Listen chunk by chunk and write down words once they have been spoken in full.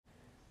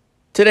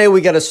Today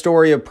we got a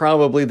story of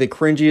probably the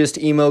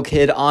cringiest emo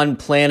kid on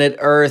planet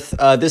Earth.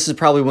 This is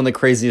probably one of the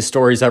craziest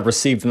stories I've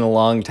received in a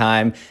long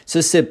time.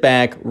 So sit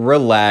back,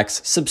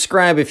 relax,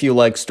 subscribe if you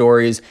like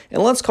stories,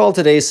 and let's call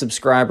today's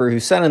subscriber who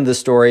sent in this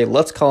story,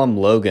 let's call him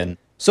Logan.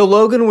 So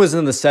Logan was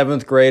in the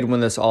 7th grade when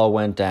this all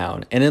went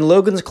down, and in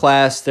Logan's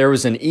class there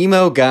was an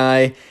emo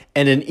guy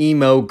and an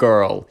emo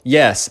girl.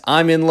 Yes,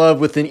 I'm in love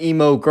with an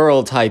emo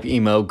girl type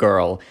emo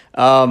girl.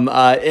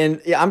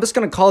 And yeah, I'm just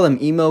gonna call them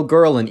emo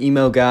girl and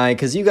emo guy,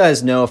 because you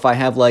guys know if I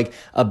have like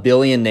a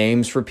billion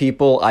names for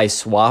people, I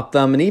swap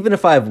them. And even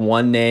if I have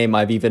one name,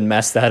 I've even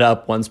messed that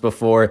up once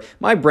before.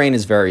 My brain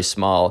is very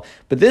small.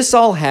 But this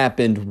all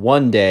happened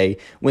one day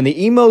when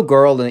the emo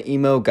girl and the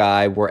emo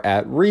guy were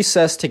at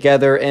recess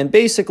together, and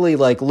basically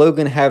like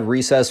Logan had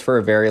recess for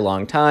a very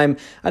long time.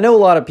 I know a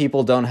lot of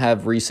people don't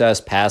have recess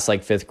past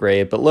like 5th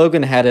grade, but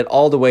Logan had it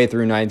all the way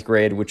through 9th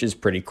grade, which is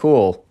pretty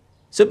cool.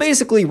 So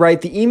basically, right,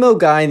 the emo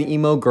guy and the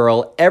emo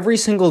girl every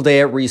single day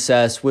at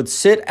recess would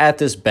sit at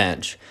this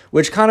bench,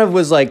 which kind of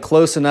was like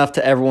close enough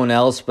to everyone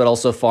else, but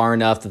also far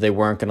enough that they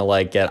weren't going to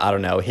like get, I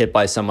don't know, hit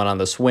by someone on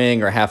the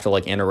swing or have to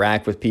like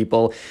interact with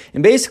people.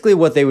 And basically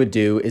what they would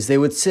do is they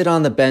would sit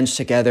on the bench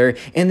together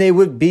and they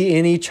would be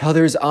in each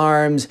other's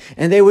arms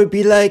and they would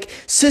be like,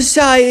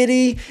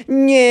 society,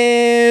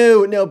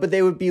 no, but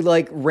they would be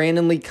like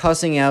randomly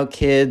cussing out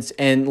kids,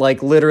 and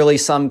like literally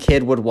some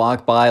kid would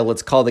walk by,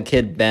 let's call the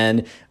kid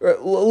Ben,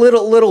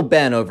 little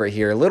Ben over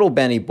here, little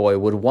Benny boy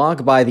would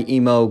walk by the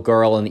emo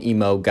girl and the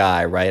emo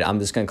guy, right? I'm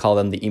just gonna call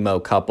them the emo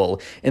couple.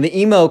 And the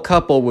emo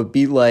couple would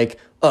be like,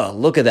 oh,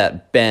 look at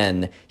that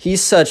Ben.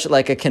 He's such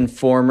like a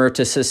conformer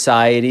to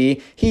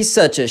society. He's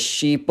such a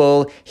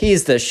sheeple.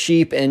 He's the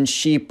sheep and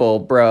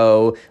sheeple,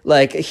 bro.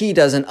 Like, he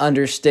doesn't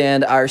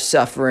understand our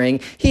suffering.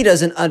 He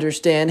doesn't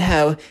understand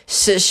how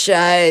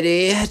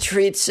society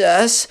treats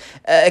us,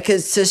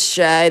 because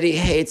society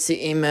hates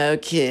the emo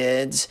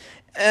kids.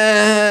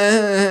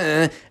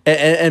 And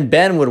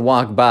Ben would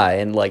walk by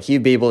and like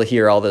he'd be able to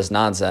hear all this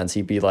nonsense.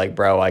 He'd be like,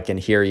 bro, I can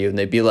hear you. And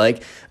they'd be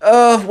like,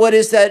 oh, what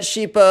is that,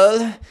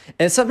 sheeple?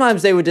 And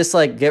sometimes they would just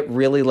like get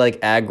really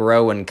like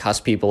aggro and cuss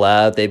people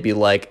out. They'd be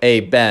like, hey,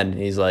 Ben.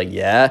 And he's like,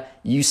 yeah,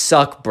 you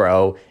suck,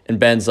 bro. And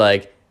Ben's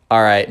like,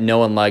 all right, no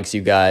one likes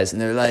you guys.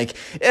 And they're like,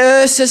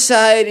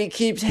 society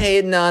keeps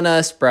hating on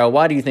us. Bro,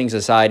 why do you think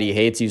society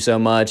hates you so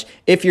much?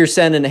 If you're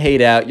sending hate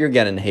out, you're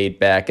getting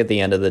hate back at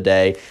the end of the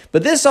day.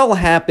 But this all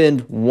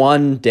happened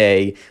one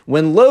day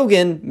when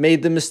Logan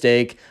made the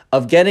mistake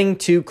of getting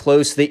too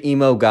close to the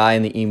emo guy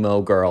and the emo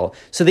girl.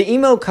 So the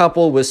emo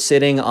couple was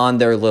sitting on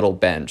their little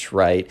bench,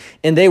 right?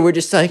 And they were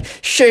just like,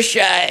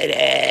 society,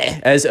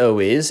 as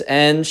always.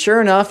 And sure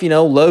enough,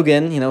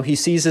 Logan, he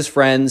sees his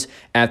friends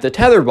at the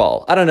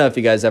tetherball. I don't know if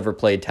you guys ever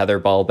played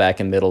tetherball back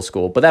in middle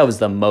school, but that was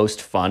the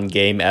most fun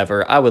game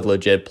ever. I would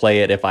legit play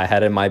it if I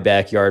had it in my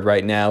backyard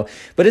right now.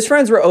 But his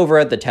friends were over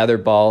at the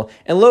tetherball,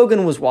 and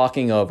Logan was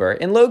walking over.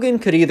 And Logan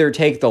could either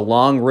take the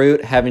long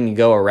route, having to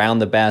go around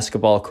the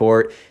basketball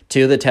court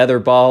to the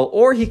tetherball,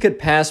 or he could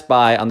pass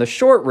by on the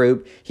short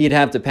route. He'd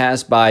have to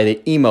pass by the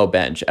emo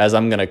bench, as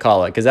I'm going to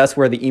call it, because that's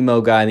where the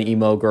emo guy and the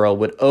emo girl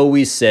would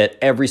always sit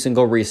every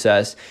single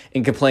recess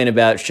and complain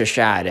about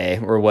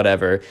society or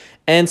whatever.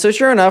 And so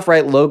sure enough,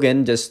 right,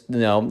 Logan just,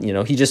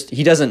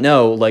 he doesn't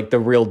know like the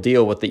real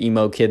deal with the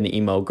emo kid and the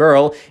emo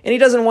girl, and he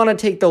doesn't want to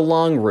take the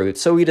long route.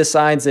 So he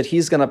decides that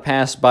he's going to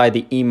pass by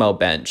the emo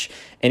bench.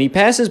 And he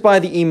passes by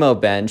the emo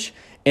bench,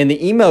 and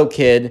the emo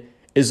kid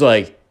is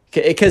like,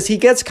 because he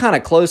gets kind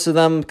of close to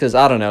them, because,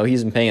 I don't know,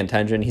 he's been paying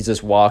attention, he's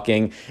just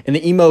walking, and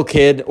the emo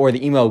kid, or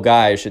the emo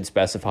guy, I should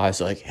specify,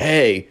 is like,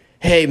 hey,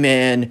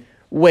 man,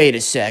 wait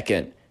a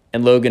second.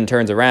 And Logan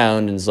turns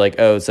around and is like,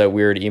 oh, it's that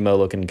weird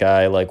emo-looking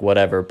guy, like,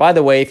 whatever. By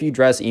the way, if you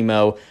dress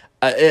emo,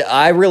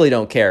 I really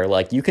don't care.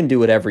 Like, you can do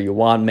whatever you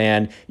want,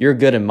 man. You're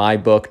good in my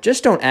book.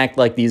 Just don't act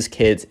like these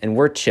kids, and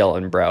we're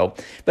chilling, bro.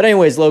 But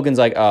anyways, Logan's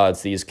like, oh,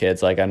 it's these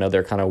kids. Like, I know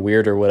they're kind of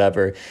weird or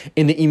whatever.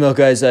 And the emo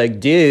guy's like,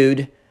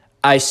 dude,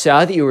 I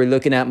saw that you were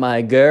looking at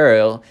my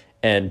girl.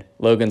 And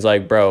Logan's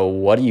like, bro,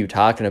 what are you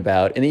talking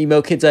about? And the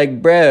emo kid's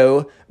like,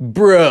 bro,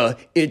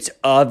 it's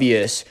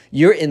obvious.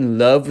 You're in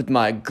love with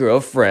my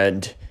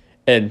girlfriend.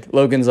 And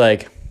Logan's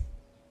like,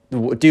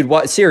 dude,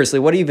 what? Seriously,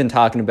 what are you even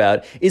talking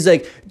about? He's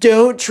like,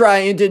 don't try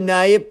and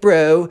deny it,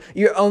 bro.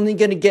 You're only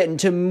going to get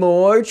into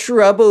more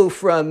trouble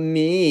from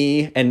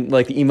me. And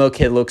like the emo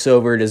kid looks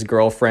over at his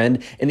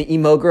girlfriend, and the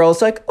emo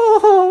girl's like,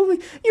 oh,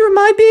 you're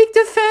my big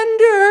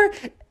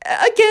defender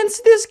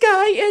against this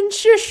guy in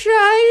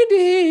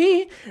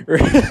society.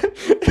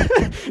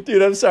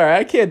 Dude, I'm sorry.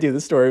 I can't do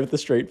the story with a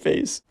straight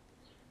face.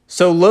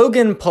 So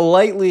Logan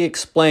politely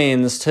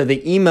explains to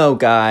the emo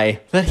guy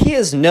that he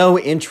has no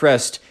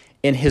interest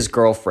in his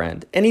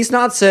girlfriend. And he's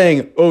not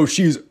saying, oh,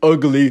 she's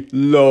ugly,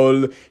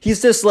 lol.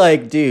 He's just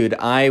like, dude,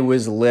 I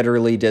was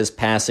literally just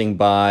passing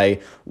by.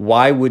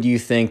 Why would you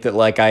think that,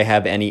 like, I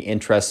have any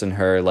interest in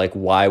her? Like,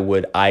 why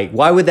would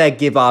that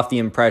give off the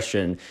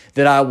impression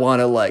that I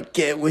want to, like,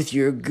 get with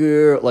your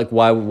girl? Like,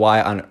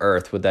 why on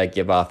earth would that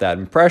give off that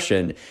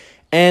impression?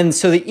 And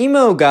so the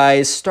emo guy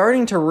is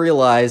starting to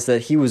realize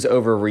that he was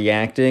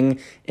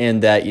overreacting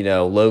and that,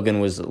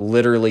 Logan was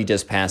literally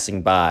just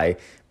passing by.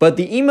 But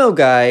the emo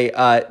guy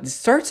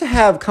starts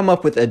to come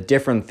up with a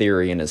different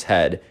theory in his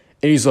head.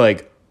 And he's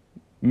like,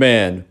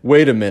 man,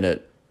 wait a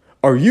minute.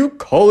 Are you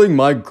calling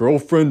my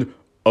girlfriend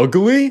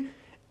ugly?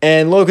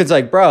 And Logan's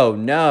like, bro,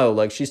 no,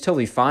 like, she's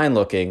totally fine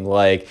looking,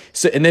 like,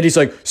 so, and then he's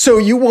like, so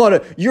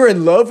you're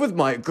in love with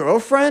my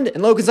girlfriend?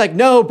 And Logan's like,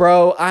 no,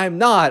 bro, I'm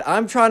not.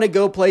 I'm trying to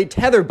go play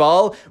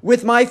tetherball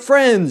with my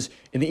friends.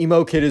 And the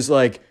emo kid is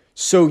like,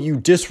 so you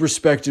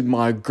disrespected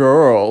my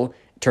girl.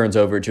 Turns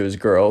over to his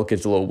girl,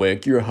 gives a little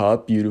wink, you're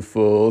hot,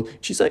 beautiful.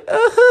 She's like,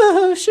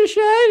 oh, so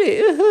shiny.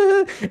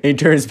 And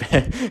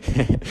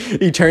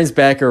he turns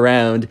back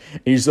around,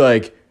 and he's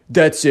like,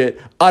 that's it.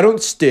 I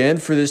don't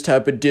stand for this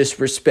type of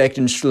disrespect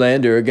and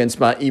slander against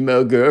my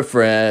emo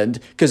girlfriend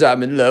because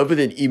I'm in love with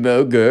an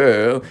emo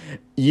girl.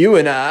 You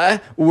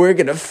and we're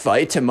going to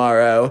fight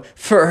tomorrow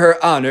for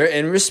her honor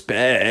and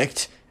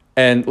respect.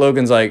 And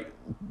Logan's like,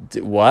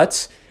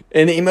 what?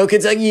 And the emo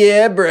kid's like,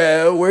 yeah,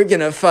 bro, we're going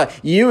to fight.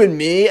 You and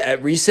me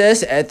at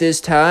recess at this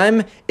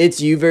time,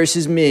 it's you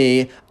versus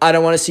me. I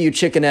don't want to see you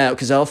chicken out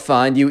because I'll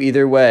find you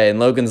either way. And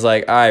Logan's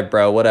like, all right,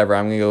 bro, whatever.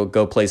 I'm going to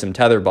go play some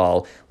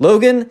tetherball.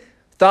 Logan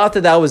thought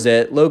that was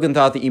it. Logan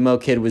thought the emo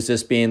kid was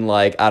just being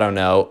like, I don't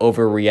know,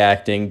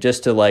 overreacting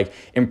just to like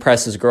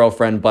impress his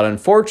girlfriend. But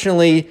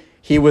unfortunately,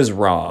 he was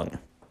wrong.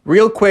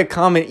 Real quick,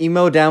 comment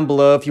emo down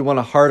below if you want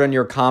to heart on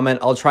your comment.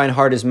 I'll try and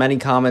heart as many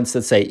comments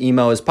that say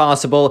emo as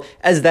possible,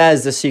 as that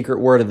is the secret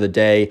word of the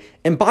day.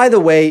 And by the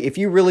way, if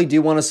you really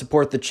do want to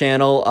support the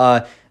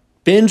channel,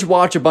 binge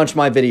watch a bunch of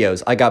my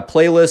videos. I got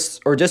playlists,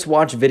 or just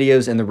watch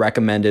videos in the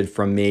recommended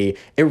from me.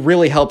 It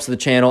really helps the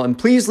channel, and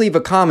please leave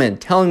a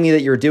comment telling me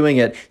that you're doing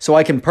it so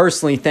I can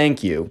personally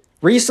thank you.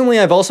 Recently,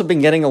 I've also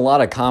been getting a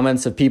lot of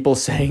comments of people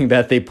saying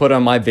that they put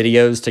on my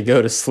videos to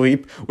go to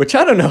sleep, which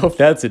I don't know if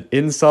that's an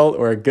insult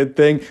or a good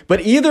thing,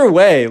 but either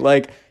way,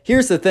 like,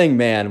 here's the thing,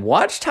 man.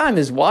 Watch time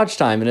is watch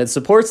time, and it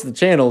supports the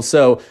channel,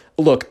 so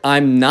look,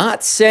 I'm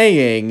not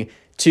saying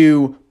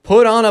to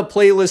put on a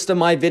playlist of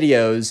my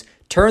videos,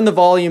 turn the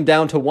volume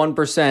down to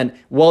 1%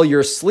 while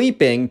you're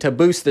sleeping to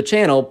boost the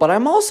channel, but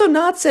I'm also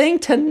not saying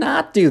to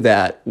not do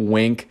that.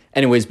 Wink.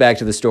 Anyways, back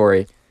to the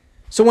story.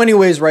 So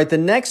anyways, right, the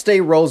next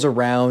day rolls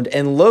around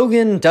and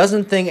Logan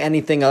doesn't think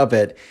anything of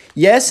it.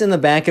 Yes, in the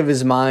back of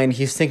his mind,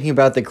 he's thinking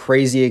about the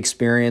crazy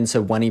experience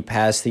of when he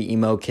passed the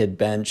emo kid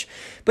bench,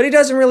 but he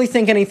doesn't really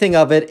think anything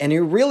of it, and he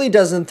really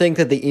doesn't think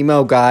that the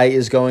emo guy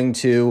is going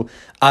to,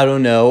 I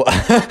don't know,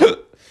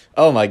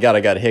 oh my god,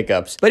 I got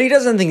hiccups. But he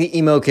doesn't think the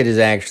emo kid is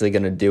actually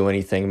gonna do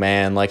anything,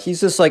 man. Like,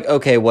 he's just like,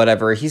 okay,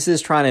 whatever. He's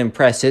just trying to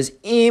impress his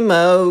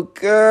emo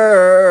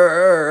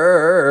girl.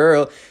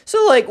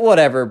 So, like,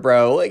 whatever,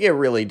 bro. Like, it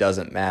really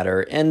doesn't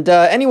matter. And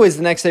anyways,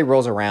 the next day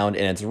rolls around,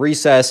 and it's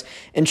recess.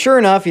 And sure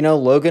enough,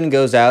 Logan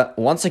goes out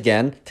once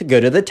again to go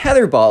to the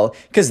tetherball,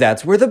 because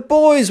that's where the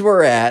boys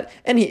were at.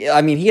 And he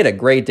had a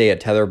great day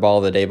at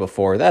tetherball the day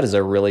before. That is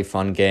a really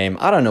fun game.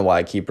 I don't know why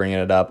I keep bringing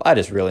it up. I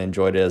just really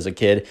enjoyed it as a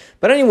kid.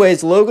 But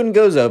anyways, Logan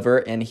goes over,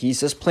 and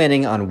he's just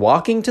planning on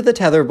walking to the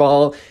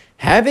tetherball,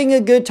 having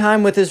a good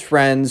time with his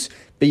friends.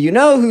 But you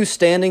know who's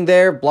standing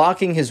there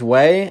blocking his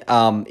way?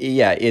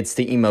 Yeah, it's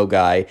the emo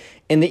guy.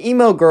 And the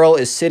emo girl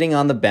is sitting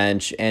on the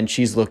bench, and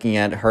she's looking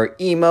at her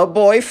emo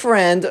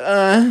boyfriend,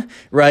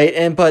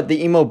 right? But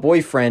the emo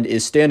boyfriend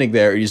is standing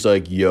there, and he's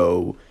like,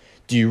 yo,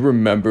 do you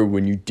remember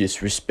when you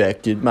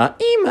disrespected my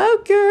emo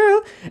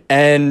girl?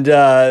 And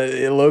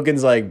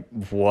Logan's like,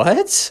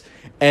 what?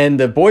 And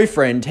the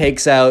boyfriend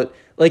takes out,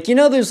 like,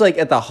 there's, like,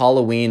 at the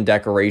Halloween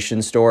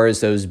decoration stores,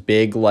 those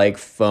big, like,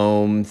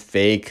 foam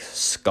fake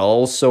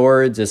skull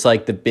swords. It's,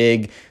 like, the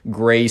big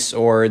gray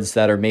swords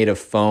that are made of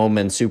foam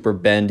and super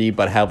bendy,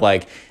 but have,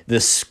 like, the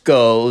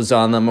skulls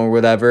on them or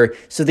whatever.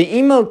 So the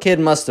emo kid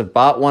must have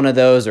bought one of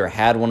those or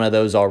had one of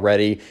those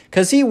already,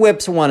 because he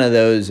whips one of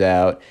those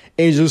out,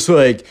 and he's just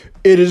like,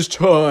 it is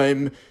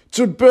time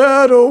to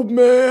battle,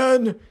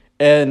 man.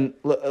 And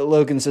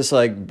Logan's just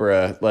like,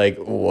 bruh, like,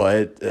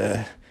 what?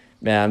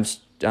 Man,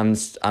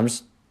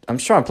 I'm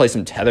just trying to play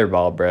some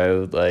tetherball,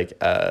 bro. Like,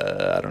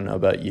 I don't know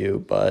about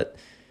you, but...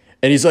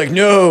 And he's like,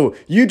 no,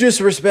 you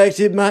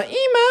disrespected my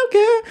emo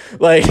girl.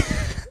 Like,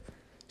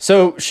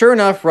 so sure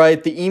enough,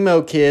 right, the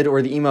emo kid,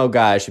 or the emo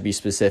guy, I should be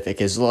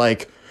specific, is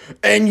like,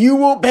 and you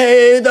will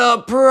pay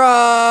the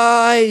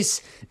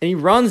price. And he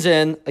runs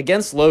in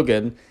against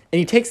Logan, and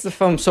he takes the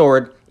foam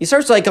sword. He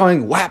starts, like,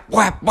 going whap,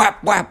 whap,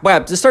 whap, whap,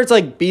 whap. Just starts,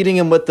 like, beating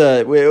him with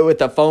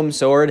the foam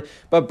sword.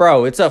 But,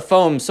 bro, it's a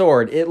foam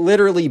sword. It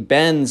literally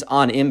bends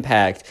on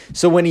impact.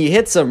 So when he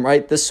hits him,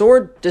 right, the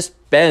sword just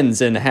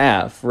bends in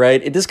half,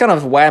 right? It just kind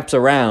of whaps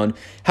around.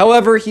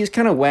 However, he's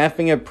kind of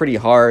whapping it pretty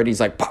hard.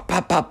 He's like, pop,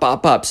 pop, pop,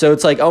 pop, pop. So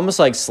it's, like, almost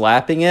like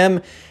slapping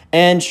him.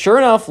 And sure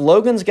enough,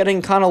 Logan's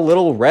getting kind of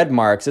little red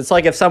marks. It's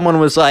like if someone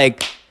was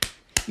like,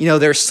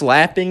 they're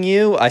slapping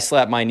you. I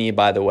slapped my knee,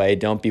 by the way.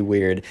 Don't be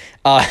weird.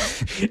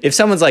 If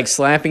someone's like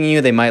slapping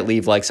you, they might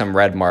leave like some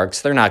red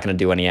marks. They're not going to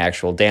do any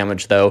actual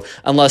damage though,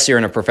 unless you're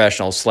in a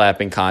professional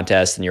slapping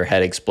contest and your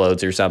head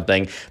explodes or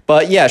something.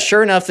 But yeah,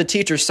 sure enough, the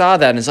teacher saw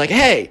that and is like,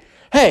 hey,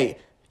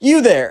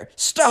 you there,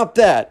 stop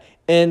that.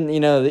 And,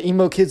 the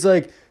emo kid's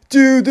like,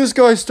 dude, this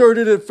guy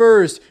started it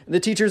first. And the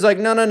teacher's like,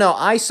 no,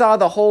 I saw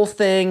the whole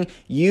thing.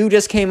 You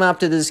just came up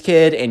to this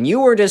kid and you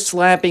were just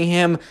slapping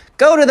him.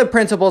 Go to the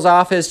principal's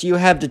office. You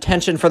have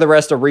detention for the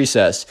rest of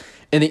recess.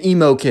 And the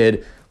emo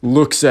kid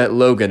looks at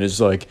Logan and is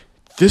like,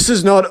 this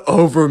is not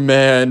over,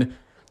 man.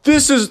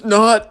 This is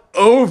not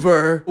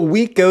over. A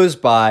week goes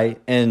by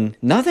and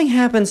nothing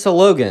happens to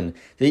Logan.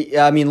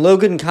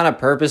 Logan kind of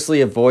purposely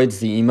avoids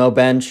the emo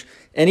bench.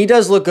 And he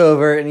does look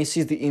over and he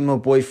sees the emo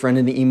boyfriend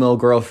and the emo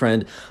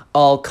girlfriend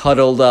all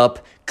cuddled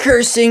up,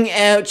 cursing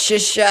out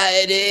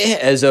society,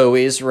 as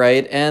always,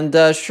 right? And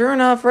sure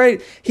enough,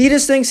 right, he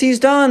just thinks he's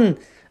done.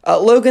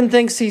 Logan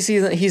thinks he's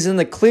in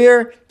the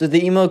clear, that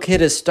the emo kid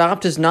has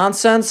stopped his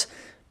nonsense.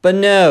 But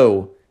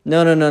no,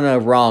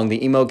 wrong.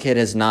 The emo kid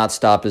has not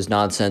stopped his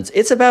nonsense.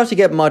 It's about to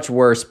get much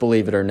worse,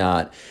 believe it or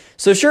not.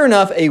 So sure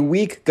enough, a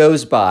week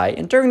goes by,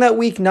 and during that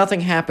week,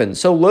 nothing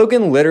happens. So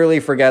Logan literally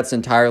forgets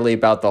entirely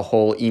about the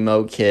whole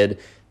emo kid,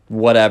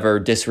 whatever,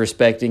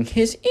 disrespecting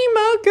his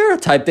emo girl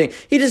type thing.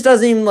 He just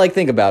doesn't even,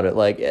 think about it.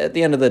 At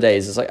the end of the day,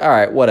 he's just like, all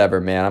right,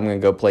 whatever, man. I'm going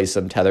to go play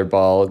some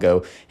tetherball,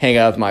 go hang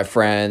out with my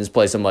friends,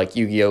 play some,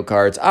 Yu-Gi-Oh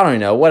cards. I don't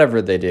know,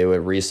 whatever they do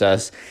at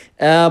recess.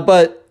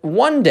 But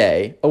one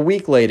day, a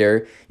week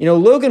later,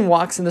 Logan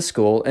walks into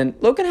school, and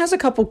Logan has a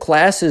couple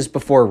classes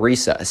before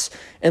recess.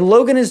 And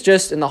Logan is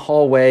just in the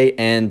hallway,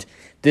 and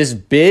this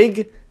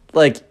big,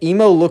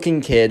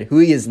 emo-looking kid who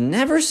he has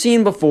never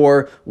seen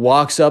before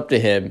walks up to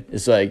him.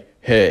 Is like,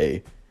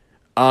 hey,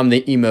 I'm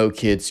the emo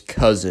kid's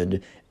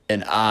cousin,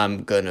 and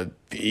I'm gonna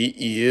beat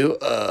you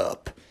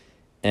up.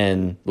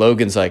 And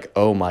Logan's like,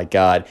 oh my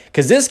God.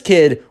 Because this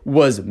kid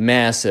was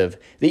massive.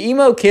 The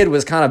emo kid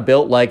was kind of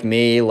built like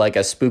me, like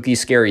a spooky,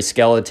 scary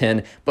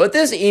skeleton. But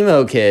this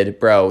emo kid,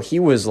 bro, he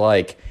was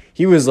like,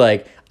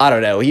 I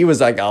don't know. He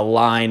was like a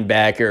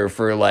linebacker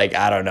for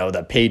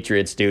the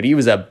Patriots, dude. He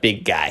was a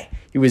big guy.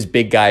 He was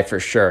big guy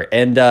for sure.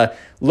 And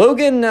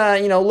Logan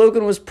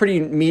was pretty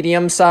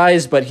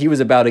medium-sized, but he was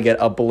about to get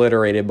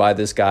obliterated by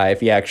this guy if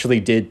he actually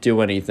did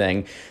do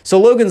anything. So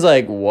Logan's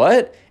like,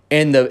 what?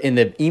 And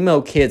the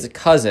emo kid's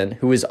cousin,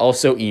 who is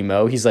also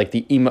emo, he's like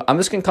the emo, I'm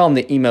just going to call him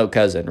the emo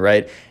cousin,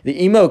 right?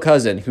 The emo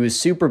cousin, who is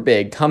super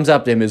big, comes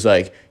up to him and is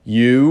like,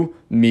 you,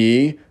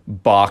 me,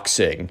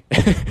 boxing.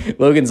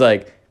 Logan's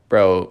like,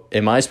 bro,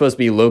 am I supposed to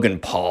be Logan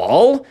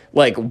Paul?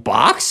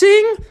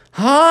 Boxing?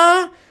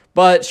 Huh?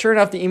 But sure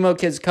enough, the emo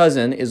kid's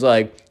cousin is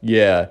like,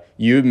 yeah,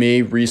 you,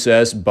 me,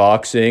 recess,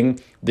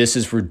 boxing. This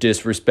is for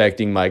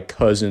disrespecting my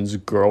cousin's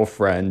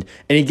girlfriend.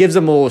 And he gives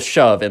him a little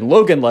shove. And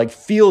Logan,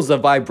 feels the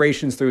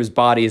vibrations through his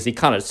body as he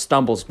kind of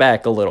stumbles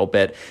back a little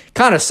bit.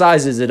 Kind of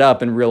sizes it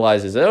up and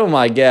realizes, oh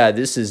my God,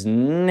 this is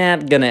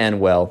not going to end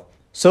well.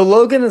 So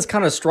Logan is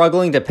kind of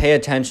struggling to pay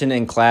attention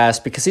in class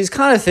because he's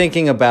kind of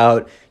thinking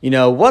about,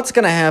 what's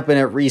going to happen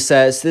at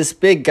recess. This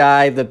big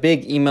guy, the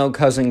big emo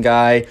cousin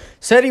guy,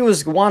 said he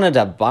wanted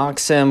to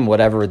box him,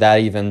 whatever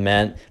that even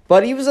meant,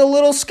 but he was a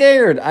little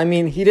scared.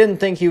 He didn't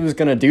think he was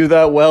going to do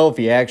that well if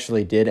he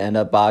actually did end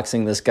up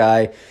boxing this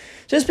guy.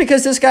 Just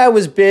because this guy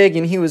was big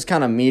and he was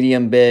kind of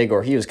medium big,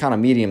 or he was kind of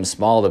medium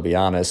small, to be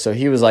honest. So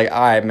he was like,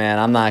 all right, man,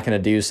 I'm not going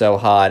to do so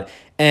hot.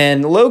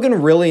 And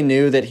Logan really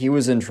knew that he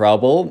was in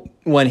trouble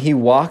when he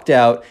walked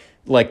out,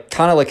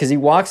 because he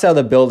walks out of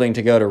the building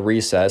to go to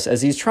recess,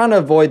 as he's trying to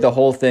avoid the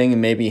whole thing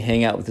and maybe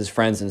hang out with his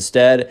friends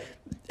instead.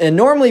 And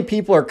normally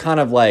people are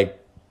kind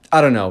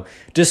of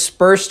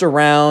dispersed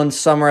around.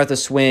 Some are at the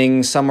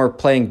swing, some are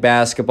playing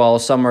basketball,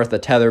 some are at the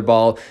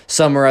tetherball,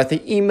 some are at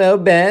the emo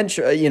bench,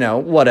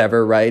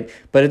 whatever, right?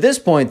 But at this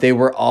point, they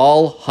were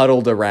all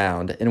huddled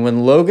around. And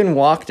when Logan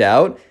walked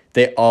out,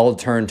 they all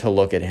turned to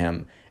look at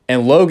him.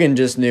 And Logan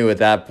just knew at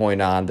that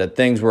point on that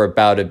things were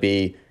about to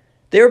be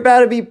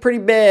pretty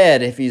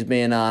bad, if he's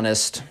being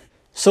honest.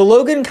 So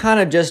Logan kind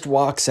of just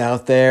walks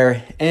out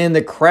there, and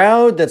the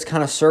crowd that's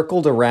kind of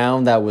circled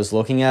around that was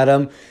looking at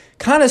him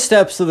kind of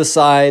steps to the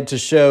side to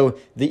show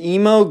the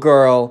emo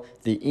girl,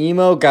 the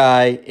emo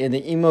guy, and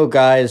the emo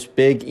guy's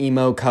big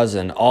emo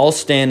cousin all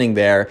standing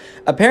there.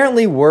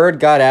 Apparently word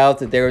got out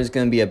that there was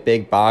going to be a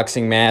big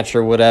boxing match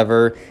or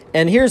whatever.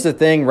 And here's the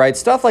thing, right?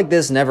 Stuff like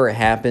this never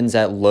happens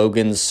at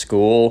Logan's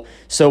school.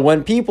 So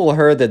when people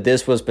heard that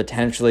this was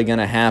potentially going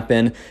to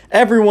happen,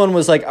 everyone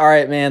was like, all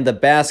right, man, the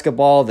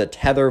basketball, the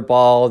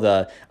tetherball,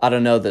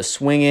 the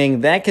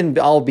swinging, that can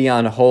all be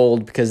on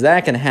hold because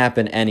that can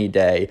happen any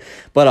day.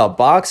 But a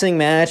boxing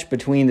match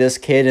between this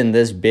kid and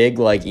this big,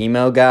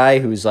 emo guy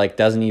who's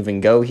doesn't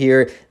even go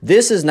here,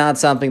 this is not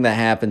something that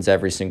happens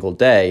every single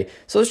day.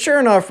 So sure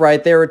enough,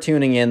 right, they were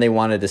tuning in, they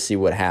wanted to see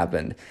what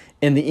happened.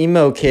 And the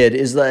emo kid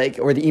is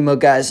or the emo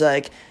guy's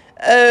like,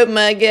 oh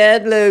my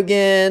God,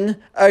 Logan,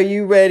 are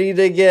you ready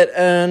to get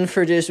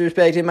for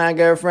disrespecting my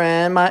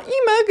girlfriend, my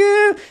emo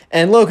girl?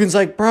 And Logan's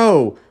like,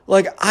 bro,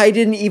 Like, I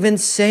didn't even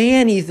say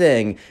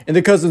anything. And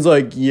the cousin's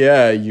like,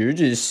 yeah, you're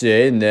just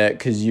saying that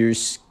because you're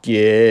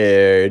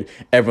scared.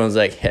 Everyone's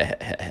like, heh,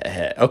 heh, heh,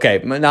 heh.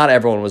 Okay, not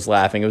everyone was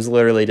laughing. It was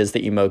literally just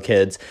the emo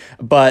kids.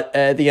 But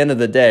at the end of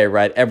the day,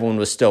 right, everyone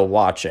was still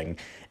watching.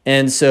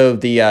 And so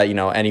the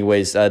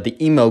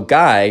emo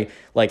guy,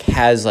 like,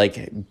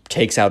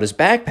 takes out his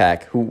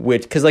backpack,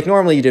 because, like,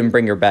 normally you didn't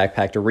bring your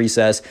backpack to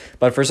recess,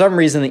 but for some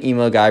reason the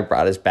emo guy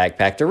brought his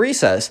backpack to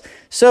recess.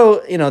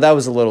 So, that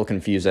was a little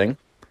confusing.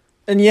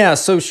 And yeah,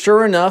 so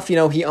sure enough, he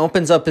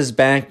opens up his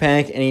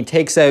backpack and he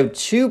takes out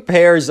 2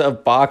 pairs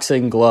of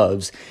boxing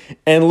gloves.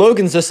 And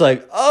Logan's just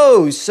like,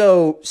 "Oh,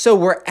 so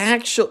we're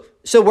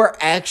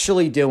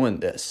actually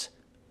doing this.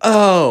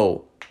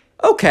 Oh,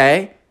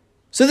 okay.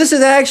 So this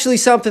is actually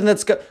something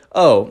that's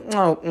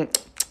okay.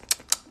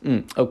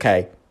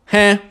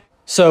 Huh."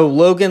 So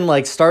Logan,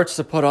 like, starts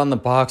to put on the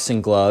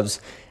boxing gloves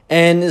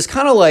and is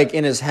kind of like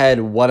in his head,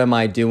 what am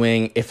I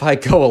doing? If I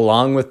go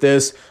along with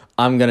this,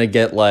 I'm going to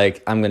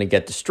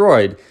get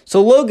destroyed.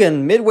 So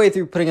Logan, midway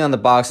through putting on the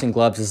boxing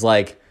gloves, is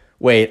like,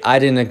 wait, I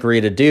didn't agree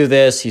to do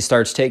this. He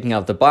starts taking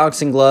out the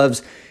boxing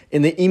gloves,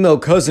 and the emo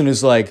cousin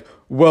is like,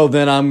 well,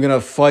 then I'm going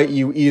to fight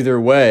you either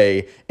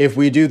way. If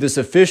we do this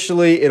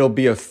officially, it'll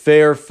be a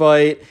fair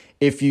fight.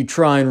 If you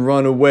try and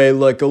run away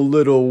like a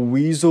little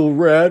weasel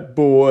rat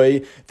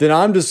boy, then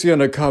I'm just going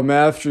to come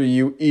after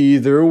you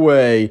either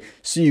way.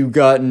 So you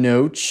got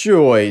no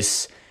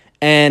choice.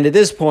 And at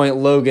this point,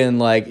 Logan,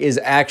 like, is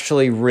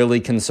actually really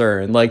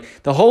concerned. Like,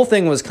 the whole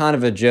thing was kind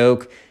of a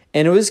joke,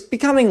 and it was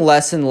becoming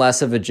less and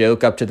less of a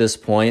joke up to this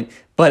point.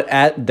 But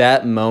at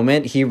that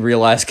moment, he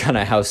realized kind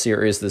of how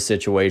serious the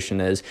situation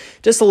is.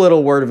 Just a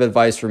little word of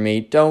advice for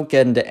me. Don't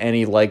get into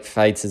any, like,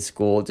 fights at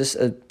school. Just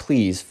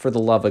please, for the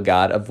love of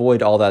God,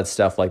 avoid all that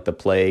stuff like the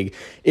plague.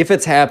 If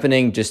it's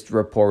happening, just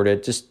report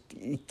it. Just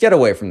get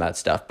away from that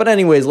stuff. But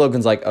anyways,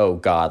 Logan's like, oh,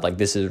 God, like,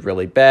 this is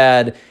really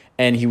bad.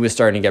 And he was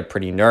starting to get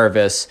pretty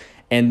nervous.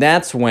 And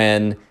that's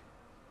when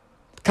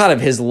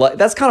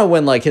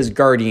his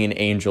guardian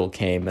angel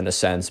came, in a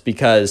sense,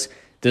 because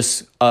the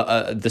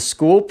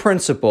school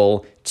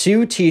principal,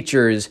 2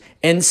 teachers,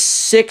 and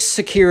 6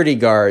 security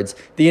guards,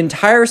 the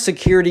entire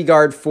security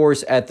guard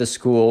force at the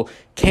school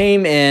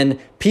came in.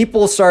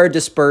 People started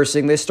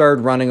dispersing. They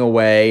started running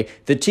away.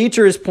 The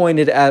teachers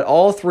pointed at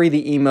all 3 of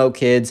the emo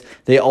kids.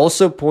 They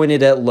also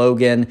pointed at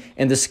Logan,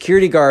 and the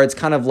security guards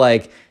kind of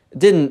like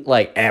didn't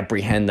like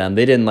apprehend them.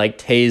 They didn't like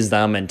tase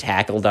them and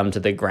tackle them to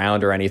the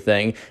ground or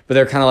anything, but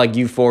they're kind of like,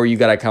 you 4, you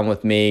gotta come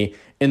with me.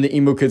 And the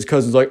emo kid's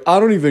cousin's like, I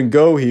don't even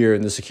go here.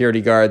 And the security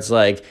guard's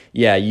like,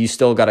 yeah, you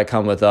still gotta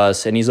come with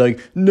us. And he's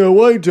like,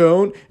 no, I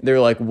don't. And they're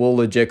like, we'll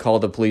legit call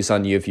the police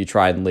on you if you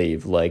try and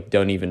leave. Like,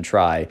 don't even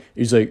try.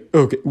 He's like,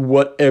 okay,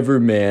 whatever,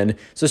 man.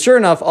 So sure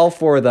enough, all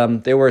 4 of them,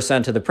 they were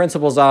sent to the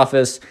principal's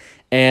office.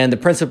 And the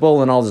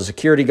principal and all the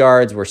security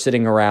guards were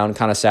sitting around,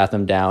 kind of sat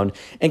them down,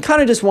 and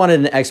kind of just wanted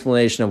an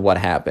explanation of what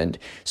happened.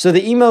 So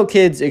the emo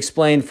kids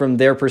explained from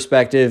their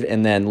perspective,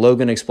 and then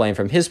Logan explained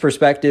from his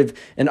perspective.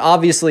 And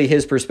obviously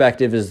his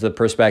perspective is the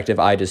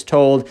perspective I just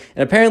told.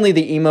 And apparently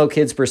the emo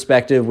kids'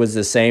 perspective was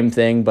the same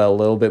thing, but a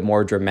little bit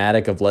more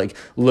dramatic, of like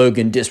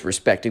Logan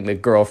disrespecting the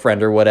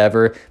girlfriend or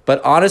whatever.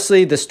 But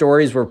honestly, the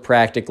stories were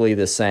practically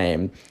the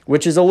same,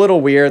 which is a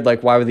little weird.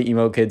 Like, why would the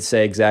emo kids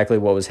say exactly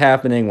what was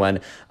happening when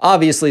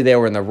obviously they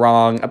were in the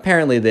wrong?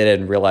 Apparently they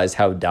didn't realize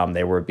how dumb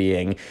they were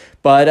being.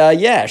 But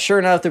yeah, sure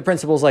enough, the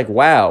principal's like,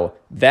 wow,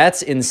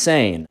 that's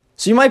insane.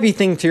 So you might be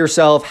thinking to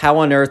yourself, how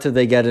on earth did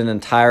they get an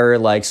entire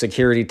like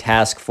security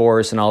task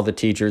force and all the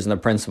teachers and the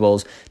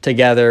principals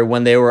together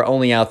when they were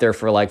only out there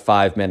for like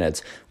 5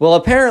 minutes? Well,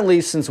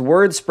 apparently, since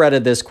word spread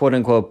of this quote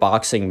unquote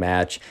boxing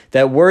match,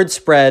 that word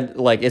spread,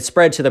 like it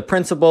spread to the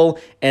principal,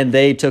 and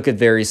they took it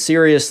very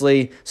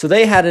seriously. So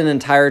they had an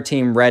entire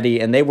team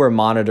ready, and they were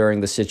monitoring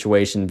the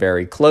situation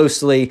very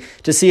closely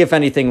to see if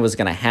anything was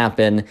going to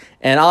happen.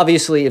 And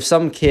obviously, if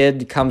some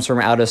kid comes from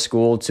out of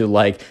school to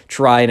like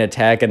try and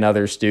attack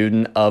another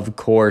student, of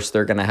course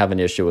they're going to have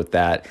an issue with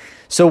that.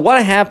 So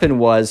what happened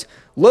was,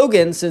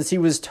 Logan, since he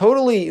was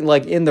totally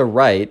like in the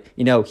right,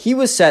 he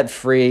was set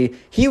free.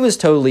 He was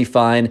totally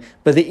fine.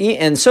 But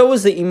and so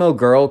was the emo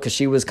girl, because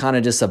she was kind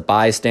of just a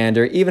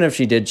bystander, even if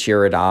she did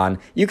cheer it on.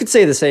 You could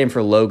say the same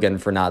for Logan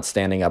for not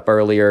standing up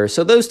earlier.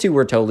 So those 2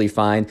 were totally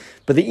fine.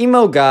 But the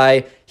emo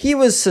guy, he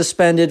was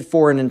suspended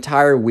for an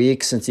entire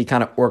week since he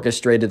kind of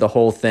orchestrated the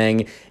whole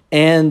thing.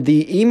 And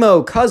the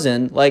emo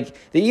cousin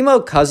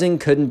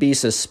couldn't be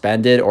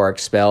suspended or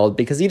expelled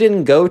because he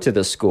didn't go to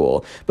the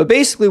school. But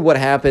basically what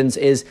happens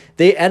is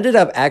they ended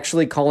up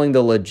actually calling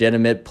the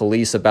legitimate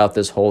police about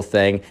this whole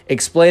thing,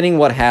 explaining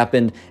what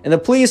happened, and the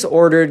police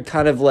ordered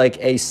kind of like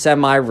a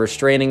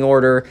semi-restraining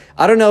order.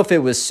 I don't know if it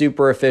was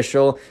super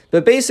official,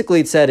 but basically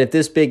it said if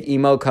this big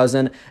emo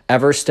cousin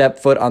ever stepped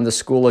foot on the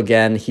school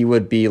again, he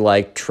would be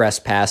like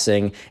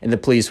trespassing, and the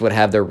police would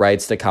have their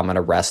rights to come and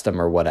arrest him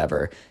or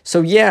whatever.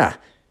 So yeah.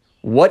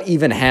 What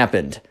even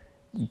happened?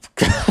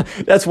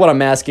 That's what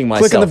I'm asking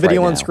myself. Click on the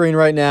video right on now. screen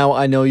right now.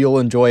 I know you'll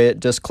enjoy it.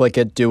 Just click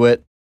it. Do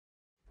it.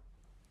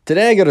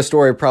 Today I got a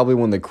story probably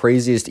one of the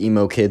craziest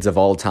emo kids of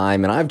all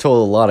time, and I've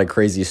told a lot of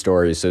crazy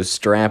stories, so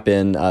strap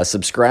in,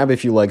 subscribe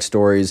if you like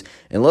stories,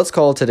 and let's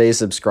call today's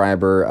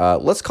subscriber,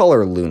 let's call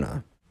her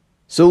Luna.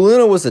 So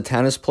Luna was a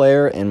tennis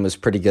player and was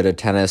pretty good at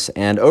tennis,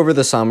 and over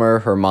the summer,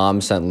 her mom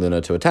sent Luna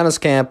to a tennis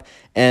camp,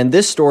 and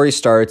this story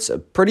starts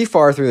pretty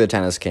far through the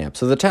tennis camp.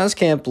 So the tennis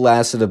camp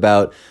lasted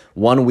about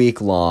 1 week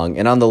long,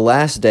 and on the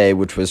last day,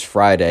 which was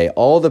Friday,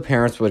 all the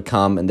parents would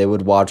come and they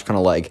would watch kind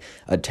of like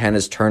a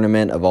tennis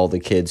tournament of all the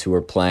kids who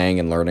were playing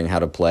and learning how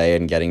to play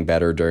and getting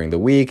better during the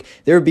week.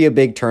 There would be a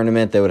big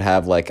tournament. They would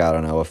have like, I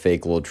don't know, a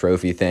fake little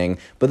trophy thing,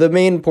 but the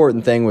main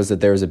important thing was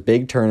that there was a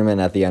big tournament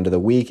at the end of the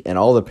week and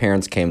all the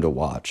parents came to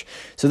watch.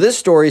 So this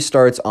story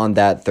starts on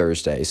that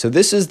Thursday. So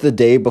this is the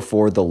day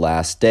before the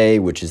last day,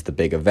 which is the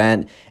big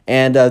event.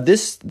 And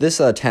this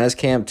tennis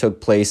camp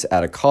took place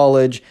at a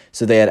college,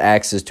 so they had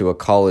access to a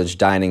college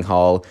dining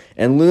hall.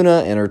 And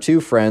Luna and her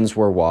two friends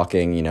were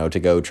walking, to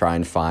go try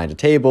and find a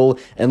table.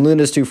 And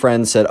Luna's two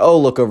friends said, "Oh,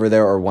 look over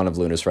there," or one of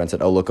Luna's friends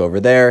said, "Oh, look over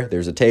there,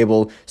 there's a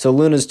table." So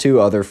Luna's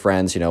two other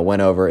friends,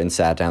 went over and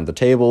sat down at the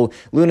table.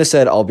 Luna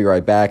said, "I'll be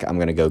right back, I'm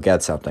going to go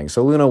get something."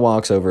 So Luna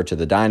walks over to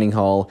the dining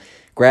hall,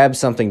 grabs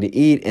something to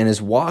eat, and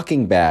is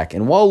walking back.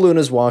 And while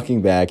Luna's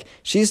walking back,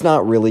 she's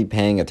not really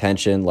paying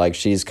attention. Like,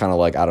 she's kind of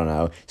like, I don't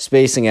know,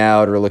 spacing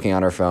out or looking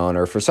on her phone,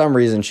 or for some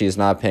reason, she's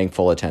not paying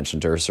full attention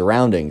to her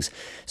surroundings.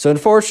 So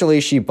unfortunately,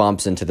 she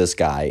bumps into this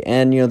guy.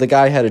 And, the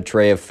guy had a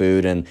tray of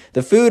food, and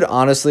the food,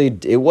 honestly,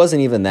 it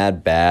wasn't even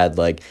that bad.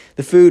 Like,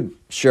 the food,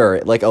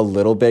 sure, like a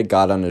little bit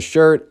got on his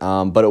shirt,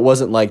 but it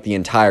wasn't like the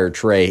entire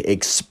tray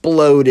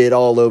exploded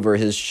all over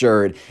his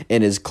shirt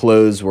and his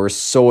clothes were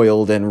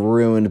soiled and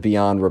ruined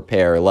beyond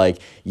repair. Like,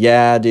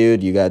 yeah,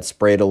 dude, you got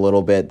sprayed a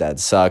little bit. That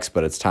sucks,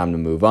 but it's time to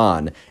move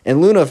on.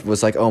 And Luna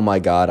was like, "Oh my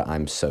God,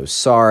 I'm so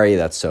sorry.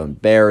 That's so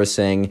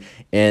embarrassing."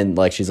 And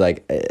like, she's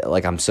like,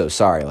 "I'm so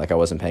sorry. Like, I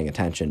wasn't paying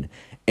attention."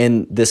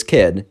 And this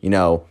kid,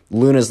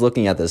 Luna's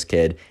looking at this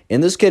kid,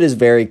 and this kid is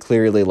very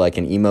clearly like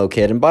an emo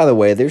kid. And by the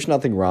way, there's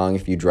nothing wrong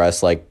if you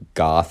dress like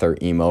goth or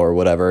emo or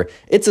whatever.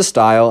 It's a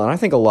style, and I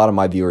think a lot of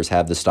my viewers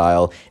have the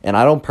style, and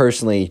I don't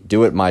personally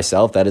do it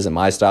myself. That isn't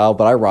my style,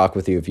 but I rock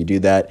with you if you do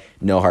that.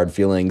 No hard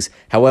feelings.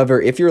 However,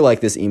 if you're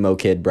like this emo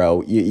kid,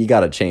 bro, you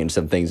got to change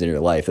some things in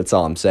your life. That's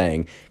all I'm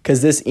saying.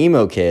 Because this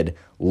emo kid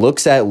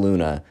looks at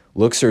Luna,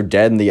 looks her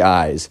dead in the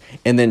eyes,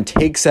 and then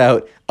takes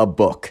out a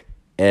book.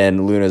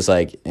 And Luna's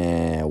like,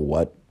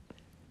 what?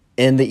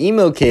 And the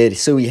emo kid,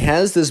 so he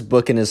has this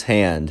book in his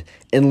hand,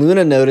 and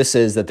Luna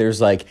notices that there's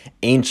like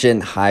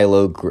ancient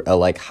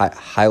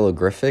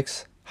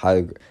hieroglyphics.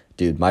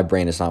 Dude, my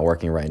brain is not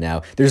working right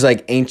now. There's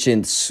like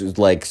ancient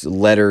like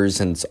letters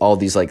and all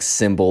these like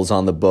symbols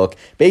on the book.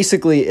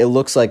 Basically, it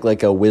looks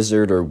like a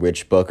wizard or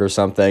witch book or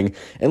something.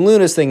 And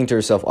Luna's thinking to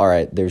herself, all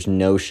right, there's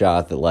no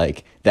shot that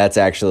like that's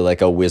actually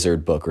like a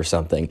wizard book or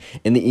something.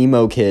 And the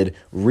emo kid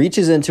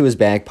reaches into his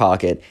back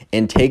pocket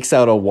and takes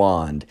out a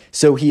wand.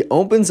 So he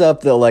opens up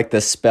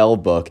the spell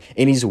book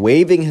and he's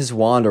waving his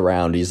wand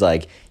around. He's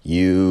like,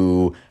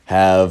 "You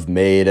have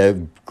made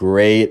a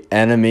great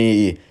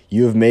enemy.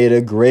 You have made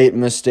a great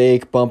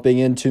mistake bumping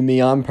into me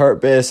on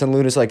purpose." And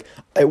Luna's like,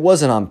 "It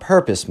wasn't on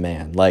purpose,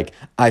 man. Like,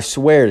 I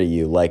swear to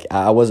you, like,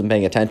 I wasn't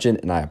paying attention,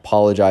 and I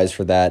apologize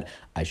for that.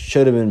 I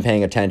should have been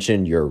paying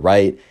attention. You're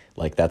right.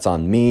 Like, that's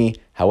on me.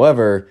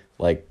 However,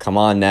 like, come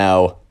on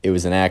now. It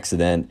was an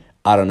accident.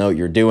 I don't know what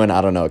you're doing. I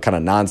don't know what kind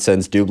of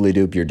nonsense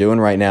doobly-doop you're doing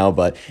right now."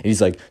 But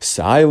he's like,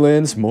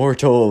 "Silence,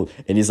 mortal."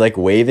 And he's like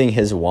waving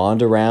his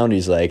wand around.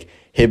 He's like,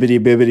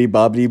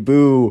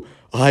 "Hibbity-bibbity-bobbity-boo.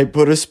 I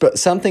put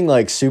something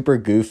like super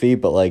goofy,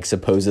 but like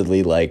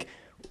supposedly like,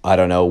 I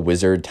don't know,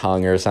 wizard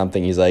tongue or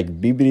something." He's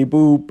like, "Beepity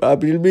boop,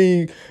 boppity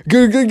bee."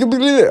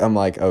 I'm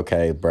like,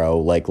 okay, bro,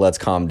 like, let's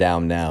calm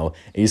down now.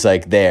 And he's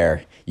like,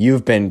 "There,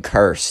 you've been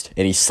cursed."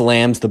 And he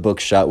slams the book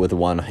shut with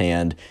one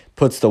hand,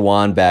 puts the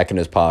wand back in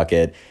his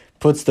pocket,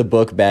 puts the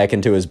book back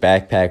into his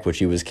backpack, which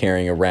he was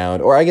carrying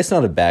around. Or I guess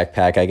not a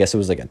backpack. I guess it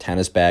was like a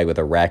tennis bag with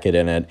a racket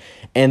in it.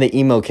 And the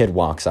emo kid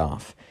walks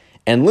off.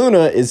 And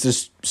Luna is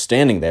just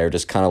standing there,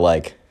 just kind of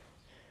like,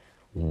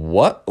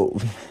 what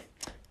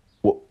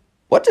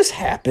just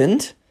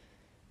happened?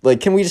 Like,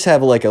 can we just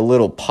have like a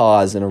little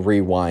pause and a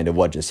rewind of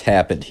what just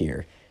happened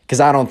here? Because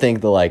I don't think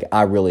that like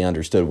I really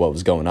understood what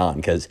was going on,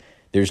 because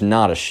there's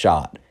not a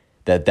shot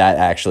that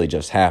actually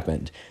just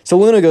happened. So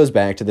Luna goes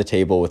back to the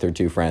table with her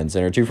two friends,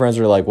 and her two friends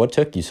are like, "What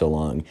took you so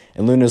long?"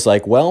 And Luna's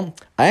like, "Well,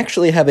 I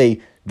actually have a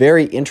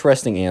very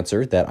interesting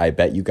answer that I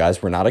bet you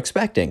guys were not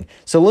expecting."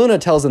 So Luna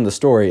tells them the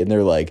story, and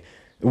they're like,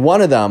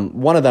 one of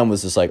them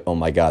was just like, "Oh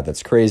my God,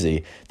 that's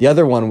crazy." The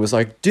other one was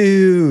like,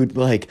 "Dude,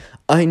 like,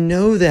 I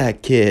know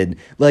that kid.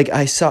 Like,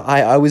 I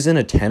was in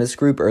a tennis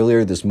group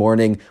earlier this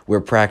morning.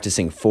 We're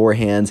practicing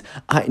forehands.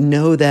 I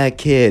know that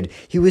kid.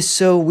 He was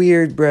so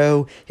weird,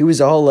 bro. He was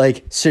all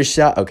like,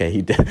 shusha."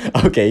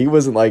 Okay, he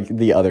wasn't like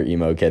the other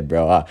emo kid,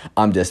 bro.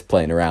 I'm just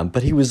playing around.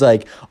 But he was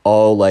like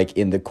all like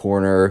in the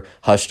corner,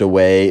 hushed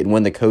away. And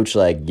when the coach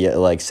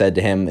like said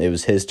to him it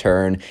was his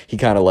turn, he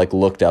kind of like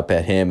looked up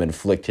at him and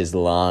flicked his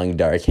long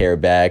dark hair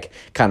back,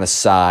 kind of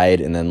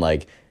sighed, and then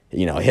like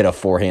hit a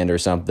forehand or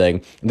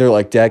something. And they're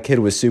like, that kid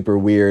was super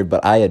weird,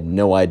 but I had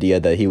no idea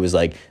that he was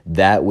like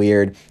that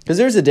weird. Because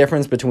there's a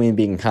difference between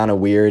being kind of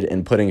weird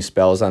and putting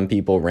spells on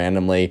people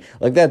randomly.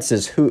 Like, that's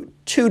just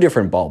two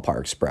different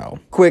ballparks, bro.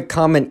 Quick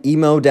comment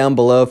emo down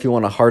below if you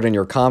want to heart in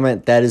your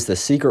comment. That is the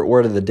secret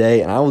word of the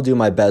day, and I will do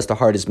my best to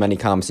heart as many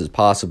comments as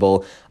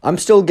possible. I'm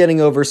still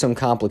getting over some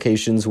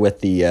complications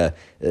with the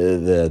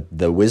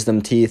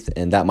wisdom teeth,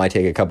 and that might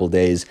take a couple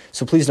days,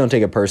 so please don't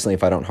take it personally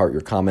if I don't heart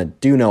your comment.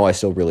 Do know I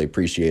still really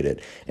appreciate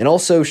it. And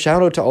also,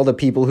 shout out to all the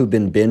people who've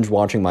been binge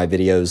watching my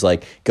videos,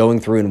 like going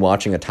through and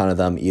watching a ton of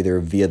them, either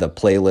via the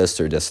playlist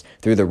or just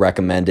through the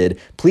recommended.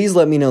 Please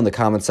let me know in the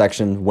comment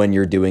section when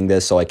you're doing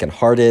this so I can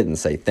heart it and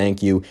say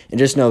thank you, and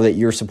just know that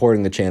you're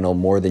supporting the channel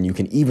more than you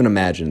can even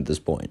imagine at this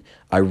point.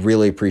 I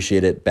really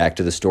appreciate it. Back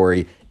to the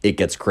story. It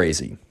gets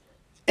crazy.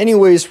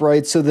 Anyways,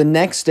 right, so the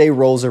next day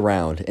rolls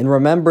around, and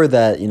remember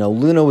that,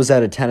 Luna was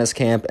at a tennis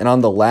camp, and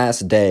on the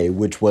last day,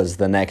 which was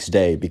the next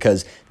day,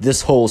 because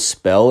this whole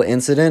spell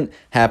incident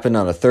happened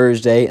on a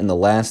Thursday, and the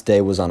last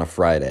day was on a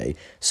Friday.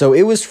 So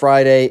it was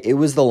Friday, it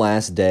was the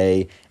last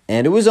day,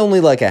 and it was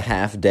only like a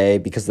half day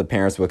because the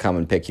parents would come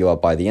and pick you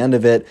up by the end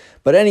of it.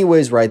 But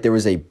anyways, right, there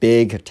was a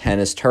big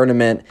tennis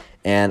tournament,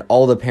 and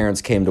all the parents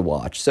came to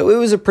watch. So it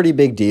was a pretty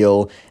big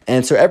deal.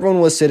 And so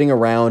everyone was sitting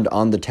around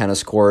on the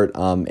tennis court,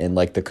 and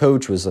like the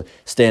coach was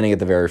standing at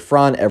the very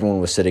front. Everyone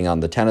was sitting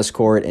on the tennis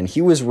court, and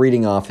he was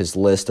reading off his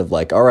list of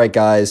like, all right,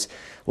 guys,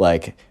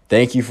 like,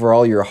 thank you for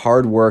all your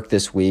hard work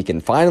this week.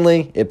 And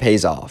finally, it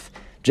pays off.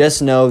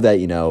 Just know that,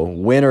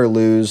 win or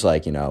lose,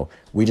 like,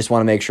 we just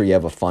want to make sure you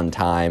have a fun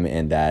time,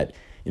 and that,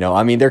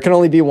 there can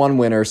only be one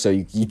winner, so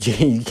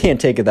you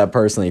can't take it that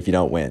personally if you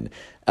don't win.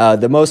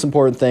 The most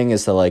important thing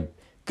is to, like,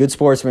 good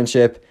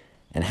sportsmanship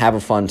and have a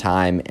fun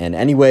time. And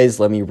anyways,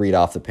 let me read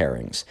off the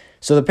pairings.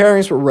 So the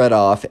pairings were read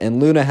off,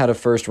 and Luna had a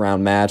first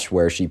round match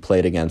where she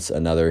played against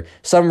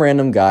some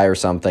random guy or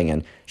something,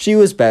 and she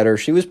was better.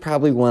 She was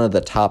probably one of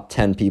the top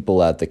 10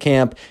 people at the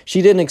camp.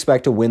 She didn't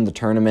expect to win the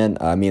tournament.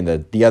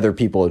 The other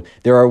people,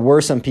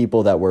 were some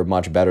people that were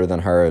much better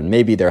than her, and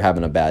maybe they're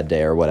having a bad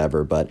day or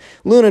whatever, but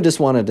Luna just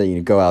wanted to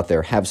go out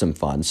there, have some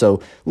fun.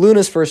 So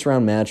Luna's first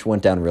round match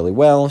went down really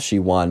well. She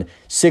won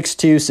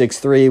 6-2,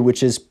 6-3,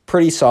 which is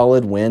pretty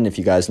solid win. If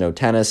you guys know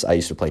tennis, I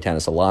used to play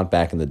tennis a lot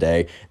back in the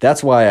day.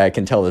 That's why I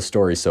can tell this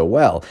story so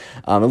well,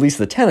 at least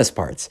the tennis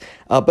parts.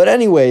 But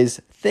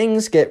anyways,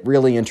 things get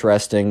really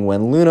interesting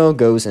when Luna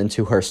goes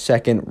into her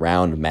second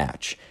round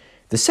match.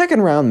 The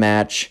second round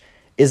match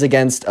is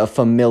against a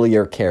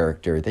familiar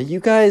character that you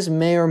guys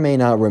may or may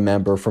not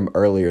remember from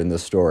earlier in the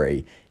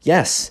story.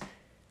 Yes,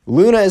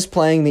 Luna is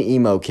playing the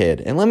emo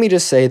kid, and let me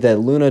just say that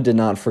Luna did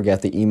not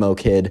forget the emo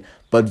kid,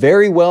 but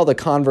very well the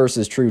converse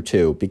is true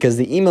too, because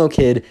the emo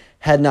kid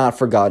had not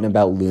forgotten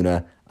about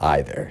Luna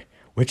either.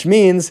 Which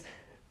means,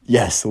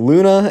 yes,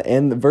 Luna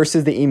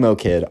versus the emo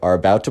kid are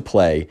about to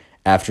play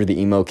after the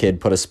emo kid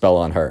put a spell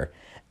on her.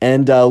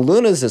 And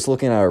Luna's just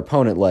looking at her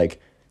opponent like,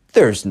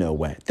 there's no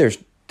way. There's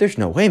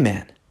no way,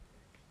 man.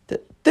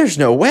 There's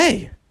no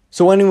way.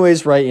 So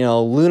anyways, right,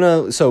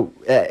 Luna, so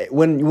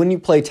when you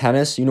play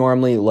tennis, you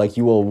normally,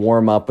 you will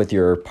warm up with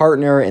your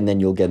partner, and then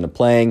you'll get into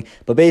playing.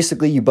 But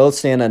basically, you both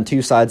stand on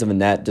two sides of a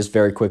net, just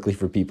very quickly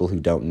for people who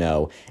don't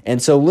know.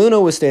 And so Luna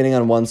was standing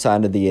on one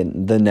side of the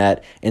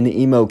net, and the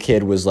emo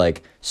kid was,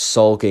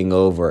 sulking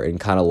over and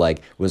kind of,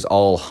 was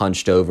all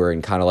hunched over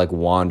and kind of,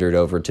 wandered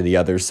over to the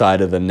other side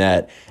of the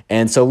net.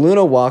 And so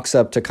Luna walks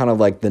up to kind of,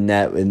 the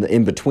net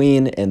in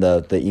between, and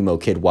the emo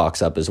kid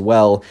walks up as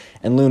well.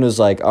 And Luna's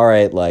like, all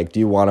right, do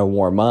you want to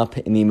warm up?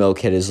 And the emo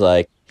kid is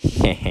like,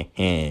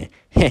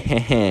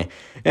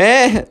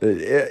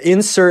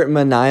 insert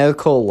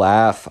maniacal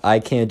laugh. I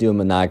can't do a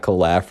maniacal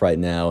laugh right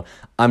now.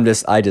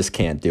 I just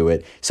can't do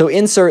it. So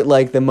insert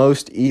the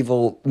most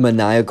evil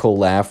maniacal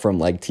laugh from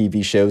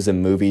TV shows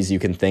and movies you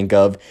can think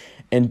of.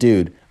 And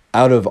dude,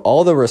 out of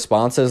all the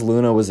responses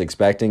Luna was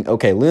expecting,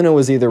 okay, Luna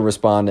was either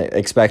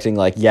expecting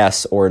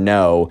yes or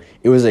no.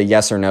 It was a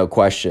yes or no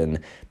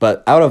question.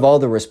 But out of all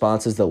the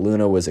responses that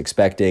Luna was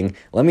expecting,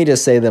 let me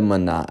just say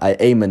that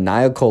a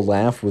maniacal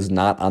laugh was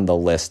not on the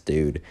list,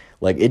 dude.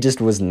 It just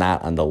was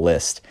not on the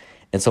list.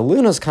 And so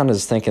Luna's kind of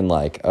just thinking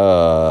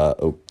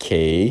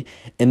okay.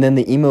 And then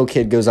the emo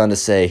kid goes on to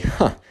say,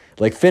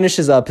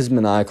 finishes up his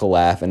maniacal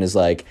laugh and is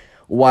like,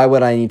 why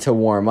would I need to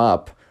warm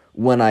up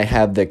when I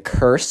have the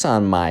curse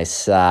on my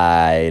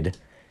side?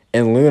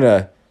 And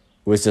Luna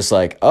was just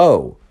like,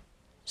 oh,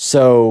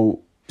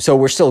 so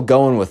we're still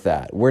going with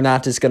that. We're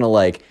not just going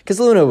to because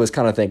Luna was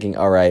kind of thinking,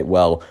 all right,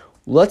 well,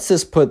 let's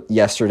just put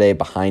yesterday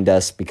behind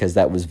us because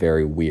that was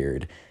very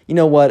weird. You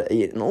know what?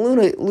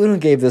 Luna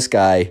gave this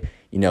guy,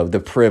 the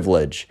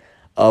privilege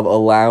of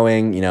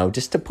allowing,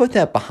 just to put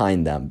that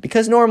behind them.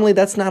 Because normally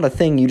that's not a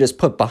thing you just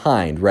put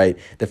behind, right?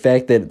 The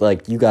fact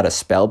that, you got a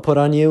spell put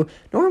on you,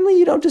 normally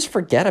you don't just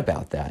forget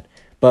about that.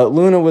 But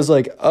Luna was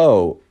like,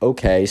 oh,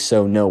 okay,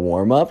 so no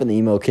warm-up? And the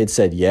emo kid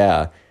said,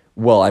 yeah.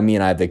 Well, I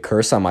have the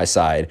curse on my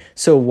side,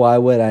 so why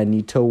would I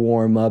need to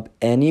warm up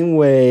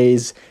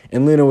anyways?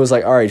 And Luna was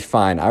like, all right,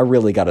 fine, I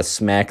really got to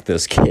smack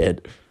this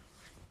kid.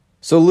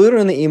 So Luna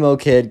and the emo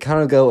kid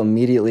kind of go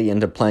immediately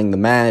into playing the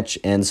match,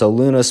 and so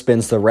Luna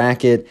spins the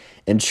racket,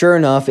 and sure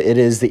enough, it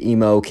is the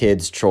emo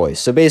kid's choice.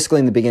 So basically,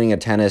 in the beginning of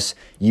tennis,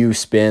 you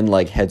spin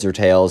like heads or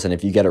tails, and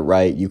if you get it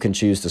right, you can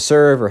choose to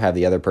serve or have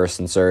the other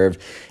person serve.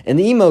 And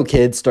the emo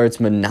kid starts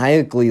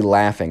maniacally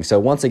laughing. So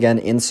once again,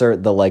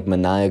 insert the like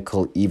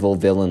maniacal evil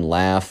villain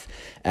laugh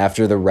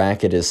after the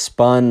racket is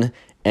spun.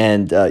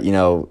 And,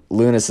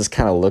 Lunas is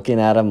kind of looking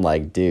at him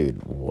like,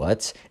 dude,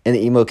 what? And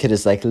the emo kid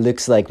is like,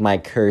 looks like my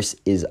curse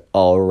is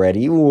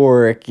already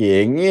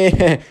working.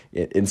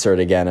 Insert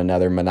again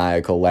another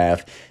maniacal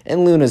laugh.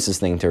 And Lunas is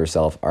thinking to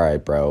herself, all right,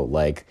 bro,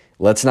 like,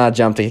 let's not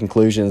jump to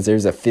conclusions.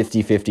 There's a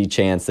 50-50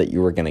 chance that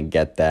you were going to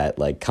get that.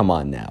 Like, come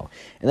on now.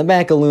 In the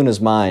back of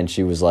Luna's mind,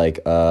 she was like,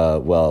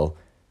 well,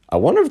 I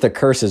wonder if the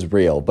curse is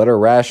real, but her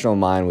rational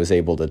mind was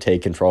able to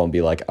take control and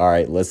be like, all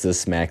right, let's just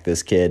smack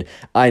this kid.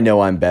 I know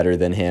I'm better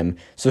than him.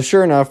 So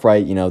sure enough,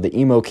 right, the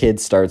emo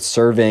kid starts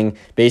serving.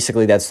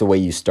 Basically, that's the way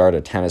you start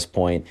a tennis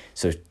point.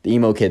 So the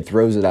emo kid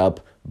throws it up,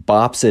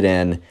 bops it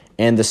in,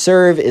 and the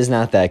serve is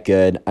not that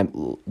good.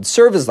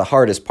 Serve is the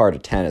hardest part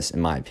of tennis,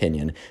 in my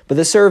opinion, but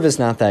the serve is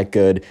not that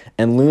good.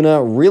 And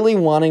Luna, really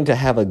wanting to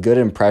have a good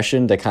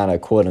impression to kind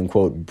of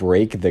quote-unquote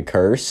break the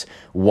curse,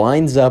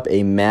 winds up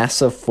a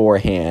massive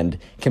forehand,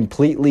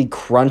 completely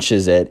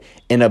crunches it,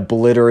 and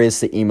obliterates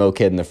the emo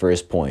kid in the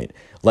first point.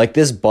 Like,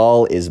 this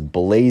ball is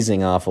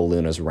blazing off of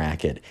Luna's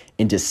racket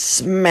and just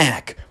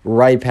smack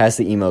right past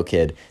the emo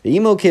kid. The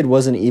emo kid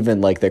wasn't even,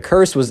 like,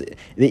 the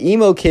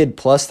emo kid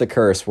plus the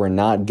curse were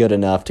not good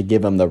enough to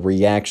give him the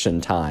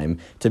reaction time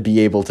to be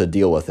able to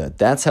deal with it.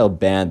 That's how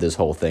bad this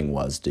whole thing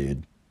was,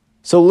 dude.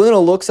 So Luna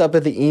looks up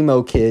at the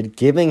emo kid,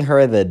 giving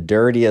her the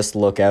dirtiest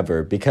look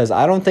ever, because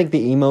I don't think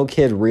the emo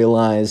kid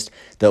realized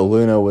that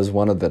Luna was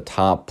one of the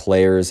top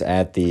players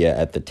at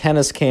the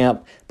tennis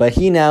camp, but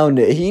he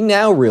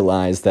now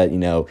realized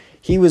that,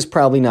 he was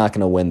probably not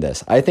going to win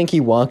this. I think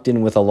he walked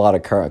in with a lot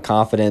of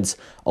confidence,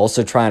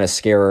 also trying to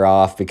scare her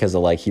off because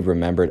of, like, he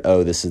remembered,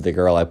 oh, this is the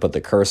girl I put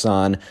the curse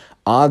on.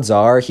 Odds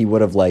are he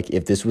would have, like,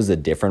 if this was a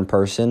different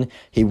person,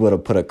 he would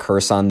have put a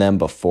curse on them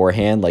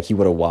beforehand. Like, he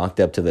would have walked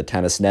up to the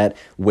tennis net,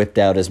 whipped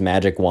out his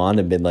magic wand,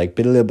 and been like,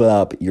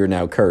 blah, you're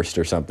now cursed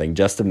or something,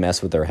 just to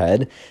mess with their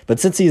head. But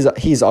since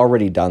he's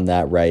already done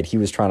that, right, he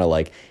was trying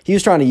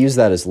to use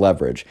that as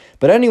leverage.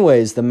 But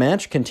anyways, the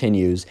match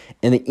continues,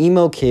 and the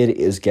emo kid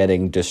is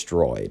getting destroyed.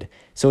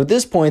 So at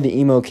this point, the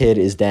emo kid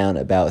is down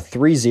about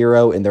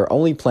 3-0, and they're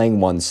only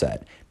playing one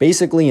set.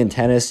 Basically, in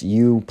tennis,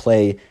 you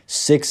play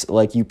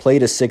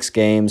to 6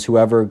 games.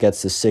 Whoever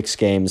gets to 6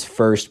 games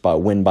first but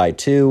win by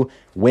 2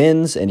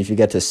 wins, and if you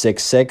get to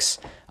 6-6,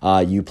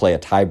 you play a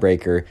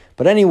tiebreaker.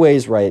 But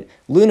anyways, right,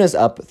 Luna's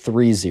up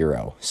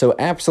 3-0, so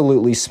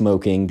absolutely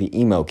smoking the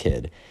emo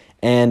kid.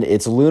 And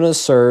it's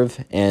Luna's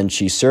serve, and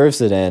she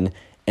serves it in,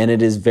 and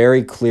it is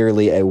very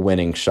clearly a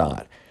winning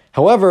shot.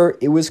 However,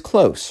 it was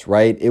close,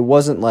 right? It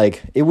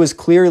was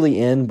clearly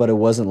in, but it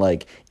wasn't,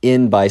 like,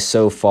 in by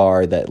so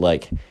far that,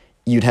 like,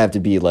 you'd have to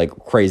be, like,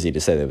 crazy to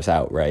say that it was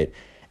out, right?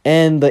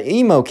 And the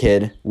emo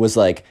kid was,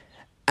 like,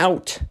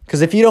 out.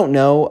 Because if you don't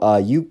know,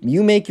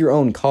 you make your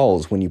own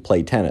calls when you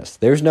play tennis.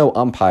 There's no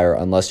umpire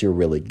unless you're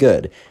really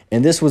good.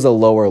 And this was a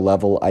lower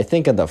level. I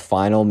think in the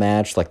final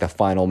match, like the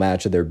final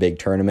match of their big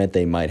tournament,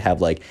 they might have,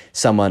 like,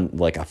 someone,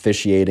 like,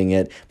 officiating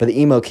it. But the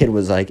emo kid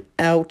was, like,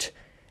 out.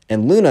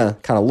 And Luna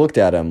kind of looked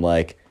at him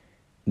like,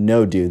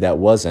 no, dude, that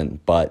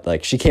wasn't. But,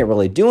 like, she can't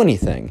really do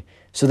anything.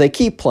 So they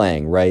keep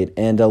playing, right?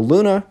 And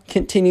Luna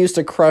continues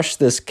to crush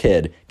this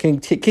kid.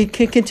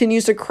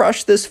 Continues to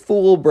crush this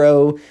fool,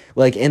 bro.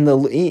 Like, and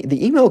the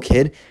emo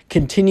kid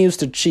continues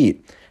to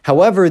cheat.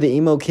 However, the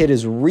emo kid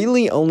is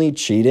really only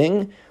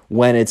cheating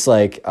when it's,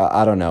 like,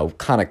 I don't know,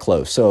 kind of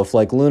close. So if,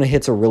 like, Luna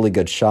hits a really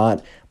good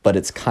shot, but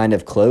it's kind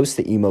of close,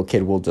 the emo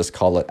kid will just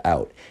call it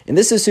out. And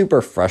this is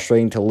super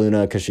frustrating to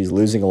Luna because she's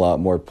losing a lot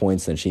more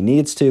points than she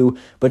needs to,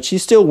 but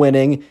she's still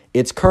winning.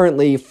 It's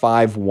currently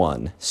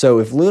 5-1. So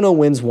if Luna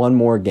wins one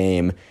more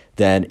game,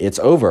 then it's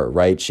over,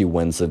 right? She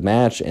wins the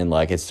match, and,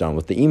 like, it's done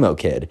with the emo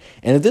kid.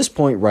 And at this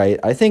point, right,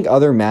 I think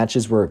other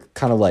matches were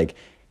kind of, like,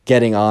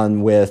 getting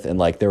on with, and,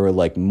 like, there were,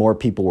 like, more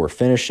people were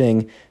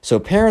finishing, so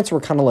parents were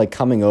kind of, like,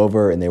 coming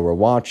over and they were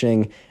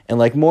watching, and,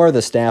 like, more of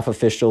the staff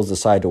officials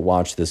decided to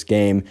watch this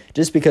game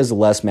just because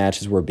less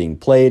matches were being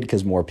played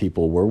because more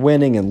people were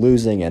winning and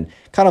losing and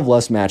kind of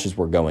less matches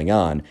were going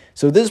on.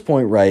 So at this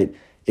point, right,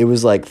 it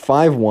was like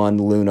 5-1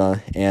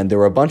 Luna, and there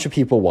were a bunch of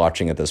people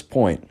watching at this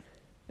point.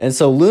 And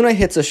so Luna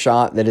hits a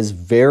shot that is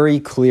very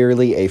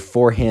clearly a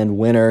forehand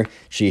winner.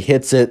 She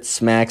hits it,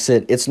 smacks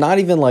it. It's not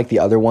even like the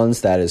other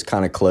ones that is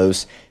kind of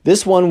close.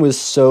 This one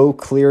was so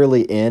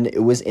clearly in,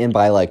 it was in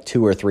by like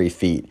 2 or 3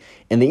 feet.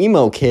 And the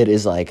emo kid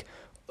is like,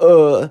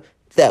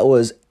 that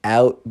was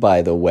out,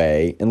 by the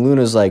way. And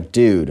Luna's like,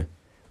 dude,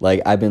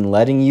 like, I've been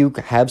letting you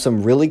have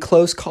some really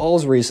close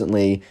calls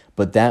recently,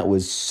 but that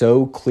was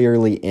so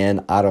clearly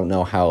in, I don't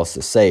know how else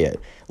to say it.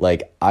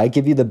 Like, I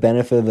give you the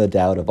benefit of the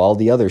doubt of all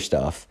the other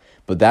stuff,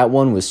 but that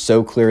one was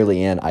so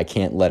clearly in, I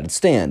can't let it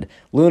stand.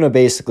 Luna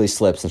basically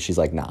slips and she's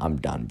like, nah, I'm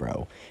done,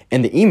 bro.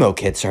 And the emo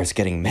kid starts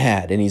getting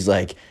mad and he's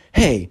like,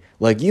 hey,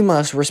 like, you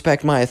must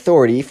respect my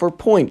authority for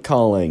point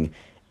calling.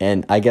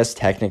 And I guess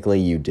technically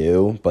you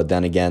do, but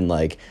then again,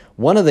 like,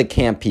 one of the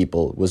camp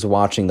people was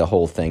watching the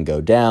whole thing go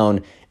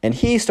down, and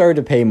he started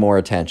to pay more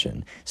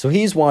attention. So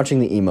he's watching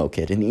the emo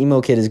kid, and the emo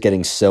kid is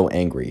getting so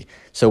angry.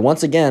 So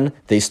once again,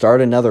 they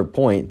start another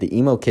point. The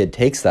emo kid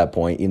takes that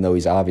point, even though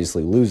he's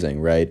obviously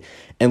losing, right?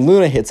 And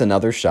Luna hits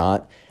another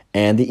shot,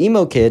 and the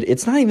emo kid,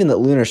 it's not even that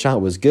Luna's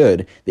shot was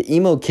good. The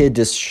emo kid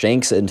just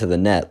shanks it into the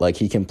net, like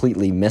he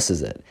completely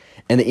misses it.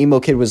 And the emo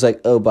kid was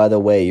like, oh, by the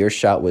way, your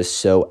shot was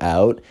so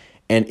out.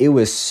 And it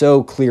was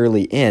so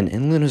clearly in.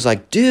 And Luna's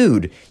like,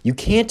 dude, you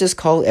can't just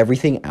call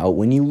everything out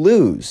when you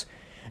lose.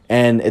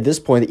 And at this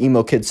point, the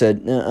emo kid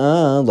said,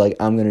 like,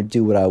 I'm going to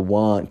do what I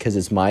want because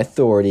it's my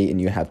authority and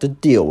you have to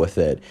deal with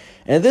it.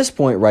 And at this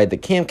point, right, the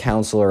camp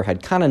counselor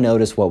had kind of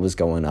noticed what was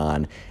going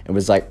on and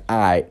was like, all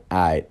right,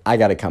 I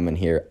got to come in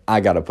here. I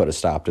got to put a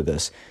stop to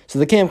this. So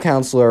the camp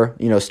counselor,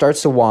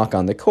 starts to walk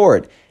on the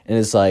court and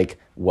is like,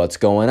 what's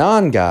going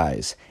on,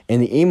 guys?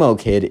 And the emo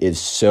kid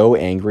is so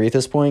angry at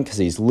this point because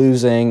he's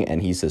losing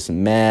and he's just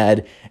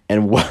mad.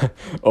 And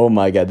oh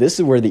my God, this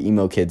is where the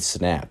emo kid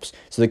snaps.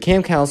 So the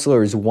camp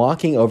counselor is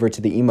walking over to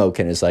the emo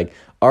kid and is like,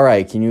 all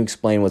right, can you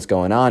explain what's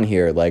going on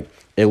here? Like,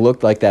 it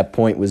looked like that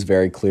point was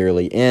very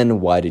clearly in.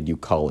 Why did you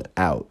call it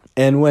out?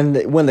 And when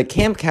the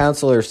camp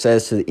counselor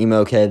says to the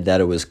emo kid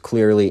that it was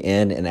clearly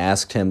in and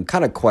asked him,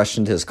 kind of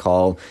questioned his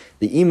call,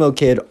 the emo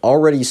kid,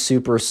 already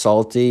super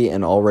salty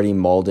and already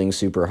mauling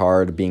super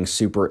hard, being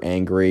super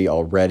angry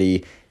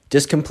already,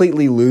 just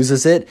completely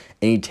loses it.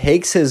 And he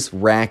takes his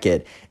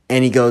racket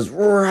and he goes,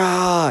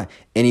 rah,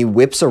 and he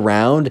whips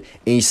around and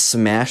he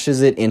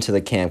smashes it into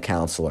the camp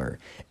counselor.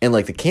 And,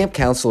 like, the camp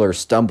counselor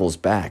stumbles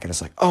back, and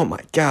it's like, oh,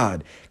 my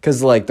God.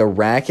 Because, like, the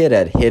racket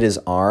had hit his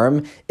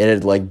arm. It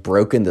had, like,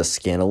 broken the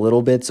skin a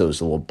little bit, so it was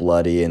a little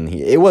bloody. And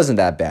it wasn't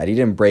that bad. He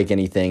didn't break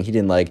anything. He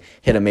didn't, like,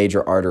 hit a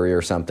major artery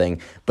or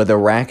something. But the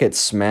racket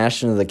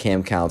smashed into the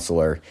camp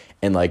counselor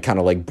and, like, kind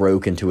of, like,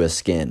 broke into his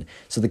skin.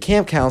 So the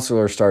camp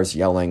counselor starts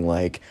yelling,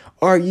 like,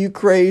 are you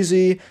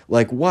crazy?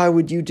 Like, why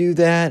would you do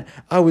that?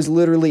 I was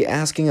literally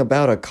asking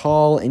about a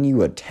call, and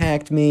you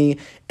attacked me.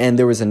 And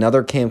there was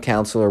another camp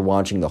counselor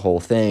watching the whole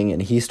thing,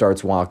 and he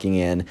starts walking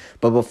in.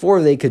 But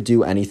before they could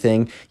do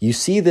anything, you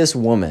see this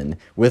woman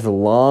with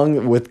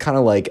kind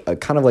of like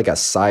a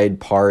side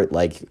part,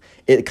 like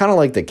it kind of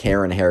like the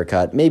Karen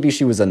haircut. Maybe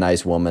she was a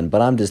nice woman,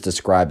 but I'm just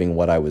describing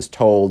what I was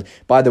told.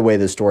 By the way,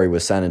 the story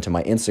was sent into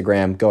my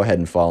Instagram. Go ahead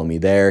and follow me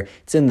there.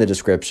 It's in the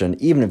description.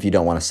 Even if you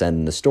don't want to send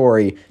in the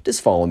story,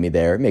 just follow me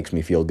there. It makes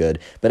me feel good.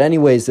 But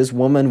anyways, this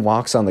woman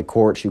walks on the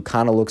court. She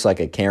kind of looks like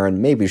a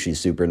Karen. Maybe she's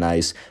super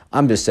nice.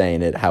 I'm just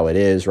saying it how it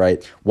is,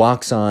 right?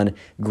 Walks on,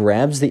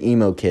 grabs the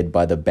emo kid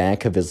by the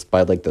back of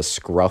by like the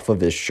scruff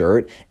of his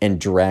shirt and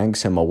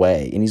drags him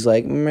away. And he's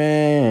like,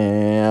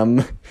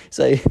 ma'am.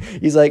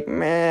 He's like,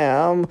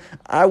 ma'am,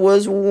 I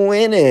was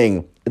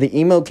winning. The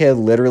emo kid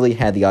literally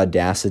had the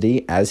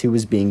audacity, as he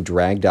was being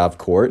dragged off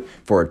court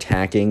for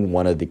attacking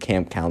one of the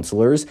camp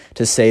counselors,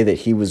 to say that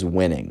he was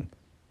winning.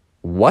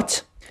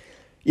 What?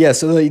 Yeah,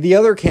 so the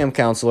other camp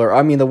counselor,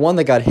 I mean, the one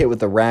that got hit with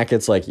the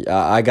rackets, like,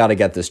 I got to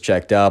get this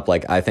checked up.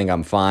 Like, I think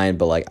I'm fine,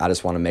 but, like, I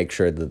just want to make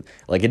sure that,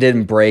 like, it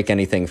didn't break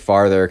anything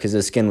farther because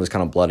his skin was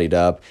kind of bloodied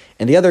up.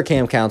 And the other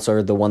camp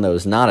counselor, the one that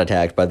was not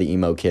attacked by the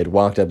emo kid,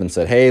 walked up and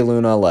said, hey,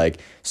 Luna, like,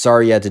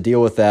 sorry you had to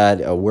deal with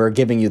that. We're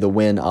giving you the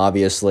win,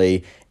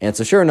 obviously. And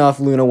so sure enough,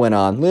 Luna went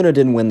on. Luna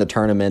didn't win the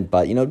tournament,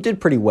 but,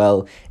 did pretty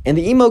well. And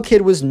the emo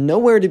kid was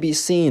nowhere to be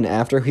seen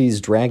after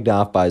he's dragged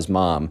off by his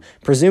mom.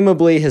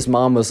 Presumably, his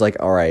mom was like,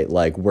 all right,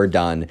 like, we're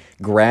done.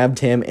 Grabbed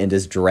him and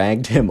just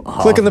dragged him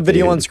off. Click on the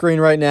video on screen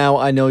right now.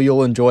 I know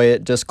you'll enjoy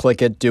it. Just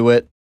click it. Do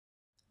it.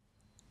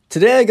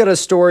 Today I got a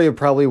story of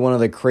probably one of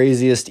the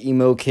craziest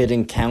emo kid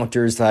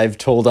encounters I've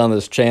told on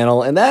this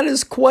channel, and that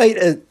is quite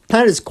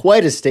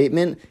a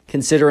statement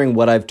considering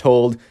what I've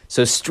told.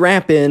 So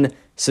strap in,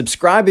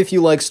 subscribe if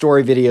you like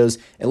story videos,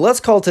 and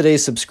let's call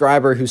today's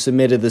subscriber who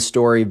submitted this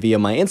story via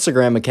my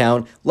Instagram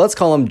account, let's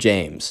call him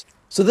James.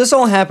 So this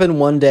all happened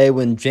one day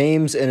when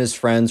James and his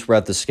friends were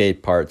at the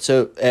skate park.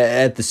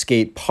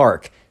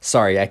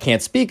 Sorry, I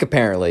can't speak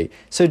apparently.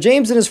 So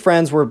James and his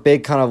friends were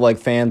big kind of like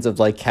fans of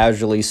like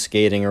casually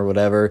skating or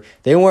whatever.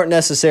 They weren't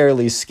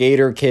necessarily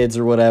skater kids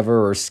or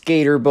whatever, or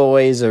skater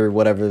boys or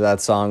whatever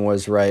that song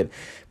was, right?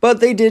 But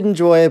they did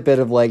enjoy a bit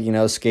of like,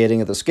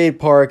 skating at the skate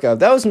park.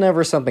 That was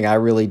never something I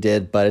really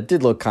did, but it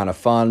did look kind of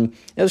fun.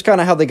 It was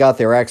kind of how they got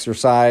their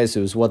exercise.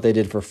 It was what they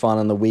did for fun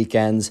on the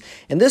weekends.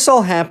 And this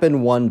all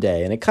happened one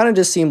day, and it kind of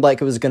just seemed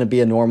like it was going to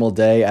be a normal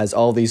day, as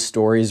all these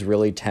stories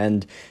really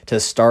tend to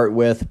start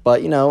with.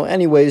 But,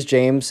 anyways,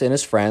 James and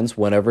his friends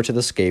went over to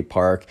the skate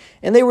park,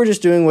 and they were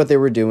just doing what they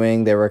were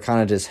doing. They were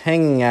kind of just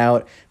hanging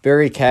out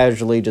very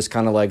casually, just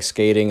kind of like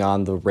skating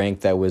on the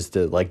rink that was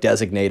like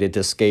designated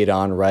to skate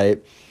on,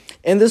 right?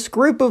 And this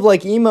group of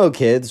like emo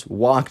kids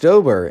walked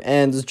over,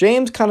 and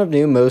James kind of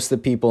knew most of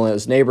the people in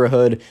his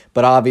neighborhood,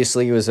 but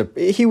obviously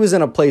he was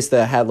in a place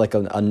that had like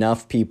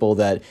enough people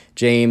that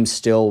James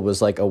still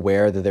was like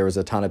aware that there was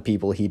a ton of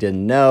people he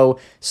didn't know.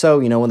 So,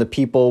 you know, when the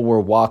people were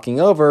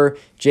walking over,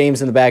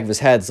 James in the back of his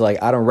head's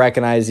like, I don't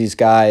recognize these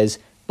guys.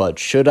 But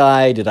should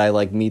I? Did I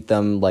like meet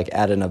them like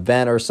at an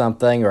event or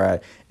something? Or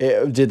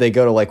did they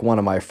go to like one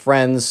of my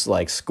friends'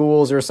 like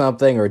schools or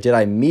something? Or did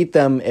I meet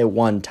them at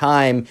one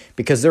time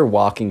because they're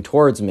walking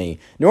towards me?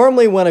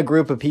 Normally when a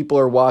group of people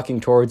are walking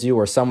towards you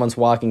or someone's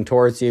walking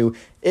towards you,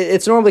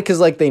 it's normally because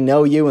like they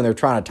know you and they're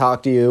trying to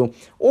talk to you.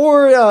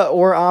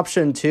 Or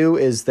option two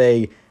is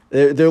they're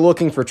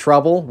looking for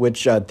trouble,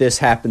 which this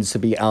happens to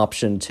be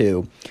option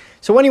two.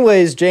 So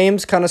anyways,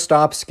 James kind of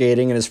stops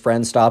skating and his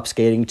friends stop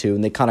skating too,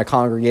 and they kind of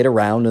congregate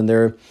around, and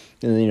the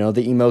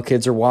emo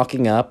kids are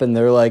walking up and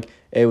they're like,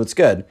 hey, what's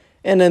good?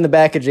 And in the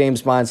back of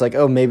James' mind's like,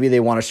 oh, maybe they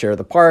want to share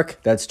the park.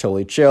 That's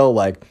totally chill.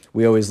 Like,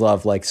 we always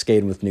love like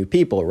skating with new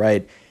people,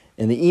 right?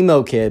 And the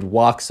emo kid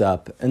walks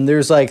up, and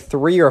there's like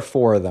 3 or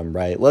 4 of them,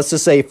 right? Let's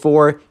just say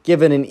 4,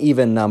 given an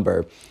even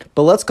number.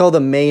 But let's call the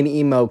main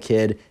emo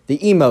kid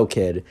the emo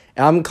kid.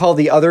 And I'm going to call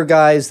the other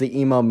guys the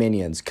emo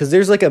minions. Because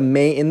there's like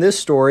in this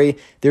story,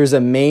 there's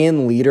a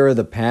main leader of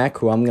the pack,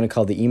 who I'm going to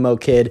call the emo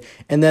kid.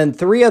 And then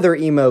 3 other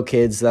emo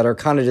kids that are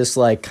kind of just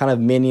like kind of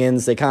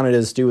minions. They kind of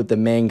just do what the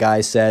main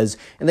guy says,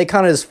 and they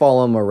kind of just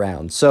follow him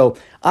around. So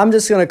I'm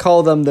just going to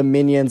call them the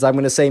minions. I'm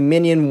going to say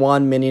Minion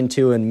 1, Minion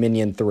 2, and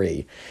Minion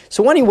 3.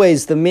 So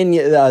anyways,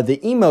 the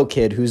emo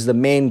kid, who's the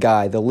main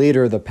guy, the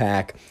leader of the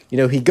pack, you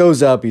know, he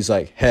goes up, he's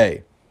like,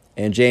 hey.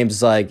 And James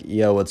is like,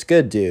 yo, what's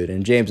good, dude?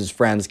 And James's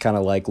friends kind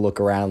of like look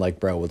around like,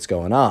 bro, what's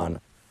going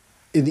on?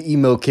 And the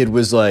emo kid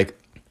was like,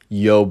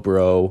 yo,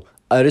 bro,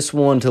 I just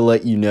wanted to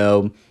let you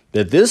know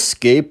that this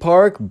skate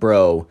park,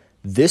 bro,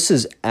 this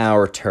is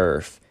our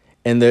turf.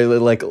 And they're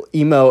like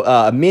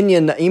emo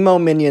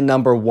minion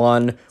number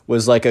 1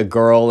 was like a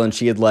girl, and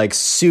she had like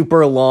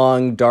super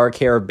long dark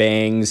hair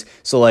bangs,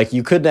 so like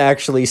you couldn't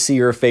actually see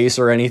her face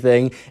or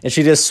anything, and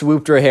she just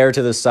swooped her hair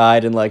to the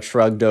side and like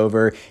shrugged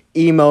over.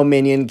 Emo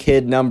minion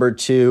kid number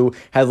 2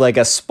 had like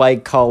a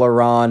spike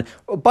collar on.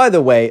 By the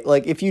way,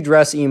 like if you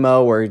dress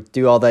emo or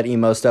do all that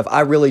emo stuff, I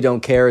really don't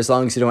care as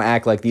long as you don't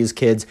act like these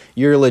kids.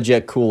 You're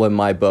legit cool in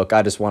my book.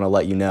 I just want to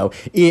let you know.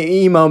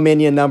 Emo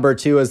minion number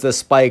 2 has the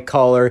spike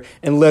collar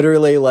and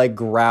literally like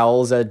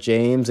growls at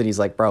James, and he's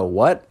like, bro,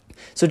 what?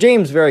 So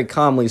James very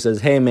calmly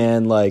says, hey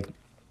man, like,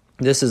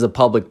 this is a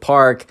public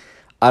park.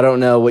 I don't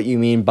know what you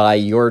mean by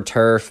your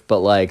turf, but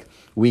like,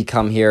 we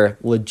come here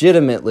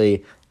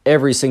legitimately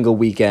every single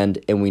weekend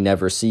and we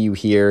never see you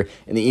here.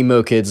 And the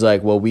emo kid's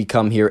like, well, we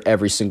come here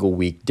every single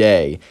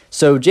weekday.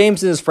 So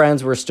James and his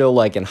friends were still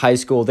like in high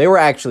school. They were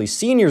actually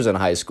seniors in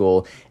high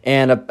school.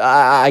 And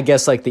I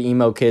guess like the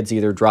emo kids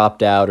either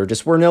dropped out or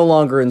just were no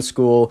longer in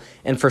school,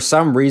 and for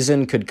some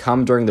reason could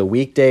come during the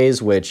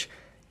weekdays, which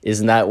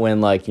isn't that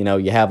when, like, you know,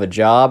 you have a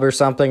job or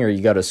something or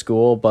you go to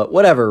school? But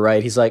whatever,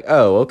 right? He's like,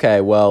 oh,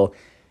 okay, well,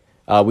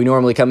 we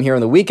normally come here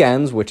on the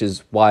weekends, which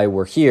is why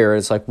we're here.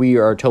 It's like, we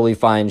are totally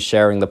fine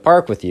sharing the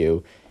park with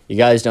you. You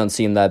guys don't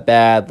seem that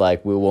bad.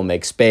 Like, we will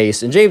make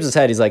space. In James's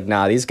head, he's like,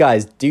 nah, these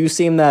guys do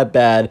seem that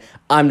bad.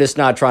 I'm just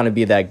not trying to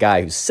be that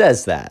guy who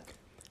says that.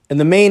 And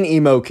the main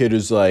emo kid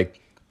is like,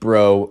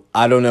 bro,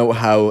 I don't know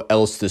how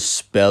else to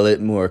spell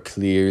it more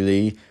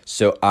clearly,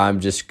 so I'm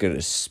just going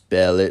to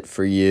spell it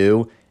for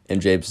you. And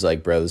James is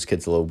like, bro, this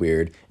kid's a little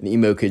weird. And the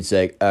emo kid's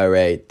like, all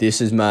right,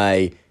 this is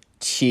my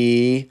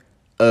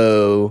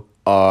TORF.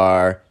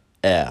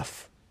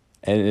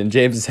 And in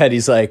James's head,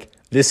 he's like,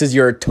 this is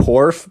your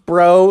torf,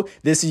 bro?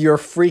 This is your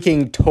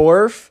freaking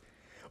torf?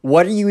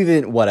 What are you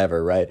even,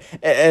 whatever, right?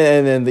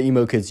 And then the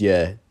emo kid's,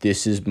 yeah,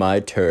 this is my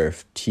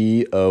turf,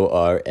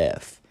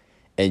 TORF.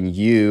 And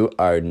you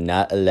are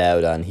not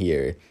allowed on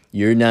here.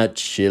 You're not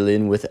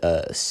chilling with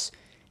us.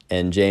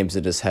 And James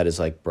in his head is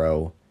like,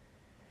 bro,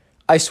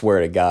 I swear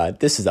to God,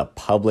 this is a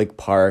public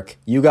park.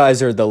 You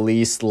guys are the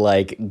least,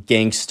 like,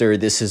 gangster,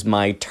 this is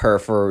my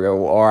turf,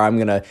 or I'm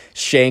gonna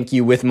shank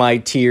you with my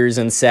tears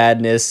and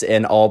sadness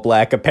and all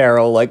black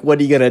apparel. Like, what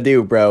are you gonna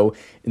do, bro?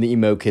 And the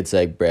emo kid's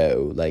like,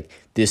 bro, like,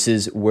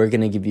 we're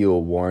gonna give you a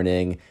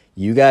warning.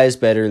 You guys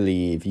better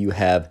leave. You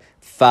have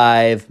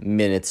 5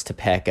 minutes to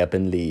pack up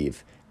and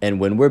leave.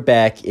 And when we're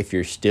back, if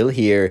you're still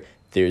here,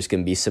 there's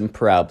gonna be some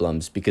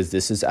problems because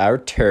this is our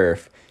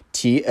turf,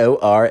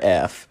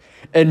 TORF.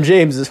 And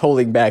James is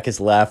holding back his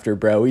laughter,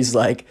 bro. He's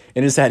like,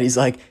 in his head, he's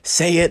like,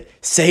 say it,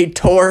 say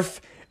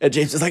torf. And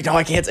James is like, no,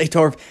 I can't say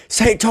torf.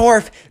 Say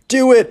torf,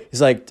 do it. He's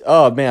like,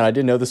 oh, man, I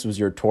didn't know this was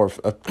your turf.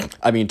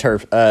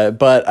 Turf.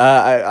 But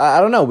I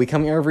don't know. We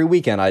come here every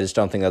weekend. I just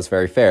don't think that's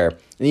very fair. And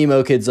the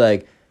emo kid's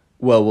like,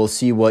 well, we'll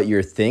see what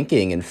you're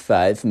thinking in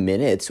 5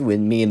 minutes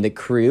when me and the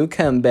crew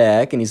come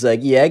back. And he's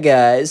like, yeah,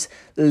 guys,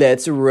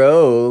 let's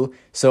roll.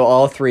 So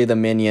all 3 of the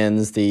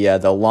minions, the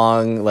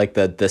long, like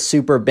the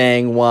super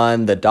bang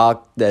one, the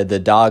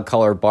dog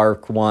color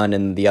bark one,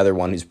 and the other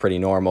one who's pretty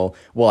normal.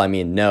 Well, I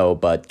mean, no,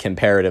 but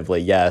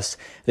comparatively, yes.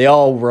 They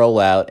all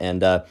roll out,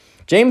 and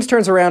James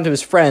turns around to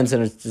his friends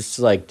and it's just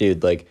like,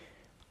 dude, like,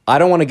 I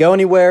don't want to go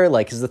anywhere.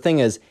 Like, because the thing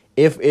is,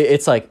 if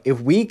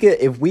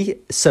we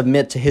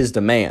submit to his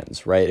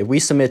demands, right? If we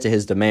submit to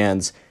his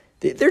demands,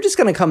 they're just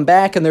going to come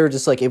back and they're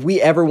just like, if we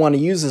ever want to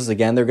use this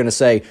again, they're going to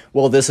say,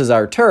 well, this is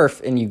our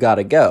turf and you got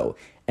to go.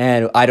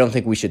 And I don't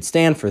think we should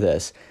stand for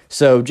this.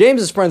 So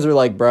James's friends are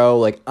like, bro,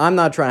 like, I'm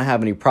not trying to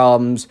have any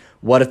problems.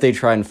 What if they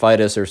try and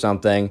fight us or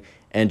something?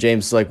 And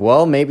James is like,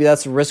 well, maybe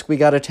that's a risk we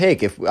got to take.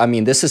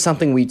 This is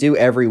something we do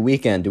every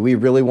weekend. Do we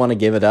really want to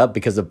give it up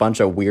because a bunch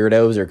of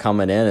weirdos are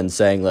coming in and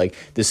saying, like,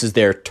 this is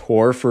their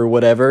turf or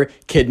whatever?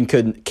 Kid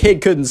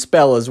couldn't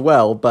spell as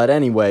well. But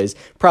anyways,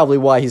 probably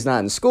why he's not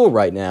in school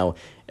right now.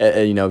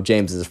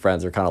 James's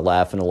friends are kind of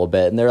laughing a little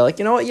bit. And they're like,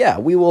 you know what? Yeah,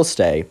 we will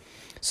stay.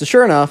 So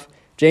sure enough,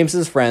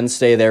 James's friends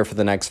stay there for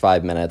the next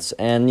 5 minutes.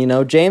 And,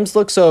 James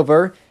looks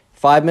over.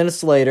 5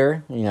 minutes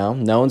later, no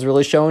one's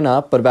really showing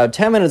up. But about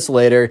 10 minutes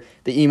later,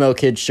 the emo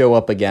kids show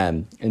up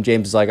again. And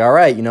James is like, all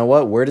right, you know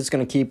what? We're just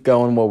going to keep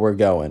going where we're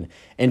going.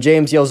 And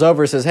James yells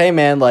over and says, hey,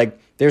 man, like,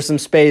 there's some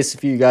space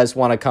if you guys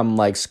want to come,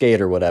 like,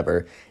 skate or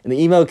whatever. And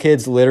the emo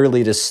kids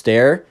literally just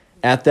stare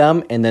at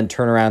them and then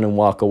turn around and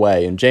walk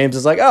away. And James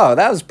is like, oh,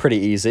 that was pretty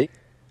easy.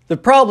 The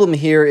problem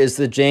here is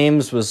that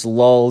James was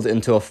lulled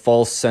into a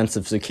false sense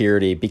of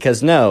security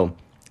because, no,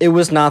 it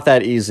was not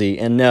that easy.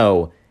 And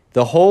no,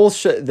 the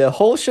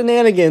whole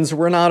shenanigans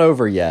were not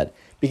over yet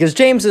because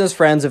James and his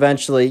friends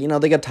eventually,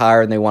 they get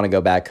tired and they want to go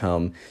back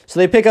home. So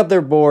they pick up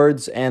their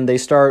boards and they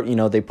start,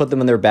 they put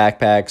them in their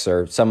backpacks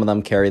or some of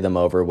them carry them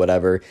over,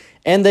 whatever.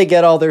 And they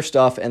get all their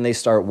stuff and they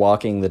start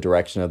walking the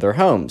direction of their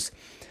homes.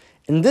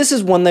 And this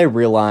is when they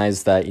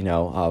realize that,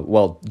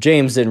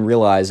 James didn't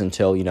realize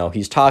until,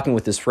 he's talking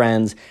with his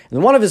friends.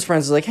 And one of his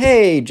friends is like,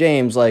 hey,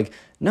 James, like,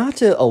 not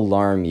to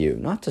alarm you,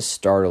 not to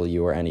startle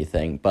you or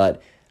anything,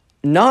 but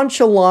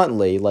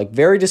nonchalantly, like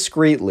very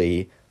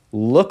discreetly,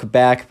 look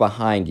back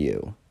behind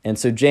you. And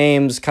so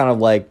James kind of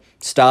like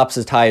stops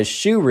to tie his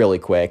shoe really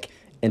quick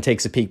and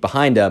takes a peek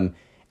behind him.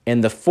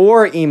 And the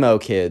 4 emo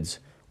kids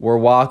were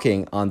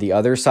walking on the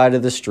other side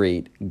of the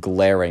street,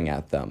 glaring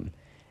at them.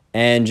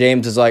 And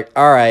James is like,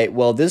 all right,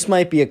 well, this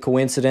might be a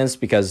coincidence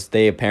because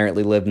they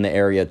apparently live in the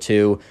area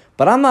too,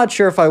 but I'm not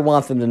sure if I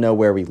want them to know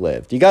where we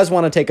live. Do you guys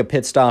want to take a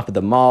pit stop at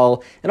the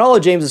mall? And all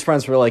of James's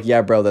friends were like,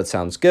 yeah, bro, that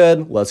sounds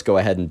good. Let's go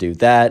ahead and do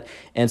that.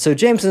 And so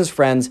James and his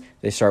friends,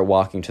 they start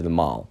walking to the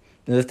mall.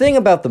 And the thing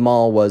about the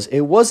mall was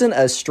it wasn't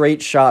a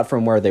straight shot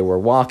from where they were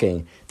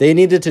walking. They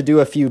needed to do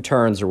a few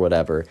turns or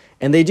whatever.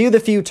 And they do the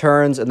few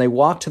turns and they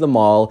walk to the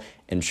mall.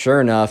 And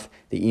sure enough,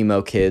 the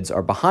emo kids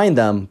are behind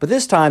them. But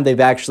this time they've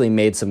actually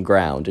made some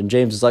ground. And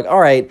James is like, all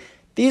right,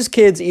 these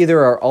kids either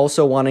are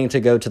also wanting to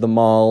go to the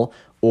mall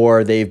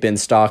or they've been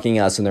stalking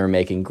us and they're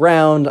making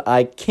ground.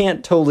 I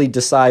can't totally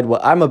decide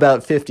what. I'm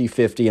about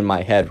 50-50 in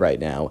my head right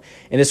now.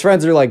 And his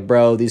friends are like,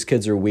 bro, these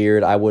kids are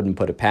weird. I wouldn't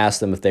put it past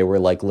them if they were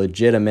like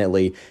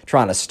legitimately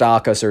trying to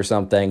stalk us or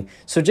something.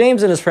 So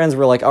James and his friends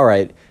were like, all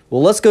right,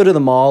 well, let's go to the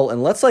mall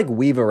and let's like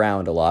weave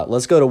around a lot.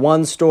 Let's go to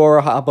one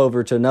store, hop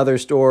over to another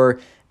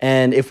store.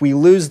 And if we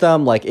lose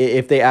them, like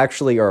if they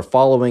actually are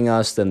following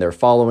us, then they're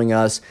following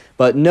us.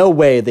 But no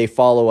way they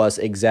follow us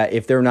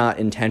if they're not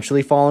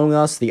intentionally following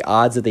us. The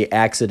odds that they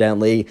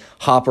accidentally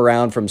hop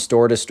around from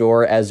store to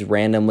store as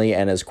randomly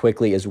and as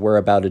quickly as we're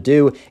about to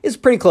do is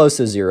pretty close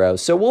to 0.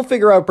 So we'll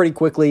figure out pretty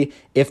quickly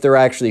if they're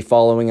actually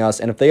following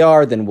us. And if they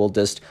are, then we'll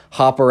just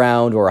hop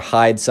around or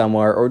hide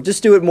somewhere or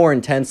just do it more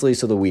intensely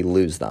so that we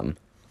lose them.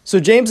 So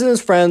James and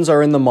his friends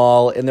are in the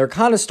mall, and they're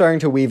kind of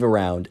starting to weave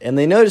around, and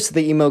they notice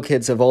the emo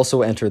kids have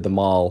also entered the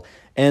mall,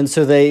 and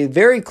so they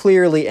very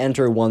clearly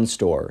enter one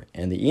store,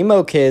 and the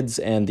emo kids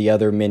and the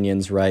other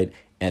minions, right,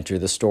 enter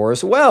the store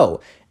as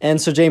well. And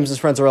so James and his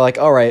friends are like,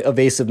 all right,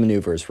 evasive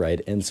maneuvers,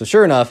 right? And so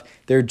sure enough,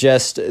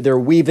 they're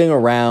weaving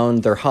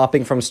around, they're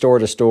hopping from store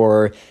to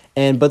store,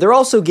 but they're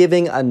also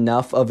giving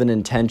enough of an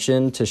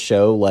intention to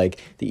show like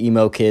the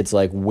emo kids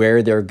like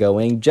where they're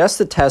going, just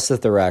to test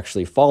that they're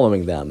actually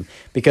following them.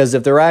 Because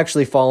if they're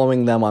actually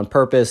following them on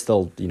purpose,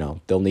 they'll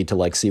need to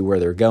like see where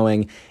they're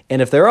going.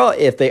 And if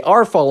they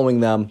are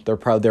following them,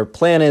 their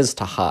plan is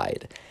to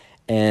hide.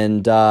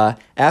 And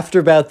after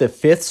about the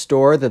 5th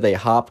store that they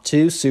hop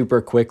to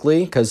super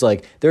quickly, because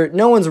like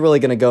no one's really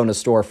going to go in a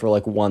store for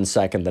like 1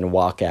 second then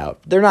walk out.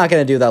 They're not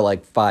going to do that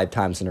like 5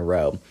 times in a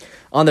row.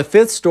 On the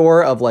 5th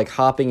store of like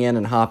hopping in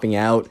and hopping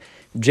out,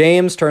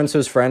 James turns to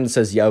his friend and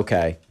says, yeah,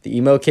 okay, the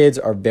emo kids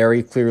are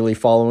very clearly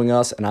following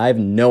us and I have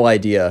no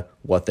idea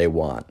what they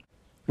want.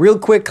 Real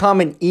quick,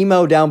 comment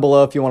emo down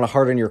below if you want to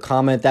harden your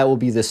comment. That will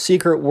be the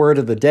secret word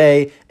of the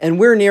day. And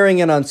we're nearing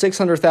in on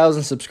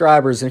 600,000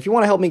 subscribers. And if you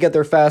want to help me get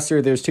there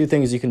faster, there's 2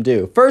 things you can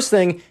do. First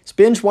thing is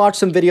binge watch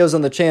some videos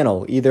on the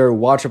channel. Either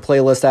watch a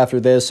playlist after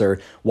this or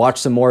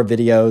watch some more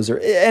videos, or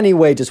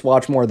anyway, just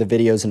watch more of the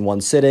videos in one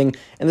sitting.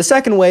 And the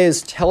second way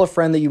is tell a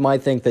friend that you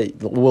might think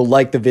that will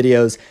like the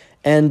videos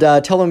and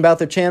tell them about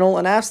the channel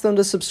and ask them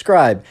to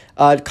subscribe.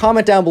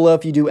 Comment down below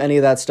if you do any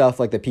of that stuff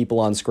like the people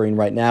on screen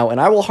right now, and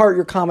I will heart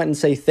your comment and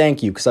say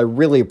thank you because I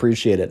really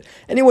appreciate it.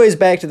 Anyways,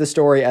 back to the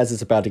story as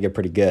it's about to get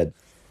pretty good.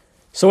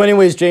 So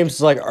anyways, James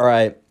is like, all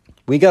right,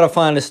 We gotta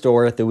find a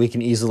store that we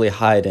can easily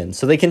hide in.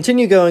 So they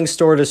continue going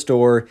store to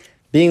store,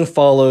 being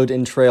followed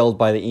and trailed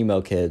by the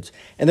emo kids.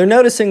 And they're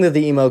noticing that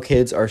the emo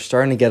kids are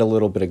starting to get a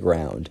little bit of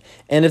ground.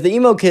 And if the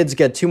emo kids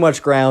get too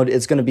much ground,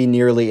 it's going to be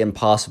nearly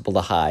impossible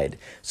to hide.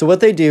 So what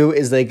they do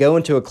is they go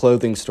into a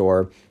clothing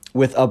store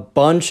with a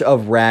bunch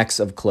of racks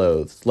of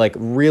clothes, like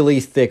really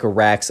thick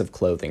racks of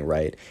clothing,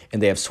 right?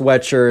 And they have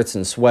sweatshirts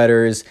and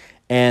sweaters,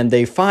 and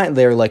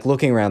they're like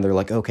looking around, they're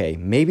like, okay,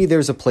 maybe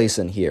there's a place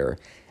in here.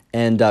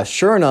 And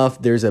sure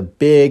enough, there's a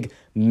big,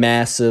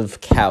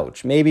 massive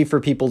couch, maybe for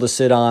people to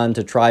sit on,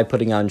 to try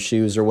putting on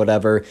shoes or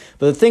whatever.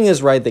 But the thing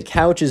is, right, the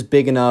couch is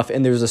big enough,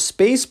 and there's a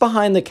space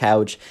behind the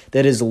couch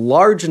that is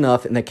large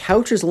enough, and the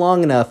couch is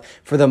long enough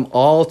for them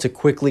all to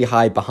quickly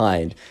hide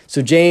behind.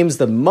 So James,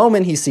 the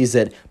moment he sees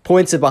it,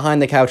 points it behind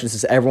the couch and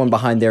says, everyone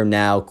behind there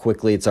now,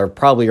 quickly, it's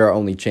probably our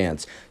only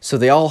chance. So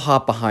they all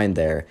hop behind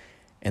there,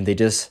 and they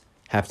just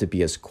have to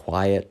be as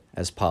quiet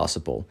as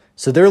possible.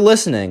 So they're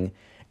listening,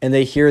 and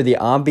they hear the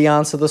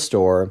ambiance of the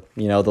store,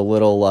 you know, the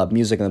little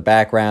music in the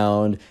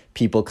background,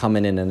 people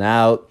coming in and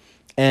out.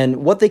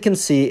 And what they can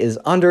see is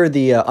under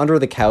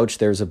the couch,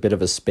 there's a bit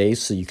of a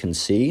space so you can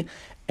see.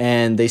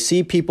 And they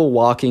see people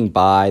walking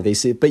by.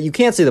 But you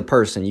can't see the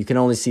person. You can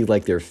only see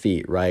like their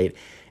feet, right?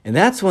 And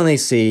that's when they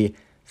see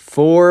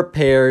 4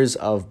 pairs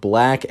of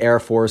black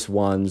Air Force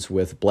Ones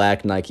with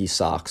black Nike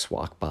socks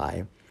walk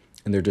by.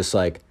 And they're just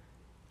like,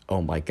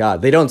 oh my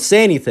God. They don't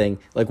say anything.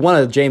 Like one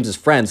of James's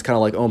friends kind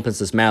of like opens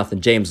his mouth,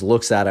 and James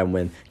looks at him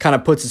and kind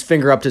of puts his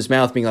finger up to his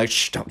mouth being like,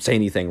 shh, don't say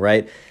anything,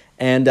 right?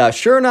 And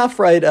sure enough,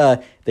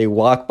 right, they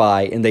walk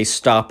by and they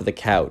stop at the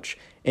couch.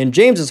 And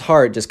James's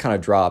heart just kind of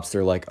drops.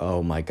 They're like,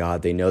 oh my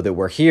God, they know that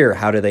we're here.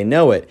 How do they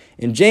know it?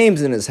 And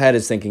James in his head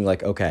is thinking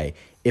like, okay,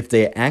 if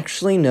they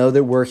actually know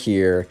that we're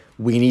here,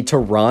 we need to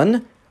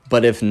run.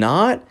 But if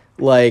not,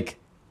 like,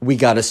 we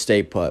got to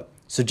stay put.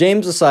 So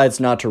James decides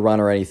not to run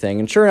or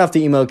anything, and sure enough,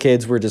 the emo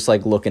kids were just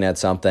like looking at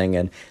something,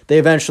 and they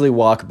eventually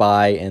walk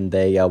by and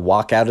they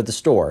walk out of the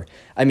store.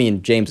 I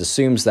mean, James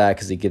assumes that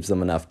because he gives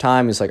them enough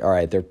time. He's like, all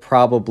right, they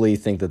probably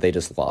think that they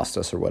just lost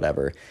us or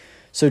whatever.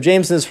 So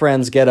James and his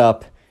friends get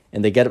up,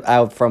 and they get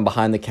out from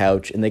behind the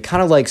couch, and they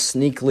kind of like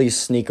sneakily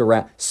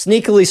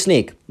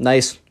sneak.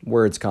 Nice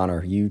words,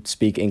 Connor. You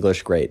speak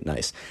English great.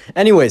 Nice.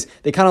 Anyways,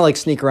 they kind of like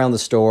sneak around the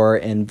store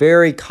and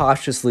very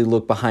cautiously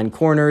look behind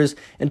corners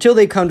until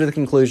they come to the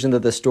conclusion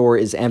that the store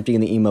is empty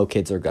and the emo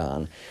kids are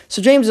gone.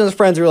 So James and his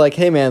friends are like,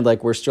 hey man,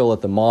 like we're still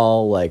at the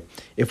mall. Like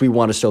if we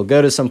want to still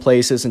go to some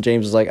places. And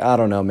James is like, I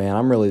don't know, man.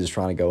 I'm really just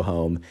trying to go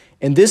home.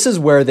 And this is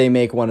where they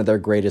make one of their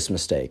greatest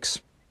mistakes.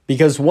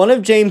 Because one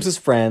of James's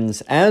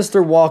friends, as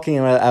they're walking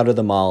out of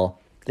the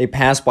mall, they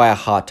pass by a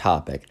Hot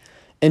Topic.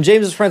 And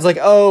James's friend's like,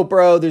 oh,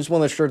 bro, there's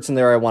one of the shirts in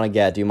there I want to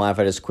get. Do you mind if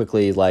I just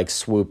quickly, like,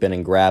 swoop in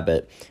and grab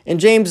it? And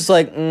James is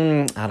like,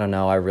 I don't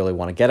know. I really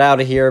want to get out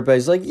of here. But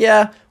he's like,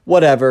 yeah,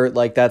 whatever.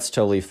 Like, that's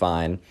totally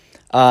fine.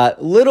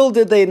 Little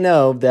did they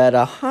know that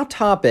a Hot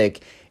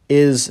Topic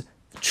is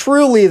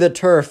truly the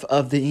turf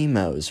of the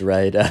emos,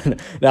 right?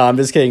 No, I'm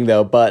just kidding,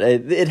 though. But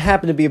it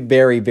happened to be a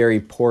very, very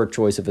poor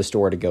choice of a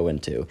store to go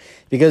into.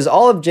 Because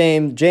all of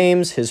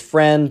James, his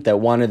friend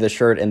that wanted the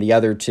shirt, and the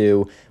other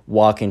 2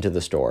 walk into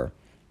the store.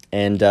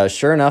 And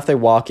sure enough, they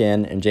walk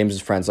in, and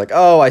James's friend's like,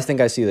 oh, I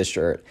think I see the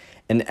shirt.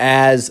 And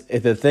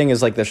the thing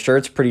is, like, the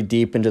shirt's pretty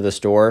deep into the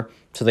store,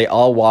 so they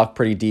all walk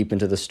pretty deep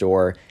into the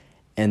store,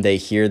 and they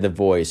hear the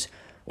voice,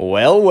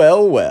 well,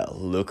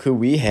 look who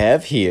we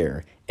have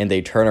here. And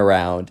they turn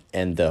around,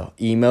 and the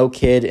emo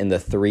kid and the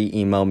 3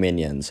 emo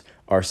minions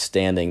are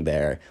standing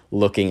there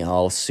looking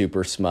all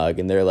super smug.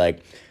 And they're like,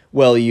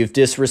 well, you've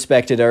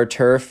disrespected our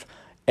turf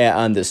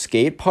on the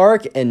skate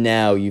park, and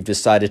now you've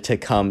decided to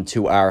come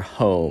to our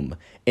home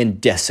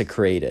and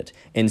desecrate it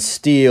and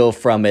steal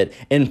from it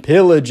and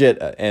pillage it.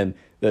 And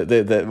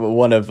the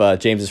one of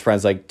James's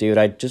friends like, dude,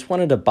 I just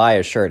wanted to buy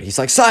a shirt. He's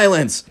like,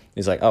 silence.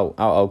 He's like, oh,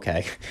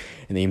 okay.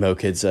 And the emo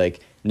kid's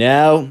like,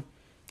 now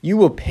you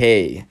will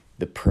pay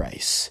the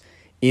price.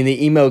 And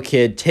the emo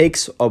kid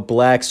takes a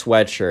black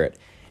sweatshirt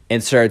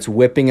and starts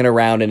whipping it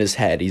around in his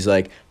head. He's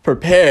like,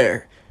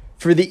 prepare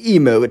for the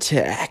emo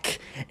attack.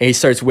 And he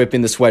starts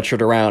whipping the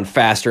sweatshirt around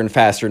faster and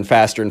faster and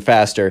faster and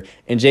faster.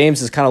 And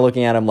James is kind of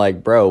looking at him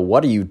like, bro,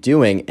 what are you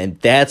doing? And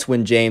that's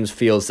when James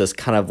feels this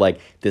kind of like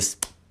this,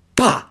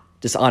 bah,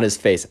 just on his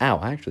face. Ow,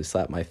 I actually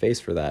slapped my face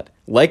for that.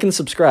 Like and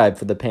subscribe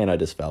for the pain I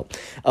just felt.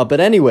 But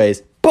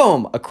anyways,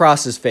 boom,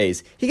 across his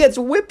face. He gets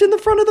whipped in the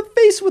front of the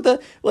face with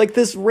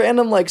this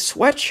random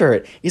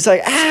sweatshirt. He's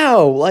like,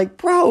 ow, like,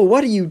 bro,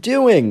 what are you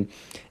doing?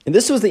 And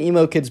this was the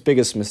emo kid's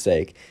biggest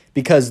mistake,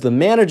 because the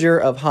manager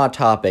of Hot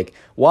Topic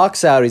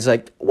walks out. He's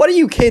like, what are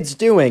you kids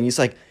doing? He's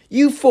like,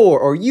 you 4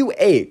 or you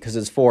 8, because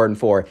it's 4 and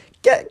 4.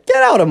 Get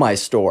out of my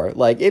store.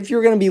 Like, if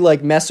you're going to be,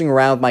 like, messing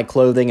around with my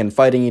clothing and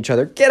fighting each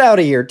other, get out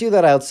of here. Do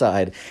that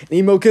outside. The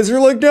emo kids are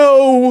like,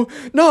 no,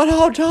 not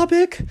Hot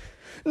Topic.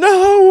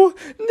 No,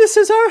 this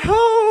is our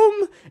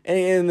home.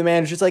 And the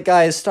manager's like,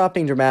 guys, stop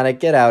being dramatic.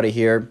 Get out of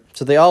here.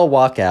 So they all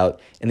walk out,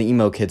 and the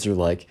emo kids are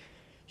like,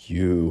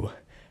 you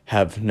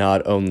have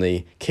not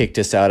only kicked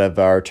us out of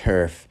our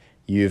turf,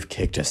 you've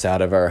kicked us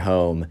out of our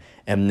home,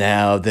 and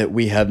now that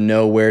we have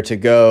nowhere to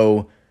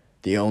go,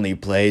 the only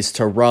place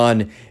to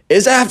run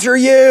is after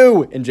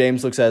you. And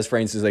James looks at his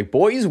friends. He's like,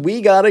 boys, we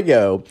gotta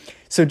go.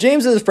 So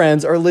James and his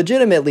friends are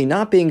legitimately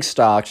not being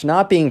stalked,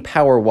 not being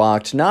power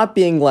walked, not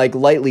being like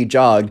lightly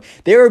jogged.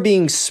 They're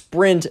being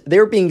sprinted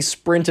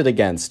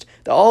against.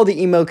 All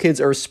the emo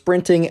kids are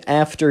sprinting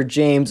after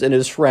James and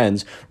his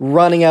friends,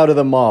 running out of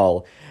the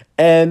mall.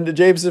 And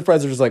James and his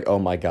friends are just like, oh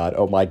my God,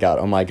 oh my God,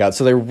 oh my God.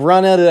 So they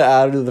run out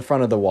of the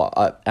front of the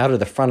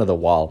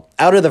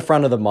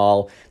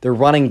mall. They're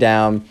running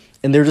down.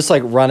 And they're just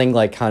like running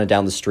like kind of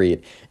down the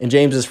street. And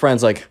James's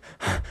friends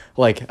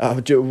what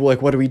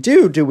do we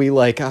do? Do we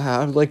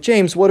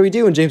James, what do we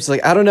do? And James is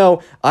like, I don't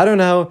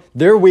know.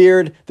 They're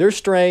weird. They're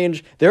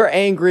strange. They're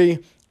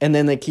angry. And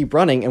then they keep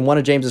running. And one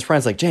of James's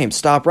friends like, James,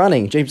 stop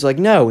running. James is like,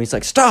 no. And he's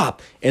like,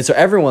 stop. And so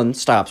everyone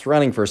stops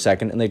running for a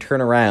second and they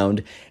turn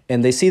around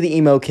and they see the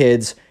emo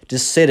kids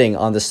just sitting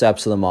on the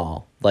steps of the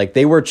mall. Like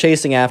they were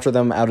chasing after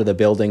them out of the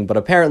building. But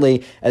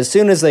apparently as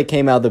soon as they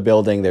came out of the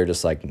building, they're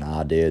just like,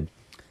 nah, dude.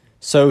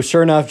 So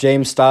sure enough,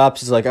 James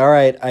stops. He's like, all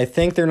right, I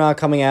think they're not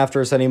coming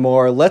after us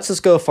anymore. Let's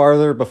just go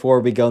farther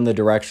before we go in the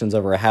directions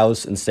of our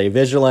house and stay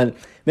vigilant.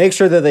 Make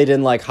sure that they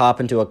didn't like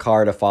hop into a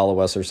car to follow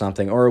us or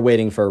something or are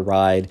waiting for a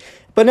ride.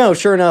 But no,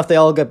 sure enough, they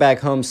all get back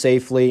home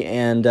safely.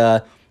 And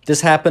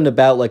this happened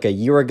about like a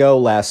year ago,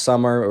 last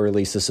summer, or at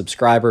least a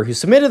subscriber who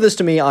submitted this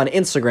to me on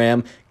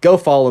Instagram, go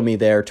follow me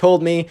there,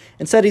 told me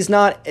and said he's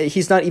not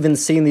even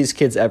seen these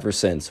kids ever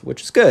since,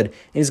 which is good. And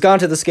he's gone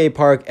to the skate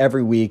park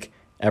every week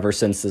ever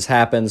since this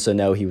happened, so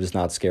no, he was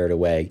not scared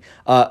away.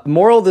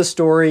 Moral of the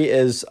story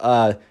is,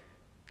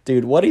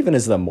 dude, what even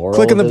is the moral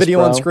Click on the of this, video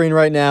bro? on screen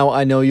right now.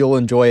 I know you'll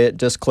enjoy it.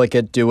 Just click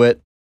it, do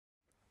it.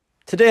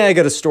 Today I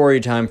got a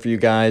story time for you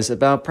guys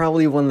about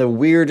probably one of the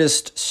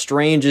weirdest,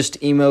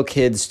 strangest emo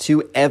kids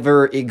to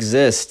ever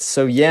exist.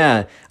 So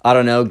yeah, I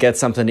don't know, get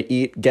something to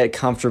eat, get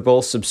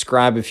comfortable,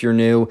 subscribe if you're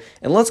new,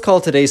 and let's call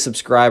today's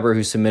subscriber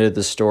who submitted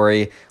the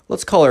story,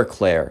 let's call her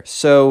Claire.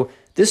 So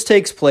this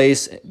takes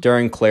place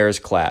during Claire's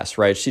class,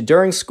 right?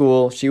 During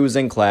school, she was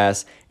in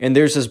class, and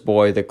there's this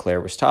boy that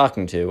Claire was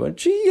talking to, and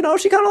she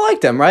kind of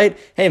liked him, right?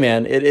 Hey,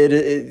 man,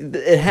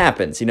 it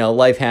happens,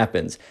 life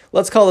happens.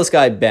 Let's call this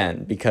guy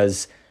Ben,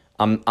 because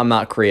I'm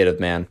not creative,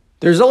 man.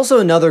 There's also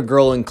another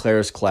girl in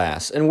Claire's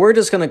class, and we're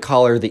just going to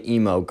call her the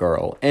emo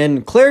girl.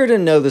 And Claire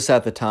didn't know this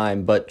at the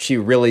time, but she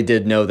really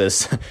did know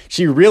this.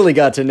 She really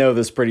got to know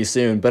this pretty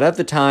soon. But at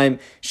the time,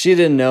 she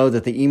didn't know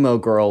that the emo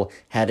girl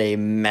had a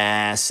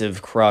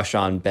massive crush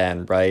on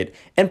Ben, right?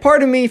 And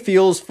part of me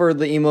feels for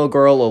the emo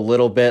girl a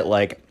little bit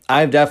like,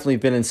 I've definitely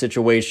been in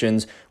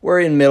situations where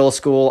in middle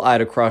school I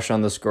had a crush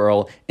on this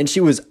girl and she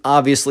was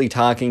obviously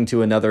talking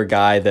to another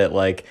guy that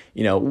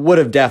would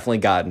have definitely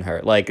gotten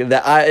her. Like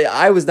that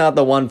I was not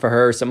the one for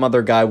her, some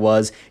other guy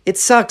was. It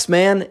sucks,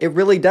 man. It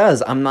really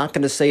does. I'm not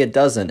going to say it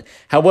doesn't.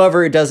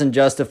 However, it doesn't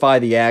justify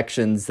the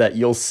actions that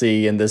you'll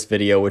see in this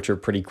video, which are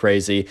pretty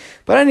crazy.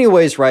 But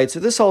anyways, right, so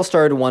this all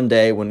started one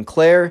day when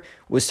Claire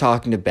was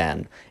talking to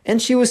Ben. And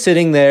she was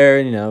sitting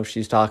there,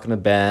 she's talking to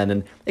Ben,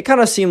 and it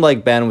kind of seemed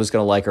like Ben was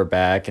going to like her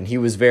back, and he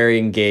was very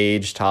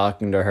engaged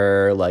talking to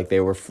her, like they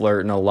were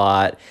flirting a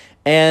lot.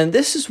 And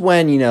this is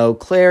when,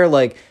 Claire,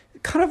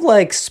 kind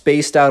of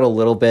spaced out a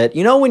little bit.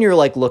 When you're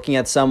looking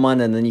at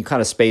someone and then you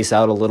kind of space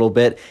out a little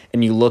bit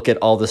and you look at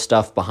all the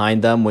stuff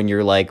behind them when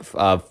your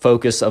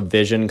focus of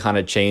vision kind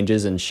of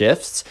changes and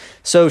shifts.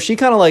 So she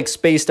kind of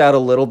spaced out a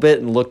little bit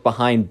and looked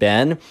behind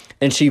Ben,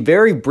 and she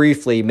very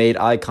briefly made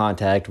eye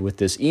contact with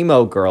this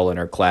emo girl in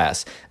her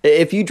class.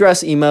 If you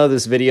dress emo,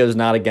 this video is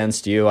not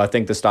against you. I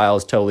think the style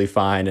is totally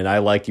fine and I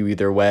like you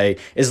either way.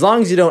 As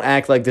long as you don't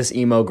act like this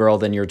emo girl,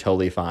 then you're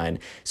totally fine.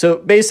 So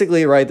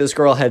basically, right, this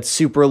girl had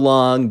super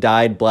long,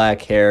 dyed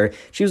black hair.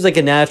 She was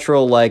a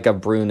natural, a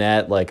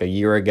brunette a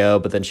year ago,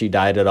 but then she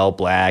dyed it all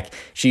black.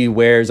 She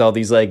wears all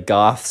these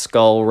goth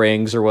skull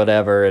rings or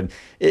whatever, and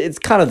it's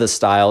kind of the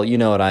style, you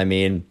know what I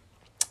mean.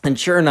 And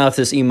sure enough,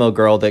 this emo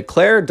girl that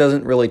Claire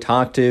doesn't really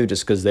talk to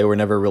just because they were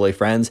never really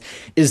friends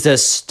is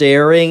just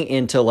staring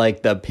into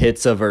the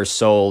pits of her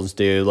souls,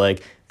 dude.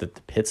 The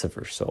pits of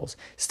her souls,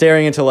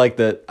 staring into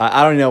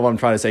I don't know what I'm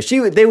trying to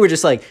say. They were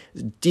just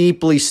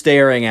deeply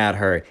staring at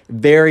her,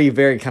 very,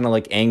 very kind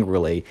of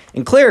angrily.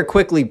 And Claire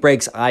quickly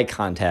breaks eye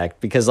contact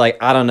because I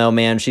don't know,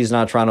 man, she's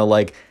not trying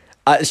to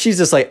she's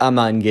just I'm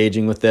not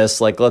engaging with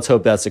this. Let's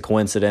hope that's a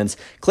coincidence.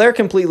 Claire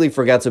completely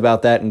forgets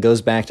about that and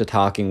goes back to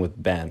talking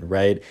with Ben,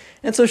 right?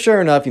 And so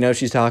sure enough,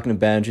 she's talking to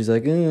Ben. She's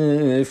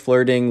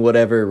flirting,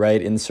 whatever,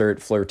 right?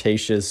 Insert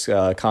flirtatious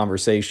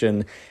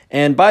conversation.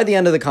 And by the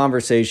end of the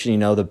conversation,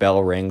 the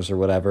bell rings or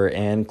whatever,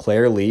 and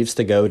Claire leaves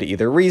to go to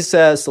either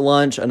recess,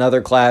 lunch,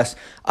 another class.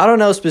 I don't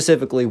know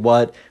specifically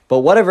what,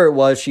 but whatever it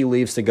was, she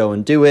leaves to go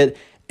and do it.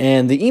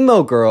 And the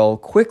emo girl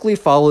quickly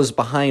follows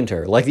behind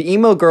her. The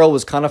emo girl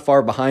was kind of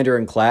far behind her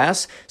in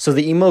class, so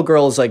the emo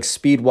girl is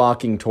speed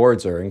walking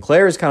towards her. And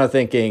Claire is kind of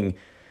thinking,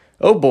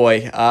 Oh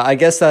boy, I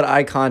guess that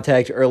eye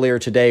contact earlier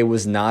today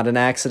was not an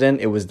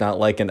accident. It was not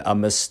like a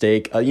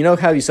mistake. You know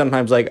how you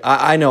sometimes like,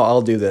 I know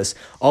I'll do this.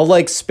 I'll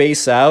like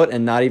space out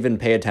and not even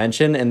pay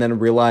attention and then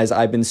realize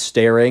I've been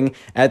staring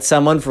at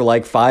someone for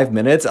like 5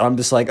 minutes. And I'm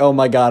just like, oh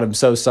my God, I'm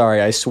so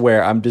sorry. I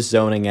swear, I'm just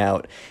zoning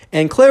out.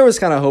 And Claire was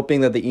kind of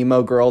hoping that the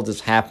emo girl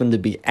just happened to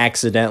be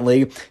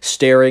accidentally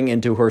staring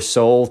into her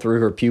soul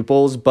through her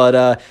pupils.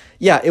 But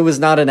yeah, it was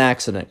not an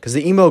accident because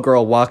the emo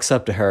girl walks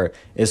up to her,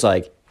 is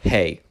like,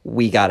 hey,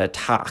 we gotta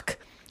talk.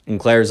 And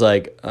Claire's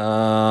like,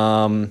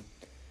 okay.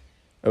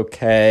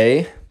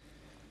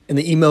 And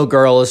the emo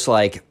girl is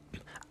like,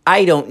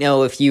 I don't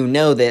know if you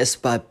know this,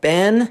 but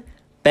Ben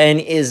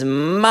is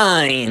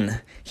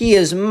mine. He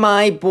is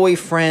my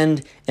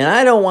boyfriend, and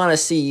I don't want to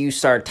see you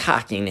start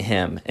talking to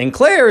him. And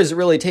Claire is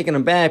really taken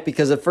aback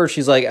because at first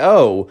she's like,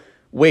 oh,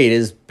 wait,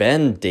 is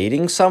Ben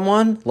dating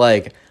someone?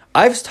 Like,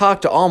 I've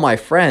talked to all my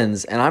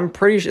friends, and I'm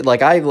pretty sure,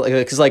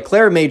 because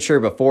Claire made sure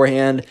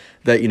beforehand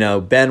that,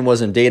 Ben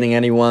wasn't dating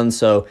anyone,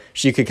 so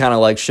she could kind of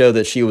like show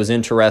that she was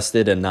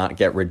interested and not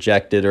get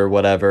rejected or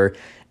whatever.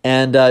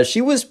 And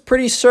she was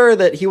pretty sure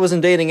that he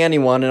wasn't dating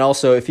anyone, and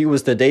also if he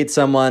was to date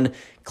someone,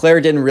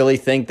 Claire didn't really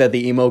think that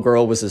the emo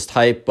girl was his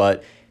type,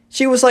 but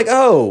she was like,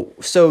 oh,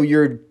 so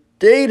you're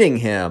dating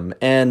him?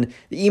 And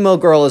the emo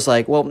girl is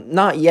like, well,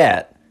 not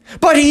yet.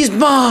 But he's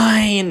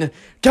mine!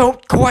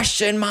 Don't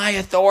question my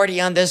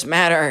authority on this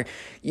matter.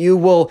 You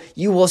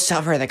will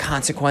suffer the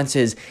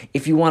consequences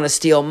if you want to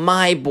steal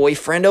my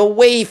boyfriend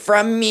away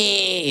from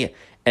me.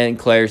 And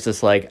Claire's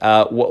just like,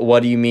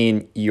 what do you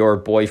mean, your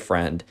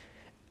boyfriend?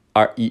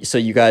 So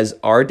you guys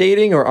are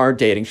dating or aren't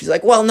dating? She's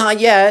like, well, not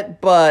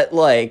yet, but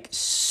like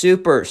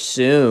super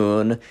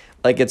soon.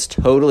 Like it's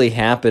totally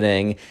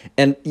happening.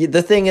 And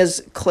the thing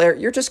is, Claire,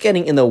 you're just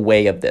getting in the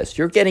way of this.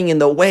 You're getting in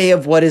the way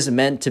of what is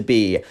meant to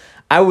be.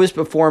 I was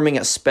performing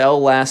a spell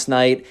last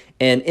night,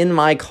 and in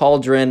my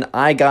cauldron,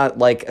 I got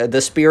the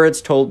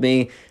spirits told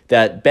me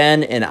that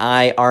Ben and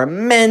I are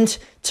meant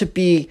to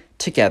be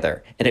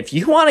together. And if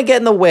you want to get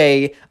in the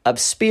way of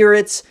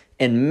spirits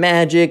and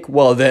magic,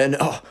 well then,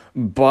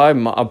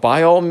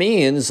 by all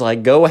means,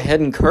 go ahead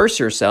and curse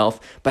yourself.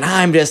 But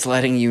I'm just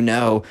letting you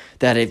know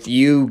that if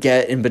you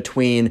get in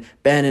between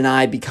Ben and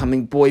I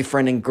becoming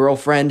boyfriend and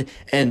girlfriend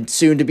and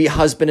soon to be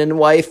husband and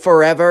wife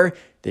forever,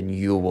 then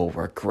you will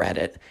regret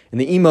it. And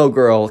the emo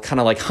girl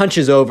kind of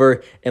hunches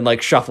over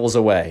and shuffles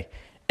away.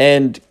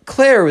 And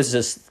Claire was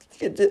just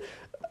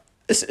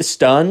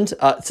stunned,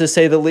 to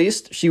say the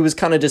least. She was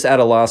kind of just at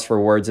a loss for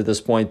words at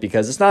this point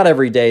because it's not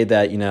every day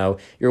that,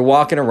 you're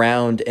walking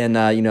around and,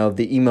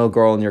 the emo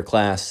girl in your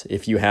class,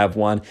 if you have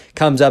one,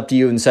 comes up to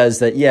you and says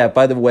that, yeah,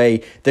 by the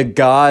way, the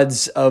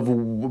gods of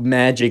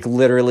magic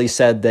literally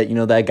said that,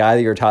 that guy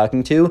that you're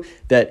talking to,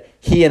 that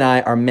he and I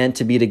are meant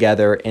to be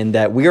together and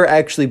that we are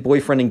actually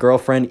boyfriend and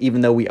girlfriend,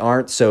 even though we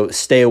aren't. So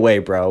stay away,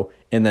 bro.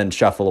 And then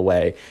shuffle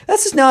away.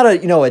 That's just not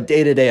a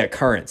day-to-day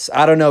occurrence.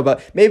 I don't know,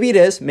 but maybe it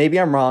is. Maybe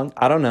I'm wrong.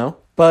 I don't know.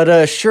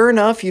 But sure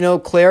enough,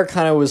 Claire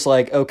kind of was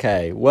like,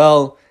 okay,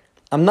 well,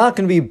 I'm not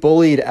going to be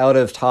bullied out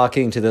of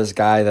talking to this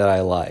guy that I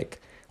like.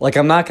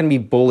 I'm not going to be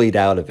bullied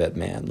out of it,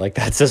 man.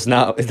 That's just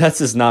not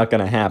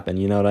going to happen.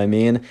 You know what I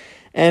mean?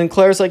 And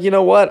Claire's like, you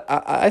know what?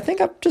 I think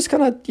I'm just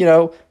going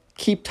to,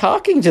 keep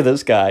talking to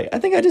this guy. I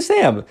think I just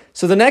am.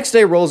 So the next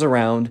day rolls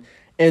around,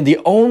 and the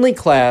only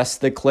class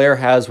that Claire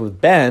has with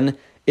Ben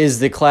is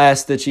the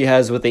class that she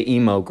has with the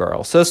emo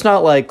girl. So it's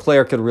not like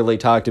Claire could really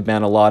talk to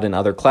Ben a lot in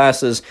other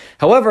classes.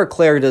 However,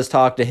 Claire does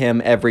talk to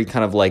him every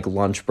kind of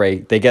lunch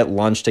break. They get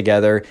lunch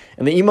together,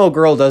 and the emo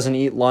girl doesn't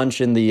eat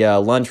lunch in the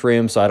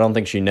lunchroom, so I don't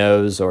think she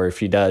knows, or if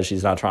she does,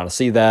 she's not trying to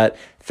see that.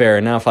 Fair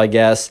enough, I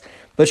guess.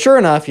 But sure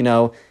enough,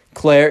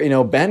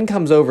 Claire, Ben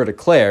comes over to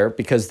Claire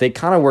because they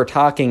kind of were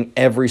talking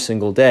every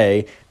single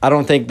day. I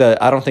don't think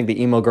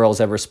the emo girl's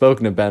ever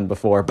spoken to Ben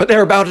before, but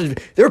they're about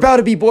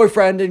to be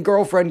boyfriend and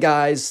girlfriend,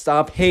 guys.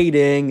 Stop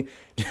hating.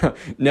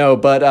 No,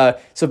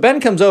 but so Ben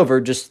comes over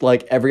just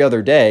every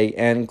other day,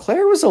 and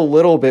Claire was a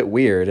little bit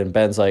weird, and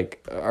Ben's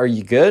like, "Are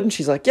you good?" And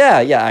she's like, "Yeah,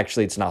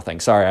 actually it's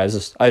nothing. Sorry, I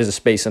was just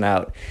spacing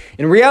out."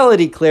 In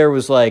reality, Claire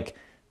was like,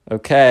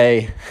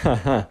 "Okay,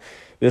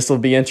 this will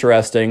be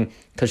interesting,"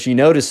 because she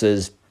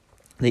notices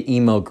the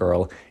emo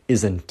girl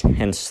is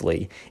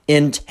intensely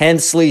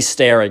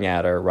staring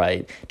at her,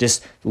 right?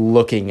 Just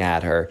looking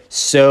at her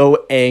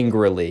so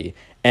angrily.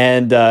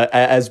 And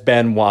as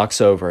Ben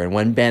walks over, and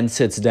when Ben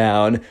sits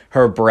down,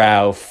 her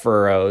brow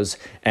furrows,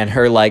 and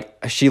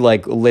she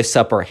lifts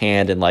up her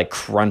hand and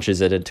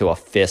crunches it into a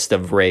fist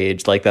of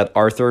rage, like that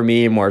Arthur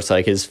meme where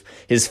it's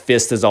his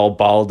fist is all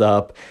balled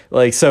up.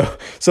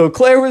 So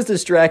Claire was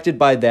distracted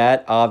by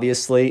that,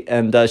 obviously,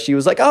 and she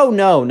was like, "Oh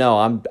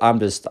no, I'm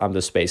just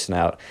spacing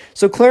out."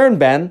 So Claire and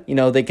Ben,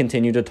 they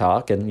continue to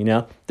talk,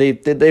 and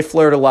they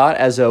flirt a lot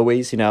as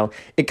always.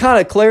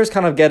 Claire's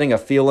kind of getting a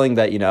feeling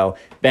that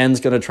Ben's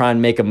gonna try and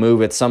make a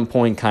move at some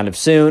point kind of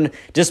soon,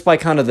 just by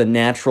kind of the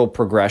natural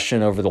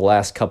progression over the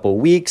last couple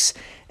weeks.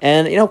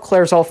 And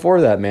Claire's all for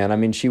that, man. I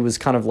mean, she was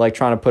kind of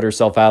trying to put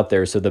herself out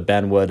there so that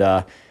Ben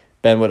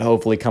would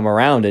hopefully come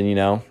around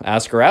and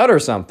ask her out or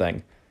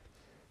something.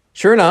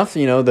 Sure enough,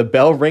 the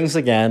bell rings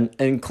again,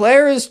 and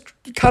Claire is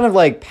kind of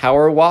like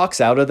power walks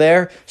out of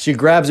there. She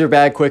grabs her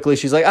bag quickly.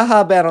 She's like,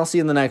 aha, Ben, I'll see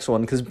you in the next one.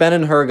 Because Ben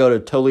and her go to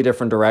totally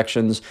different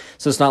directions.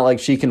 So it's not like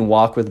she can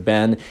walk with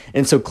Ben.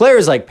 And so Claire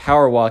is like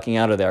power walking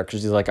out of there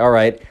because she's like, all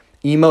right,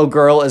 emo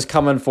girl is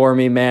coming for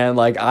me, man.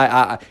 Like,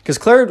 because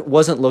Claire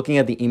wasn't looking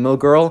at the emo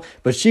girl,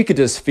 but she could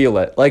just feel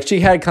it. Like, she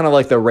had kind of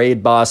like the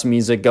raid boss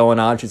music going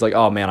on. She's like,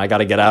 oh man, I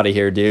gotta get out of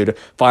here, dude.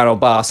 Final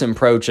boss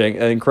encroaching,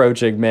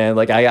 man.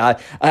 Like,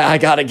 I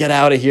gotta get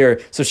out of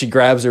here. So she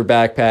grabs her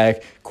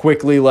backpack,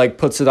 quickly like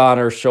puts it on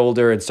her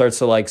shoulder and starts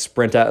to like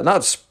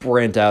not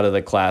sprint out of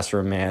the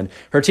classroom, man.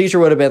 Her teacher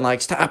would have been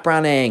like, stop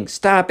running,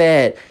 stop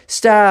it,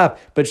 stop.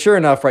 But sure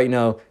enough, right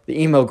now, the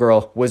emo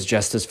girl was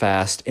just as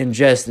fast and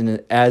just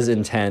as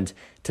intent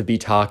to be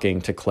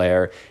talking to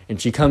Claire. And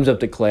she comes up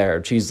to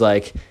Claire. She's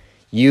like,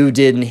 you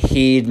didn't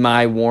heed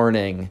my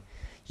warning.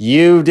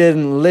 You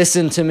didn't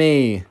listen to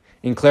me.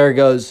 And Claire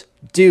goes,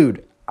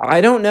 dude,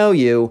 I don't know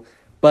you,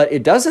 but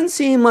it doesn't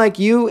seem like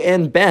you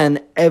and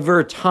Ben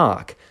ever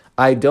talk.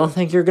 I don't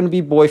think you're going to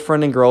be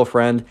boyfriend and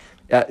girlfriend.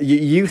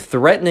 You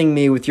threatening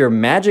me with your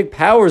magic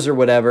powers or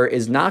whatever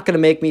is not going to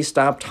make me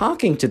stop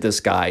talking to this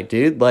guy,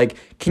 dude. Like,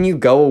 can you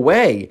go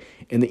away?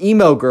 And the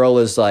emo girl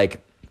is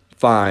like,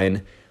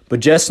 fine, but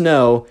just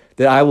know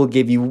that I will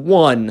give you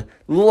one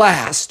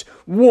last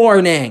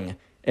warning.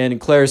 And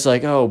Claire's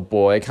like, oh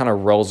boy, kind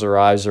of rolls her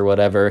eyes or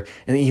whatever.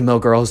 And the emo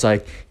girl's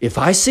like, if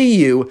I see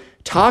you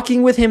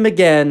talking with him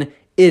again,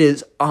 it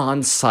is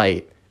on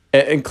sight.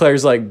 And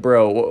Claire's like,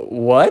 bro,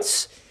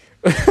 what?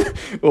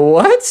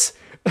 What?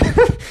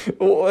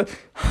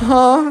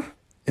 Huh?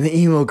 And the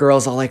emo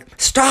girl's all like,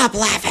 stop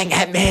laughing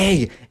at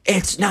me.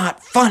 It's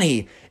not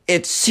funny.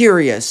 It's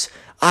serious.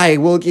 I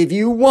will give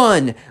you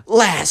one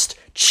last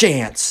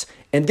chance.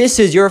 And this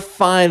is your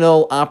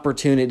final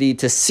opportunity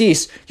to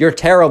cease your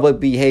terrible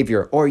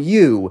behavior, or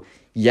you,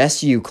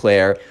 yes, you,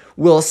 Claire,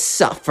 will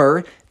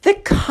suffer the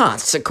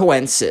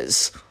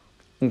consequences.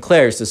 And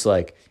Claire's just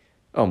like,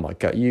 oh my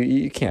God,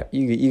 you can't,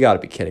 you gotta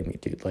be kidding me,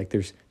 dude. Like,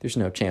 there's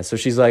no chance. So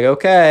she's like,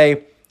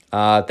 okay,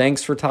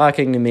 thanks for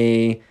talking to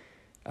me.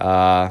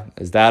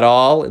 Is that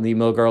all? And the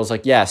emo girl's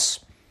like, yes.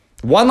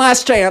 One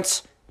last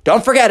chance.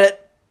 Don't forget it.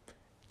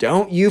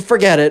 Don't you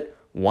forget it.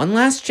 One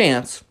last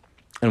chance.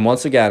 And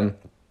once again,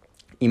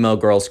 emo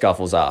girl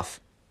scuffles off.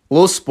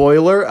 Little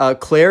spoiler,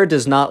 Claire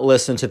does not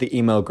listen to the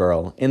emo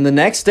girl. And the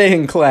next day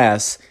in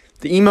class,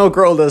 the emo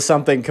girl does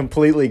something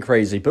completely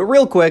crazy. But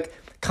real quick,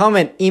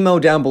 comment emo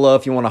down below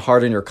if you want to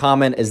heart in your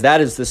comment, as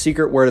that is the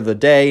secret word of the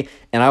day,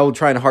 and I will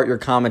try and heart your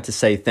comment to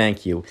say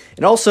thank you.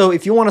 And also,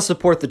 if you want to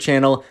support the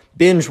channel,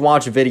 binge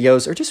watch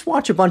videos, or just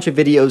watch a bunch of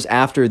videos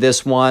after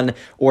this one,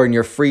 or in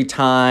your free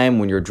time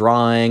when you're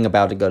drawing,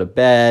 about to go to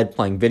bed,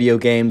 playing video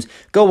games,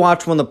 go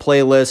watch one of the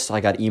playlists.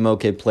 I got Emo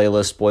Kid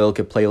playlist, Spoil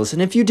Kid playlist,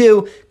 and if you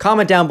do,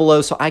 comment down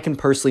below so I can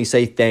personally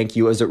say thank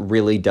you, as it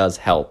really does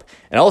help.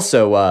 And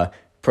also,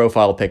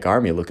 profile pic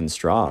army looking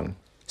strong.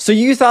 So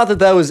you thought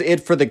that was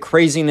it for the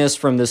craziness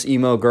from this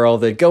emo girl,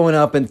 that going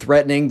up and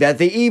threatening that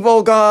the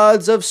evil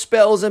gods of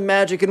spells and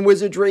magic and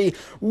wizardry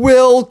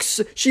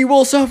she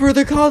will suffer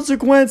the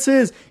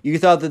consequences. You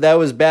thought that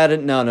was bad?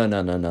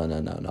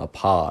 No.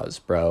 Pause,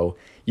 bro.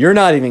 You're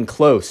not even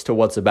close to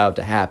what's about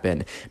to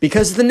happen,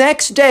 because the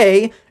next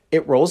day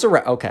it rolls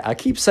around. Okay, I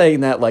keep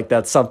saying that like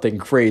that's something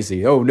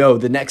crazy. Oh no,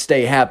 the next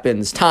day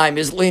happens. Time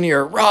is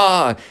linear.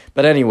 Rah!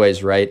 But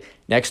anyways, right?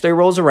 Next day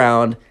rolls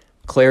around.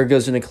 Claire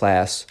goes into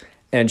class.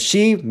 And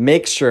she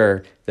makes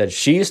sure that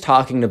she's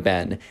talking to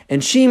Ben,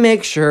 and she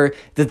makes sure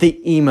that the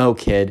emo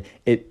kid,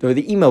 or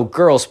the emo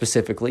girl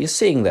specifically, is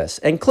seeing this.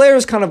 And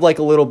Claire's kind of like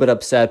a little bit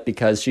upset,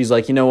 because she's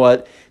like, you know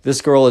what?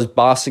 This girl is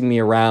bossing me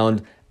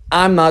around.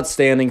 I'm not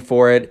standing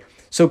for it.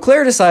 So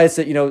Claire decides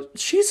that,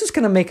 she's just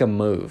going to make a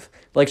move.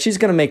 Like, she's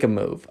going to make a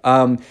move.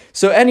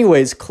 So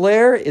anyways,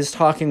 Claire is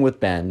talking with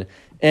Ben.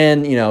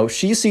 And,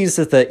 she sees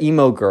that the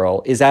emo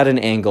girl is at an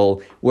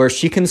angle where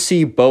she can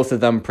see both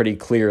of them pretty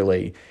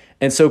clearly.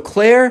 And so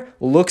Claire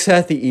looks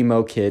at the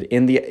emo kid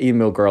and the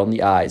emo girl in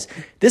the eyes.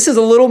 This is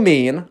a little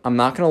mean, I'm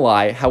not going to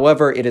lie.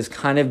 However, it is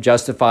kind of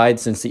justified,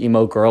 since the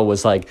emo girl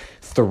was like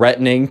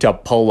threatening to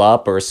pull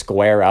up or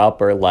square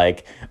up, or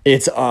like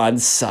it's on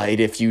sight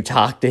if you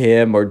talk to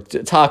him, or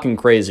talking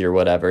crazy or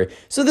whatever.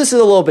 So this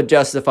is a little bit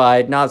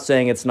justified, not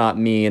saying it's not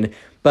mean.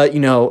 But,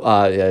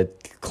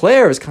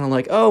 Claire is kind of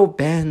like, oh,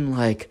 Ben,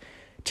 like,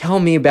 tell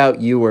me about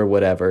you or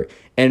whatever.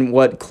 And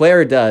what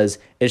Claire does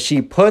is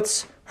she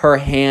puts her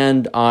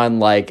hand on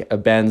like a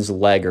Ben's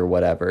leg or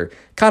whatever,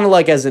 kind of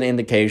like as an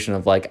indication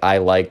of like, I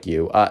like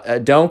you.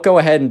 Don't go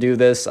ahead and do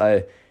this.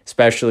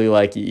 Especially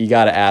like, you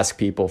got to ask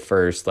people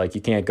first. Like,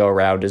 you can't go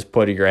around just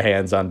putting your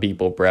hands on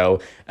people, bro.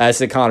 As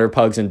the Connor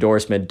Pug's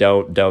endorsement,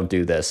 don't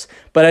do this.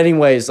 But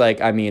anyways,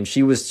 like, I mean,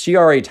 she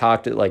already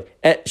talked it, like,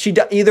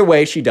 either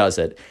way she does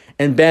it.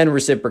 And Ben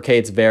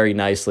reciprocates very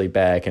nicely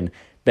back, and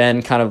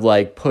Ben kind of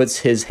like puts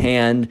his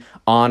hand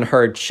on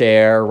her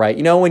chair, right?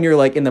 When you're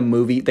like in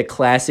the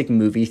classic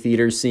movie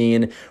theater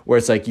scene where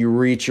it's like you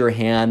reach your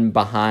hand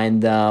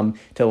behind them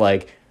to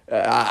like,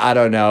 I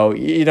don't know,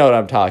 you know what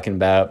I'm talking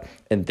about.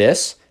 And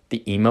this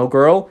The emo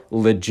girl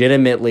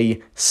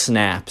legitimately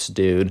snaps,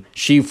 dude.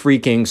 She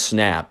freaking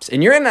snaps.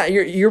 And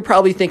you're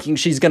probably thinking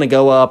she's gonna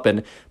go up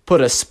and put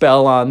a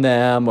spell on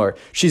them, or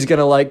she's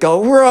gonna like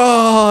go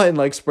raw and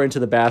like sprint to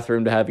the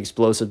bathroom to have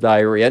explosive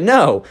diarrhea.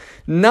 No,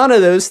 none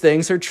of those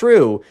things are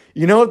true.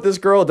 You know what this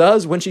girl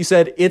does when she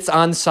said it's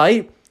on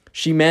site?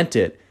 She meant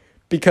it.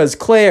 Because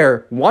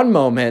Claire, one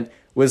moment,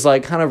 was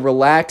like kind of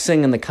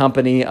relaxing in the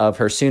company of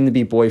her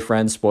soon-to-be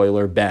boyfriend,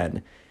 spoiler,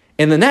 Ben.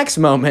 In the next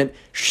moment,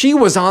 she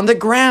was on the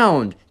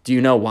ground. Do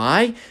you know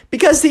why?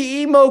 Because the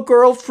emo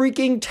girl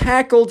freaking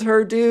tackled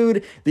her,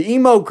 dude. The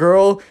emo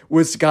girl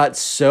got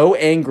so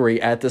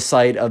angry at the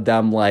sight of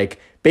them,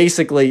 like,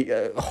 basically,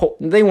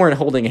 they weren't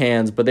holding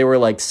hands, but they were,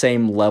 like,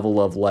 same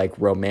level of, like,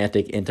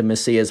 romantic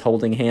intimacy as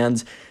holding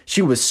hands.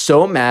 She was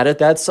so mad at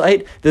that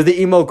sight that the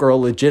emo girl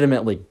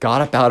legitimately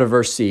got up out of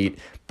her seat,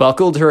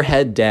 buckled her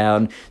head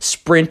down,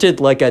 sprinted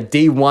like a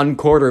D1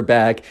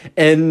 quarterback,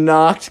 and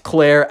knocked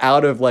Claire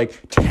out of, like,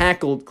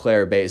 tackled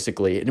Claire,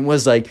 basically, and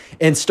was like,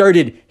 and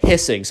started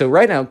hissing. So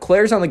right now,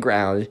 Claire's on the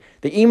ground,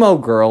 the emo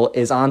girl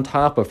is on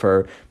top of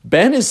her,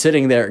 Ben is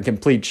sitting there in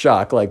complete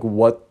shock, like,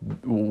 what?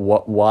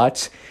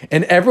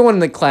 And everyone in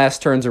the class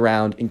turns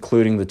around,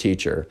 including the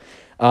teacher.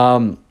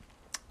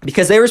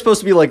 Because they were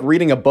supposed to be like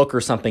reading a book or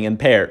something in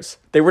pairs.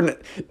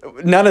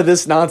 None of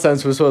this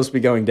nonsense was supposed to be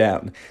going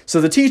down. So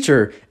the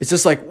teacher is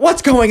just like,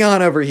 what's going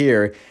on over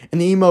here?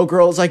 And the emo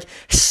girl is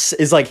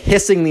like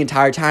hissing the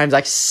entire time.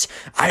 Like,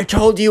 I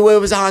told you it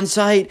was on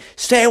site.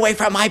 Stay away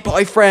from my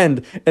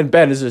boyfriend. And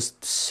Ben is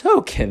just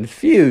so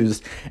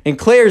confused. And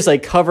Claire's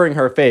like covering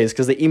her face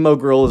because the emo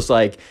girl is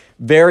like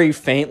very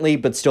faintly,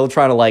 but still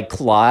trying to like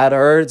claw at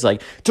her. It's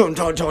like, don't,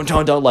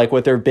 like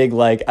with their big,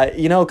 like,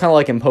 kind of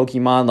like in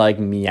Pokemon, like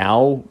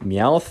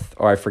Meowth,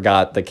 or I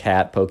forgot the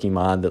cat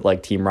Pokemon that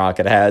like Team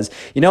Rocket has.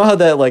 You know how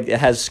that like it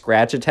has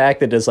scratch attack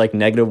that does like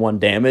 -1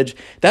 damage?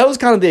 That was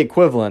kind of the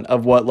equivalent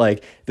of what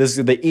like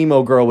the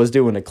emo girl was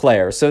doing to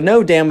Claire. So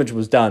no damage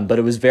was done, but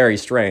it was very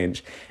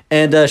strange.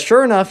 And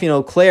sure enough,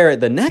 Claire,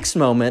 at the next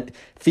moment,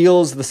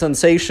 feels the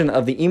sensation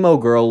of the emo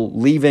girl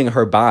leaving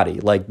her body,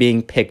 like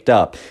being picked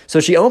up. So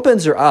she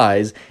opens her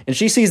eyes, and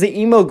she sees the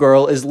emo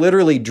girl is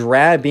literally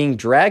being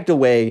dragged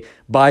away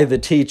by the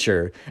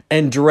teacher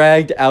and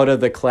dragged out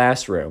of the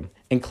classroom.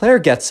 And Claire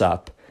gets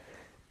up,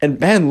 and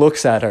Ben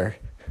looks at her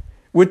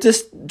with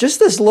just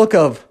this look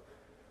of,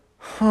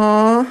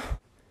 huh?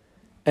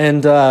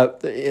 And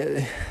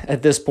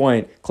at this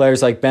point,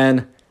 Claire's like,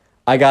 Ben,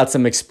 I got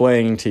some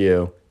explaining to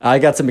you. I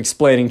got some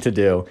explaining to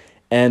do.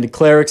 And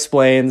Claire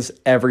explains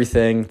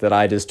everything that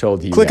I just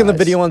told you Click guys. on the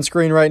video on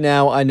screen right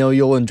now. I know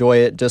you'll enjoy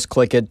it. Just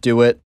click it.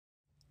 Do it.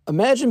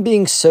 Imagine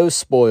being so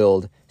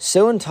spoiled,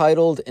 so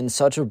entitled, and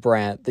such a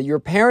brat that your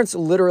parents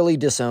literally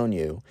disown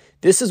you.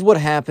 This is what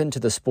happened to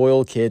the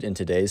spoiled kid in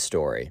today's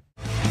story.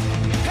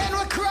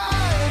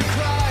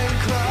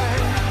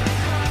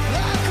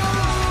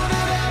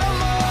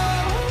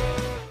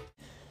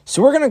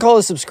 So we're going to call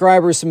the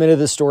subscriber who submitted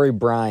this story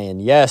Brian.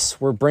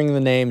 Yes, we're bringing the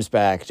names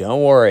back.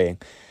 Don't worry.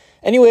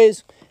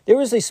 Anyways, there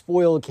was a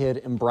spoiled kid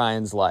in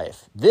Brian's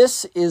life.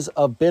 This is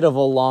a bit of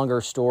a longer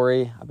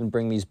story. I've been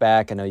bringing these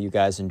back. I know you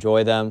guys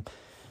enjoy them.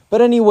 But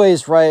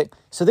anyways, right,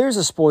 so there's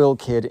a spoiled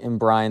kid in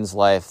Brian's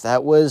life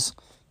that was,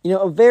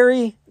 a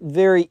very,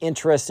 very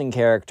interesting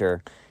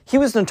character. He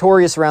was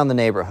notorious around the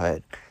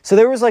neighborhood. So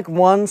there was like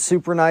one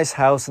super nice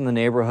house in the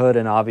neighborhood,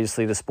 and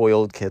obviously the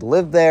spoiled kid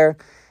lived there.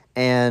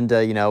 And,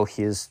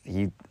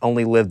 he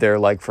only lived there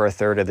like for a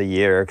third of the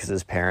year because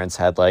his parents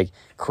had like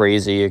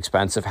crazy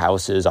expensive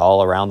houses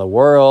all around the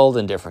world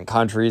in different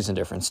countries and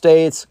different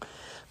states.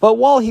 But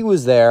while he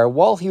was there,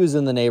 while he was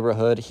in the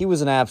neighborhood, he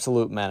was an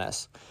absolute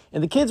menace.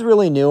 And the kids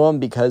really knew him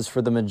because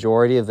for the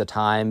majority of the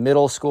time,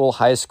 middle school,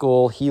 high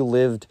school, he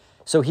lived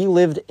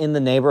in the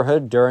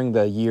neighborhood during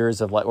the years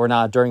of or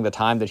not during the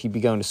time that he'd be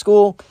going to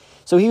school.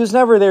 So he was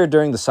never there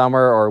during the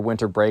summer or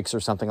winter breaks or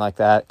something like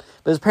that.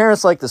 But his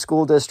parents liked the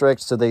school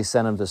district, so they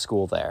sent him to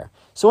school there.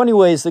 So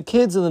anyways, the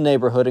kids in the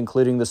neighborhood,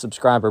 including the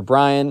subscriber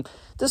Brian,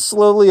 just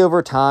slowly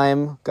over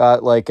time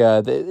got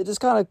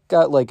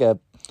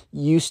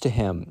used to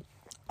him.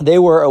 They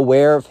were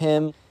aware of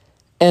him,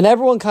 and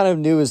everyone kind of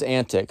knew his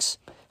antics.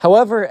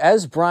 However,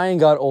 as Brian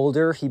got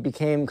older, he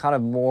became kind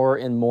of more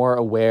and more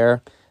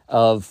aware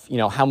of,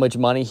 how much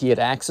money he had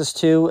access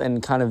to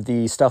and kind of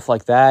the stuff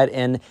like that.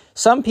 And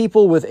some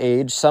people with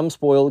age, some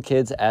spoiled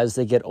kids as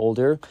they get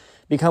older,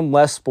 become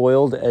less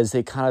spoiled as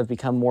they kind of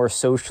become more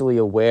socially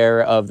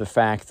aware of the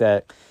fact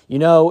that,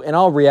 in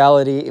all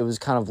reality, it was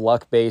kind of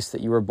luck-based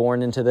that you were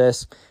born into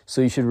this.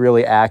 So you should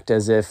really act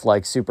as if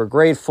like super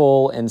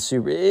grateful and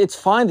it's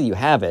fine that you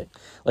have it.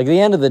 Like at the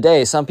end of the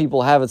day, some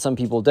people have it, some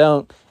people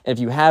don't. And if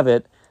you have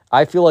it,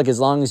 I feel like as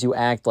long as you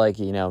act like,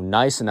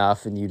 nice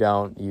enough and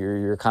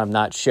you're kind of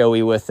not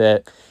showy with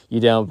it, you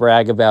don't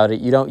brag about it,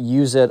 you don't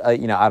use it,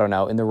 in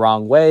the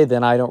wrong way,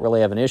 then I don't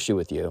really have an issue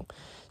with you.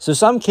 So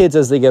some kids,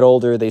 as they get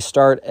older, they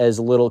start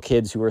as little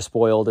kids who are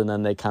spoiled and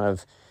then they kind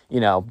of,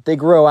 they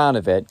grow out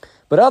of it.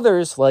 But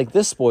others, like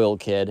this spoiled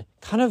kid,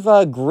 kind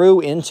of grew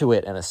into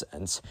it in a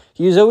sense.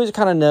 He was always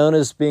kind of known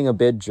as being a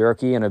bit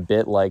jerky and a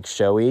bit like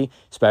showy,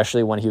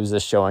 especially when he was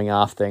just showing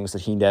off things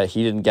that he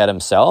didn't get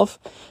himself.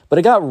 But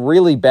it got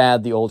really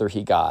bad the older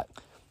he got.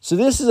 So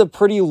this is a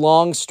pretty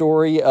long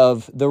story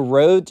of the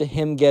road to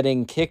him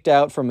getting kicked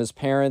out from his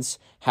parents'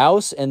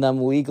 house and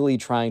them legally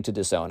trying to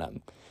disown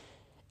him.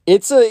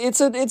 It's a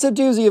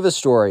doozy of a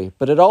story,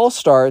 but it all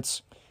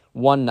starts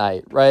one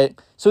night, right?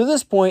 So at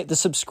this point, the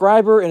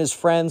subscriber and his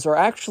friends are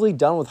actually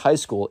done with high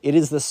school. It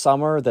is the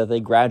summer that they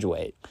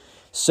graduate.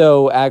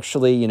 So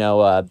actually,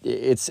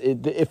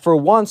 for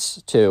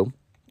once, the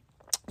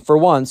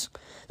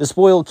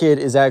spoiled kid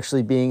is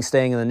actually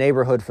staying in the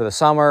neighborhood for the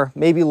summer.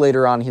 Maybe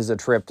later on he's a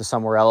trip to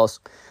somewhere else.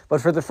 But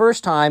for the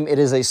first time, it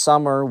is a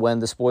summer when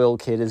the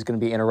spoiled kid is going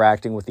to be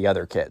interacting with the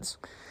other kids.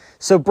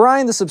 So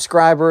Brian, the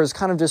subscriber, is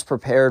kind of just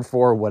prepared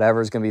for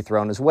whatever's going to be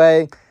thrown his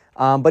way.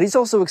 But he's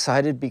also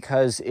excited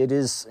because it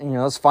is,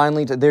 it's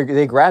finally,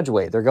 they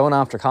graduate. They're going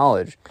off to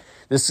college.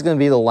 This is going to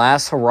be the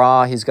last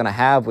hurrah he's going to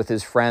have with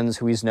his friends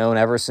who he's known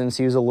ever since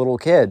he was a little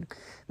kid.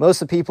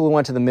 Most of the people who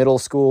went to the middle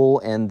school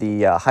and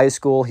the high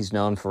school, he's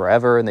known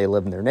forever, and they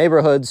live in their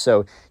neighborhood,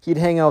 so he'd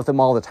hang out with them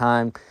all the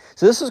time.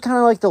 So this was kind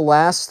of like the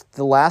last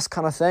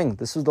kind of thing.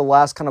 This was the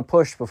last kind of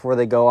push before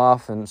they go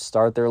off and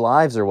start their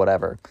lives or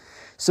whatever.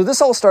 So this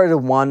all started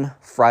one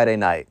Friday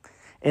night,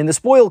 and the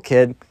spoiled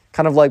kid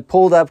kind of like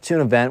pulled up to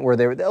an event where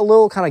they were a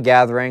little kind of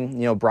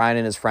gathering, Brian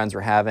and his friends were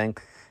having,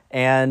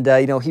 and,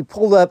 he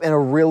pulled up in a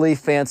really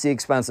fancy,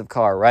 expensive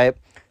car, right?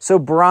 So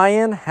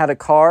Brian had a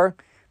car,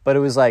 but it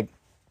was like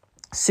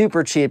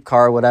super cheap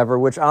car, whatever,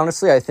 which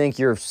honestly, I think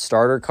your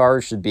starter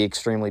car should be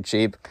extremely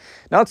cheap.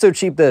 Not so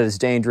cheap that it's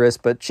dangerous,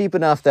 but cheap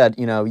enough that,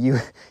 you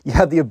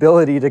have the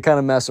ability to kind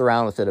of mess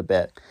around with it a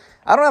bit.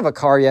 I don't have a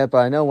car yet, but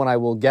I know when I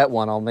will get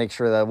one, I'll make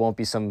sure that it won't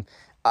be some...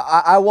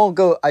 I won't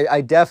go... I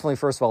definitely,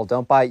 first of all,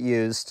 don't buy it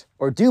used.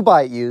 Or do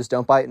buy it used,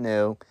 don't buy it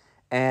new.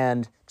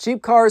 And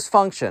cheap cars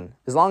function.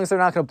 As long as they're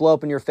not going to blow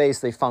up in your face,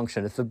 they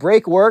function. If the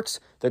brake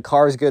works, the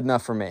car is good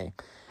enough for me.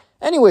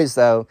 Anyways,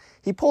 though,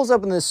 he pulls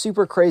up in this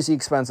super crazy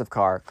expensive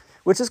car,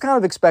 which is kind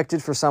of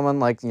expected for someone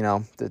like,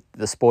 the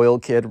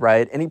spoiled kid,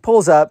 right? And he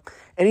pulls up,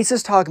 and he's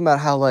just talking about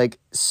how, like,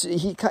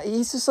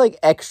 he's just, like,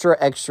 extra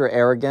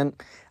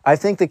arrogant. I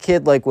think the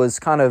kid, like, was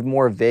kind of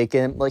more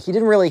vacant. Like, he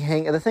didn't really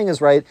the thing is,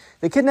 right,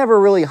 the kid never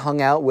really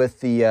hung out with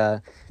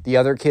the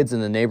other kids in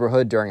the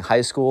neighborhood during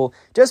high school,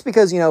 just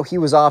because, he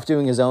was off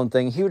doing his own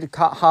thing. He would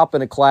hop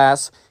into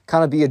class,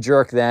 kind of be a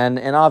jerk then,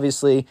 and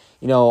obviously,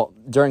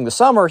 during the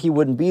summer, he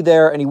wouldn't be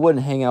there, and he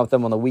wouldn't hang out with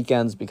them on the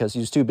weekends because he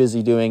was too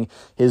busy doing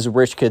his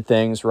rich kid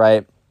things,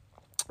 right?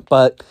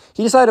 But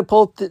he decided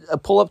to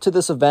pull up to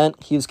this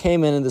event. He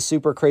came in the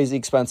super crazy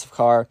expensive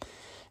car,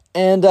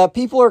 and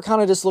people are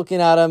kind of just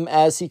looking at him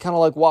as he kind of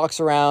like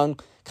walks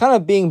around, kind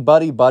of being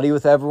buddy-buddy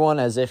with everyone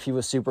as if he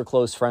was super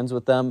close friends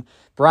with them.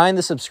 Brian,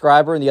 the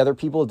subscriber, and the other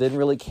people didn't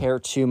really care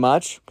too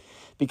much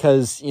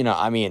because, they're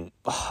not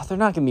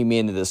going to be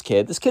mean to this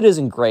kid. This kid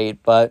isn't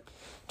great, but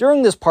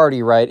during this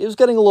party, right, it was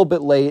getting a little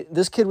bit late.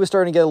 This kid was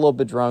starting to get a little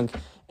bit drunk.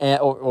 Okay,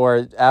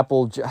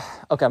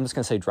 I'm just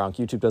going to say drunk.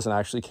 YouTube doesn't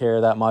actually care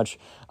that much.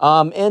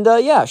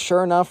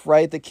 Sure enough,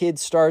 right, the kid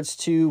starts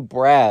to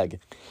brag.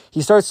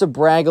 He starts to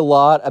brag a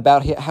lot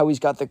about how he's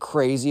got the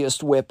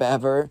craziest whip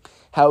ever,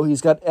 how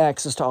he's got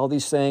access to all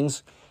these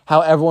things,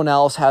 how everyone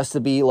else has to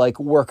be like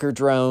worker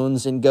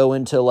drones and go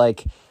into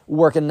like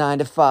work a 9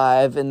 to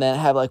 5 and then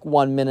have like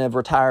 1 minute of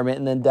retirement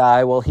and then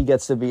die while he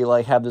gets to be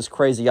like have this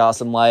crazy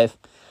awesome life.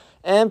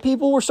 And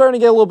people were starting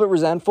to get a little bit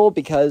resentful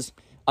because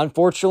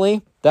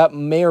unfortunately that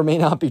may or may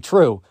not be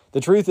true. The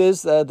truth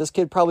is that this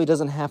kid probably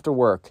doesn't have to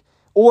work,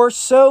 or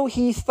so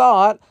he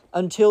thought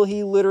until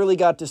he literally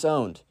got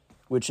disowned,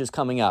 which is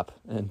coming up.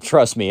 And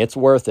trust me, it's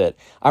worth it.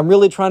 I'm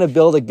really trying to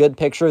build a good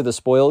picture of the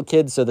spoiled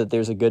kid so that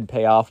there's a good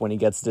payoff when he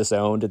gets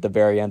disowned at the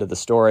very end of the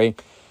story.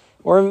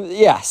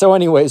 So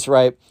anyways,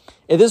 right,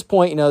 at this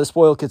point, the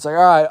spoiled kid's like,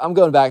 all right, I'm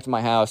going back to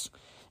my house.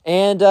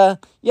 And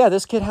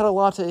this kid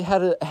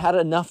had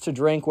enough to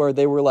drink where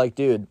they were like,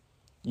 dude,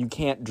 you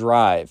can't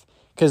drive.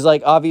 Because,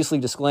 like, obviously,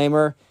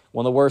 disclaimer,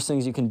 one of the worst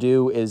things you can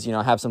do is,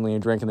 have something to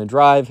drink and then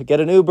drive. Get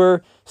an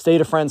Uber, stay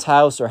at a friend's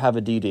house, or have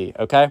a DD,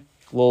 okay?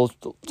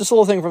 Just a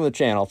little thing from the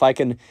channel. If I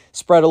can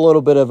spread a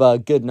little bit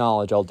of good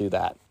knowledge, I'll do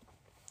that.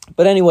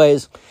 But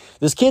anyways,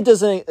 this kid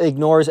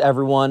ignores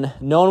everyone.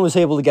 No one was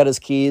able to get his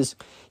keys.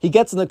 He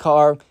gets in the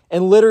car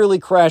and literally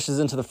crashes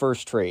into the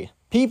first tree.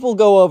 People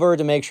go over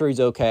to make sure he's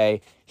okay.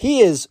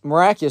 He is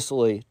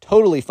miraculously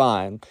totally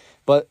fine.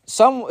 But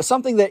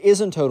something that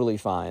isn't totally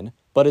fine,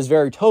 but is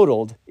very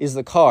totaled, is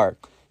the car.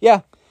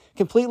 Yeah,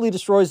 completely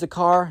destroys the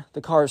car.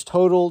 The car is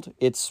totaled.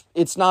 It's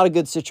not a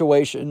good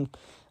situation.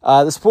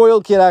 The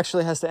spoiled kid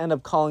actually has to end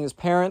up calling his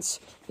parents.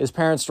 His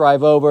parents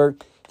drive over.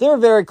 They're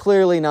very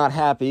clearly not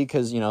happy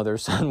because, their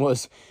son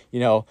was,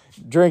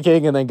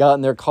 drinking and then got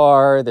in their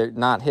car. They're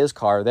not his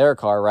car, their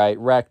car, right?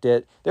 Wrecked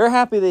it. They're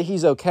happy that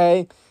he's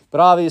okay,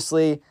 but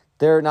obviously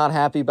they're not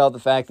happy about the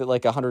fact that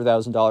like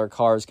 $100,000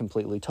 car is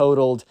completely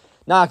totaled.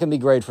 Not going to be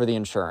great for the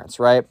insurance,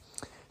 right?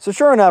 So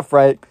sure enough,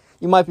 right,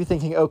 you might be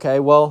thinking, okay,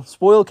 well,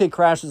 spoiled kid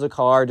crashes a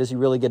car. Does he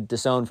really get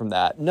disowned from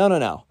that? No, no,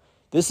 no.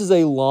 This is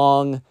a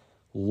long,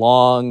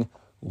 long,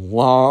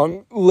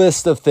 long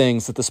list of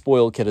things that the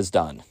spoiled kid has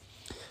done.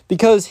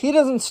 Because he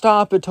doesn't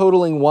stop at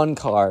totaling one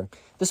car.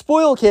 The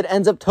spoiled kid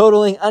ends up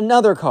totaling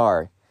another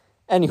car.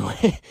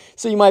 Anyway,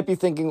 so you might be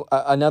thinking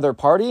another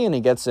party and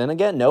he gets in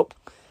again. Nope.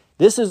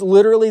 This is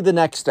literally the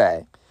next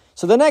day.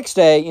 So the next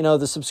day, you know,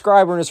 the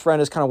subscriber and his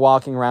friend is kind of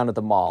walking around at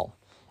the mall.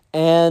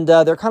 And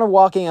they're kind of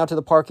walking out to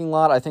the parking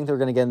lot. I think they're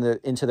going to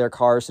get into their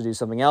cars to do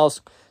something else.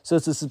 So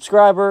it's a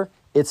subscriber,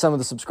 it's some of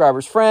the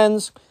subscriber's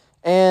friends,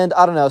 and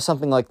I don't know,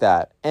 something like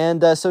that.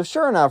 And so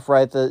sure enough,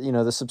 right,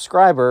 the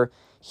subscriber,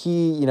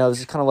 he,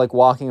 is kind of like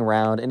walking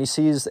around and he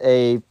sees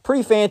a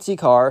pretty fancy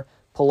car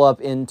pull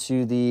up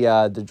into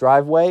the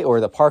driveway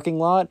or the parking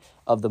lot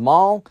of the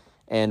mall.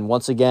 And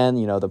once again,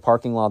 the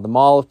parking lot of the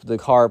mall, the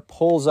car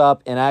pulls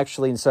up and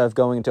actually, instead of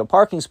going into a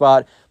parking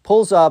spot,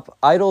 pulls up,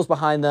 idles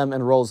behind them,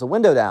 and rolls the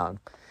window down.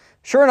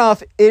 Sure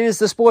enough, it is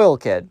the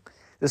spoiled kid.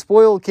 The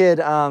spoiled kid,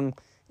 kind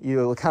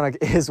of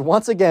is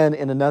once again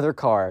in another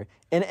car.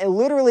 In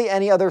literally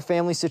any other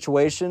family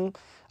situation,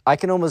 I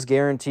can almost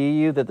guarantee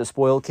you that the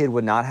spoiled kid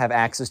would not have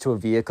access to a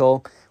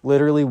vehicle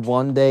literally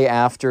one day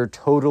after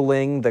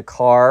totaling the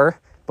car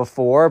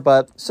before.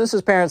 But since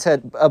his parents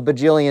had a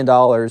bajillion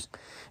dollars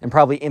and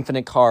probably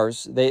infinite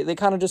cars, they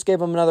kind of just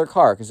gave him another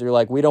car because they're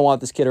like, we don't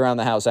want this kid around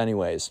the house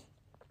anyways.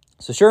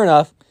 So sure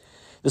enough,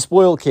 the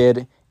spoiled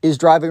kid is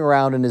driving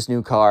around in his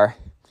new car,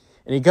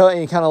 and he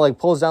kind of like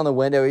pulls down the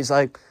window. He's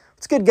like,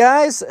 what's good,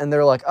 guys? And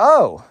they're like,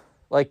 oh,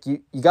 like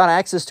you got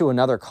access to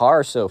another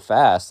car so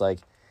fast. Like,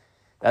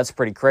 that's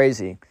pretty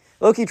crazy.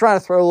 Loki trying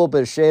to throw a little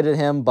bit of shade at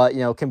him, but,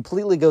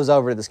 completely goes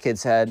over to this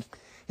kid's head.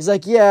 He's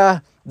like,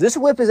 yeah, this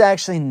whip is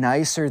actually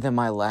nicer than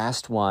my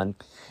last one.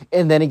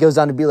 And then he goes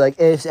on to be like,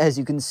 as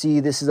you can see,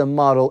 this is a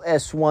model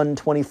S1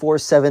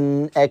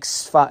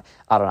 24/7X5.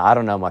 I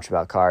don't know much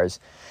about cars.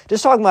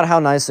 Just talking about how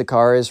nice the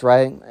car is,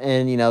 right?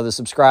 And, the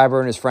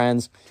subscriber and his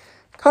friends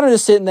kind of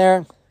just sitting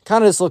there,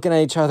 kind of just looking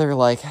at each other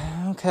like,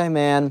 okay,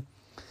 man,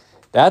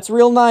 that's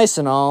real nice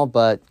and all,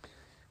 but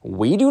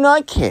we do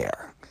not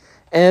care.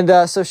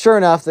 And so sure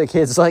enough, the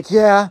kid's like,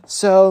 yeah,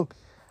 so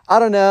I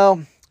don't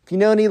know. If you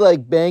know any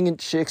like banging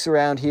chicks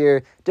around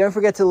here, don't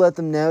forget to let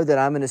them know that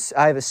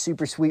I have a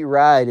super sweet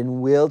ride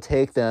and we'll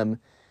take them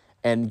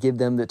and give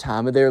them the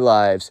time of their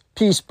lives.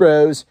 Peace,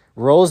 bros.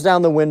 Rolls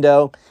down the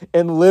window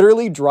and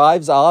literally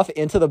drives off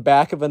into the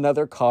back of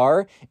another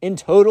car and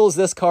totals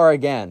this car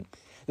again.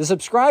 The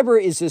subscriber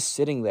is just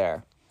sitting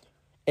there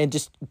and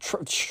just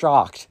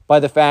shocked by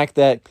the fact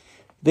that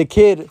the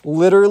kid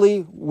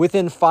literally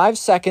within 5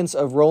 seconds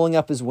of rolling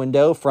up his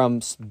window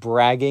from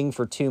bragging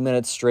for 2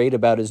 minutes straight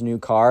about his new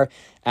car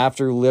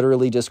after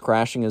literally just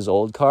crashing his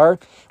old car,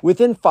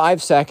 within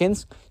 5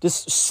 seconds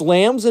just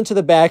slams into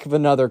the back of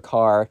another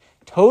car,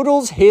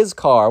 totals his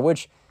car,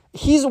 which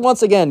he's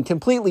once again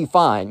completely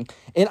fine.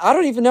 And I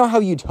don't even know how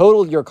you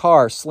totaled your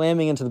car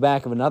slamming into the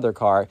back of another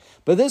car,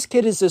 but this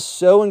kid is just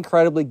so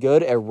incredibly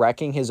good at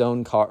wrecking his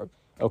own car.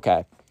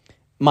 Okay,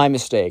 my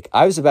mistake.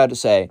 I was about to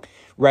say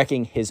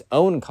wrecking his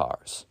own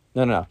cars.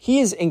 No. He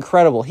is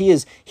incredible.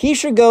 He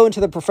should go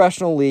into the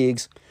professional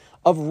leagues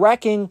of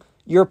wrecking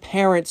your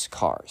parents'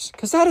 cars,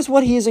 because that is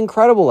what he is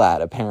incredible at,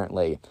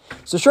 apparently.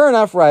 So sure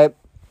enough, right,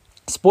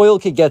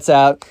 spoiled kid gets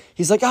out.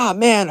 He's like,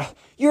 man,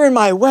 you're in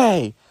my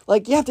way.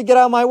 Like, you have to get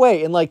out of my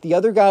way. And like the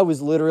other guy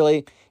was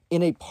literally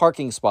in a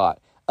parking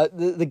spot.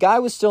 The guy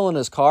was still in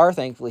his car.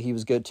 Thankfully, he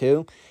was good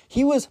too.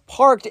 He was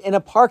parked in a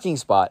parking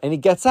spot, and he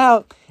gets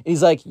out and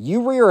he's like,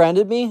 you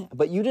rear-ended me,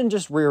 but you didn't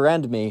just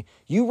rear-end me.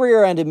 You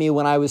rear-ended me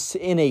when I was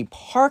in a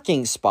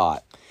parking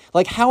spot.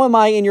 Like, how am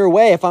I in your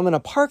way if I'm in a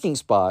parking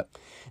spot?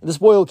 And the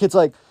spoiled kid's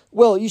like,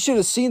 well, you should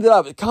have seen that I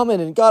was coming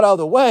and got out of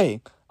the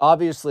way.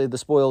 Obviously, the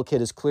spoiled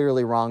kid is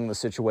clearly wrong in the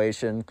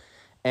situation.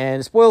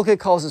 And the spoiled kid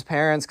calls his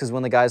parents because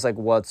when the guy's like,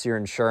 what's your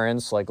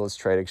insurance? Like, let's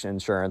trade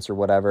insurance or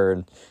whatever,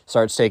 and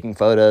starts taking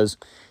photos.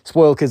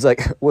 Spoiled kid's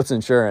like, what's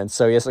insurance?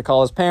 So he has to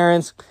call his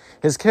parents.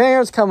 His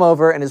parents come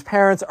over, and his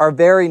parents are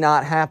very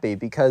not happy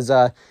because,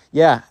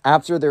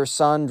 after their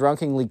son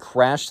drunkenly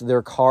crashed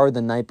their car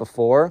the night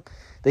before,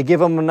 they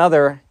give him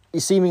another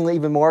seemingly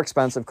even more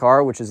expensive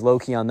car, which is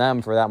low-key on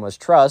them for that much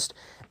trust,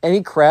 and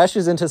he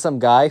crashes into some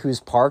guy who's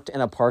parked in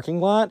a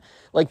parking lot.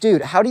 Like,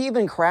 dude, how do you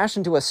even crash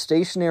into a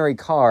stationary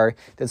car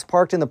that's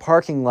parked in the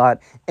parking lot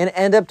and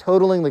end up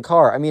totaling the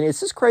car? I mean, it's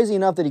just crazy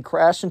enough that he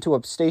crashed into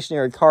a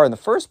stationary car in the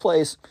first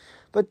place,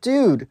 but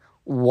dude,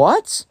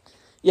 what?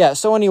 Yeah,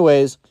 so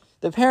anyways,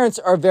 the parents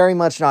are very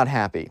much not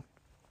happy.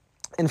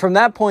 And from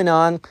that point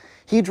on,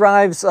 he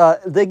drives,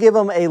 they give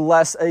him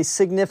a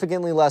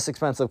significantly less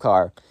expensive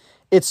car.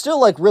 It's still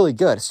like really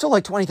good. It's still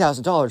like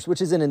 $20,000,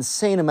 which is an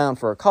insane amount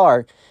for a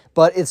car,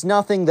 but it's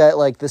nothing that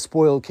like the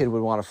spoiled kid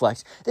would want to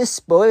flex. This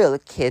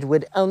spoiled kid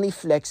would only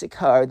flex a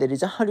car that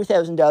is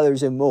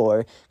 $100,000 or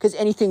more, because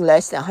anything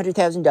less than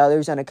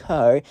 $100,000 on a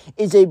car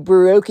is a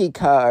brokey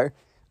car.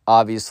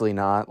 Obviously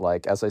not.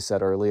 Like, as I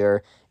said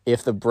earlier,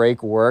 if the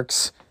brake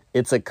works,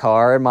 it's a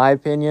car, in my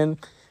opinion.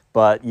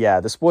 But yeah,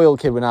 the spoiled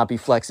kid would not be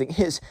flexing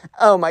his,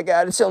 oh my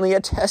God, it's only a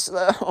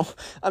Tesla. Oh,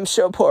 I'm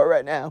so poor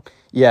right now.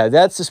 Yeah,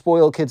 that's the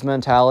spoiled kid's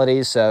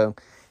mentality. So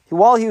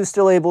while he was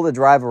still able to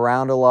drive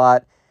around a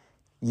lot,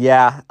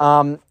 yeah,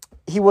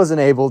 he was not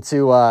able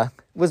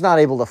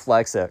to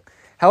flex it.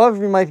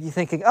 However, you might be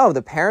thinking, oh,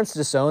 the parents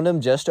disowned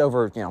him just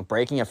over,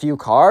 breaking a few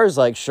cars.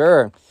 Like,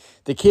 sure,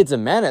 the kid's a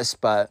menace,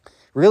 but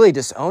really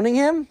disowning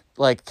him?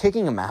 Like,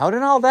 kicking him out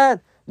and all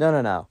that?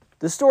 No.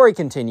 The story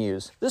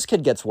continues. This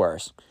kid gets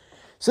worse.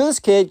 So this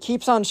kid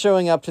keeps on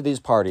showing up to these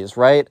parties,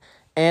 right?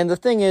 And the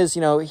thing is,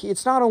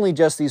 it's not only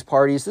just these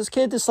parties. This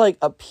kid just,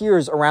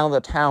 appears around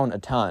the town a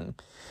ton.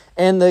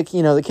 And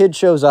the kid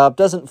shows up,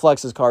 doesn't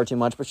flex his car too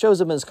much, but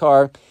shows up in his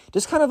car,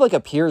 just kind of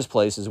appears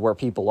places where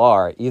people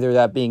are, either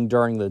that being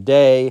during the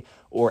day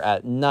or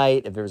at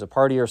night if there's a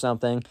party or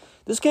something.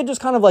 This kid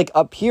just kind of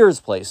appears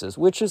places,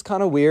 which is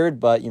kind of weird,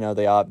 but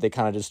they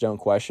kind of just don't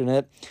question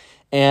it.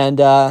 And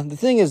the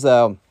thing is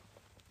though,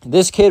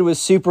 this kid was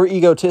super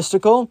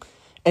egotistical,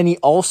 and he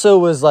also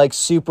was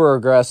super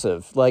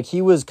aggressive.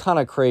 He was kind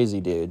of crazy,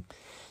 dude.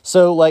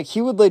 So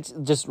he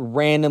would just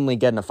randomly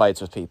get into fights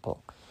with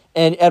people.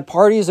 And at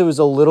parties, it was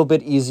a little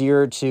bit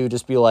easier to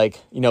just be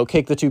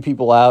kick the two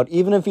people out.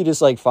 Even if he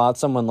just fought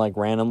someone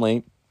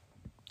randomly,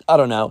 I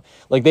don't know,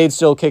 they'd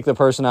still kick the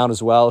person out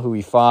as well who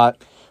he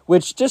fought,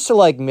 which just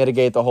to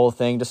mitigate the whole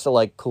thing, just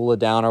to cool it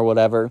down or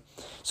whatever.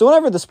 So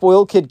whenever the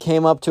spoiled kid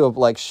came up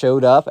to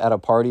showed up at a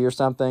party or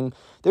something,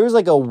 there was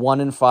a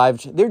 1 in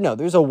 5,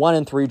 there's a 1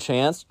 in 3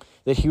 chance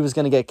that he was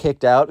going to get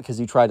kicked out because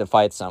he tried to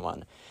fight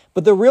someone.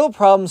 But the real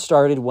problem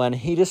started when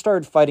he just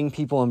started fighting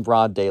people in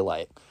broad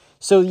daylight.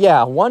 So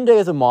yeah, one day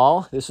at the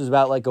mall, this was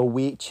about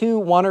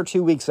 1 or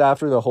 2 weeks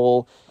after the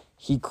whole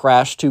he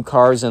crashed 2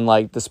 cars in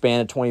the span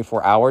of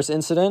 24 hours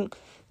incident,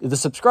 the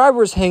subscriber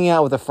was hanging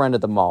out with a friend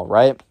at the mall,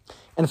 right?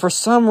 And for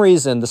some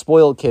reason, the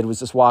spoiled kid was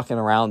just walking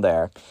around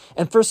there.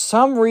 And for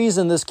some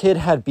reason, this kid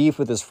had beef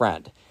with his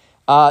friend.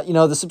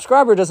 The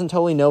subscriber doesn't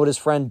totally know what his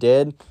friend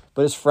did,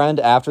 but his friend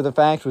after the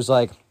fact was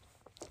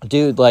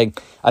dude,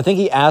 I think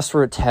he asked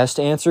for test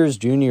answers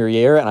junior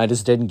year and I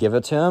just didn't give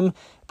it to him.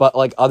 But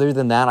other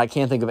than that, I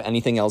can't think of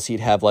anything else he'd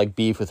have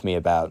beef with me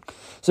about.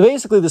 So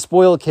basically the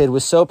spoiled kid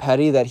was so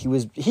petty that he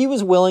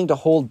was willing to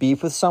hold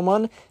beef with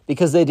someone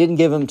because they didn't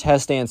give him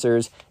test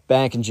answers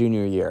back in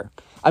junior year.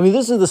 I mean,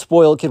 this is the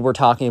spoiled kid we're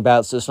talking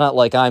about, so it's not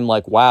I'm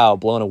wow,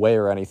 blown away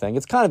or anything.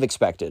 It's kind of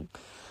expected.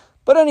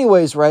 But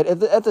anyways, right,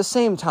 at the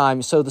same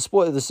time, so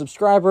the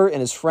subscriber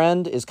and his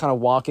friend is kind of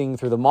walking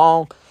through the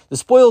mall. The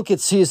spoiled kid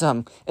sees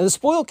him, and the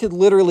spoiled kid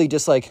literally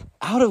just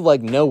out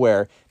of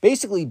nowhere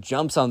basically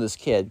jumps on this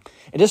kid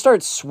and just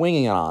starts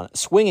swinging on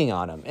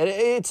him. And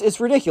it's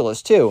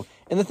ridiculous too.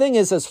 And the thing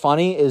is that's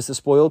funny is the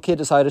spoiled kid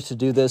decided to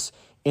do this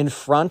in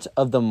front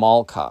of the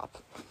mall cop.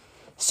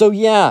 So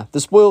yeah, the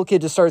spoiled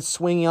kid just starts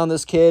swinging on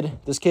this kid.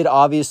 This kid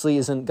obviously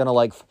isn't gonna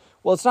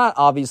it's not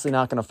obviously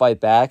not gonna fight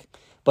back.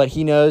 But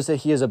he knows that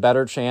he has a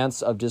better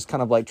chance of just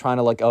kind of trying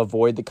to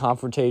avoid the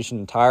confrontation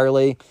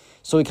entirely.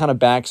 So he kind of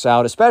backs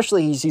out,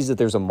 especially he sees that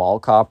there's a mall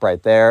cop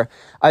right there.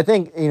 I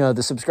think,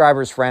 the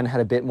subscriber's friend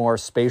had a bit more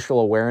spatial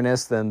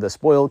awareness than the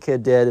spoiled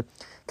kid did.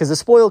 Because the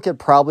spoiled kid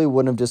probably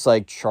wouldn't have just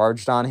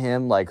charged on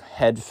him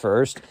head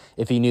first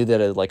if he knew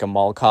that a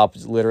mall cop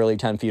is literally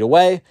 10 feet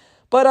away.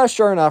 But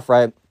sure enough,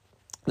 right,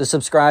 the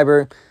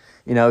subscriber,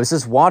 is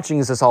just watching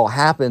as this all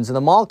happens. And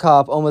the mall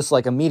cop almost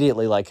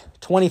immediately,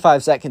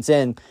 25 seconds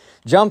in,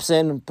 jumps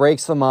in,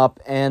 breaks them up,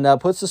 and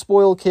puts the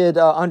spoiled kid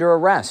under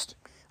arrest.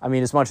 I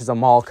mean, as much as a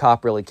mall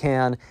cop really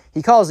can.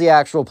 He calls the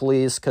actual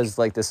police because,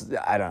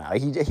 I don't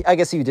know. I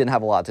guess he didn't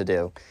have a lot to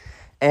do.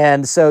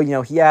 And so,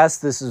 he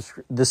asked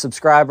the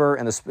subscriber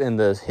and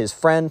his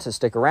friend to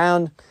stick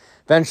around.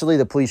 Eventually,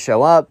 the police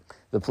show up.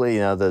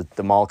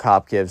 The mall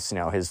cop gives,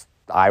 his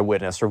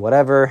eyewitness or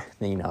whatever.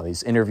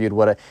 He's interviewed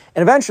and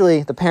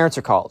eventually, the parents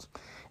are called.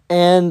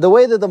 And the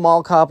way that the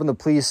mall cop and the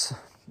police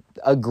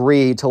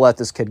agree to let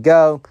this kid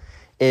go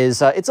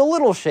is it's a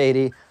little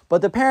shady,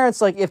 but the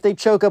parents, if they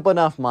choke up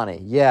enough money,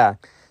 yeah.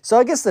 So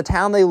I guess the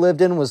town they lived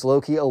in was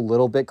low-key a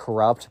little bit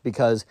corrupt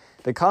because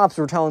the cops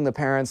were telling the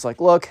parents,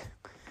 look,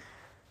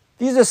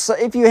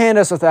 if you hand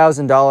us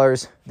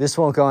 $1,000, this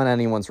won't go on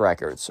anyone's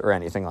records or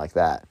anything like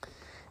that.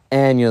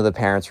 And, the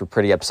parents were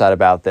pretty upset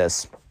about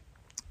this.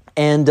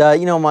 And,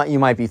 you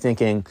might be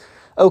thinking,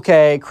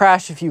 okay,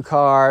 crashed a few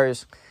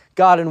cars,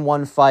 got in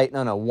one fight.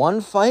 No, one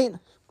fight?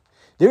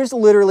 There's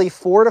literally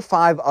 4 to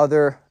 5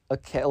 other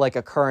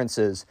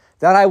occurrences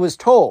that I was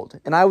told,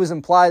 and I was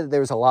implied that there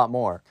was a lot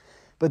more.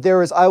 But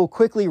I will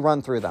quickly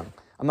run through them.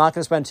 I'm not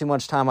going to spend too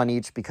much time on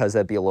each because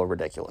that'd be a little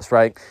ridiculous,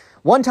 right?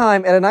 One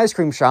time at an ice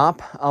cream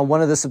shop,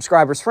 one of the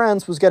subscriber's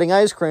friends was getting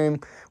ice cream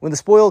when the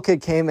spoiled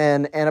kid came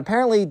in and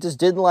apparently just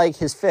didn't like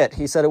his fit.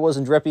 He said it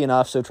wasn't drippy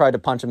enough, so tried to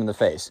punch him in the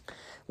face.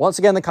 Once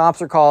again, the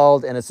cops are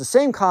called, and it's the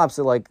same cops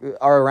that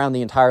are around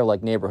the entire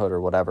neighborhood or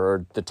whatever,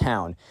 or the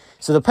town.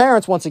 So the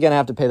parents once again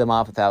have to pay them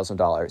off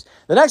 $1,000.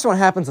 The next one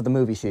happens at the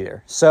movie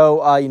theater. So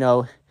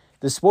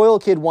the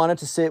spoiled kid wanted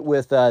to sit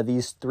with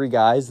these 3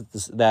 guys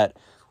that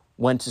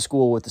went to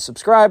school with the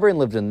subscriber and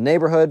lived in the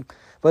neighborhood.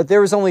 But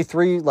there was only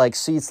 3 like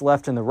seats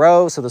left in the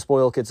row. So the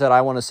spoiled kid said,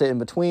 I want to sit in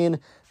between.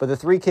 But the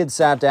 3 kids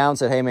sat down,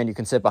 said, hey man, you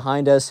can sit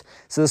behind us.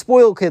 So the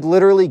spoiled kid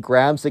literally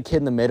grabs the kid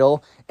in the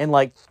middle and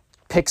like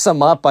picks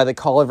him up by the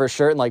collar of her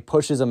shirt and like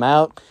pushes him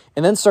out,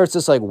 and then starts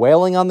just like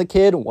wailing on the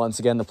kid. Once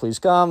again, the police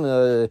come.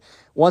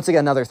 Once again,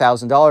 another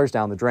 $1,000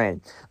 down the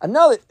drain.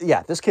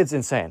 This kid's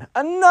insane.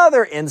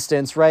 Another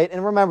instance, right?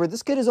 And remember,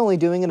 this kid is only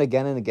doing it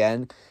again and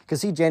again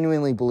because he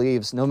genuinely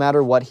believes no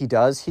matter what he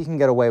does, he can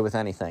get away with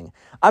anything.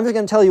 I'm just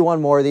going to tell you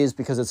one more of these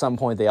because at some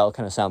point they all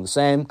kind of sound the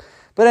same.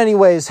 But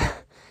anyways,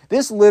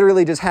 this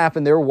literally just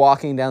happened. They were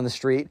walking down the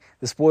street.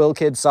 The spoiled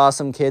kid saw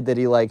some kid that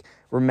he like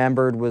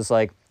remembered was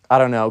like, I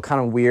don't know, kind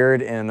of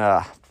weird in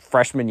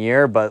freshman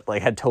year, but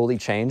like had totally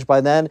changed by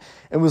then,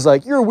 and was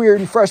like, you're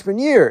weird in freshman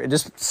year, and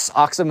just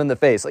socks him in the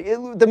face. Like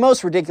the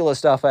most ridiculous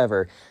stuff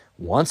ever.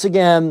 Once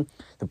again,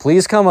 the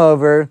police come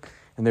over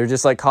and they're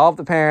just like, call up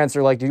the parents.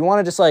 They're like, do you want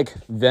to just like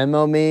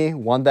Venmo me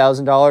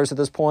 $1,000 at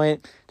this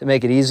point to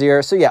make it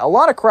easier? So yeah, a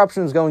lot of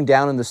corruption is going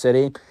down in the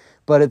city,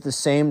 but at the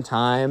same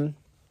time,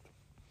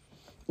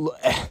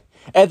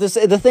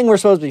 the thing we're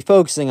supposed to be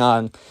focusing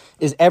on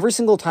is every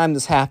single time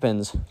this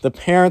happens, the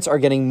parents are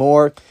getting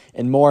more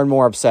and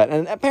more upset.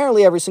 And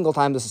apparently every single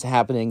time this is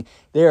happening,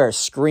 they are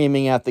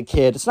screaming at the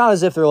kid. It's not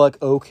as if they're like,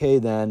 okay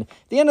then.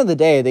 At the end of the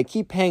day, they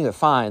keep paying the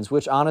fines,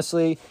 which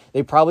honestly,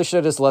 they probably should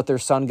have just let their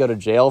son go to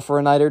jail for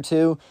a night or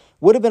two.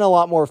 Would have been a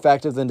lot more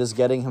effective than just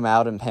getting him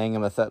out and paying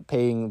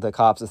the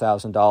cops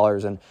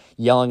 $1,000 and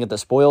yelling at the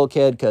spoiled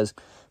kid, because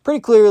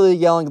pretty clearly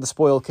yelling at the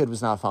spoiled kid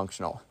was not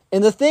functional.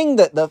 And the thing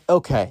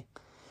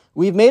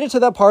we've made it to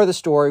that part of the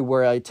story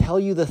where I tell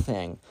you the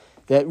thing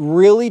that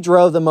really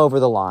drove them over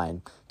the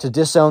line to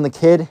disown the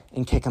kid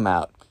and kick him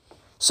out.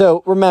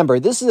 So remember,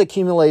 this is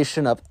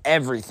accumulation of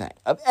everything.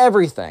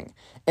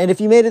 And if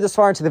you made it this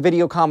far into the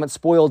video, comment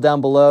spoiled down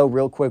below.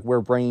 Real quick,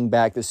 we're bringing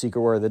back the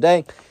secret word of the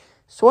day.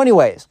 So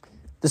anyways,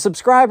 the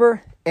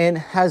subscriber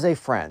has a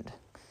friend.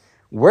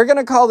 We're going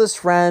to call this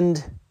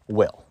friend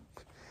Will.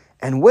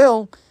 And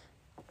Will,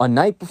 a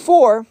night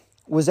before,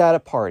 was at a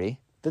party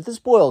that the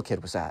spoiled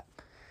kid was at.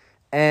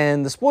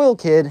 And the spoiled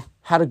kid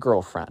had a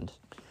girlfriend.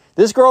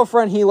 This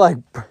girlfriend, he like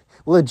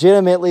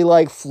legitimately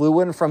like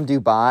flew in from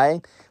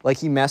Dubai. Like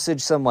he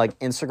messaged some like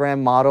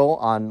Instagram model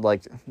on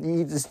like,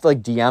 he just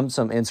like DM'd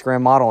some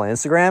Instagram model on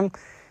Instagram,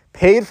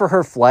 paid for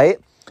her flight,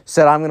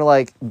 said, I'm going to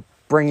like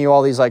bring you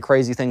all these like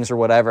crazy things or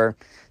whatever.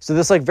 So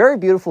this like very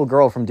beautiful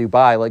girl from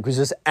Dubai like was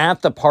just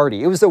at the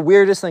party. It was the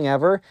weirdest thing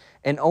ever,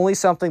 and only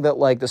something that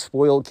like the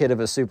spoiled kid of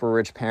a super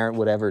rich parent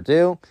would ever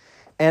do.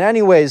 And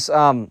anyways,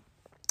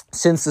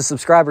 since the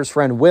subscriber's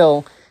friend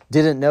Will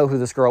didn't know who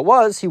this girl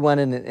was, he went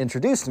in and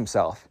introduced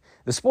himself.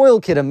 The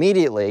spoiled kid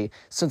immediately,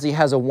 since he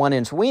has a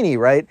 1-inch weenie,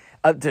 right,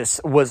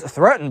 was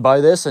threatened by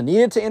this and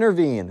needed to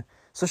intervene.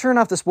 So sure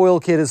enough, the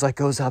spoiled kid is like,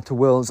 goes up to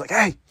Will and is like,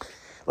 hey,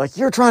 like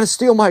you're trying to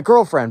steal my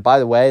girlfriend. By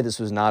the way, this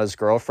was not his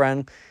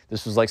girlfriend.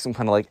 This was like some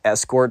kind of like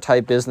escort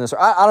type business. Or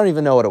I don't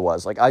even know what it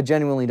was. Like I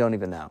genuinely don't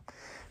even know.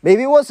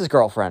 Maybe it was his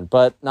girlfriend,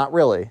 but not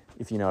really,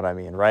 if you know what I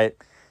mean, right?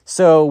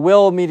 So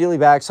Will immediately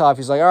backs off.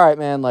 He's like, all right,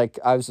 man, like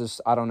I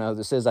don't know who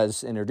this is. I was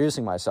just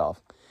introducing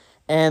myself.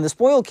 And the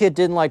spoiled kid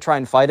didn't like try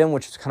and fight him,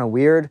 which is kind of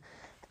weird.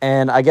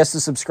 And I guess the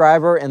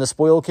subscriber and the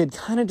spoiled kid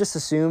kind of just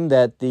assumed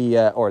that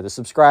the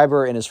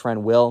subscriber and his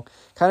friend Will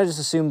kind of just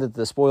assumed that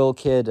the spoiled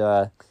kid,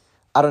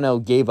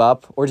 gave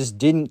up or just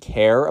didn't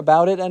care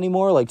about it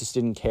anymore. Like just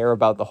didn't care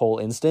about the whole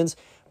instance.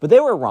 But they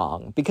were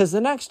wrong, because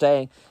the next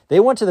day they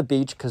went to the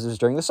beach because it was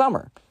during the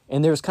summer.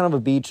 And there was kind of a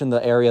beach in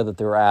the area that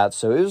they were at.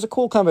 So it was a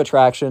cool kind of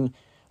attraction.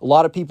 A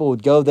lot of people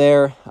would go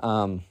there.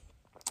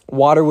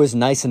 Water was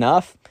nice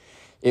enough.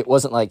 It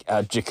wasn't like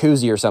a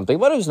jacuzzi or something,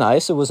 but it was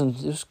nice. It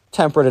was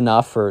temperate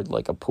enough for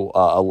like a pool.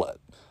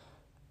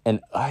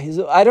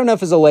 I don't know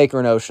if it's a lake or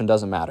an ocean,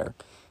 doesn't matter.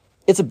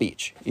 It's a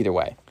beach, either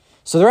way.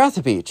 So they're at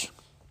the beach.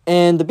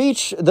 And the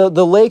beach,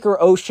 the lake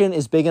or ocean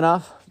is big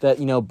enough that,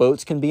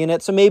 boats can be in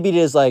it. So maybe it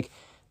is like,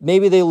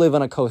 maybe they live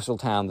in a coastal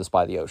town that's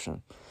by the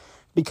ocean.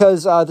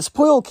 Because the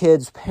spoiled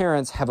kid's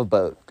parents have a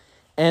boat,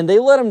 and they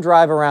let him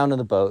drive around in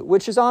the boat,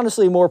 which is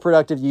honestly more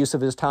productive use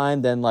of his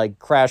time than like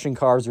crashing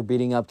cars or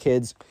beating up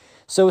kids.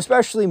 So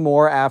especially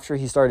more after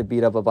he started to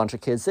beat up a bunch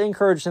of kids, they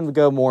encouraged him to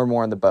go more and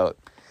more in the boat.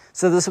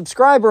 So the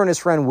subscriber and his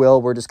friend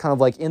Will were just kind of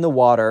like in the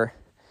water,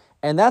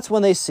 and that's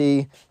when they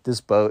see this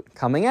boat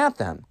coming at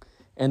them.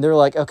 And they're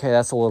like, okay,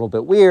 that's a little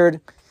bit weird.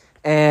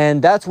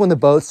 And that's when the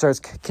boat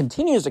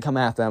continues to come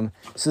at them.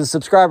 So the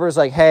subscriber is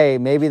like, hey,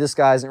 maybe this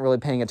guy isn't really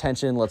paying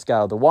attention. Let's get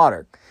out of the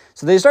water.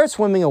 So they start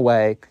swimming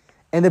away,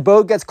 and the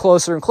boat gets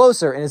closer and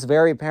closer, and it's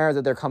very apparent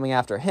that they're coming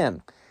after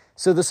him.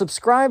 So the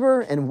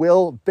subscriber and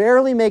Will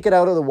barely make it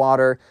out of the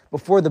water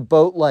before the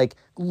boat like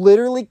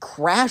literally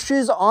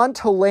crashes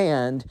onto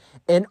land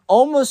and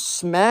almost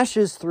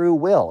smashes through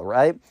Will,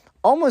 right?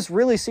 Almost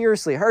really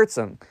seriously hurts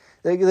him.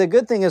 The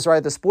good thing is,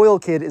 right, the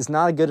spoiled kid is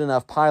not a good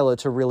enough pilot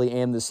to really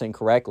aim this thing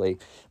correctly,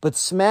 but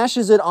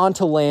smashes it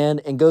onto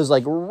land and goes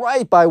like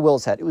right by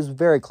Will's head. It was a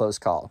very close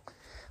call.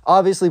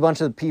 Obviously, a bunch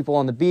of people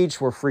on the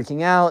beach were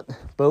freaking out.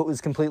 Boat was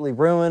completely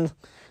ruined.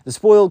 The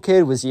spoiled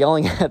kid was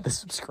yelling at the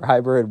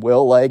subscriber and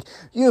Will like,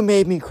 "You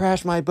made me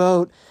crash my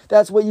boat.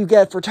 That's what you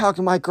get for talking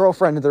to my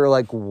girlfriend." And they're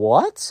like,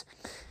 "What?"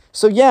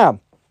 So yeah,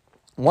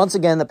 once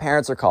again, the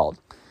parents are called.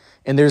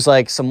 And there's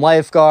like some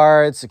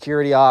lifeguards,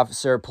 security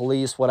officer,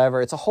 police,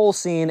 whatever. It's a whole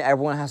scene.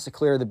 Everyone has to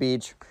clear the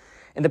beach.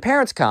 And the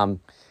parents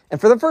come.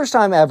 And for the first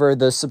time ever,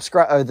 the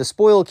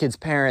spoiled kid's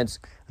parents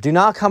do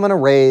not come in a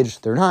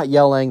rage. They're not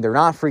yelling. They're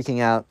not freaking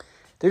out.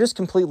 They're just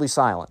completely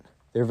silent.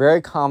 They're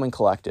very calm and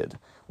collected,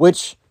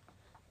 which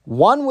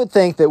one would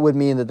think that would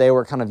mean that they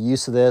were kind of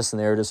used to this and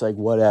they were just like,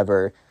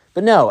 whatever.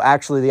 But no,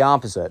 actually the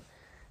opposite.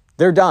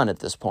 They're done at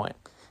this point.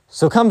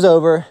 So comes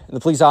over and the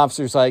police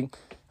officer's like,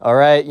 "All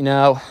right,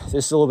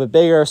 this is a little bit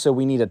bigger, so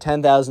we need a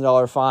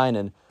 $10,000 fine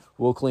and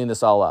we'll clean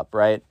this all up,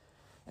 right?"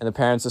 And the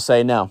parents will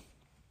say no.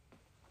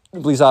 The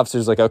police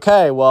officer's like,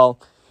 "Okay, well,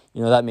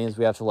 that means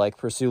we have to like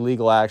pursue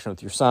legal action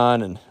with your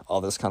son and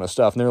all this kind of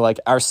stuff." And they're like,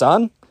 "Our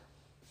son?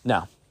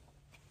 No."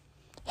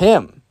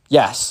 "Him?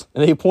 Yes."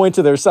 And they point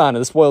to their son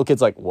and the spoiled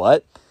kid's like,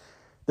 "What?"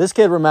 This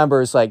kid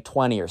remembers like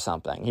 20 or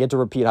something. He had to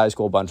repeat high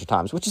school a bunch of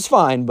times, which is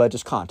fine, but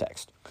just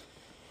context.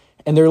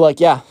 And they're like,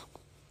 "Yeah.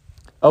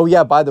 Oh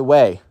yeah, by the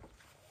way,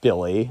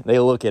 Billy," they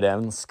look at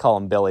him, let's call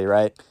him Billy,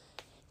 right?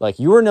 Like,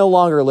 "You are no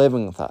longer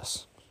living with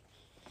us.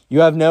 You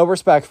have no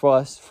respect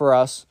for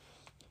us.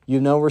 You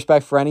have no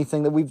respect for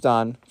anything that we've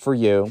done for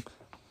you.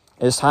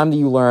 It's time that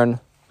you learn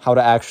how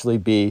to actually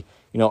be,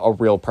 a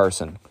real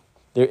person."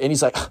 And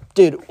he's like,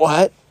 "Dude,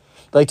 what?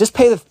 Like, just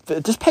pay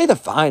the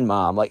fine,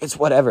 Mom. Like, it's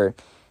whatever."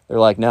 They're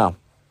like, "No."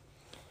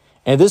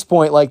 And at this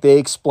point, like, they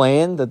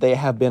explain that they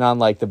have been on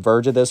like the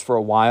verge of this for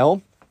a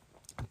while,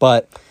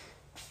 but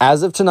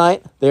as of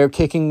tonight, they're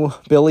kicking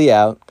Billy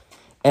out.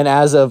 And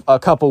as of a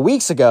couple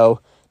weeks ago,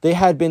 they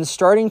had been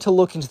starting to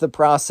look into the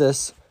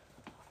process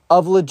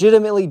of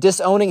legitimately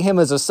disowning him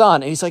as a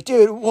son. And he's like,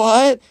 "Dude,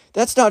 what?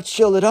 That's not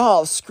chill at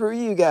all. Screw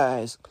you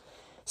guys."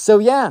 So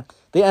yeah,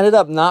 they ended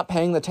up not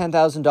paying the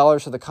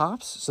 $10,000 to the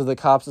cops. So the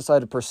cops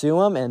decided to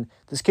pursue him. And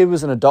this kid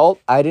was an adult.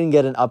 I didn't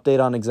get an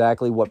update on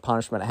exactly what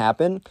punishment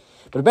happened.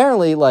 But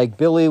apparently, like,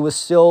 Billy was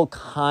still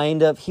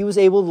he was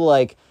able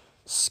to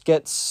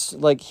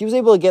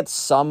get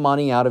some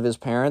money out of his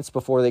parents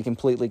before they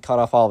completely cut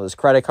off all of his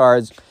credit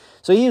cards.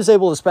 So he was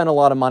able to spend a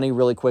lot of money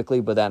really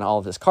quickly, but then all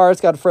of his cards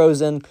got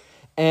frozen.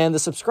 And the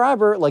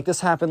subscriber, like,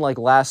 this happened like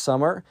last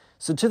summer.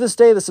 So to this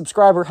day, the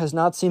subscriber has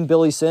not seen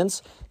Billy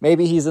since.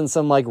 Maybe he's in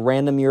some like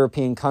random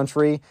European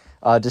country.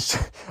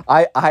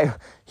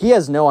 He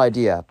has no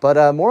idea.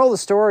 But moral of the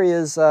story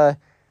is,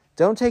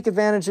 don't take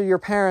advantage of your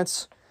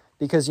parents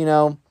because,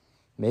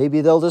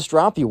 maybe they'll just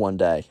drop you one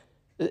day.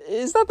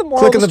 Is that the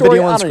moral of the story? Click on the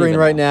video on screen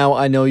right now.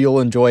 I know you'll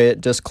enjoy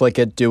it. Just click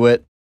it. Do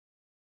it.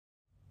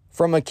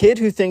 From a kid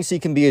who thinks he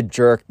can be a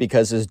jerk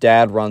because his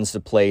dad runs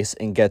the place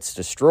and gets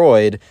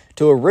destroyed,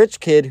 to a rich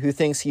kid who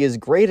thinks he is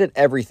great at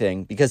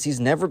everything because he's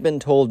never been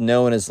told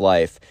no in his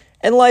life,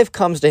 and life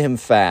comes to him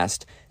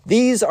fast.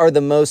 These are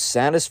the most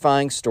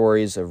satisfying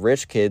stories of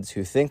rich kids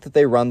who think that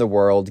they run the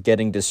world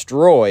getting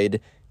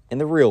destroyed in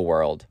the real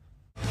world.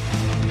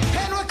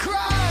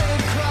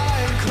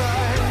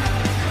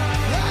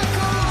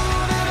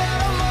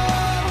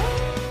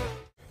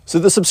 So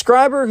the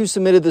subscriber who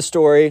submitted the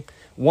story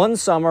one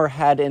summer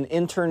had an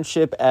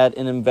internship at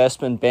an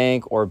investment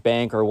bank or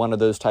one of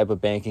those type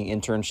of banking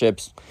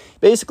internships.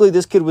 Basically,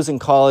 this kid was in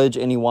college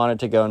and he wanted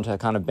to go into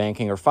kind of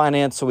banking or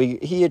finance. So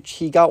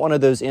he got one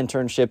of those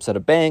internships at a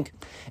bank,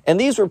 and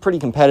these were pretty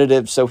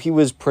competitive. So he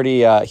was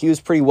pretty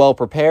well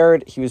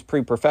prepared. He was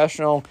pretty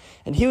professional,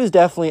 and he was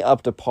definitely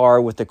up to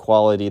par with the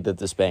quality that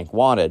this bank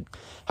wanted.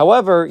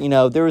 However,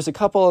 there was a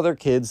couple other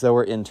kids that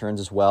were interns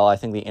as well. I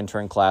think the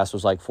intern class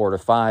was like 4 to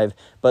 5,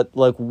 but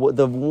like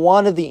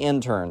one of the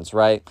interns,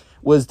 right,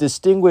 was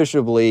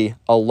distinguishably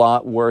a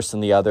lot worse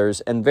than the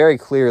others and very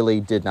clearly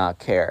did not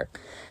care.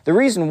 The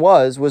reason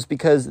was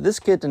because this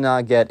kid did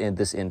not get in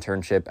this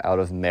internship out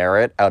of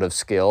merit, out of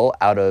skill,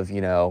 out of,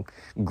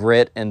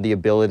 grit and the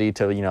ability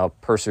to,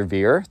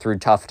 persevere through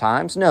tough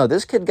times. No,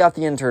 this kid got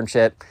the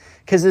internship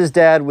because his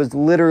dad was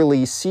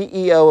literally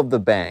CEO of the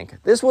bank.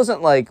 This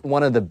wasn't like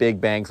one of the big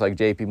banks like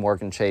JP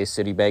Morgan Chase,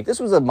 Citibank. This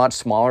was a much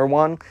smaller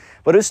one,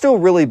 but it's still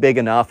really big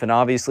enough. And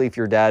obviously, if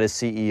your dad is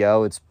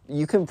CEO,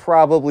 you can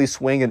probably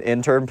swing an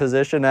intern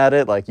position at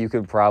it. Like, you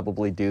could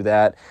probably do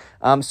that.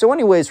 So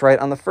anyways, right,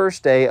 on the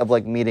first day of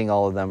like meeting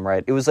all of them,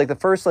 right, it was like the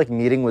first like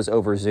meeting was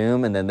over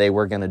Zoom and then they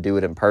were going to do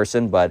it in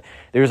person, but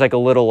there was like a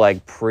little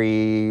like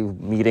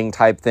pre-meeting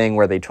type thing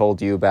where they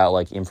told you about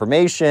like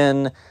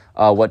information,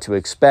 what to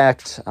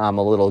expect, a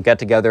little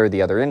get-together,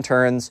 the other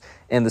interns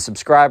and the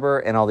subscriber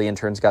and all the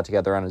interns got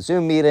together on a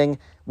Zoom meeting.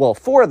 Well,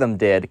 4 of them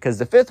did because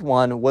the 5th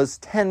one was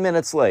 10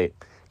 minutes late.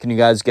 Can you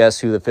guys guess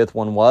who the 5th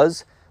one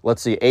was?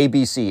 Let's see, A,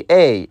 B, C.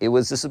 A, it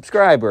was the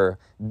subscriber.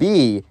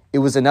 B, it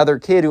was another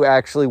kid who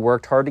actually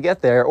worked hard to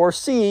get there. Or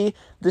C,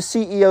 the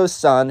CEO's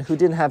son who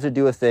didn't have to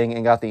do a thing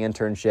and got the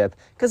internship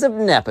because of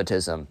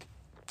nepotism.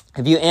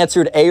 If you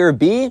answered A or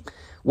B,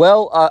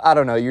 well, I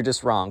don't know, you're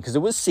just wrong because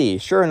it was C.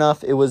 Sure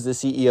enough, it was the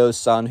CEO's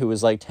son who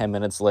was like 10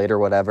 minutes late or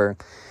whatever.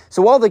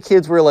 So while the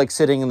kids were like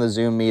sitting in the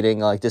Zoom meeting,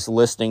 like just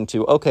listening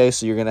to, okay,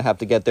 so you're going to have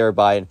to get there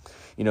by,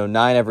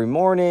 9 every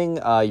morning.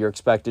 You're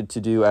expected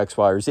to do X,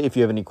 Y, or Z. If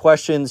you have any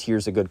questions,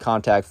 here's a good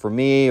contact for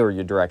me or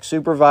your direct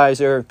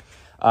supervisor.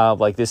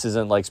 Like this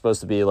isn't like supposed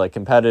to be like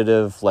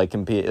competitive, like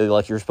compete,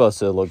 like you're supposed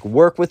to like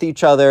work with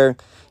each other.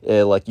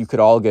 Like you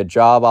could all get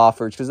job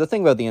offers, because the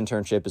thing about the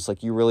internship is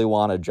like you really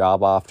want a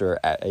job offer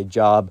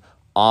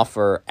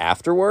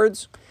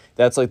afterwards.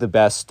 That's like the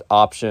best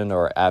option,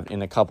 or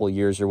in a couple of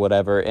years or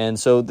whatever. And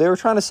so they were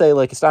trying to say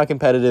like it's not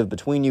competitive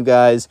between you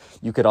guys.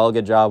 You could all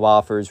get job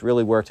offers,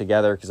 really work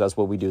together, because that's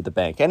what we do at the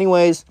bank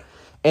anyways.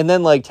 And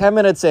then like 10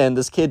 minutes in,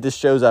 this kid just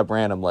shows up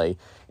randomly.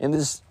 And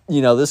this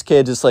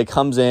kid just like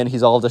comes in,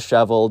 he's all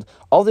disheveled.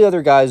 All the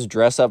other guys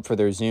dress up for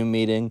their Zoom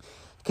meeting,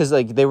 because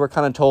like they were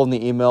kind of told in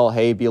the email,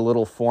 hey, be a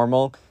little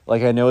formal.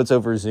 Like I know it's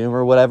over Zoom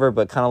or whatever,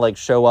 but kind of like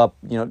show up,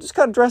 just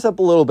kind of dress up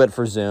a little bit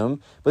for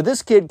Zoom. But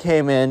this kid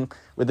came in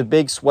with a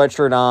big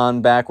sweatshirt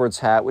on, backwards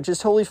hat, which is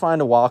totally fine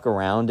to walk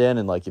around in.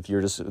 And like if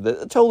you're just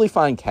a totally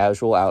fine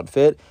casual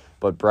outfit.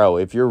 But bro,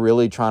 if you're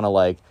really trying to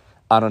like,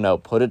 I don't know,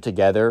 put it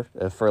together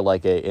for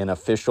like an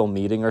official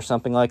meeting or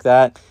something like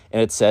that,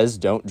 and it says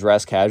don't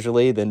dress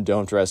casually, then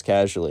don't dress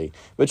casually.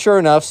 But sure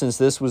enough, since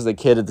this was the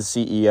kid of the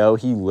CEO,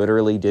 he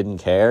literally didn't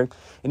care.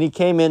 And he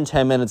came in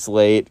 10 minutes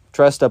late,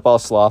 dressed up all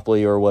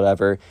sloppily or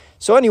whatever.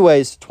 So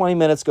anyways, 20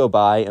 minutes go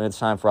by, and it's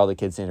time for all the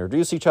kids to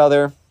introduce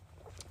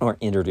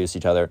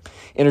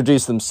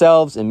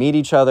themselves and meet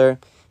each other.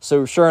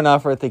 So sure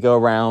enough, right, they go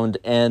around,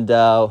 and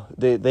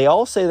they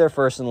all say their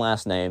first and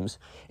last names.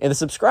 And the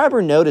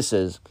subscriber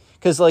notices,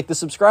 because like the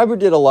subscriber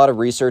did a lot of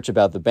research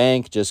about the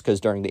bank, just because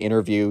during the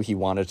interview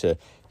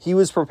he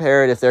was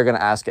prepared if they're going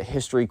to ask a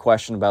history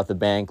question about the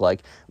bank,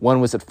 like when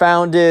was it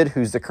founded,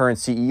 who's the current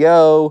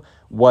CEO,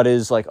 what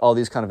is like all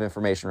these kind of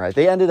information, right?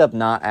 They ended up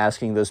not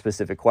asking those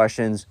specific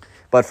questions,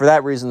 but for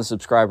that reason the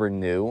subscriber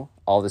knew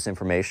all this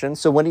information.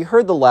 So when he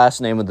heard the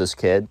last name of this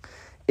kid,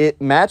 it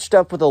matched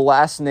up with the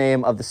last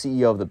name of the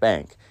CEO of the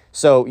bank.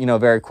 So,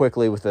 very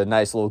quickly with a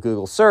nice little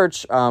Google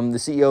search, the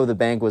CEO of the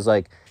bank was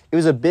like,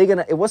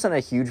 it wasn't a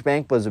huge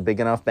bank, but it was a big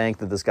enough bank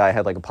that this guy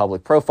had like a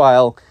public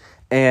profile.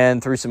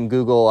 And through some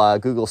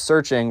Google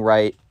searching,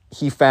 right,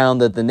 he found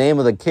that the name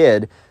of the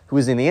kid who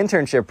was in the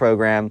internship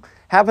program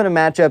happened to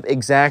match up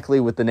exactly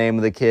with the name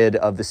of the kid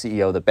of the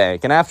CEO of the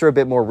bank. And after a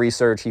bit more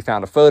research, he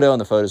found a photo, and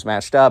the photos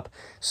matched up.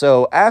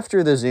 So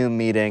after the Zoom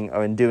meeting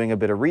and doing a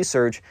bit of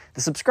research,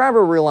 the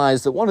subscriber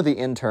realized that one of the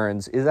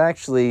interns is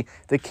actually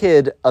the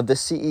kid of the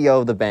CEO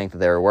of the bank that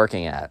they were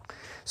working at.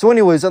 So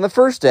anyways, on the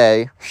first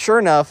day, sure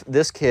enough,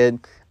 this kid,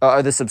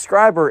 the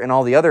subscriber and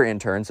all the other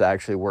interns that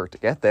actually worked to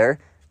get there,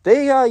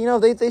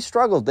 they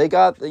struggled. They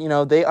got,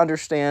 they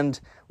understand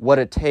what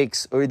it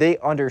takes, or they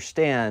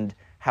understand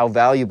how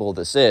valuable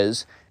this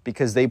is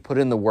because they put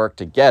in the work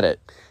to get it.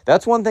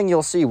 That's one thing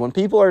you'll see. When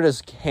people are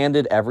just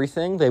handed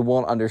everything, they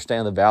won't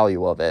understand the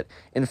value of it.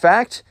 In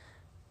fact,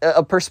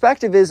 a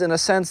perspective is, in a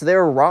sense,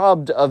 they're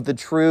robbed of the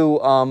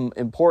true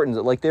importance.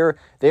 Like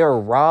they are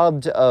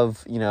robbed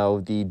of,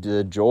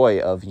 the joy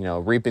of,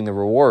 reaping the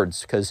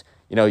rewards, because,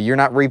 you're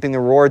not reaping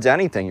the rewards of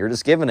anything. You're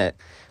just giving it.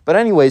 But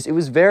anyways, it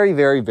was very,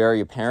 very, very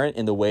apparent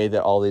in the way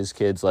that all these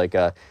kids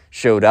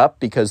showed up,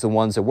 because the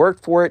ones that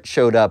worked for it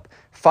showed up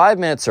 5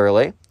 minutes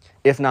early,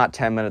 if not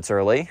 10 minutes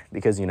early,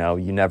 because, you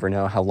never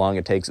know how long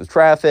it takes with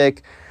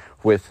traffic,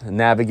 with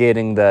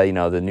navigating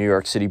the New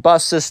York City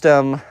bus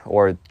system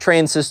or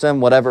train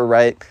system, whatever,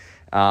 right?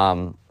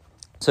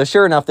 So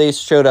sure enough, they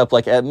showed up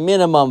like at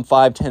minimum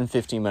 5, 10,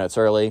 15 minutes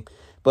early.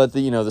 But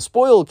the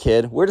spoiled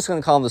kid, we're just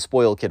going to call him the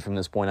spoiled kid from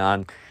this point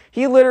on,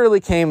 he literally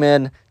came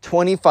in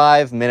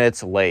 25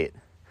 minutes late.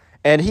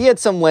 And he had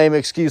some lame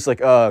excuse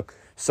like,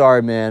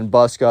 sorry, man,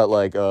 bus got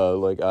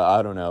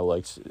I don't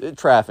know,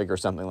 traffic or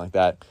something like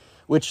that.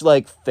 Which,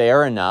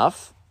 fair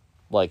enough.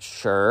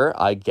 Sure,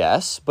 I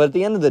guess. But at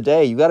the end of the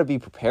day, you got to be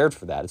prepared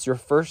for that. It's your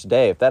first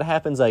day. If that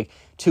happens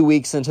 2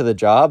 weeks into the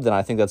job, then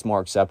I think that's more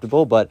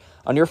acceptable. But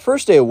on your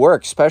first day of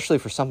work, especially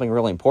for something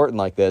really important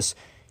like this,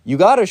 you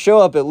got to show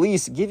up, at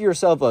least give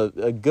yourself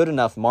a good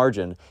enough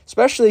margin,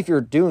 especially if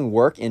you're doing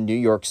work in New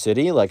York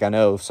City. Like I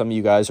know some of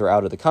you guys are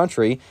out of the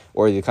country,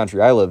 or the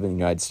country I live in, the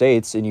United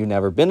States, and you've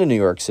never been to New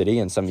York City,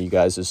 and some of you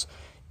guys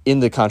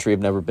in the country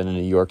have never been in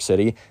New York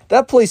City.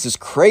 That place is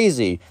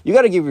crazy. You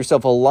got to give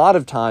yourself a lot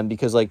of time,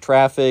 because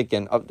traffic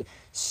and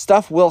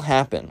stuff will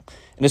happen,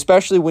 and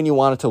especially when you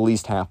want it to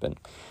least happen.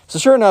 So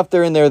sure enough,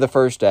 they're in there the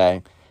first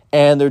day,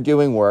 and they're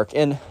doing work.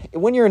 And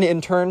when you're an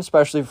intern,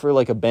 especially for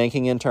a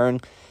banking intern,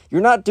 you're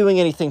not doing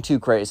anything too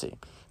crazy.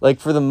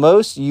 For the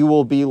most, you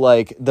will be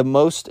the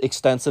most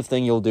extensive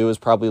thing you'll do is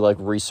probably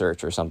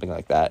research or something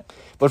like that.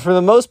 But for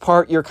the most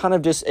part, you're kind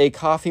of just a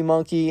coffee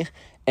monkey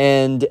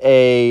and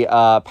a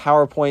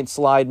PowerPoint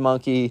slide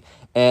monkey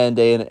and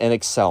an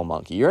Excel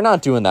monkey. You're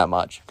not doing that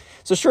much.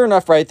 So sure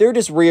enough, right, they're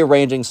just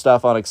rearranging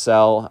stuff on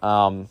Excel.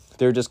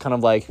 They're just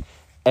kind of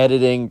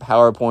editing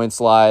PowerPoint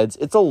slides.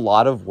 It's a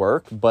lot of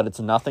work, but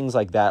it's nothing's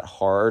that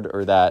hard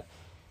or that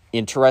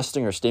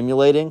interesting or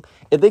stimulating.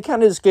 They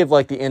kind of just give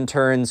like the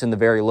interns and the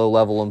very low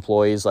level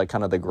employees like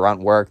kind of the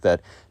grunt work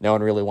that no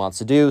one really wants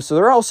to do. So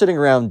they're all sitting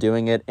around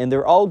doing it, and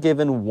they're all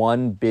given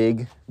one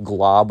big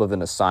glob of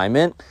an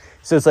assignment.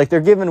 So it's like they're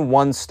given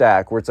one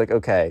stack where it's like,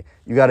 okay,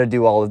 you got to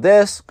do all of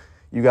this,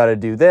 you got to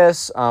do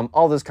this,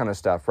 all this kind of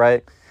stuff,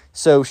 right?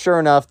 So sure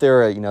enough,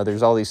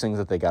 there's all these things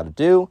that they got to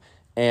do.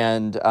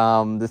 And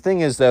the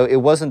thing is, though, it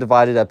wasn't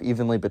divided up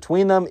evenly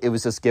between them. It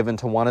was just given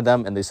to one of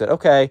them, and they said,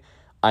 okay,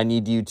 I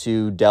need you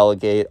to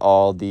delegate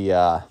all the,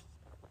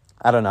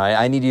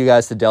 I need you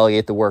guys to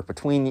delegate the work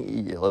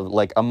between,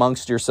 like,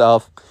 amongst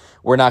yourself.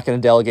 We're not going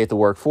to delegate the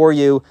work for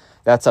you.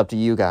 That's up to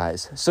you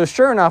guys. So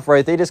sure enough,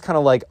 right, they just kind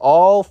of like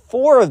all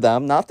four of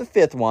them, not the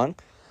fifth one,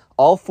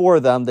 all four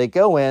of them, they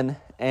go in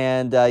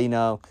and,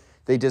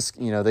 they just,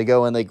 they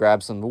go in, they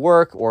grab some of the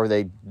work, or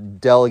they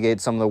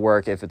delegate some of the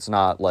work if it's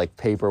not like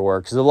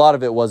paperwork, because a lot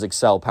of it was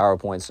Excel,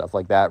 PowerPoint, stuff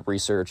like that,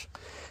 research.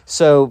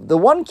 So the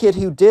one kid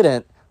who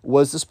didn't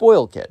was the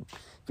spoiled kid,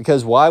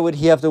 because why would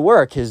he have to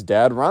work? His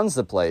dad runs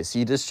the place.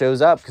 He just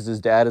shows up because his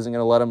dad isn't going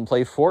to let him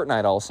play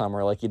Fortnite all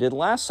summer like he did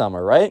last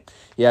summer, right?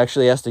 He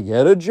actually has to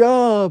get a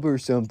job or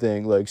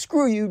something. Like,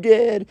 screw you,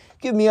 Dad.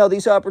 Give me all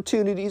these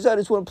opportunities. I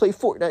just want to play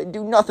Fortnite and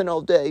do nothing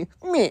all day.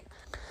 Meh.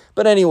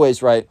 But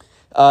anyways, right?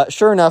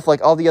 Sure enough,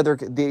 like all the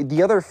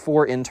other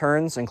four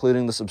interns,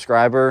 including the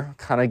subscriber,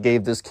 kind of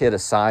gave this kid a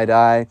side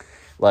eye.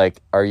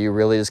 Like, are you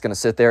really just going to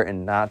sit there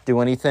and not do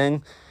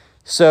anything?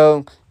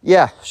 So,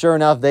 yeah, sure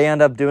enough, they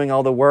end up doing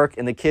all the work,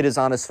 and the kid is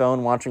on his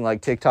phone watching,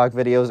 like, TikTok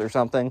videos or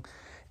something.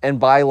 And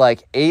by,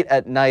 like, 8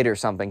 at night or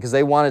something, because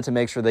they wanted to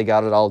make sure they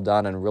got it all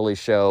done and really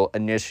show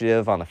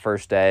initiative on the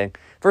first day.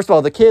 First of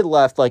all, the kid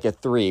left, like,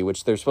 at 3,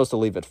 which they're supposed to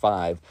leave at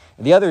 5.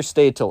 And the others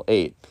stayed till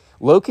 8.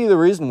 Low-key, the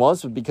reason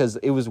was because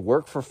it was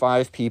work for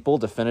 5 people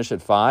to finish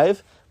at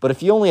 5. But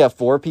if you only have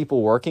 4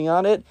 people working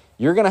on it,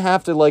 you're going to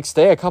have to, like,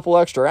 stay a couple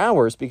extra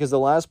hours because the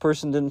last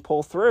person didn't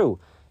pull through.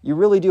 You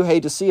really do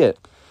hate to see it.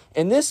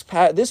 And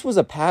this was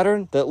a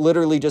pattern that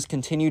literally just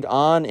continued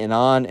on and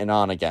on and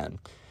on again.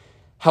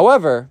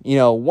 However,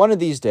 one of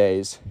these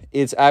days,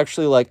 it's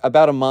actually like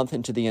about a month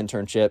into the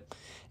internship,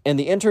 and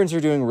the interns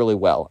are doing really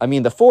well. I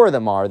mean, the 4 of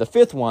them are. The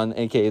 5th one,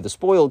 aka the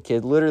spoiled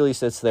kid, literally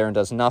sits there and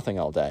does nothing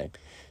all day.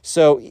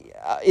 So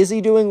is he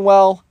doing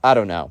well? I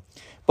don't know.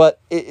 But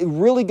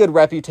really good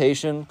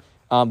reputation.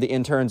 The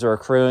interns are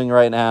accruing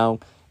right now.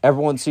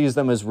 Everyone sees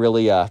them as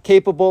really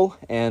capable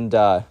and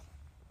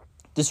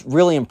just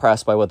really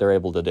impressed by what they're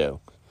able to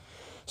do.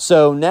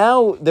 So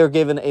now they're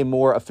given a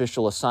more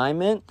official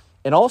assignment,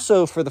 and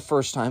also for the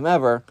first time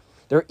ever,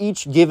 they're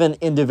each given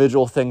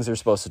individual things they're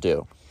supposed to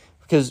do.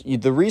 Because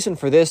the reason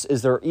for this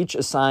is they're each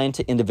assigned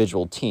to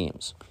individual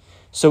teams.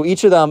 So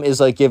each of them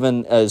is like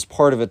given as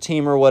part of a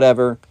team or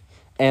whatever,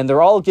 and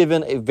they're all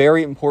given a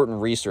very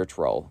important research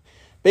role.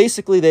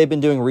 Basically, they've been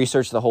doing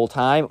research the whole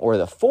time, or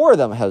the 4 of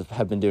them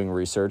have been doing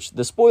research.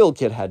 The spoiled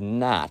kid had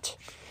not.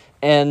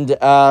 And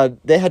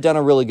they had done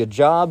a really good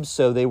job,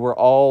 so they were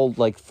all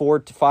like 4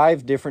 to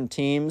 5 different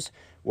teams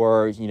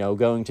were,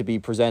 going to be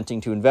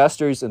presenting to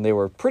investors, and they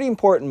were pretty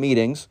important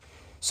meetings.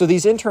 So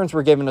these interns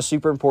were given a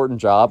super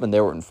important job, and they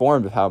were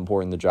informed of how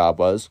important the job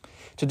was,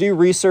 to do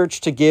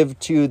research to give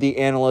to the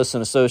analysts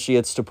and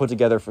associates to put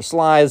together for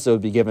slides that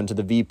would be given to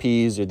the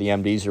VPs or the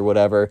MDs or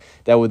whatever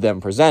that would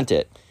then present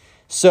it.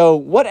 So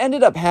what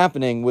ended up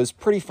happening was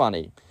pretty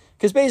funny.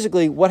 Because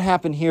basically what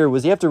happened here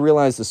was you have to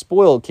realize the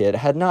spoiled kid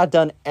had not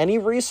done any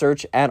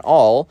research at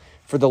all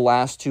for the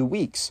last 2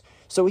 weeks.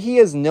 So he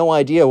has no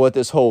idea what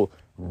this whole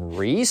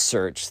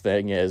research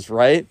thing is,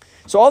 right?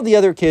 So all the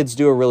other kids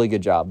do a really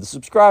good job. The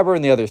subscriber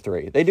and the other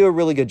 3, they do a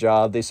really good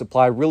job. They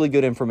supply really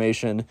good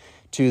information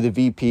to the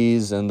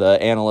VPs and the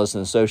analysts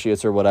and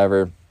associates or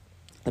whatever.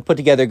 They put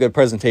together good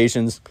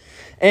presentations.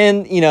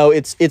 And,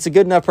 it's a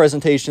good enough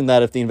presentation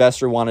that if the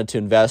investor wanted to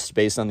invest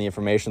based on the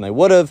information, they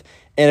would have.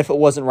 And if it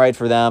wasn't right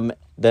for them,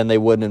 then they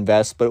wouldn't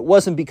invest. But it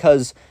wasn't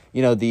because,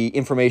 the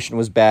information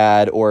was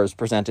bad or was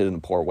presented in a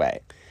poor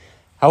way.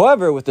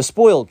 However, with the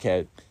spoiled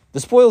kid,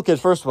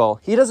 first of all,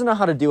 he doesn't know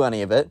how to do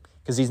any of it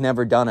because he's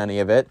never done any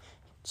of it.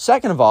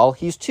 Second of all,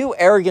 he's too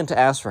arrogant to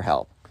ask for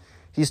help.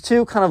 He's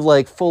too kind of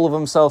like full of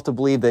himself to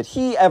believe that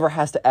he ever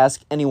has to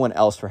ask anyone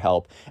else for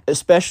help,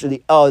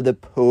 especially the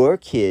poor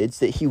kids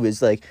that he was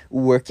like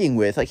working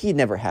with. Like he'd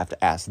never have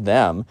to ask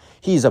them.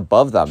 He's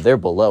above them. They're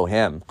below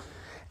him.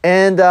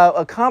 And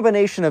a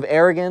combination of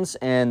arrogance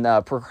and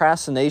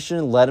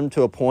procrastination led him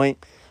to a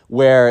point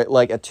where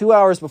like at 2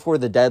 hours before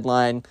the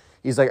deadline,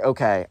 he's like,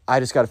 okay, I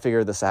just got to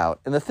figure this out.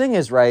 And the thing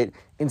is, right,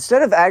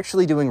 instead of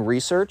actually doing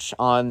research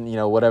on,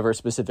 whatever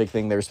specific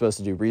thing they're supposed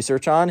to do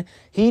research on,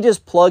 he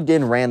just plugged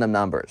in random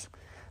numbers.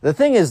 The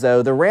thing is,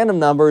 though, the random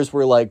numbers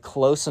were, like,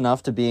 close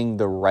enough to being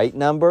the right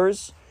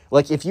numbers.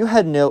 Like, if you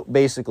had no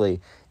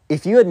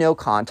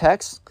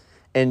context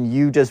and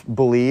you just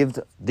believed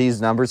these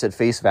numbers at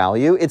face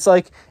value, it's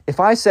like if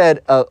I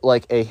said,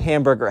 like, a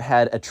hamburger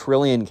had 1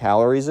 trillion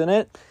calories in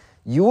it,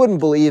 you wouldn't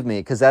believe me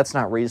because that's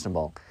not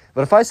reasonable.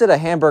 But if I said a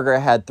hamburger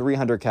had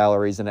 300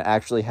 calories and it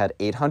actually had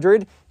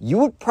 800, you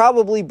would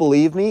probably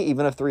believe me,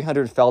 even if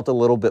 300 felt a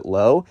little bit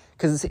low,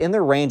 because it's in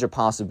the range of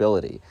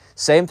possibility.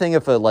 Same thing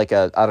if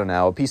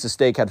a piece of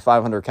steak had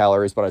 500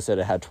 calories, but I said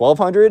it had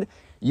 1,200,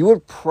 you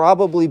would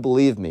probably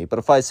believe me. But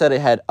if I said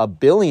it had a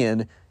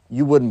billion,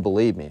 you wouldn't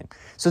believe me.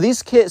 So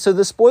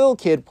the spoiled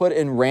kid put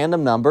in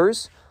random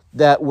numbers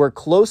that were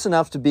close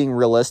enough to being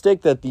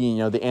realistic that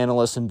the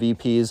analysts and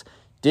VPs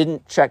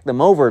didn't check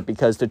them over,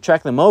 because to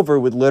check them over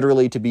would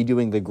literally to be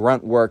doing the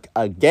grunt work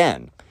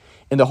again.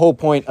 And the whole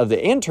point of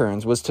the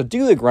interns was to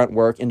do the grunt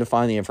work and to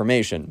find the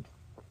information.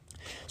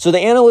 So the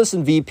analysts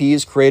and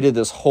VPs created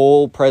this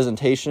whole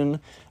presentation,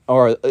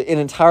 or an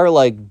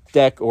entire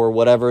deck or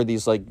whatever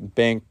these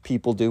bank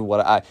people do.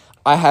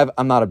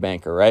 I'm not a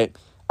banker, right?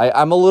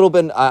 I'm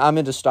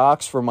into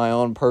stocks for my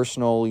own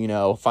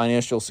personal,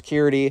 financial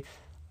security.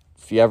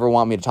 If you ever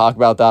want me to talk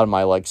about that on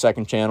my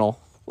second channel,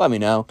 let me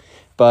know.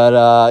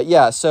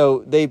 But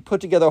so they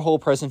put together a whole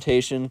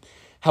presentation.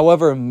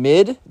 However,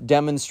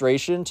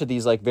 mid-demonstration to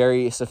these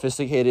very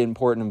sophisticated,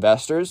 important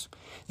investors,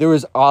 there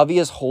was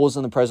obvious holes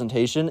in the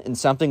presentation and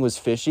something was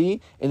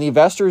fishy, and the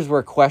investors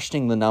were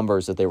questioning the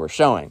numbers that they were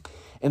showing.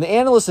 And the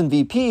analysts and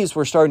VPs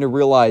were starting to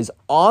realize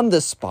on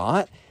the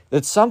spot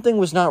that something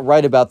was not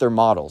right about their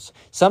models.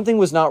 Something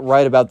was not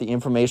right about the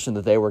information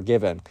that they were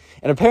given.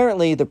 And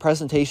apparently the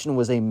presentation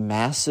was a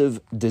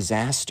massive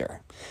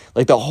disaster.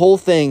 The whole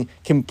thing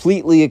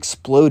completely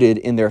exploded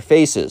in their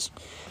faces.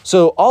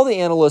 So all the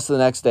analysts the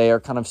next day are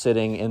kind of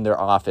sitting in their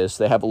office.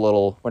 They have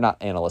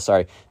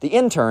the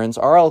interns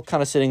are all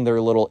kind of sitting in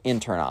their little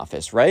intern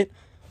office, right?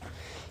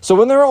 So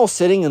when they're all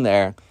sitting in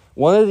there,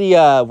 one of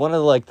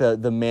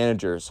the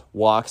managers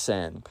walks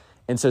in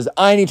and says,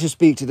 "I need to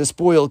speak to the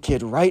spoiled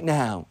kid right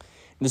now."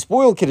 And the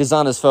spoiled kid is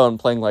on his phone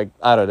playing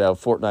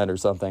Fortnite or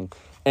something.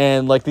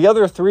 And the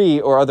other 3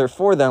 or other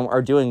 4 of them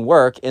are doing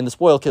work, and the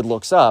spoiled kid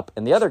looks up,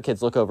 and the other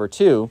kids look over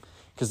too,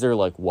 because they're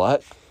like,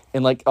 "What?"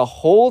 And a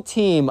whole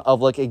team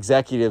of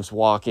executives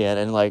walk in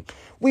and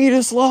 "We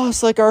just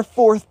lost our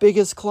 4th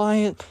biggest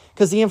client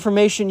because the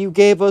information you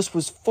gave us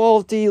was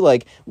faulty.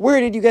 Where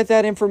did you get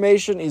that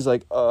information?" He's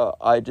like,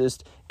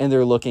 and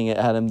they're looking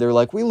at him. They're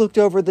like, "We looked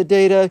over the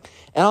data,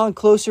 and on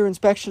closer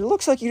inspection, it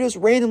looks like you just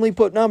randomly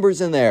put numbers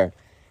in there."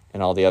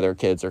 And all the other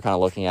kids are kind of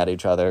looking at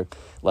each other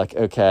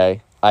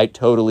okay, I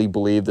totally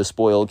believe the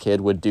spoiled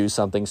kid would do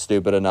something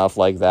stupid enough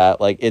like that.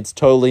 It's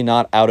totally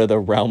not out of the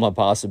realm of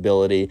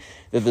possibility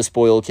that the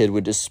spoiled kid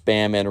would just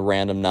spam in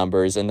random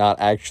numbers and not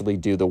actually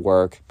do the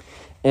work.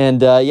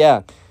 And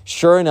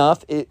sure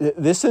enough,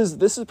 this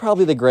is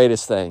probably the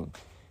greatest thing.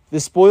 The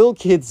spoiled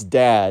kid's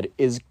dad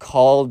is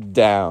called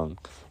down,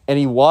 and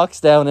he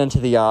walks down into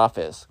the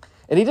office,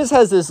 and he just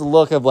has this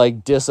look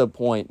of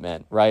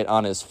disappointment right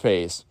on his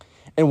face.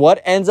 And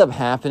what ends up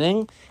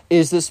happening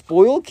is the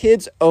spoiled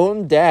kid's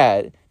own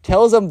dad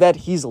tells him that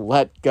he's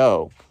let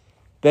go,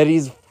 that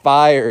he's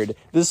fired.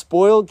 The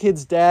spoiled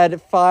kid's dad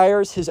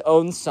fires his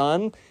own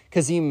son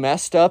because he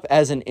messed up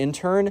as an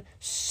intern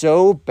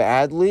so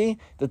badly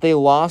that they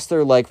lost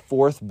their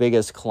 4th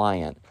biggest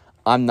client.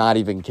 I'm not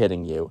even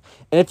kidding you.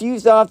 And if you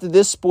thought that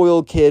this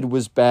spoiled kid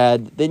was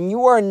bad, then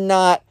you are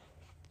not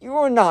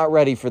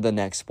ready for the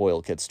next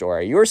spoiled kid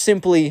story. You're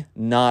simply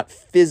not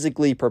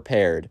physically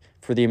prepared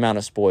for the amount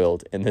of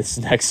spoiled in this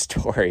next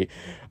story.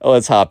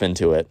 Let's hop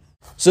into it.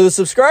 So the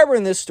subscriber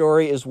in this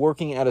story is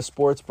working at a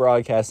sports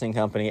broadcasting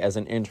company as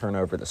an intern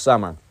over the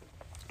summer.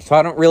 So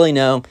I don't really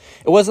know.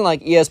 It wasn't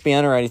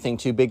ESPN or anything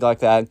too big like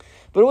that,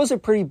 but it was a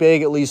pretty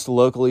big, at least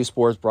locally,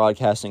 sports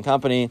broadcasting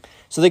company.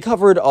 So they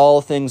covered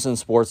all things in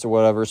sports or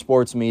whatever,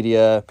 sports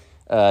media,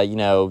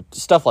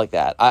 stuff like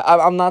that.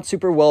 I'm not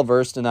super well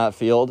versed in that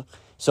field.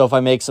 So if I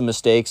make some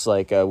mistakes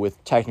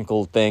with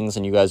technical things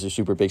and you guys are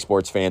super big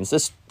sports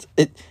fans,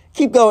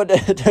 keep going.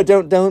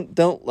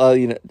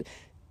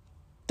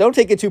 Don't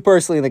take it too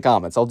personally in the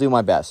comments. I'll do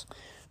my best.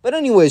 But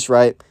anyways,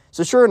 right?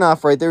 So sure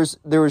enough, right,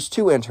 there was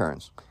 2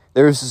 interns.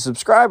 There's a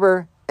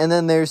subscriber and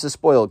then there's the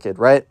spoiled kid,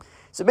 right?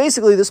 So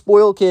basically the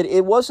spoiled kid,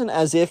 it wasn't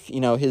as if,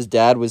 his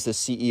dad was the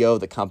CEO of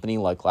the company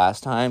like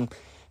last time.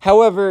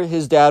 However,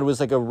 his dad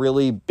was a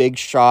really big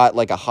shot,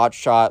 a hot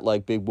shot,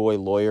 big boy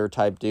lawyer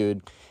type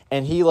dude.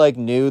 And he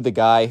knew the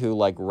guy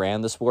who ran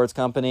the sports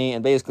company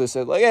and basically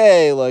said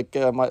 "Hey,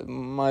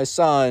 my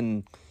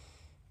son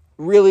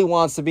really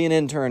wants to be an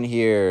intern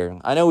here.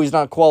 I know he's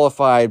not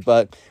qualified,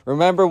 but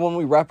remember when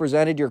we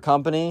represented your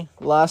company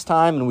last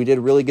time and we did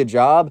a really good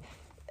job?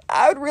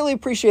 I would really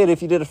appreciate it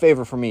if you did a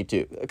favor for me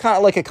too."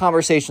 Kind of a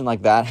conversation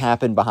like that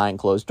happened behind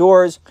closed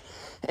doors.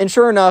 And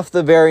sure enough,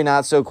 the very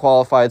not so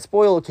qualified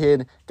spoiled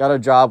kid got a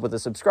job with a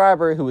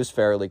subscriber who was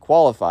fairly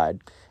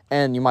qualified.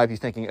 And you might be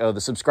thinking, oh,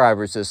 the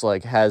subscriber just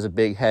has a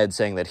big head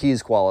saying that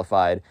he's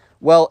qualified.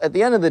 Well, at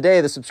the end of the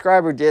day, the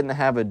subscriber didn't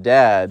have a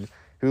dad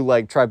who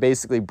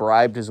basically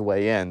bribed his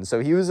way in. So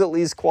he was at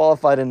least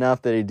qualified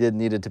enough that he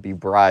needed to be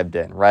bribed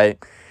in, right?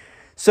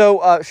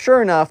 So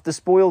sure enough, the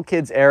spoiled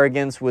kid's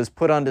arrogance was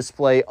put on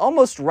display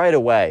almost right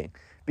away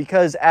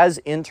because as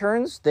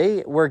interns,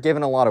 they were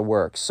given a lot of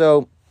work.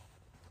 So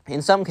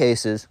in some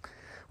cases,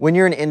 when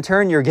you're an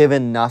intern, you're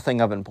given nothing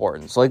of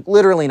importance, like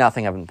literally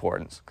nothing of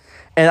importance.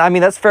 And I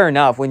mean, that's fair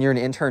enough. When you're an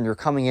intern, you're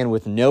coming in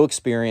with no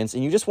experience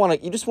and you just want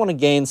to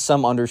gain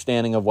some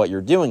understanding of what you're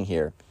doing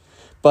here.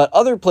 But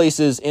other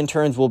places,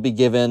 interns will be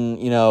given,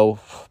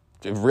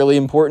 really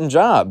important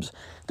jobs.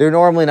 They're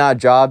normally not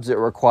jobs that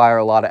require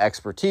a lot of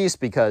expertise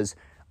because,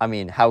 I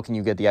mean, how can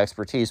you get the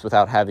expertise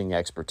without having the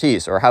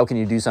expertise? Or how can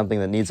you do something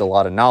that needs a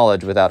lot of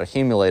knowledge without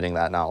accumulating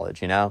that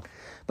knowledge,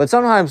 But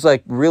sometimes,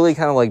 like, really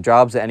kind of like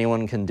jobs that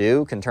anyone can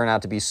do can turn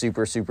out to be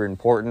super, super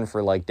important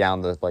for, like,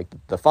 down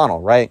the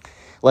funnel, right?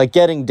 Like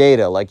getting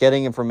data, like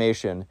getting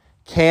information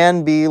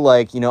can be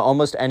like,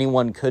 almost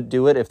anyone could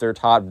do it if they're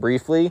taught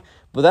briefly,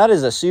 but that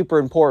is a super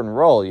important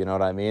role, you know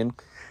what I mean?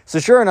 So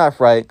sure enough,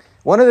 right,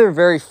 one of their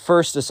very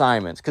first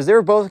assignments, because they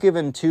were both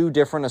given 2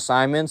 different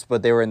assignments,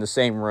 but they were in the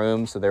same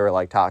room, so they were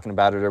like talking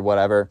about it or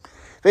whatever.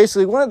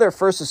 Basically, one of their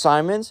first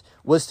assignments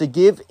was to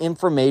give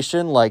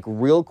information, like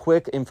real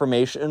quick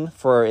information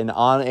for an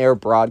on-air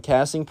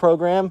broadcasting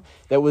program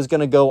that was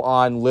going to go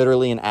on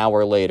literally an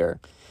hour later.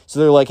 So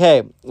they're like,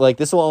 hey, like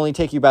this will only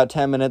take you about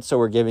 10 minutes, so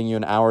we're giving you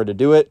an hour to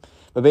do it.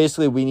 But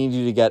basically, we need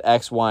you to get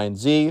X, Y, and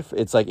Z.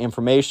 It's like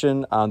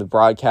information. The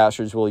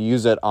broadcasters will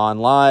use it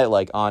online,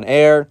 like on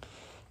air.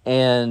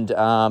 And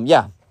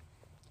yeah,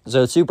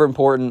 so it's super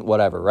important,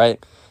 whatever,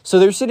 right? So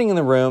they're sitting in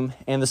the room,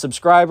 and the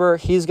subscriber,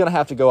 he's going to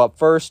have to go up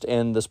first,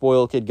 and the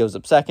spoiled kid goes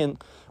up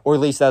second, or at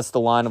least that's the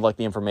line of like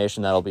the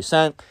information that'll be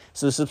sent.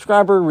 So the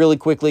subscriber really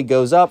quickly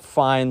goes up,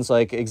 finds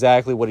like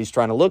exactly what he's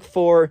trying to look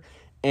for,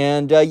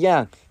 and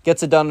yeah,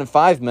 gets it done in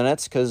 5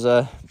 minutes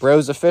because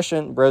bro's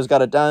efficient, bro's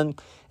got it done,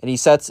 and he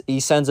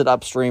sends it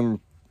upstream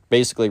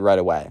basically right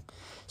away.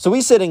 So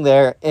he's sitting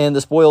there, and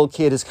the spoiled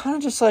kid is kind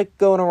of just like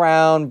going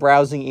around,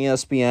 browsing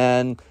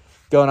ESPN,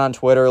 going on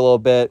Twitter a little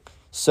bit.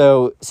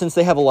 So since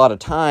they have a lot of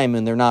time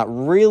and they're not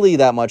really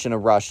that much in a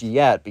rush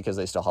yet because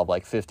they still have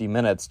like 50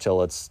 minutes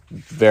till it's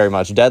very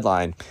much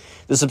deadline,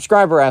 the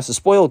subscriber asks the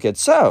spoiled kid,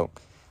 so,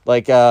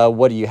 like,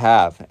 what do you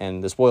have?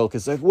 And the spoiled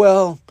kid's like,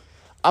 well,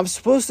 I'm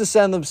supposed to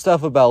send them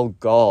stuff about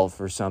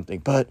golf or something,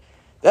 but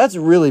that's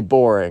really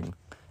boring.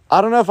 I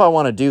don't know if I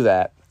want to do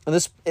that. And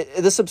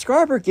the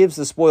subscriber gives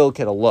the spoiled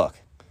kid a look.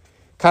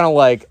 Kind of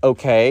like,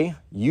 okay,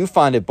 you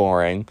find it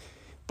boring,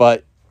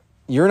 but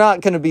you're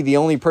not going to be the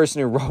only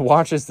person who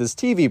watches this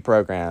TV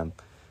program.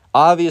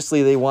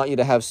 Obviously, they want you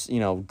to have,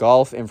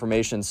 golf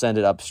information send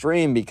it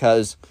upstream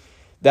because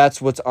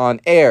that's what's on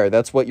air.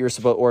 That's what you're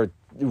supposed, or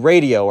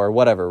radio or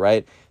whatever,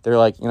 right? They're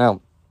like,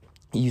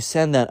 you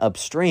send that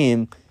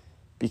upstream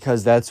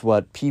because that's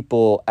what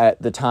people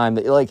at the time,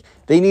 like,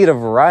 they need a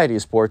variety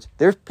of sports.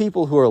 There's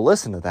people who are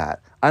listening to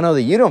that. I know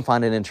that you don't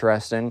find it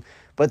interesting,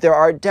 but there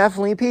are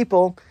definitely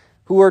people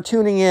who are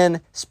tuning in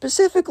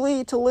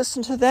specifically to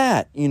listen to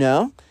that,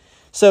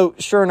 So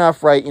sure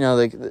enough, right,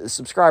 the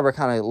subscriber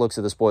kind of looks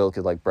at the spoiled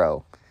kid like,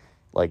 bro,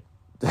 like,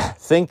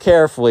 think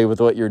carefully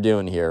with what you're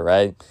doing here,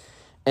 right?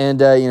 And,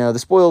 the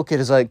spoiled kid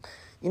is like,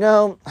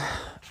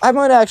 I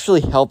might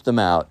actually help them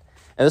out.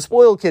 And the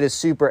spoiled kid is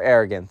super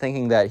arrogant,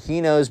 thinking that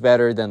he knows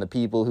better than the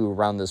people who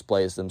run this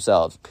place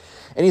themselves.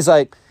 And he's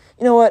like,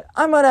 you know what,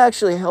 I might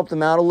actually help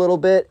them out a little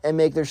bit and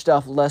make their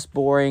stuff less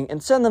boring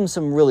and send them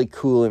some really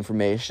cool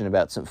information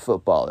about some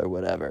football or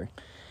whatever.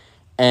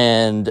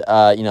 And,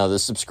 the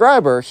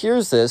subscriber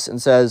hears this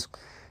and says,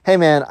 hey,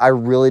 man, I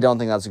really don't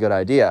think that's a good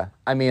idea.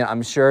 I mean,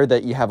 I'm sure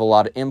that you have a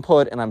lot of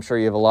input, and I'm sure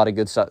you have a lot of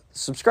good stuff.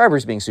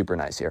 Subscribers being super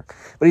nice here.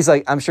 But he's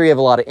like, I'm sure you have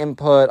a lot of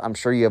input. I'm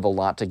sure you have a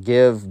lot to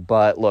give.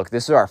 But look,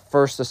 this is our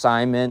first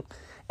assignment,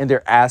 and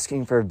they're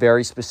asking for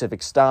very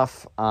specific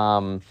stuff.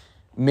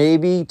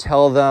 Maybe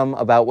tell them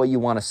about what you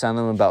want to send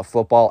them about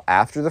football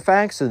after the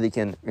fact so they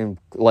can,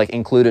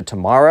 include it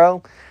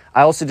tomorrow.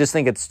 I also just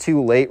think it's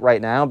too late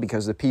right now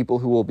because the people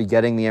who will be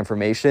getting the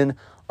information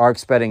are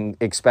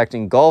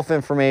expecting golf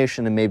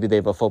information, and maybe they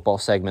have a football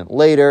segment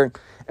later.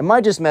 It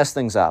might just mess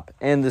things up.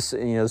 And this,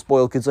 the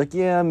spoiled kid's like,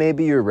 yeah,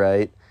 maybe you're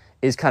right,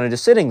 is kind of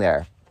just sitting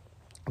there.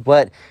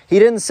 But he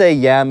didn't say,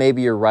 yeah,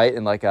 maybe you're right,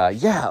 and like,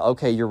 yeah,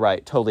 okay, you're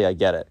right, totally, I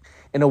get it,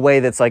 in a way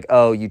that's like,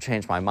 oh, you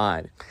changed my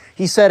mind.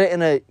 He said it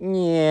in a,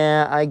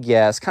 yeah, I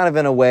guess, kind of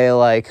in a way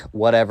like,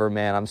 whatever,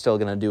 man, I'm still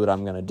going to do what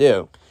I'm going to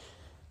do.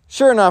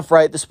 Sure enough,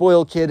 right, the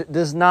spoiled kid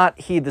does not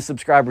heed the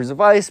subscriber's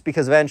advice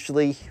because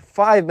eventually,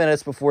 5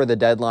 minutes before the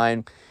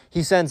deadline,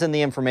 he sends in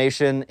the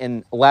information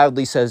and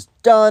loudly says,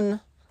 done.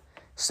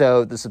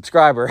 So the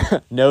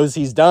subscriber knows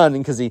he's done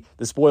because the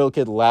spoiled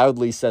kid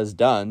loudly says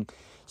done.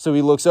 So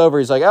he looks over,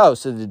 he's like, oh,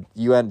 so did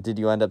you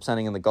end up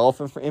sending in the golf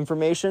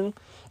information?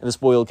 And the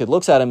spoiled kid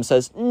looks at him and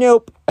says,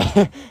 nope.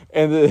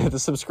 And the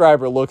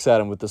subscriber looks at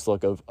him with this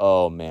look of,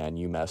 oh man,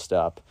 you messed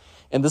up.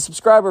 And the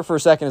subscriber for a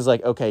second is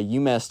like, okay,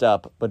 you messed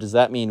up, but does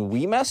that mean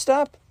we messed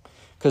up?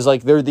 Because,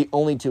 like, they're the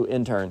only 2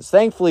 interns.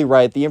 Thankfully,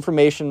 right, the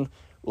information,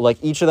 like,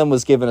 each of them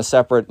was given a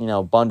separate,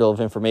 bundle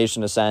of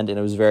information to send, and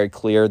it was very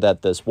clear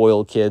that the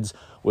spoiled kids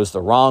was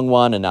the wrong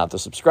one and not the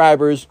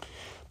subscribers.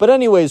 But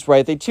anyways,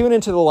 right, they tune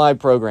into the live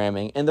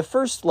programming, and the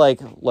first, I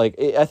think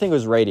it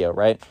was radio,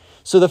 right?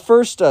 So the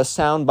first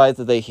sound bite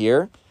that they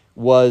hear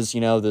was,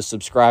 the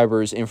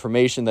subscriber's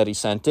information that he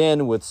sent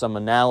in with some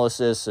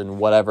analysis and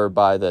whatever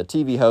by the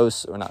TV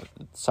host,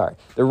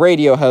 the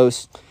radio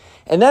host.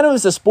 And then it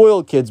was the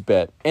spoiled kids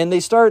bit. And they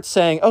start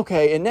saying,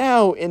 okay, and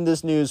now in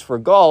this news for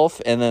golf,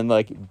 and then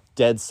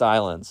dead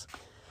silence.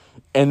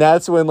 And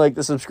that's when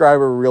the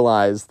subscriber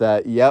realized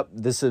that, yep,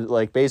 this is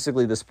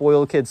basically the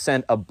spoiled kid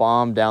sent a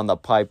bomb down the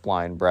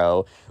pipeline,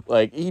 bro.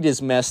 He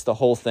just messed the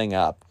whole thing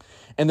up.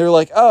 And they're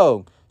like,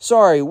 oh,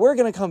 sorry, we're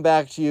going to come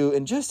back to you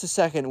in just a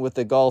second with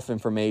the golf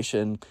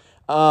information.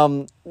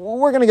 We're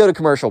going to go to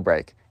commercial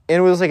break. And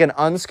it was an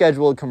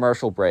unscheduled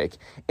commercial break.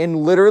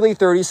 And literally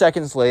 30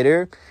 seconds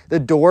later, the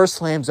door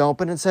slams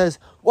open and says,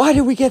 why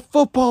did we get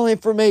football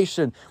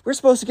information? We're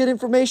supposed to get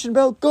information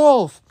about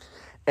golf.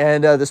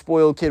 And the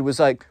spoiled kid was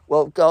like,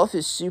 well, golf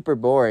is super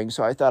boring,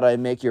 so I thought I'd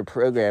make your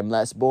program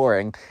less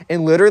boring.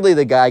 And literally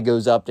the guy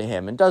goes up to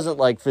him and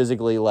doesn't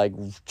physically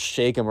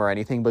shake him or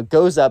anything, but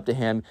goes up to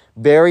him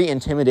very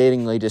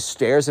intimidatingly, just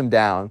stares him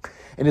down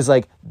and is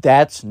like,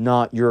 that's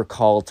not your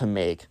call to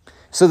make.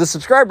 So the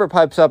subscriber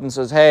pipes up and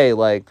says, hey,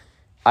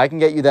 I can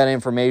get you that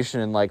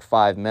information in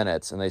 5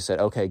 minutes. And they said,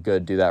 okay,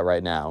 good, do that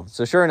right now.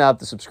 So sure enough,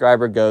 the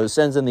subscriber goes,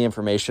 sends in the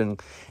information,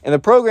 and the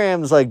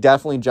program's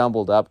definitely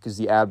jumbled up because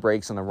the ad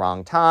breaks in the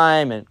wrong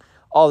time and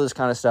all this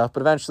kind of stuff. But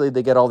eventually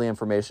they get all the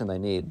information they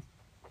need.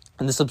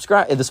 And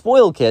the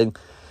spoiled kid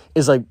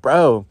is like,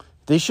 bro,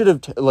 they should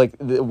have,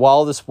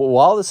 while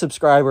the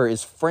subscriber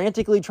is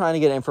frantically trying to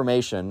get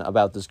information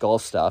about this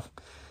golf stuff,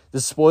 the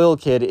spoiled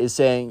kid is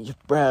saying,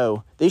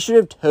 bro, they should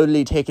have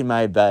totally taken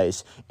my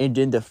advice and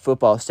did the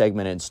football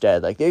segment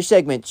instead. Their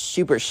segment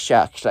super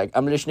sucks.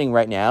 I'm listening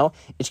right now.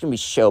 It's going to be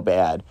so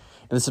bad.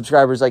 And the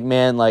subscriber's like,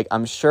 man,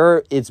 I'm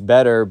sure it's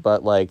better,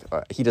 but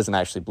he doesn't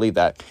actually believe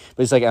that.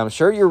 But he's like, I'm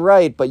sure you're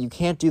right, but you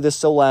can't do this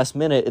so last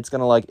minute. It's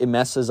going to it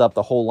messes up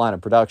the whole line of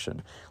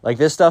production.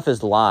 This stuff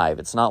is live.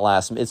 It's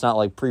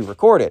not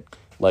pre-recorded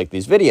like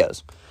these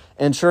videos.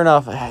 And sure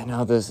enough, I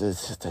know this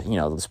is,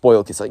 the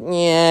spoiled kid's like,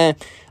 yeah,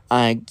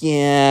 I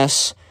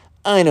guess.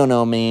 I don't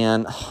know,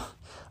 man.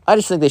 I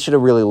just think they should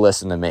have really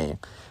listened to me.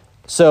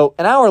 So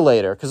an hour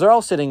later, because they're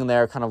all sitting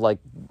there kind of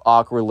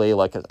awkwardly,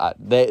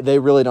 they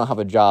really don't have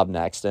a job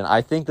next. And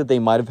I think that they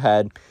might have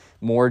had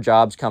more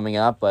jobs coming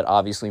up, but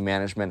obviously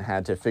management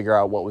had to figure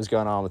out what was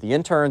going on with the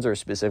interns, or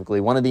specifically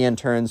one of the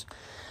interns.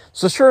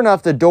 So sure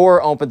enough, the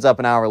door opens up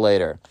an hour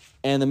later,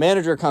 and the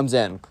manager comes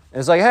in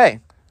and is like, hey,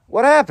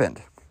 what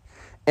happened?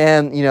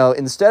 And,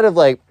 instead of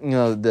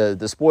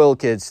the spoiled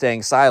kid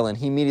staying silent,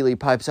 he immediately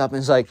pipes up and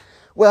is like,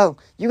 well,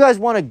 you guys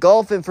wanted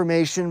golf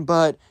information,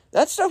 but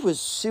that stuff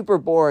was super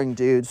boring,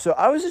 dude. So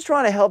I was just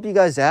trying to help you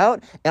guys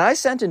out, and I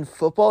sent in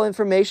football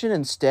information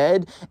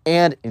instead.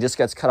 And he just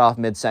gets cut off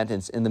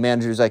mid-sentence, and the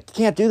manager's like, you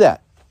can't do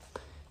that.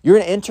 You're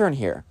an intern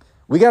here.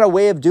 We got a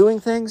way of doing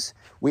things.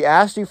 We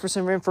asked you for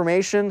some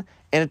information,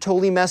 and it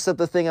totally messed up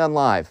the thing on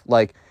live.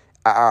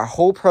 Our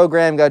whole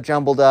program got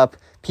jumbled up.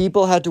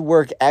 People had to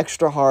work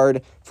extra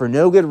hard for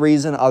no good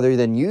reason other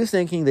than you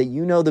thinking that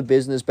you know the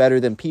business better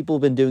than people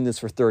who've been doing this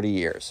for 30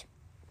 years.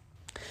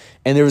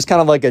 And there was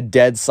kind of a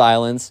dead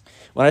silence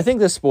when I think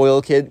the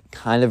spoiled kid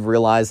kind of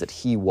realized that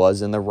he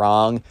was in the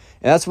wrong.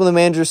 And that's when the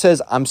manager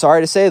says, I'm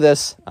sorry to say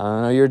this.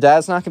 I know your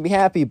dad's not going to be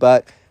happy,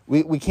 but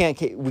we can't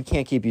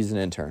keep you as an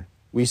intern.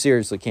 We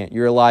seriously can't.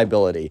 You're a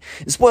liability.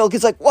 The spoiled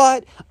kid's like,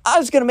 what? I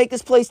was going to make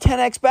this place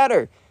 10x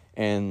better.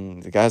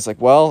 And the guy's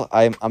like, well,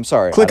 I'm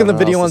sorry. Click on the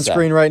video on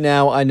screen right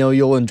now. I know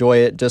you'll enjoy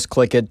it. Just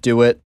click it.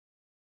 Do it.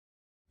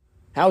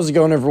 How's it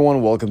going,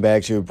 everyone? Welcome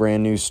back to a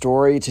brand new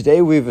story.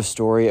 Today we have a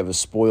story of a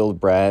spoiled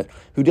brat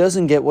who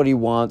doesn't get what he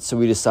wants, so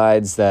he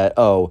decides that,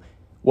 oh,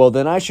 well,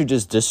 then I should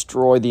just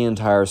destroy the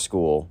entire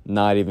school.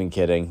 Not even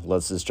kidding.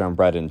 Let's just jump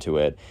right into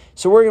it.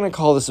 So we're going to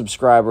call the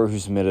subscriber who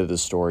submitted the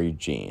story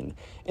Gene.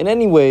 And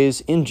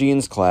anyways, in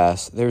Gene's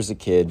class, there's a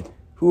kid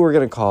who we're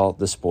going to call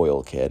the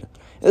spoiled kid.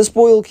 The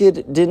spoiled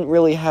kid didn't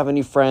really have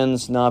any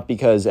friends, not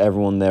because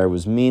everyone there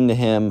was mean to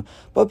him,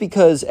 but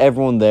because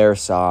everyone there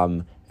saw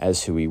him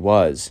as who he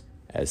was,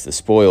 as the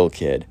spoiled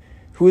kid,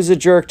 who was a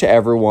jerk to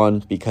everyone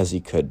because he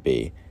could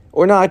be.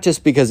 Or not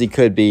just because he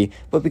could be,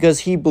 but because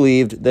he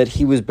believed that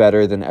he was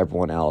better than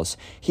everyone else.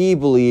 He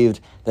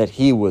believed that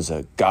he was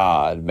a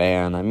god,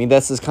 man. I mean,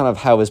 that's just kind of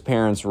how his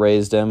parents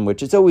raised him,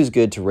 which it's always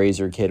good to raise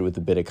your kid with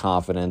a bit of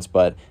confidence,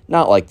 but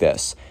not like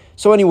this.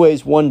 So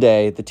anyways, one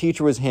day, the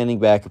teacher was handing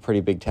back a pretty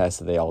big test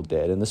that they all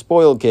did, and the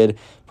spoiled kid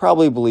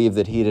probably believed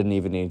that he didn't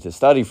even need to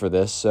study for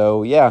this.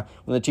 So yeah,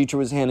 when the teacher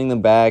was handing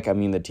them back, I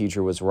mean, the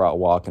teacher was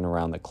walking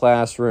around the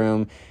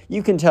classroom.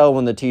 You can tell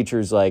when the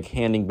teacher's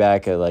handing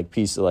back a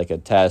piece of a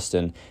test,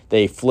 and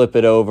they flip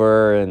it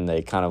over, and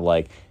they kind of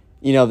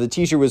the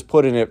teacher was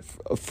putting it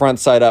front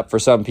side up for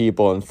some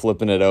people and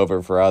flipping it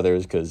over for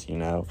others because,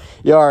 you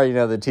already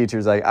know the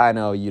teacher's like, I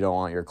know you don't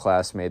want your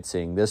classmates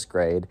seeing this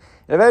grade.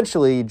 And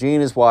eventually, Gene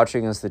is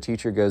watching as the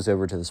teacher goes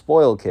over to the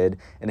spoiled kid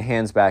and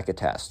hands back a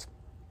test.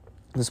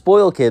 The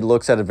spoiled kid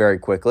looks at it very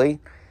quickly,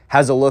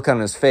 has a look on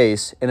his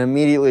face, and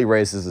immediately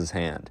raises his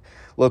hand.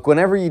 Look,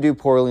 whenever you do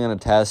poorly on a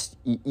test,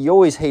 you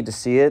always hate to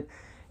see it.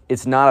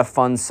 It's not a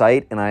fun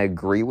sight, and I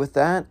agree with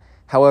that.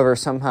 However,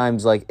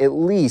 sometimes, like, at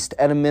least,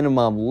 at a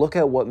minimum, look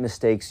at what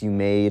mistakes you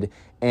made,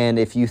 and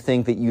if you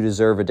think that you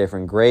deserve a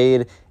different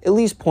grade, at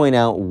least point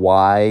out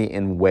why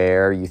and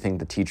where you think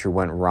the teacher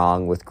went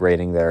wrong with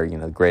grading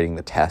grading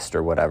the test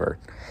or whatever.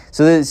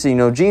 So this,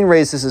 Gene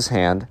raises his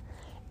hand,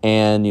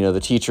 and, the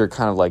teacher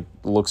kind of, like,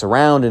 looks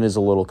around and is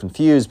a little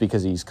confused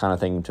because he's kind of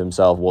thinking to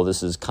himself, well,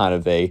 this is kind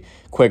of a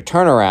quick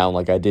turnaround,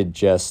 like, did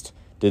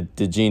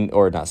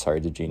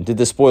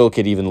the spoiled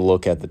kid even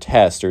look at the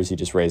test, or is he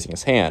just raising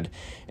his hand?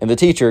 And the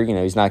teacher,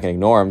 he's not going to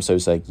ignore him, so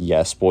he's like,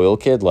 yes,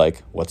 spoiled kid,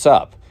 like, what's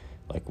up?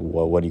 Like,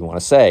 what do you want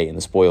to say? And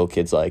the spoiled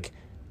kid's like,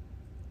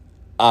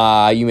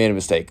 you made a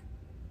mistake.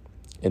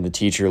 And the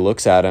teacher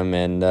looks at him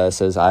and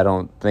says, I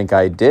don't think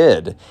I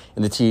did.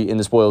 And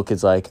the spoiled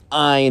kid's like,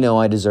 I know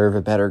I deserve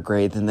a better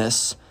grade than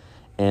this,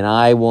 and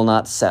I will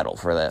not settle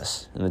for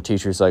this. And the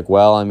teacher's like,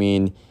 well, I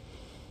mean,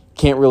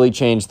 can't really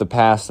change the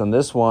past on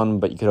this one,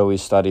 but you could always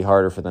study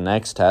harder for the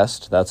next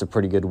test. That's a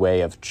pretty good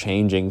way of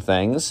changing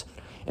things.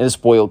 And the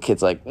spoiled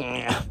kid's like,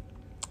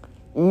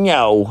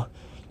 no,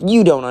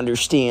 you don't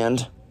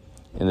understand.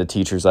 And the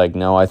teacher's like,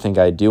 no, I think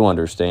I do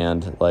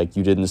understand. Like,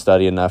 you didn't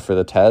study enough for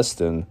the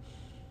test, and,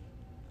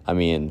 I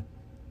mean,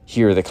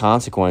 here are the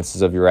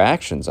consequences of your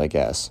actions, I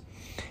guess.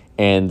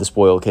 And the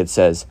spoiled kid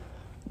says,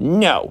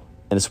 no.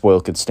 And the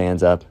spoiled kid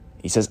stands up.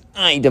 He says,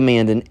 I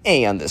demand an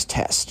A on this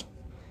test.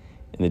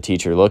 And the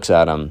teacher looks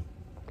at him,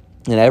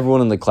 and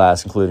everyone in the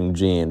class, including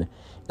Gene,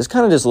 is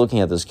kind of just looking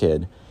at this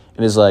kid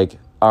and is like,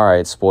 all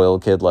right,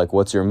 spoiled kid, like,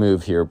 what's your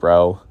move here,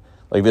 bro?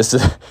 Like,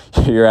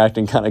 you're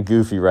acting kind of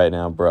goofy right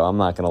now, bro. I'm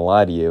not going to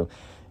lie to you.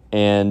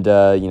 And,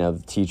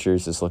 the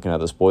teacher's just looking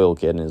at the spoiled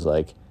kid and is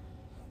like,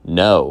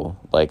 no,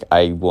 like,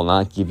 I will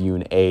not give you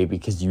an A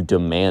because you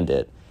demand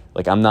it.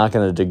 Like, I'm not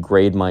going to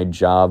degrade my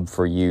job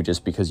for you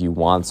just because you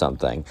want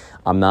something.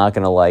 I'm not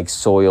going to, like,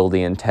 soil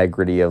the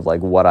integrity of,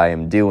 like, what I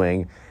am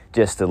doing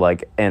just to,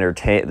 like,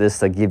 entertain this,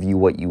 to give you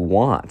what you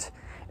want.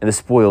 And the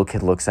spoiled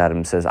kid looks at him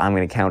and says, I'm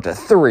going to count to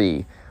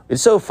 3.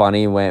 It's so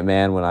funny,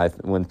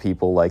 when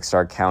people, like,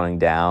 start counting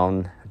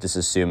down, just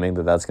assuming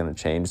that that's going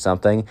to change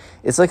something.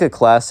 It's like a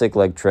classic,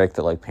 like, trick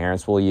that, like,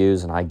 parents will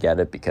use, and I get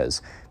it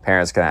because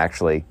parents can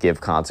actually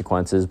give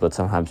consequences, but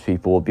sometimes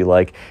people will be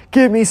like,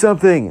 give me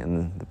something,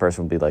 and the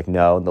person will be like,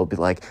 no, and they'll be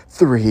like,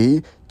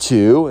 3,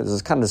 2, and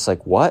it's kind of just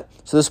like, what?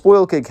 So the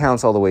spoiled kid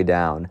counts all the way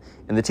down,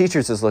 and the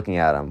teacher's just looking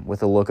at him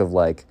with a look of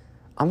like,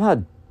 I'm not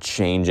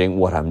changing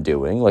what I'm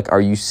doing, like,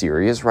 are you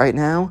serious right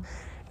now?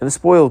 And the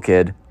spoiled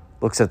kid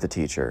looks at the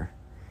teacher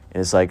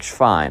and is like,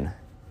 fine,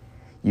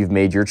 you've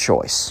made your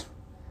choice.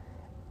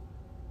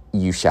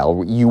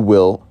 You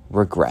will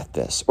regret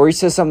this. Or he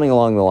says something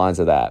along the lines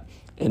of that.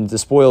 And the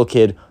spoiled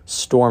kid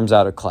storms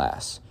out of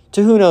class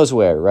to who knows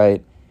where,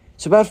 right?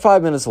 So about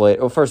 5 minutes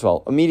later, first of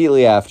all,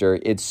 immediately after,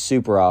 it's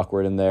super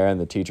awkward in there,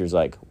 and the teacher's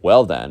like,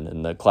 well then,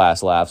 and the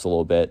class laughs a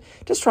little bit,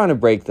 just trying to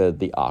break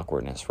the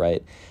awkwardness,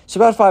 right? So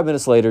about 5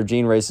 minutes later,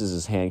 Gene raises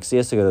his hand because he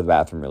has to go to the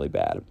bathroom really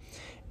bad.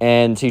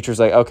 And the teacher's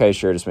like, okay,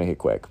 sure, just make it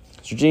quick.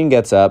 So Gene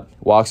gets up,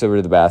 walks over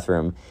to the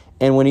bathroom,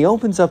 and when he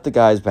opens up the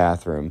guy's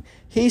bathroom,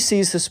 he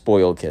sees the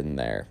spoiled kid in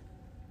there.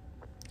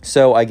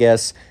 So I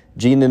guess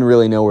Gene didn't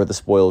really know where the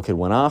spoiled kid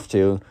went off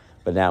to,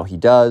 but now he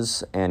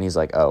does, and he's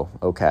like, oh,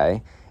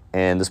 okay.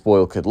 And the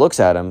spoiled kid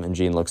looks at him, and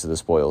Gene looks at the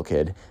spoiled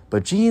kid.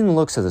 But Gene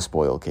looks at the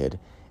spoiled kid,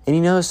 and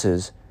he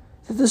notices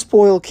that the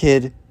spoiled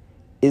kid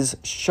is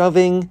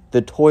shoving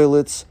the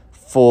toilets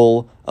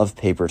full of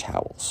paper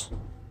towels.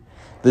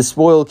 The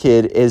spoiled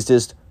kid is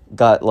just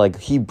got, like,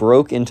 he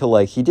broke into,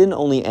 like, he didn't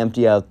only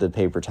empty out the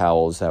paper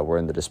towels that were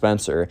in the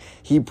dispenser,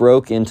 he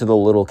broke into the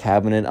little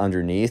cabinet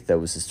underneath that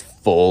was just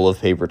full of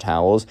paper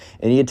towels,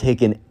 and he had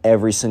taken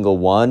every single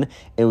one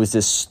and was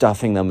just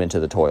stuffing them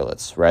into the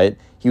toilets, right?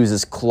 He was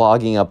just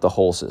clogging up the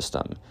whole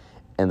system.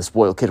 And the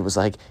spoiled kid was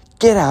like,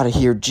 get out of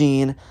here,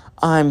 Gene,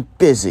 I'm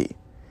busy.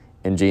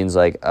 And Gene's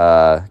like,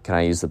 can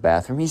I use the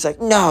bathroom? He's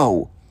like,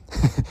 no!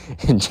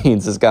 And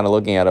Gene's just kind of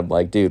looking at him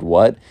like, dude,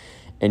 what?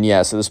 And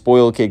yeah, so the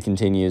spoiled kid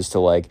continues to,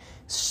 like,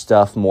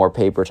 stuff more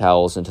paper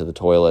towels into the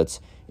toilets.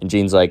 And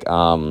Gene's like,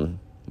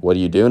 what are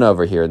you doing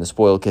over here? And the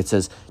spoiled kid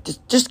says,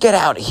 just get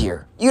out of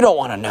here. You don't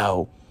want to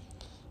know.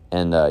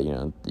 And,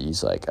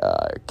 he's like,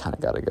 I kind of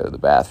got to go to the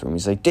bathroom.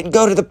 He's like, didn't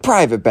go to the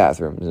private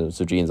bathroom.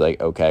 So Gene's like,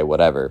 okay,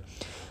 whatever.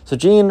 So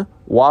Gene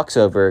walks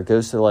over,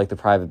 goes to, like, the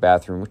private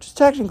bathroom, which is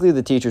technically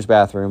the teacher's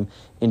bathroom.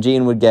 And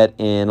Gene would get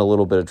in a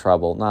little bit of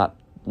trouble.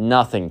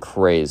 Nothing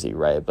crazy,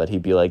 right? But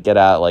he'd be like, get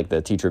out. Like,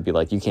 the teacher would be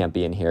like, you can't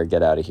be in here.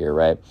 Get out of here,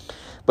 right?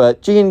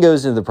 But Gene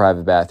goes into the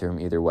private bathroom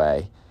either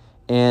way.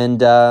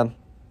 And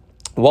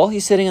while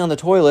he's sitting on the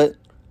toilet,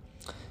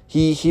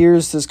 he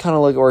hears this kind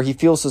of like, or he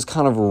feels this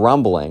kind of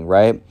rumbling,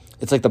 right?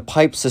 It's like the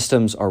pipe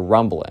systems are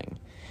rumbling.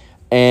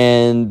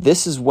 And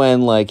this is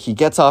when, like, he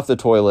gets off the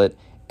toilet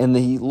and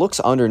he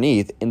looks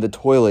underneath and the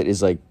toilet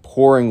is, like,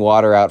 pouring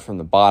water out from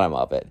the bottom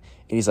of it.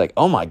 And he's like,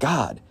 oh my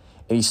God.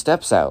 And he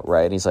steps out,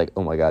 right? And he's like,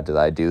 oh my God, did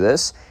I do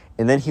this?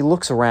 And then he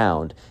looks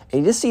around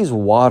and he just sees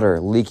water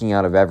leaking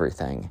out of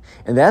everything.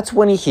 And that's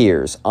when he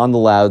hears on the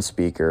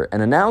loudspeaker an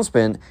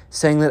announcement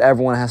saying that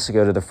everyone has to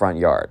go to the front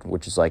yard,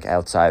 which is like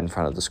outside in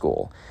front of the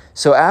school.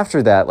 So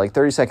after that, like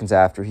 30 seconds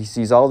after, he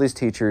sees all these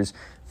teachers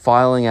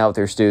filing out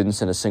their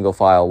students in a single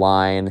file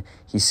line.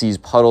 He sees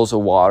puddles of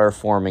water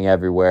forming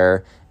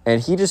everywhere.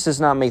 And he just does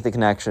not make the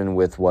connection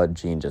with what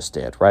Gene just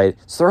did, right?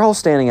 So they're all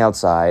standing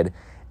outside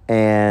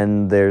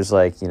and there's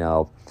like, you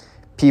know,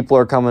 people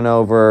are coming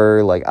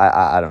over, like,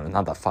 I don't know,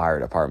 not the fire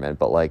department,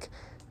 but like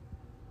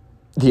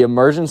the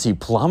emergency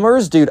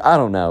plumbers? Dude, I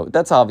don't know.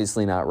 That's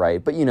obviously not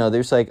right. But, you know,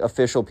 there's like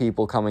official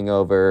people coming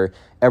over.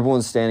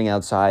 Everyone's standing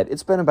outside.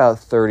 It's been about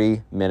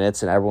 30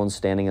 minutes and everyone's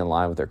standing in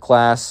line with their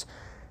class.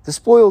 The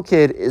spoiled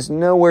kid is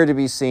nowhere to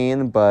be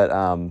seen, but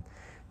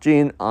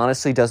Gene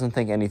honestly doesn't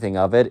think anything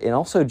of it. And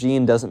also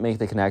Gene doesn't make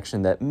the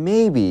connection that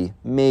maybe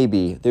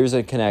there's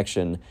a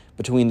connection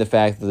between the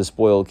fact that the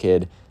spoiled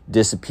kid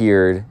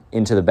disappeared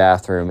into the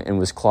bathroom and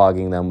was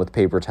clogging them with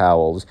paper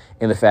towels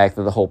and the fact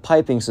that the whole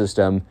piping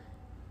system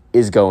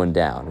is going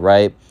down,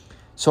 right?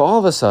 So all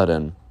of a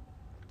sudden,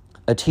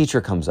 a teacher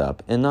comes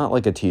up, and not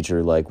like a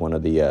teacher like one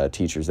of the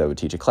teachers that would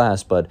teach a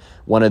class, but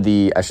one of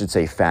the, I should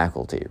say,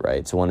 faculty,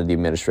 right? So one of the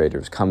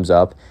administrators comes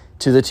up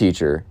to the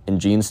teacher,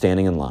 and Gene's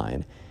standing in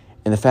line,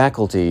 and the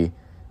faculty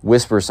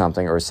whispers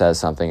something or says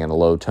something in a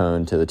low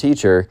tone to the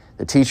teacher.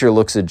 The teacher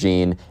looks at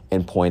Gene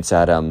and points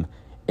at him,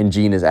 and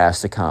Gene is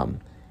asked to come.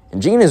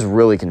 And Gene is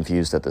really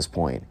confused at this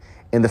point.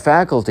 And the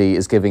faculty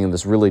is giving him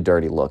this really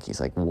dirty look. He's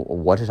like,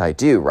 what did I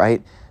do,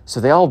 right? So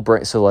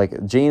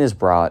Gene is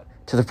brought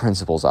to the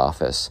principal's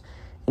office.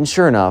 And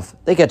sure enough,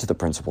 they get to the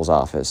principal's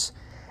office.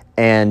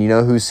 And you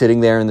know who's sitting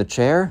there in the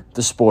chair?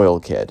 The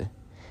spoiled kid.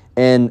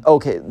 And,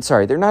 okay,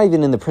 sorry, they're not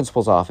even in the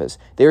principal's office.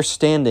 They're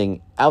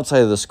standing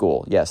outside of the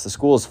school. Yes, the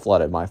school is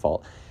flooded, my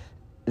fault.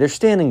 They're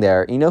standing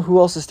there. You know who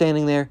else is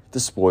standing there? The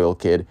spoiled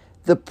kid,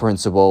 the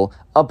principal,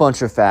 a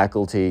bunch of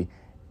faculty,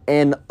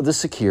 and the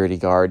security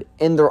guard,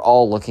 and they're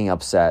all looking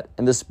upset,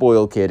 and the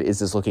spoiled kid is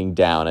just looking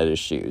down at his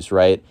shoes,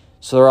 right?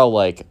 So they're all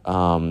like,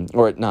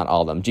 or not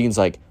all of them. Gene's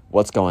like,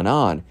 what's going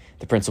on?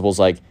 The principal's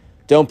like,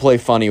 don't play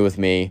funny with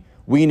me.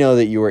 We know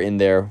that you were in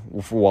there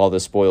while the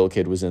spoiled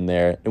kid was in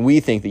there, and we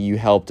think that you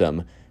helped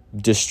him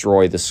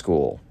destroy the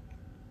school.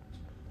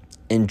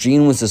 And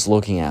Gene was just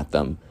looking at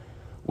them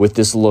with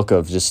this look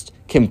of just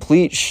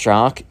complete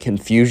shock,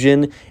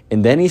 confusion,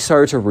 and then he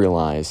started to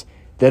realize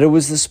that it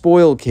was the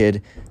spoiled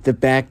kid that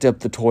backed up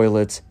the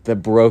toilets, that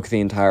broke the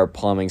entire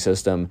plumbing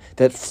system,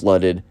 that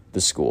flooded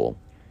the school.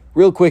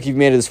 Real quick, if you've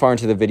made it this far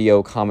into the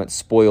video, comment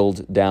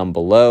 "spoiled" down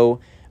below.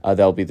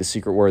 That'll be the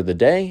secret word of the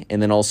day.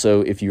 And then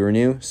also, if you are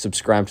new,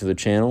 subscribe to the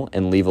channel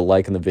and leave a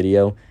like in the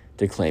video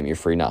to claim your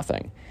free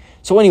nothing.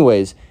 So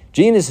anyways,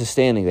 Gene is just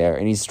standing there,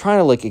 and he's trying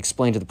to like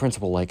explain to the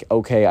principal, like,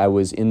 okay, I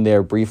was in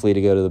there briefly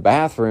to go to the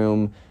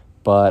bathroom,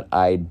 but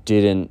I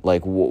didn't,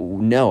 like,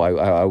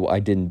 no, I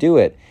didn't do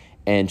it.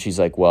 And she's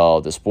like, well,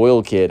 the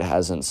spoiled kid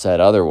hasn't said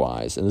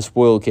otherwise. And the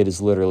spoiled kid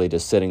is literally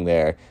just sitting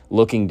there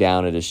looking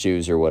down at his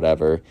shoes or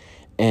whatever.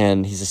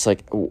 And he's just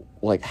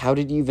like, how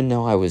did you even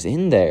know I was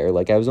in there?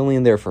 Like, I was only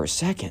in there for a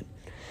second.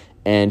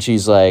 And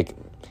she's like,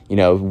 you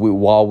know,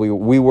 while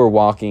we were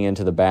walking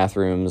into the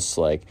bathrooms,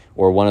 like,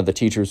 or one of the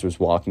teachers was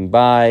walking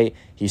by,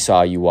 he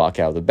saw you walk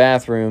out of the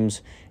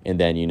bathrooms. And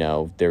then, you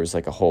know, there was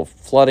like a whole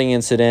flooding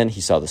incident.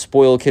 He saw the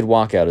spoiled kid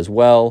walk out as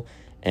well.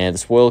 And the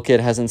spoiled kid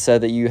hasn't said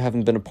that you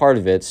haven't been a part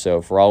of it,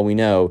 so for all we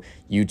know,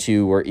 you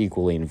two were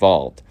equally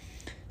involved.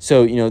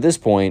 So, you know, at this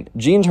point,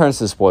 Gene turns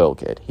to the spoiled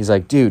kid. He's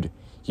like, dude,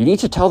 you need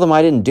to tell them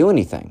I didn't do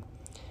anything.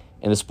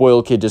 And the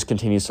spoiled kid just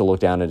continues to look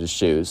down at his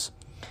shoes.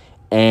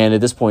 And at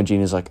this point,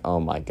 Gene is like,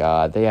 oh my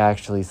God, they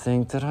actually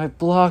think that I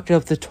blocked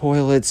up the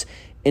toilets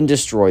and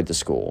destroyed the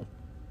school.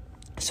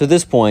 So at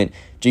this point,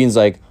 Gene's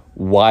like,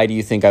 why do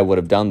you think I would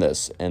have done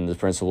this? And the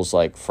principal's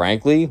like,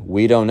 frankly,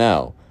 we don't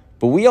know.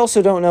 But we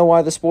also don't know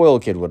why the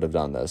spoiled kid would have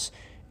done this.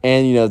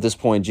 And, you know, at this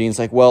point, Gene's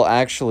like, well,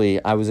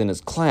 actually, I was in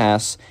his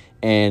class,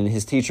 and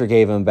his teacher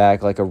gave him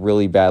back, like, a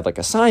really bad, like,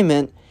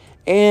 assignment.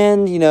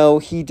 And, you know,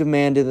 he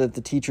demanded that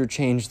the teacher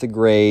change the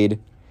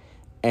grade.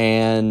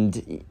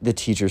 And the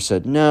teacher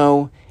said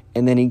no.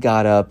 And then he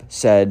got up,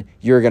 said,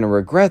 you're going to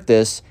regret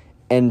this,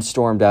 and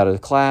stormed out of the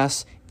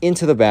class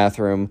into the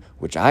bathroom,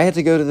 which I had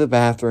to go to the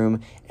bathroom,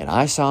 and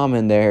I saw him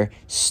in there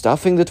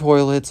stuffing the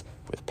toilets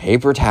with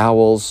paper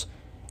towels.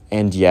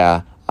 And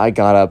yeah, I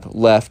got up,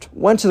 left,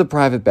 went to the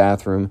private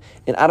bathroom,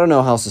 and I don't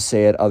know how else to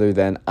say it other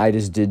than I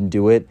just didn't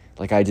do it.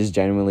 Like, I just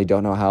genuinely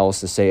don't know how else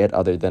to say it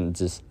other than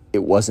just,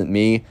 it wasn't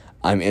me.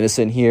 I'm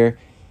innocent here.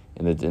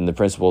 And the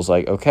principal's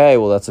like, okay,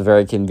 well, that's a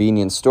very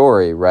convenient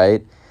story,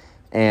 right?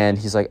 And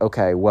he's like,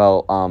 okay,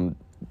 well,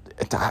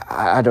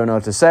 I don't know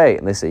what to say.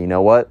 And they say, you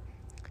know what?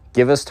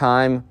 Give us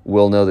time,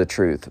 we'll know the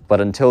truth.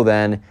 But until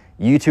then,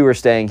 you two are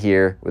staying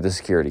here with a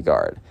security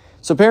guard.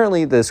 So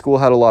apparently the school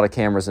had a lot of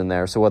cameras in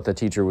there. So what the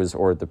teacher was,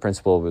 or the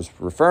principal was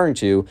referring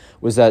to,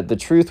 was that the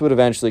truth would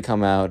eventually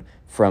come out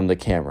from the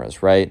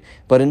cameras, right?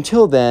 But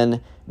until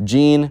then,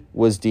 Gene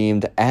was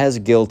deemed as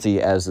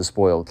guilty as the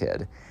spoiled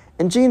kid.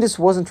 And Gene just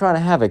wasn't trying to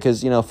have it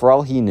because, for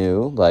all he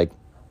knew, like,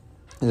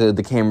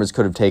 the cameras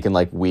could have taken,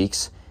 like,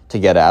 weeks to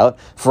get out.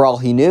 For all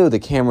he knew, the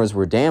cameras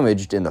were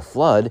damaged in the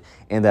flood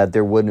and that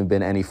there wouldn't have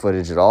been any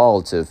footage at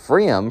all to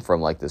free him from,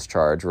 like, this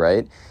charge,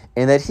 right?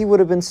 And that he would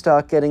have been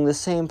stuck getting the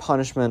same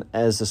punishment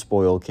as the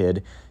spoiled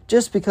kid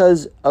just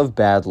because of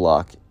bad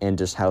luck and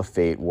just how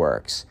fate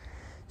works.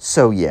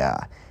 So,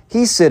 yeah.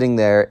 He's sitting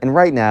there, and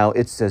right now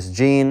it's just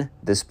Gene,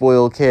 the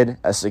spoiled kid,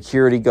 a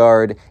security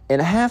guard,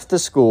 and half the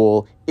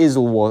school is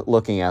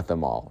looking at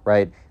them all,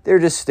 right? They're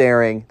just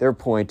staring, they're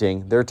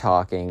pointing, they're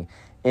talking,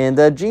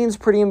 and Gene's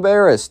pretty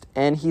embarrassed.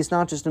 And he's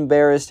not just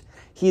embarrassed,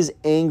 he's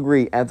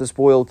angry at the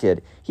spoiled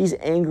kid. He's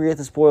angry at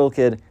the spoiled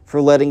kid for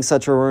letting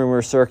such a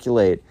rumor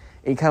circulate.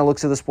 And he kind of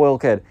looks at the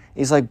spoiled kid.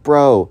 He's like,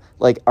 bro,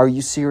 like, are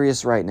you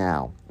serious right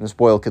now? And the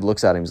spoiled kid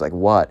looks at him, he's like,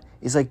 what?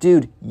 He's like,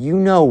 dude, you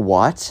know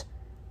what?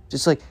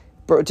 Just like,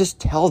 bro, just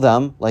tell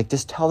them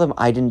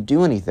I didn't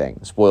do anything.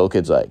 The spoiled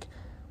kid's like,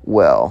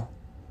 well,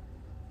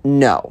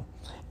 no.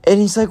 And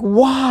he's like,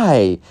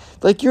 why?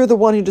 Like, you're the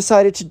one who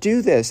decided to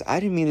do this. I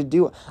didn't mean to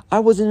do it. I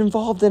wasn't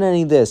involved in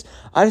any of this.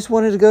 I just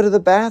wanted to go to the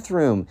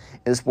bathroom.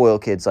 And the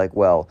spoiled kid's like,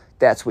 well,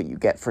 that's what you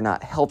get for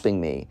not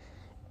helping me.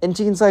 And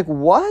Gene's like,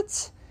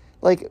 what?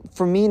 Like,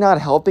 for me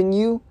not helping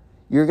you,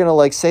 you're going to,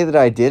 like, say that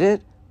I did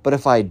it? But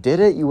if I did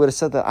it, you would have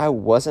said that I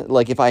wasn't.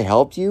 Like, if I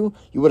helped you,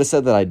 you would have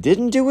said that I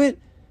didn't do it?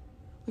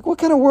 Like, what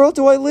kind of world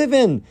do I live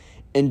in?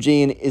 And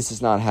Gene is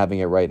just not having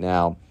it right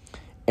now.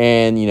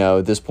 And,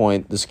 at this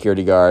point, the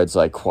security guard's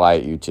like,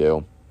 quiet, you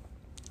two.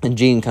 And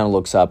Gene kind of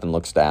looks up and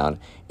looks down.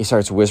 He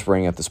starts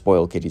whispering at the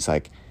spoiled kid. He's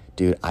like,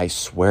 dude, I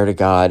swear to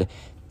God,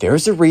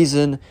 there's a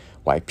reason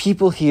why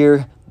people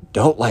here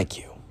don't like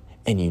you.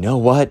 And you know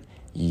what?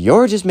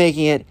 You're just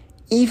making it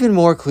even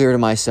more clear to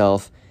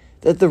myself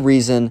that the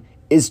reason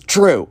is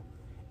true.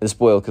 And the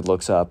spoiled kid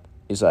looks up.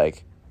 He's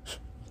like,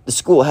 the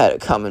school had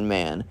it coming,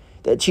 man.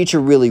 That teacher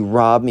really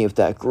robbed me of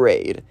that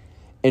grade.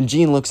 And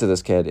Gene looks at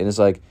this kid and is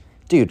like,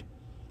 dude,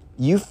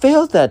 you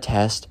failed that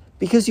test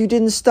because you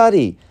didn't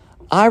study.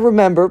 I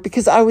remember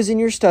because I was in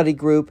your study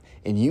group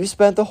and you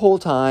spent the whole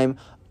time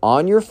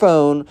on your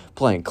phone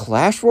playing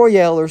Clash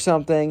Royale or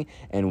something.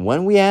 And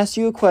when we asked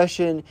you a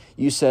question,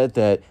 you said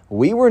that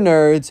we were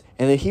nerds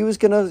and that he was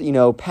going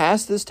to,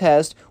 pass this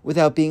test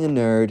without being a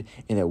nerd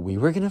and that we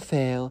were going to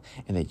fail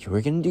and that you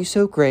were going to do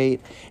so great.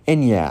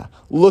 And yeah,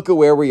 look at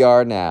where we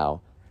are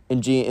now.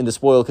 And the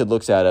spoiled kid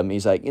looks at him.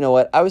 He's like, you know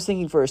what? I was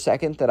thinking for a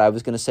second that I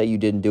was going to say you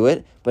didn't do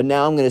it, but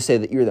now I'm going to say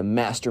that you're the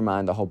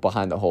mastermind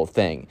behind the whole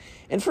thing.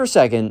 And for a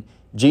second,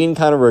 Gene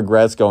kind of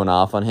regrets going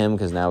off on him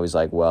because now he's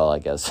like, well, I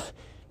guess,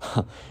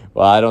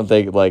 well, I don't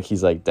think, like,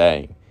 he's like,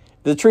 dang.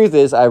 The truth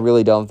is, I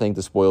really don't think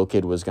the spoiled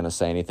kid was going to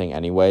say anything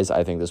anyways.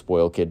 I think the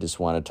spoiled kid just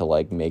wanted to,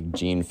 like, make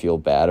Gene feel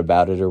bad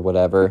about it or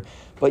whatever.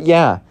 But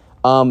yeah.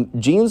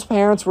 Gene's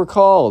parents were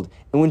called,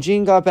 and when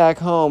Gene got back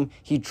home,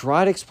 he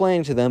tried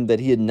explaining to them that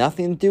he had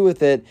nothing to do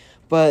with it,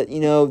 but,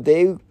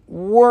 they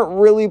weren't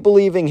really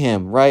believing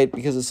him, right?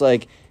 Because it's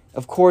like,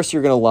 of course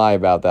you're going to lie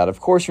about that. Of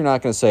course you're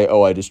not going to say,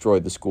 oh, I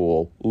destroyed the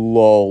school,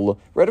 lol,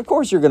 right? Of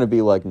course you're going to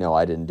be like, no,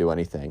 I didn't do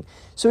anything.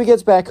 So he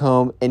gets back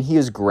home, and he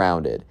is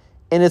grounded,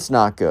 and it's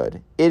not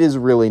good. It is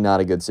really not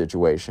a good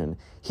situation.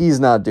 He's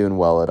not doing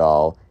well at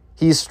all.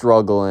 He's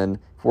struggling.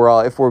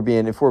 If we're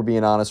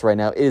being honest right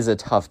now, it is a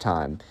tough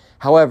time.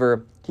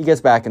 However, he gets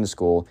back into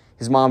school.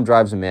 His mom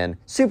drives him in,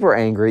 super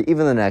angry,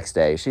 even the next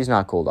day. She's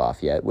not cooled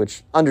off yet,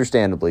 which,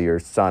 understandably, your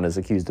son is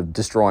accused of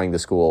destroying the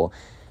school.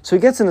 So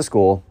he gets into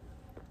school,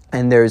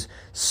 and there's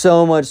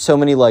so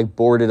many, like,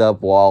 boarded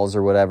up walls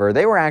or whatever.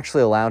 They were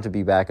actually allowed to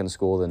be back in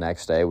school the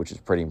next day, which is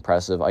pretty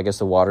impressive. I guess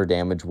the water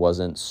damage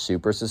wasn't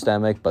super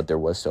systemic, but there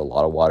was still a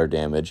lot of water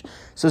damage.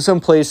 So some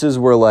places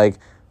were, like,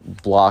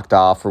 blocked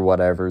off or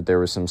whatever. There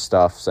was some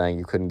stuff saying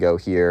you couldn't go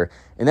here.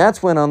 And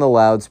that's when on the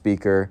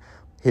loudspeaker,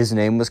 his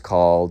name was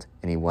called,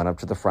 and he went up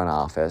to the front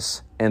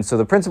office. And so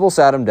the principal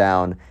sat him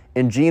down,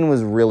 and Gene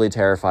was really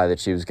terrified that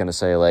she was going to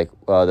say, like,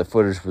 the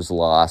footage was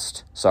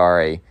lost.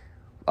 Sorry.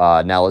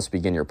 Now let's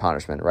begin your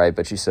punishment, right?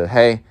 But she said,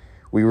 hey,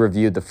 we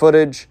reviewed the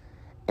footage,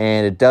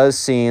 and it does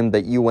seem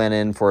that you went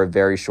in for a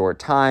very short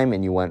time,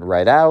 and you went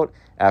right out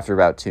after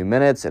about 2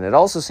 minutes. And it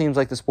also seems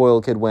like the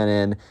spoiled kid went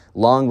in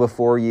long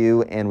before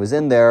you and was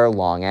in there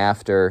long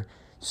after.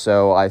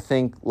 So I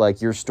think,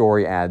 like, your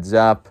story adds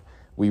up.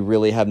 We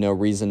really have no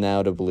reason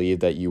now to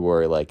believe that you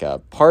were, like,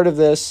 a part of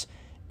this,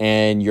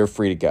 and you're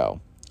free to go.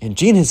 And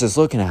Gene is just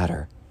looking at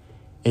her.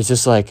 It's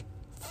just like,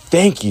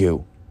 thank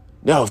you.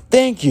 No,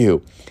 thank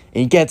you.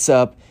 And he gets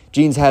up.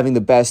 Gene's having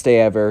the best day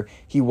ever.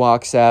 He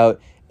walks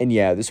out. And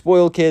yeah, the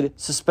spoiled kid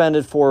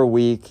suspended for a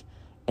week.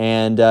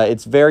 And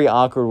it's very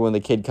awkward when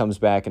the kid comes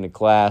back into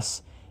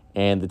class.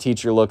 And the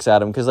teacher looks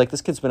at him. Because, like,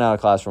 this kid's been out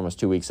of class for almost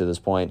 2 weeks at this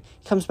point.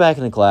 He comes back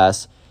into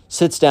class.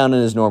 Sits down in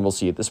his normal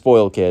seat, the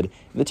spoiled kid.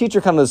 And the teacher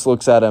kind of just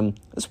looks at him.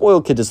 The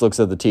spoiled kid just looks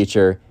at the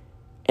teacher.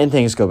 And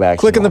things go back to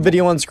Clicking the normal.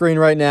 video on screen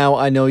right now.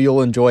 I know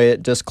you'll enjoy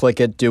it. Just click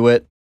it. Do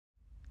it.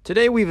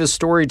 Today we have a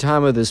story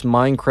time of this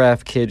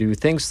Minecraft kid who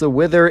thinks the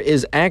Wither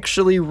is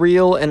actually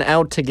real and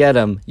out to get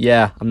him.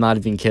 Yeah, I'm not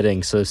even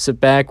kidding. So sit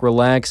back,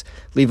 relax,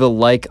 leave a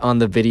like on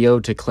the video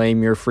to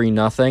claim your free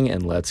nothing,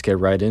 and let's get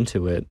right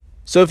into it.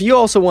 So if you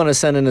also want to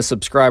send in a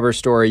subscriber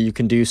story, you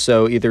can do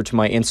so either to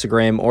my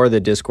Instagram or the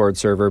Discord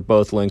server.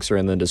 Both links are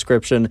in the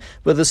description.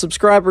 But the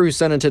subscriber who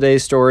sent in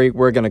today's story,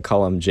 we're going to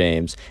call him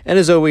James. And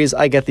as always,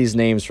 I get these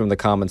names from the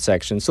comment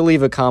section, so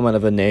leave a comment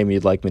of a name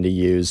you'd like me to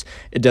use.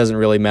 It doesn't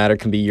really matter. It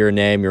can be your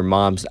name, your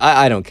mom's.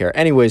 I don't care.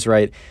 Anyways,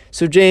 right?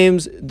 So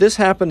James, this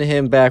happened to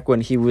him back when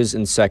he was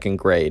in 2nd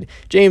grade.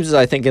 James is,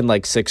 I think, in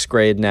like 6th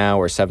grade now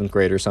or 7th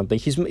grade or something.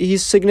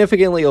 He's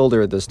significantly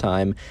older at this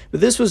time.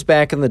 But this was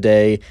back in the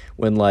day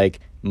when like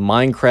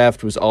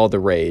Minecraft was all the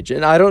rage.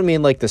 And I don't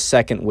mean like the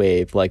second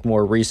wave, like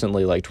more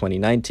recently, like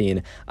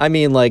 2019. I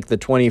mean like the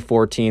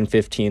 2014,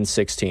 15,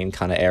 16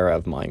 kind of era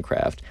of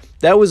Minecraft.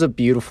 That was a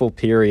beautiful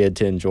period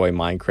to enjoy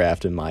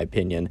Minecraft, in my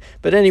opinion.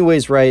 But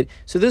anyways, right,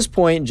 so at this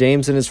point,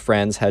 James and his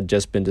friends had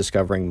just been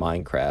discovering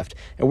Minecraft.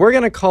 And we're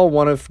going to call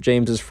one of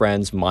James's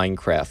friends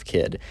Minecraft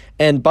Kid.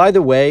 And by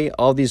the way,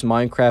 all these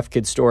Minecraft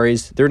Kid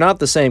stories, they're not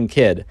the same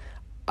kid.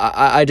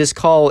 I just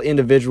call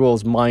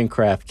individuals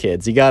Minecraft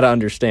Kids. You got to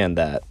understand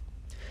that.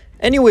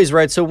 Anyways,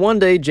 right, so one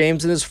day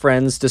James and his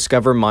friends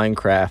discover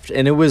Minecraft,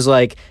 and it was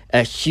like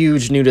a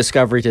huge new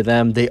discovery to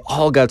them. They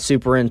all got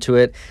super into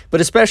it,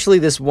 but especially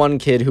this one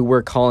kid who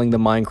we're calling the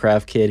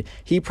Minecraft Kid,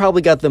 he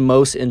probably got the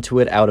most into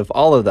it out of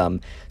all of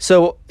them.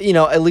 So, you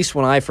know, at least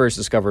when I first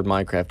discovered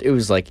Minecraft, it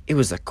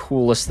was the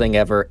coolest thing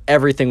ever.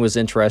 Everything was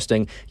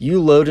interesting.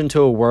 You load into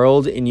a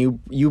world and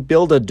you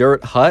build a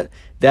dirt hut.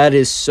 That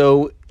is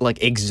so,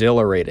 like,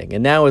 exhilarating.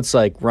 And now it's,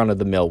 like,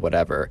 run-of-the-mill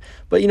whatever.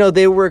 But, you know,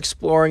 they were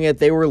exploring it.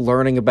 They were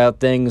learning about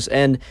things.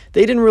 And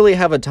they didn't really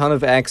have a ton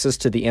of access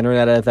to the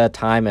internet at that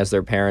time, as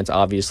their parents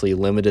obviously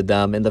limited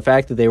them. And the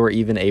fact that they were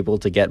even able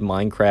to get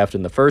Minecraft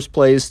in the first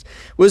place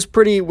was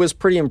pretty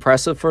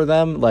impressive for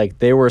them. Like,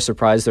 they were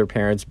surprised their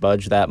parents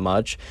budged that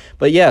much.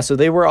 But, yeah, so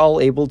they were all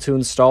able to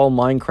install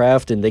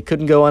Minecraft. And they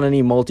couldn't go on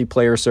any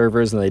multiplayer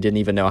servers. And they didn't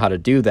even know how to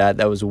do that.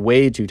 That was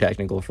way too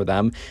technical for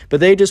them. But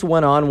they just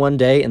went on one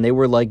day and they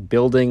were like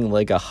building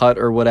like a hut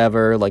or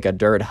whatever, like a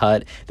dirt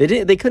hut. They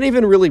couldn't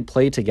even really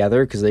play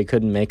together because they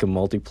couldn't make a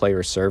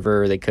multiplayer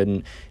server. They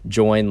couldn't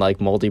join like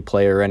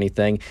multiplayer or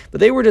anything. But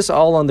they were just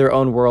all on their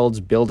own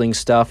worlds, building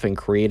stuff and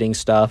creating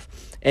stuff.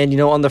 And, you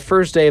know, on the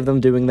first day of them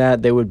doing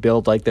that, they would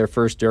build like their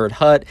first dirt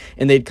hut,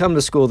 and they'd come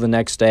to school the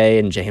next day,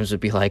 and James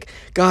would be like,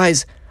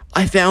 "Guys,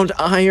 I found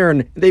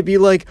iron." They'd be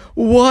like,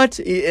 "What?"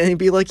 And he'd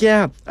be like,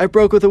 "Yeah, I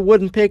broke with a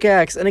wooden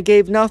pickaxe and it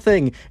gave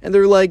nothing." And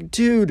they're like,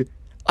 "Dude,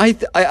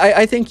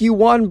 I think you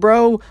won,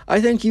 bro.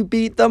 I think you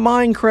beat the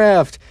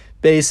Minecraft."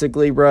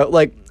 Basically, bro.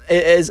 Like,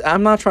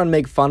 I'm not trying to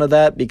make fun of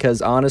that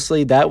because,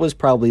 honestly, that was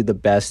probably the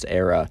best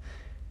era.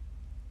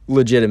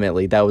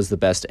 Legitimately, that was the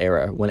best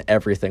era when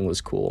everything was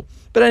cool.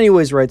 But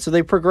anyways, right, so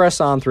they progress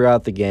on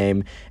throughout the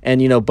game.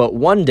 And, you know, but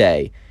one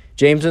day,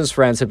 James and his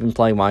friends have been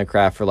playing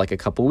Minecraft for like a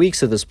couple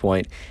weeks at this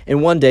point.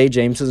 And one day,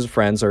 James and his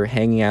friends are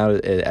hanging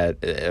out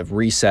at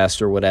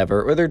recess or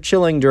whatever, or they're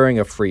chilling during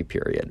a free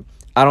period.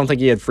 I don't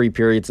think you had free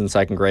periods in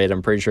 2nd grade.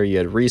 I'm pretty sure you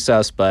had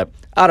recess, but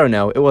I don't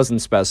know. It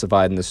wasn't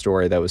specified in the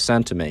story that was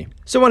sent to me.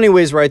 So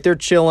anyways, right, they're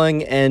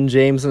chilling, and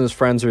James and his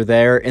friends are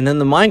there, and then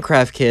the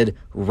Minecraft Kid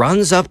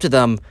runs up to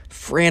them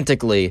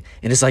frantically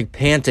and is like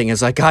panting.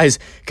 It's like,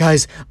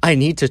 guys, I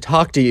need to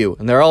talk to you.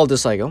 And they're all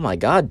just like, "Oh my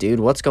God, dude,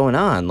 what's going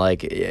on?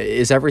 Like,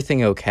 is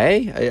everything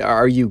okay?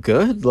 Are you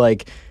good?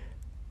 Like,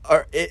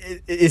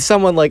 is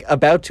someone like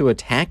about to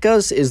attack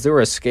us? Is there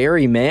a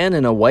scary man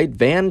in a white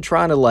van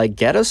trying to like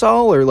get us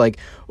all? Or like,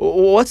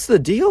 what's the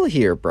deal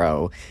here,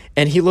 bro?"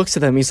 And he looks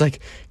at them. He's like,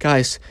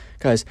 guys,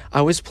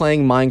 I was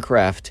playing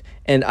Minecraft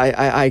and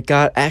I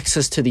got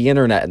access to the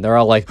internet. And they're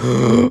all like,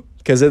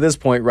 because at this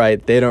point,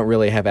 right, they don't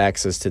really have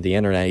access to the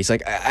internet. He's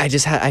like,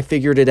 I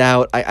figured it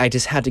out. I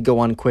just had to go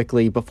on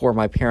quickly before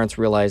my parents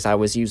realized I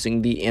was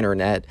using the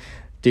internet.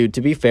 Dude,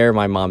 to be fair,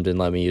 my mom didn't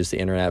let me use the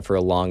internet for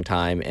a long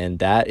time, and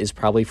that is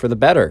probably for the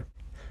better.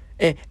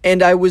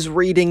 And I was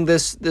reading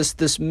this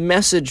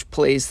message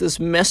place, this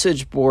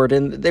message board,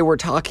 and they were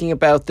talking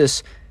about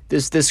this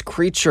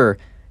creature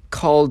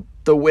called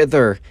the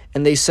Wither,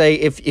 and they say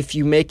if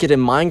you make it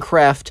in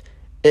Minecraft,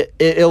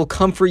 it'll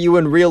come for you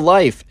in real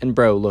life. And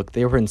bro, look,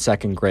 they were in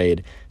 2nd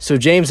grade, so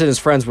James and his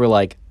friends were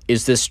like,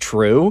 "Is this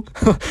true?"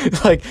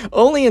 Like,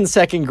 only in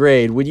 2nd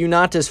grade would you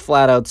not just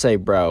flat out say,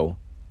 "Bro,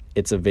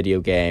 it's a video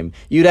game."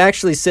 You'd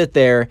actually sit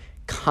there,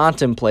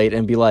 contemplate,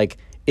 and be like,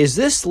 is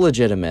this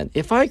legitimate?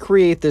 If I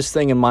create this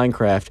thing in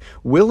Minecraft,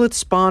 will it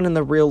spawn in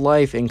the real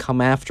life and come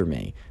after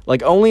me?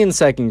 Like, only in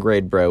 2nd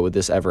grade, bro, would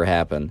this ever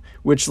happen.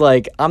 Which,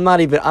 like, I'm not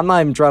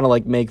even trying to,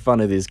 like, make fun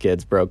of these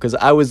kids, bro, because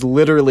I was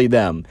literally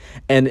them.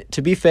 And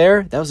to be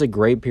fair, that was a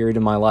great period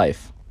in my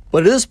life.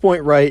 But at this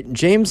point, right,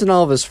 James and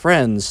all of his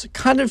friends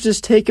kind of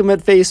just take him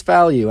at face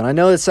value. And I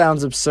know it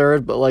sounds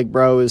absurd, but like,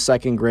 bro, it's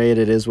 2nd grade,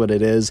 it is what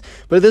it is.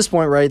 But at this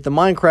point, right, the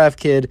Minecraft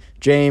Kid,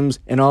 James,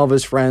 and all of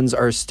his friends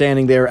are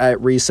standing there at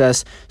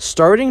recess,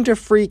 starting to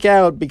freak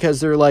out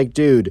because they're like,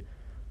 dude,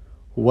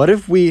 what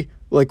if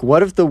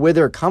the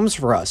wither comes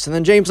for us? And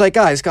then James like,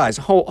 guys,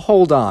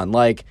 hold on.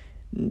 Like,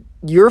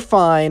 you're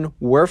fine,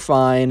 we're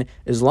fine.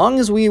 As long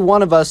as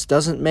one of us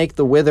doesn't make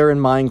the wither in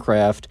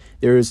Minecraft,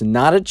 there is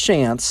not a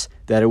chance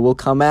that it will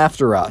come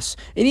after us.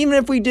 And even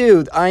if we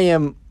do, I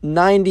am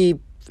 90,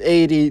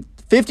 80,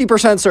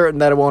 50% certain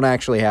that it won't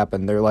actually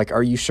happen. They're like,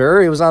 are you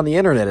sure? It was on the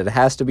internet. It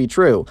has to be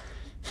true.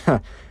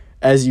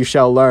 As you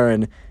shall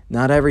learn,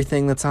 not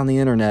everything that's on the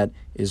internet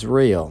is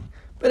real.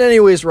 But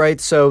anyways,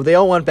 right, so they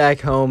all went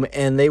back home,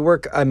 and they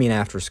were,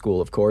 after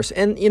school, of course,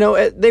 and,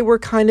 they were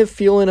kind of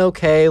feeling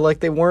okay, like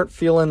they weren't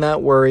feeling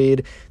that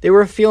worried. They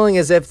were feeling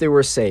as if they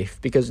were safe,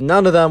 because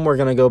none of them were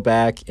going to go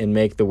back and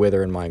make the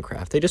wither in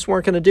Minecraft. They just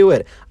weren't going to do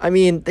it.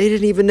 They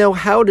didn't even know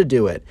how to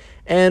do it.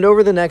 And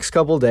over the next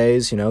couple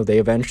days, they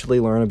eventually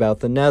learn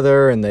about the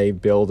nether, and they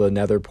build a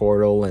nether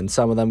portal, and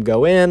some of them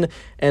go in,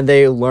 and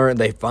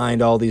they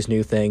find all these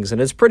new things, and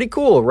it's pretty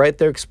cool, right?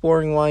 They're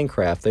exploring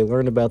Minecraft. They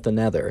learn about the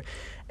nether.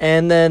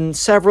 And then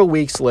several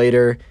weeks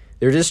later,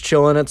 they're just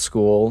chilling at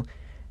school,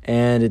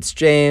 and it's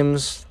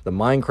James, the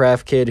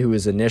Minecraft kid, who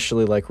was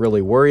initially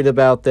really worried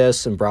about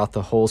this and brought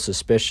the whole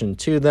suspicion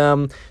to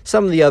them.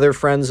 Some of the other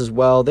friends as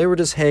well, they were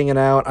just hanging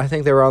out. I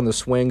think they were on the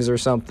swings or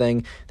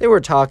something. They were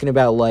talking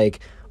about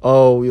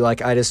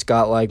I just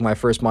got my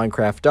first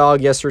Minecraft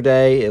dog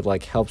yesterday. It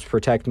helps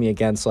protect me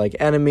against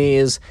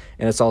enemies,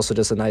 and it's also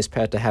just a nice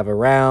pet to have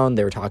around.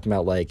 They were talking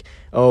about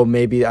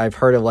maybe I've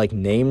heard of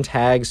name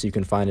tags you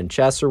can find in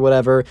chests or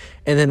whatever.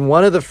 And then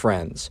one of the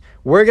friends,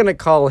 we're gonna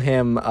call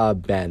him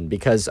Ben,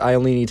 because I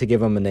only need to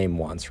give him a name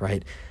once,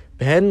 right?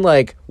 Ben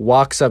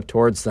walks up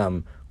towards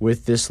them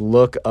with this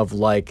look of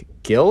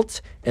guilt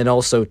and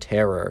also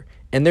terror,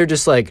 and they're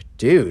just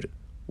dude,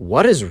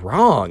 what is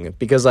wrong?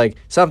 Because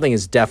something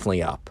is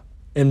definitely up.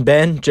 And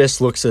Ben just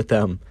looks at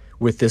them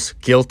with this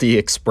guilty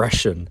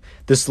expression,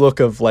 this look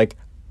of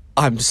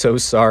I'm so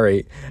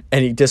sorry.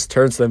 And he just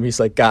turns to them. He's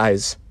like,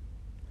 guys,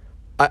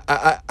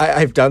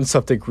 I've done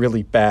something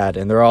really bad.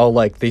 And they're all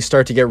they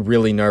start to get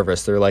really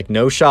nervous. They're like,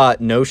 no shot,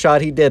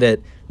 he did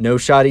it. No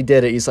shot, he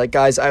did it. He's like,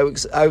 guys, I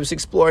was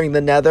exploring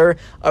the nether.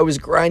 I was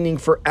grinding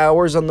for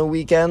hours on the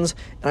weekends,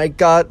 and I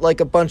got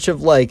a bunch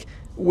of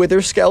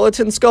wither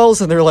skeleton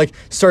skulls, and they're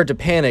start to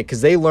panic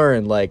because they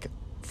learn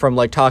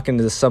from talking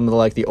to some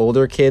of the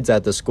older kids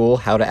at the school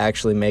how to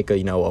actually make a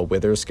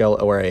wither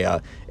skeleton or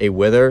a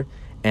wither.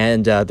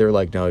 And they're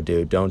like, no,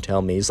 dude, don't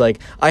tell me. He's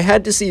like, I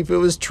had to see if it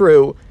was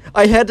true.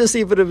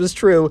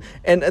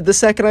 And the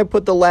second I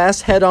put the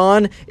last head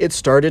on, it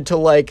started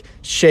to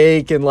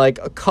shake and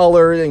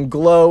color and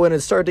glow, and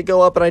it started to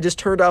go up, and I just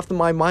turned off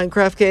my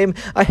Minecraft game.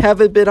 I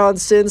haven't been on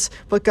since,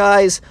 but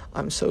guys,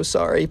 I'm so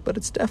sorry, but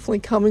it's definitely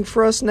coming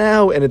for us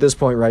now. And at this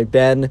point, right,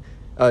 Ben,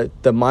 the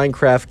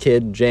Minecraft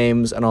kid,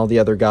 James, and all the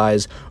other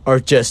guys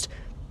are just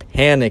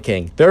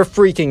panicking. They're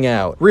freaking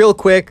out. Real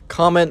quick,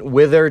 comment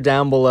wither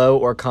down below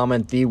or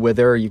comment the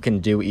wither. You can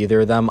do either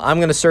of them. I'm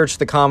going to search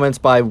the comments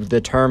by the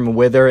term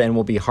wither, and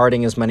we'll be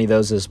hearting as many of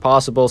those as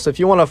possible. So if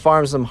you want to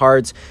farm some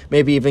hearts,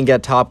 maybe even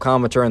get top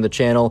commenter on the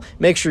channel,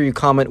 make sure you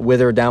comment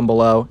wither down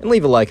below and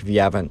leave a like if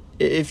you haven't.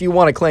 If you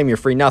want to claim your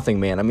free nothing,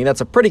 man,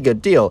 that's a pretty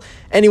good deal.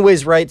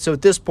 Anyways, right, so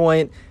at this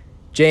point,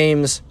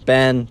 James,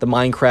 Ben, the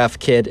Minecraft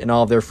kid, and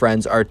all of their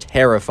friends are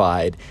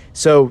terrified.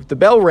 So the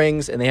bell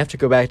rings, and they have to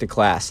go back to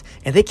class.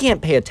 And they can't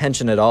pay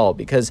attention at all,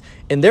 because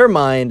in their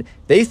mind,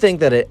 they think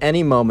that at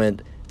any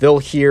moment, they'll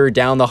hear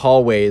down the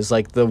hallways,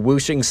 the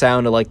whooshing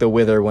sound of, the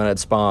wither when it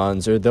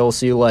spawns, or they'll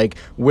see,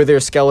 wither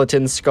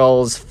skeleton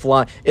skulls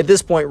fly. At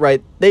this point,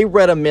 right, they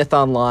read a myth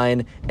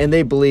online, and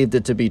they believed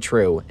it to be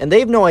true. And they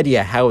have no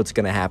idea how it's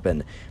going to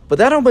happen. But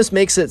that almost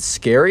makes it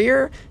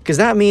scarier, because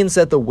that means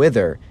that the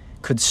wither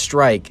could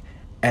strike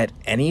at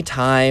any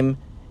time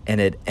and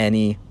at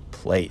any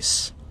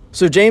place.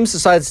 So James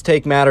decides to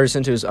take matters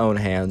into his own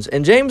hands,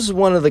 and James is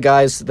one of the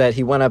guys that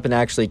he went up and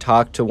actually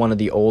talked to one of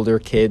the older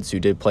kids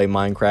who did play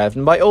Minecraft,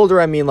 and by older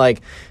I mean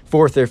 4th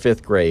or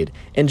 5th grade.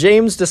 And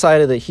James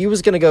decided that he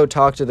was going to go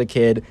talk to the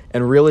kid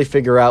and really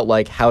figure out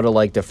how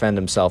to defend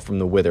himself from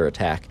the wither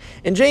attack.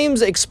 And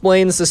James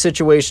explains the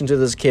situation to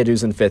this kid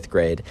who's in 5th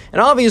grade.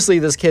 And obviously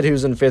this kid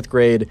who's in 5th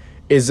grade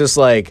is just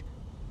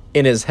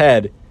in his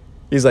head,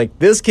 he's like,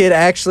 this kid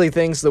actually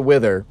thinks the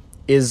wither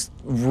is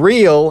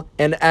real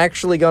and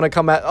actually going to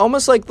come out,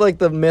 almost like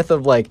the myth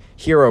of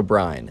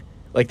Herobrine.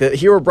 The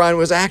Herobrine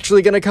was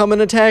actually going to come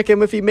and attack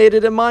him if he made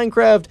it in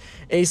Minecraft.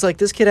 And he's like,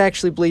 this kid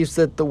actually believes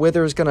that the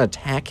wither is going to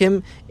attack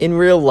him in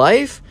real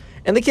life.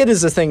 And the kid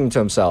is just thinking to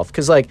himself,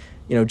 because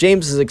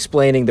James is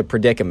explaining the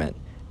predicament.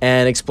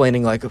 And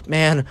explaining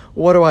man,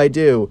 what do I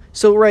do?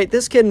 So, right,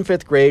 this kid in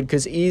 5th grade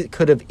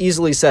could have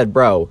easily said,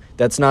 bro,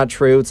 that's not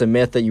true. It's a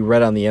myth that you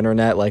read on the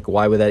internet.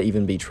 Why would that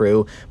even be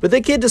true? But the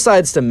kid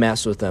decides to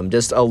mess with him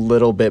just a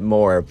little bit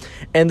more.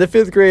 And the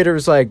 5th grader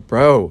is like,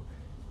 bro,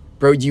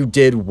 you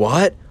did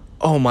what?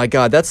 Oh my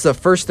god, that's the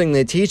first thing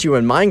they teach you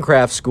in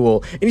Minecraft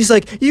school. And he's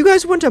like, you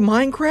guys went to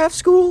Minecraft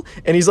school?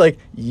 And he's like,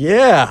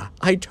 yeah,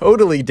 I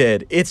totally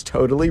did. It's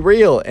totally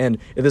real. And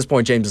at this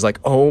point, James is like,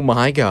 oh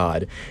my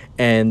god.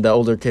 And the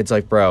older kid's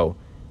like, bro,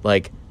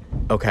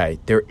 okay,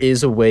 there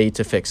is a way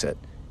to fix it.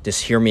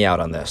 Just hear me out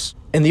on this.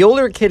 And the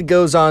older kid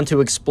goes on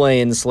to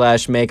explain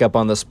 / make up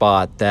on the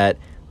spot that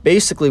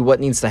basically what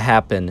needs to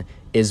happen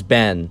is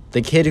Ben,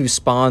 the kid who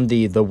spawned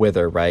the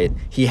Wither, right?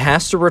 He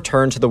has to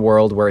return to the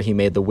world where he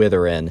made the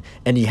Wither in,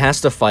 and he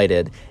has to fight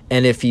it.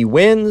 And if he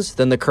wins,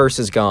 then the curse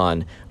is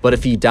gone. But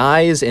if he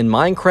dies in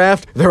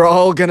Minecraft, they're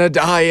all gonna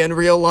die in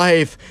real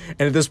life.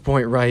 And at this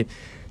point, right,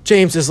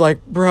 James is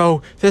like,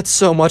 bro, that's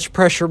so much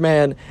pressure,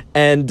 man.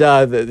 And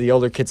the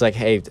older kid's like,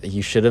 hey,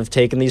 you should have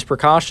taken these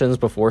precautions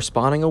before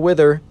spawning a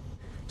Wither.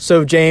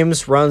 So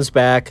James runs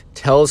back,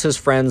 tells his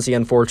friends the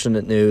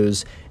unfortunate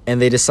news, and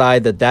they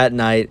decide that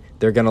night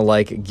they're gonna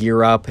like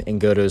gear up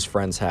and go to his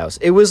friend's house.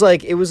 It was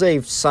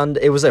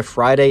a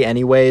Friday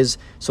anyways,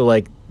 so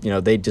like, you know,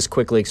 they just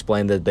quickly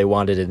explained that they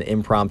wanted an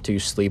impromptu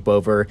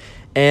sleepover.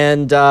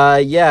 And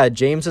yeah,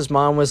 James's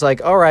mom was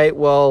like, all right,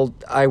 well,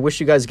 I wish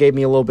you guys gave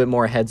me a little bit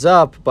more heads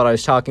up, but I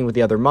was talking with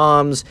the other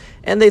moms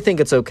and they think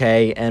it's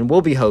okay and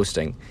we'll be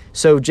hosting.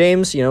 So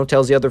James, you know,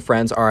 tells the other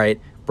friends, all right,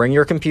 bring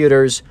your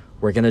computers.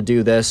 We're going to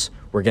do this.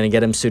 We're going to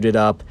get him suited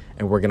up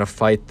and we're going to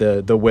fight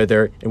the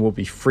Wither and we'll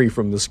be free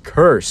from this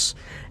curse.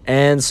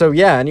 And so,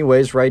 yeah,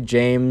 anyways, right,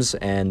 James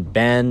and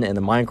Ben and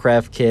the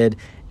Minecraft kid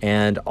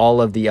and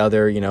all of the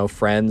other, you know,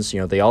 friends, you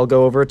know, they all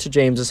go over to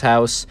James's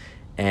house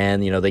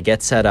and, you know, they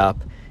get set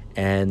up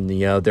and,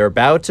 you know, they're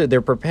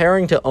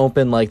preparing to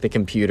open like the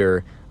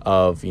computer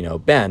of, you know,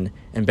 Ben.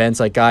 And Ben's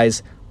like,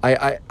 guys,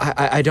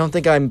 I don't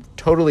think I'm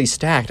totally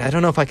stacked. I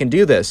don't know if I can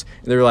do this.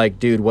 And they're like,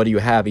 dude, what do you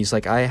have? He's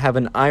like, I have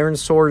an iron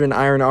sword and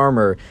iron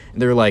armor.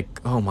 And they're like,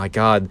 oh my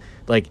God,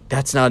 like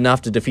that's not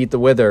enough to defeat the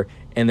Wither.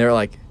 And they're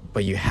like,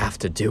 but you have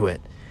to do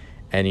it.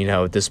 And, you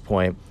know, at this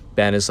point,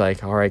 Ben is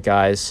like, all right,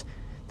 guys,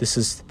 this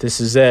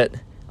is it.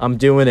 I'm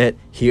doing it.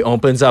 He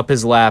opens up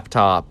his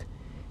laptop.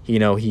 You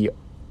know, he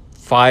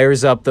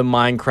fires up the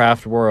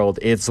Minecraft world.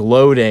 It's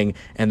loading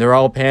and they're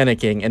all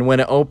panicking. And when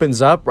it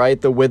opens up, right,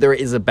 the Wither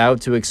is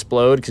about to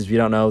explode. Because if you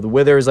don't know, the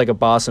Wither is like a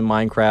boss in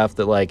Minecraft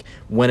that like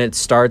when it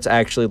starts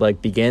actually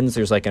like begins,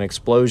 there's like an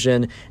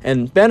explosion.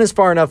 And Ben is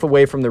far enough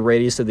away from the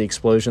radius of the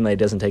explosion that he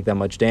doesn't take that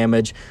much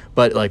damage.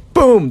 But like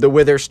boom, the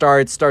Wither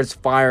starts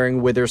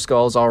firing Wither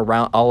skulls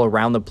all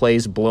around the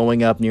place,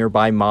 blowing up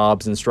nearby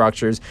mobs and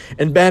structures.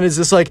 And Ben is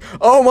just like,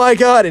 oh my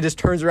God, and just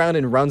turns around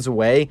and runs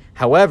away.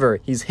 However,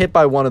 he's hit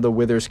by one of the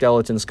Wither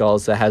skeleton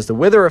skulls that has the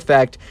Wither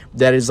effect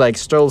that is like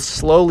still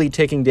slowly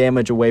taking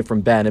damage away from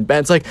Ben. And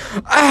Ben's like,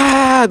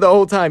 ah, the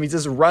whole time. He's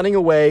just running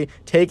away,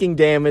 taking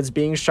damage,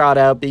 being shot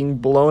out, being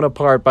blown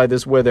apart by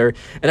this Wither.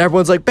 And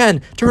everyone's like,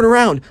 Ben, turn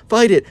around,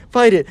 fight it,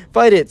 fight it,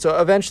 fight it. So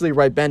eventually,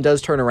 right, Ben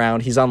does turn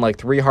around. He's on like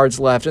 3 hearts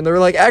left. And they're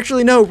like,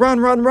 actually, no, run,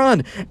 run,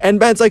 run. And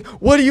Ben's like,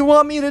 what do you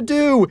want me to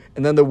do?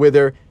 And then the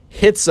Wither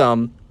hits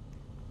him.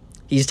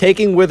 He's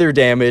taking Wither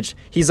damage.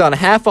 He's on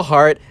half a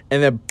heart.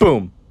 And then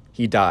boom,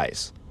 he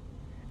dies.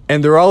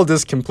 And they're all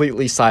just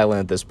completely silent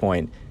at this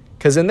point.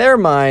 Because in their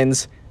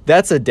minds,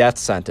 that's a death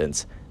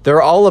sentence.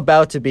 They're all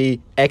about to be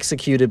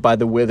executed by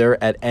the Wither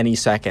at any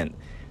second.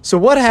 So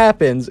what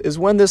happens is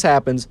when this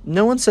happens,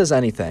 no one says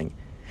anything.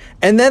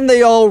 And then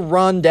they all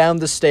run down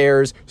the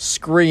stairs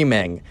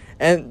screaming.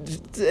 And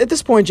at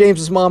this point,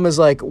 James's mom is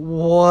like,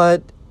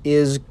 what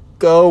is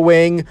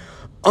going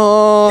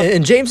on?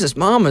 And James's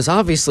mom is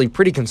obviously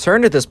pretty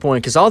concerned at this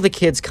point because all the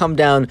kids come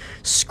down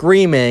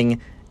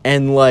screaming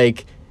and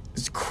like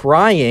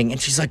crying,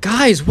 and she's like,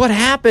 guys, what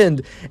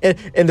happened? And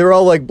they're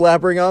all like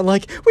blabbering on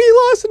like,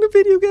 we lost in a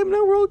video game,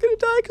 now we're all gonna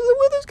die because the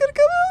Wither's gonna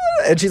come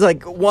out. And she's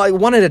like,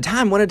 one at a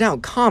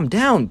time, calm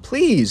down,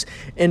 please.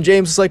 And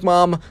James is like,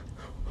 mom,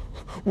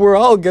 we're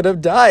all gonna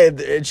die.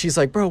 And she's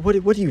like, bro, what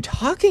are you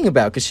talking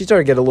about? Because she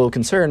started to get a little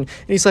concerned.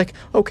 And he's like,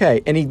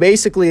 okay. And he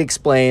basically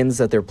explains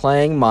that they're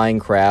playing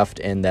Minecraft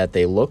and that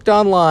they looked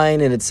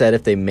online and it said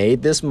if they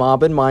made this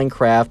mob in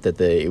Minecraft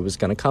that it was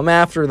gonna come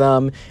after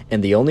them.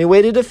 And the only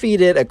way to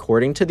defeat it,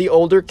 according to the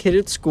older kid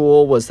at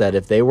school, was that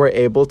if they were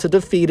able to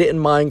defeat it in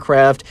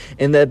Minecraft,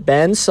 and that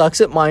Ben sucks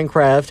at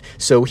Minecraft,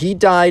 so he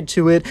died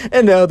to it,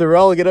 and now they're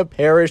all gonna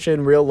perish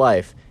in real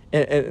life.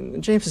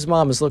 And James's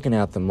mom is looking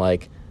at them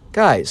like,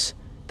 guys,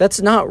 that's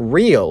not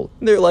real.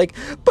 And they're like,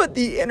 but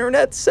the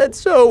internet said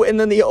so. And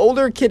then the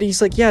older kid,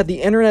 he's like, yeah,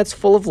 the internet's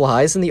full of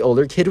lies and the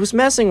older kid was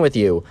messing with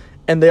you.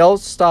 And they all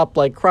stop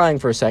like crying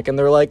for a second.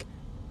 They're like,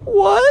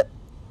 what?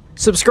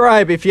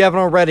 Subscribe if you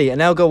haven't already, and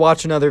now go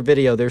watch another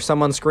video. There's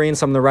some on screen,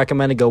 some that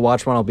recommended. Go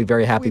watch one. I'll be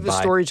very happy. We have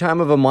a story time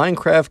of a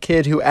Minecraft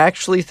kid who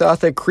actually thought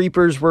that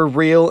creepers were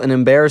real and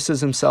embarrasses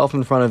himself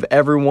in front of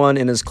everyone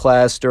in his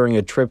class during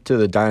a trip to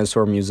the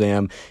dinosaur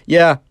museum.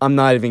 Yeah, I'm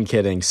not even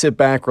kidding. Sit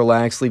back,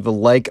 relax, leave a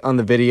like on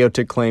the video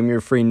to claim your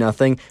free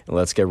nothing, and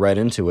let's get right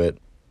into it.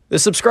 The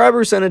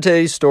subscriber sent in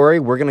today's story.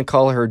 We're going to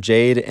call her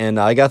Jade, and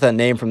I got that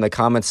name from the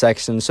comment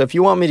section. So if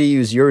you want me to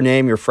use your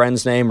name, your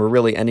friend's name, or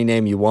really any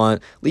name you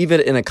want, leave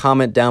it in a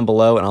comment down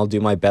below, and I'll do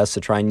my best to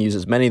try and use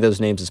as many of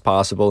those names as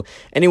possible.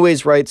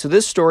 Anyways, right, so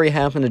this story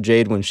happened to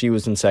Jade when she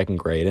was in second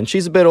grade, and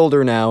she's a bit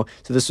older now,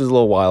 so this was a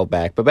little while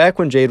back. But back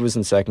when Jade was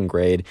in second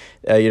grade,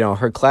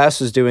 her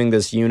class was doing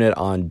this unit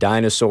on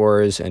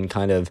dinosaurs and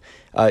kind of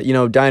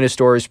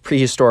dinosaurs,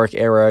 prehistoric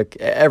era,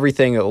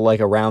 everything like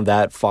around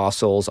that,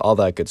 fossils, all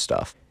that good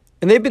stuff.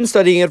 And they've been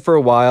studying it for a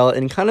while,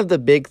 and kind of the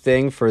big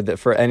thing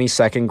for any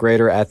second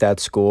grader at that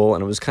school,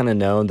 and it was kind of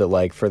known that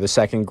like for the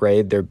second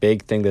grade, their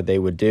big thing that they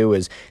would do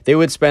is they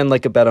would spend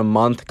like about a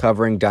month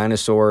covering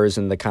dinosaurs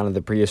and the kind of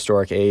the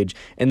prehistoric age,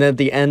 and then at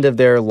the end of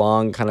their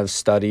long kind of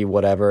study,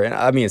 whatever, and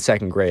I mean it's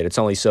second grade, it's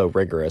only so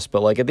rigorous,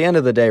 but like at the end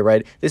of the day,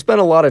 right, they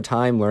spend a lot of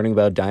time learning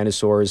about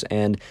dinosaurs,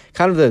 and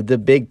kind of the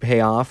big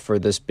payoff for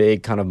this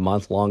big kind of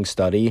month-long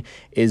study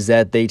is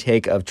that they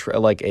take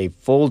a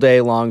full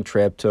day-long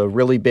trip to a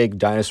really big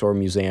dinosaur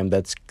museum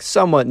that's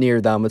somewhat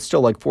near them. It's still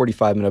like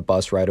 45-minute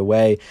bus ride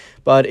away,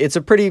 but it's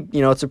a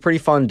pretty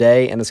fun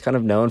day, and it's kind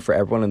of known for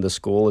everyone in the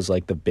school as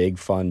like the big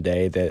fun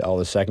day that all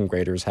the second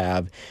graders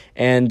have.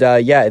 And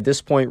at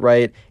this point,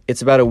 right,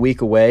 it's about a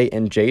week away,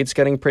 and Jade's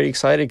getting pretty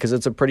excited because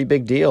it's a pretty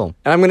big deal.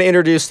 And I'm going to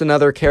introduce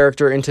another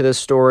character into this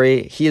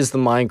story. He is the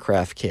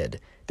Minecraft kid.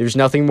 There's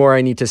nothing more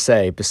I need to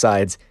say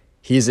besides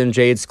he's in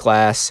Jade's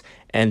class,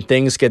 and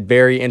things get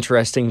very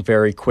interesting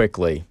very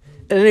quickly.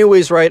 And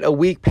anyways, right, a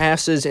week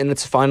passes and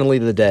it's finally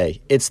the day.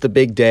 It's the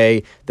big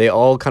day. They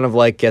all kind of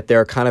like get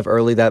there kind of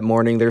early that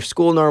morning. Their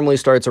school normally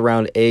starts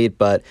around 8,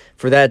 but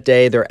for that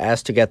day, they're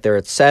asked to get there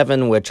at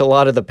 7, which a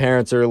lot of the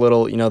parents are a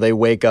little, they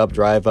wake up,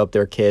 drive up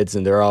their kids,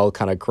 and they're all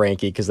kind of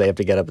cranky because they have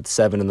to get up at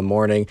 7 in the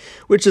morning,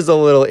 which is a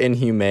little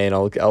inhumane.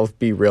 I'll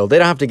be real. They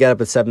don't have to get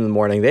up at 7 in the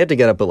morning. They have to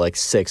get up at like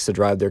 6 to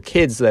drive their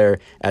kids there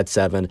at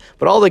 7.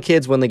 But all the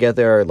kids, when they get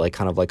there, are like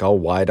kind of like all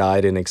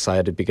wide-eyed and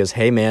excited because,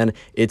 hey man,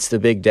 it's the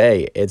big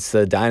day. It's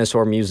the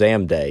dinosaur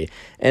museum day.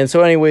 And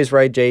so anyways,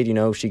 right, Jade,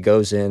 she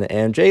goes in,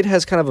 and Jade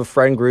has kind of a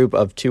friend group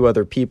of 2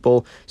 other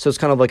people, so it's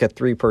kind of like a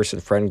 3-person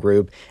friend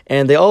group,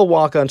 and they all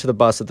walk onto the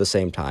bus at the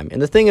same time.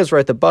 And the thing is,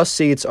 right, the bus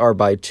seats are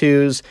by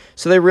 2s,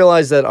 so they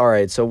realize that, all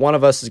right, so one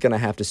of us is going to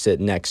have to sit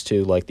next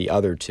to like the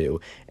other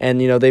 2.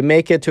 And they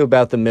make it to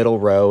about the middle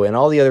row, and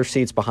all the other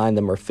seats behind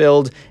them are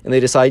filled, and they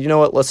decide, you know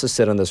what, let's just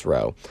sit on this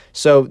row.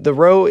 So the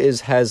row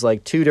has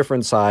like 2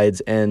 different sides,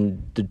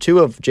 and the 2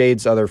 of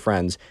Jade's other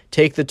friends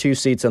take the 2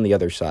 seats on the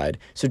other side.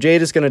 So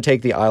Jade is going to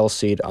take the aisle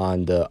seat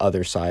on the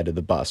other side of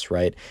the bus,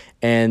 right?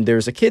 And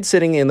there's a kid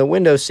sitting in the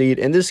window seat,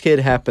 and this kid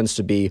happens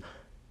to be,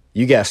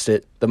 you guessed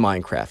it, the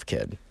Minecraft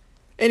kid.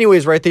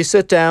 Anyways, right, they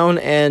sit down,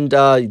 and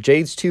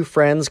Jade's 2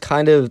 friends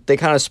kind of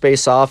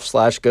space off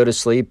 / go to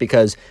sleep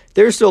because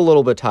they're still a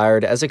little bit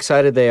tired. As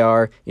excited they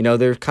are,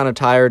 they're kind of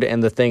tired,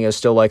 and the thing is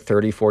still like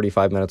 30,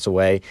 45 minutes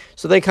away.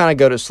 So they kind of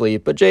go to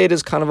sleep, but Jade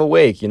is kind of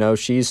awake.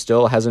 She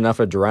still has enough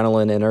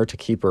adrenaline in her to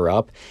keep her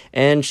up,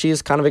 and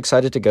she's kind of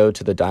excited to go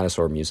to the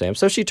dinosaur museum.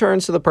 So she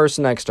turns to the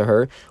person next to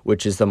her,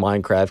 which is the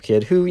Minecraft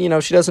kid, who,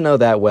 she doesn't know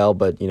that well,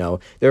 but,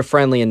 they're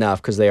friendly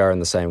enough because they are in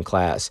the same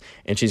class.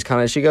 And she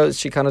kind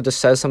of just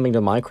says something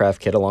to Minecraft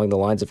kid along the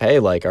lines of, hey,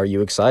 like, are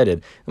you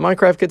excited? The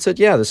Minecraft kid said,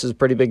 yeah, this is a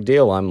pretty big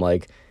deal.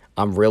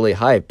 I'm really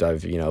hyped.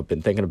 I've,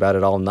 been thinking about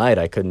it all night.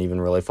 I couldn't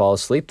even really fall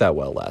asleep that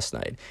well last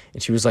night.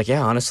 And she was like,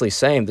 yeah, honestly,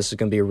 same. This is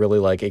going to be a really,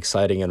 like,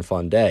 exciting and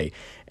fun day.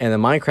 And the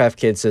Minecraft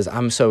kid says,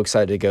 I'm so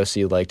excited to go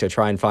see, like, to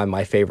try and find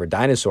my favorite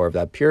dinosaur of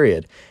that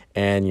period.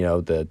 And,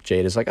 the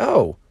Jade is like,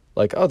 oh,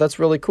 that's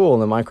really cool.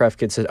 And the Minecraft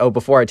kid said, oh,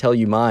 before I tell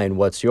you mine,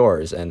 what's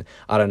yours? And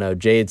I don't know,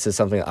 Jade says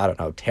something, I don't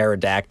know,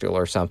 pterodactyl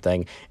or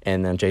something.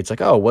 And then Jade's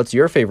like, oh, what's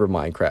your favorite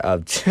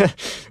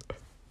Minecraft?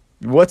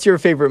 What's your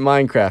favorite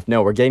Minecraft?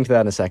 No, we're getting to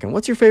that in a second.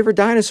 What's your favorite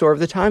dinosaur of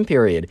the time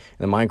period?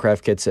 And the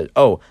Minecraft kid said,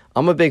 oh,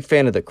 I'm a big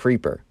fan of the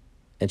creeper.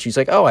 And she's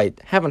like, oh, I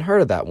haven't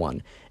heard of that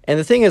one. And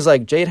the thing is,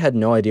 like, Jade had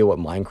no idea what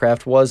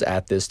Minecraft was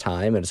at this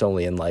time, and it's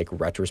only in, like,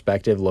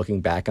 retrospective,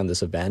 looking back on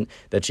this event,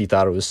 that she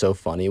thought it was so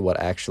funny what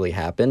actually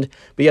happened.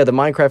 But yeah, the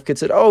Minecraft kid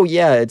said, oh,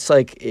 yeah, it's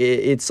like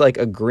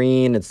a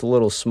green, it's a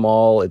little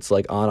small, it's,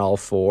 like, on all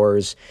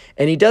 4s.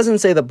 And he doesn't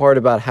say the part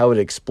about how it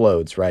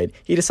explodes, right?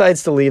 He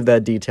decides to leave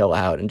that detail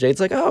out. And Jade's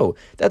like, oh,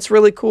 that's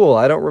really cool.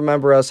 I don't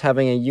remember us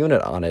having a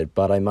unit on it,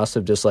 but I must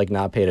have just, like,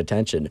 not paid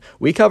attention.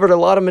 We covered a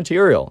lot of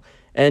material.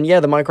 And yeah,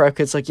 the Minecraft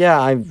kid's like, yeah,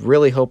 I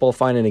really hope I'll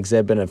find an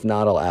exhibit, and if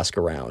not, I'll ask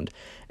around.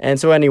 And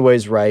so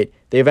anyways, right,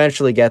 they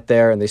eventually get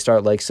there, and they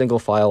start, like, single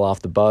file off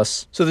the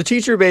bus. So the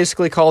teacher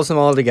basically calls them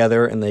all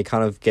together, and they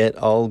kind of get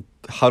all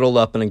huddled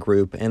up in a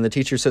group, and the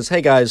teacher says,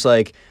 hey guys,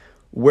 like,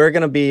 we're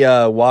going to be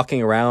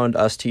walking around.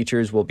 Us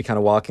teachers will be kind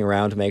of walking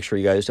around to make sure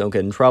you guys don't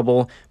get in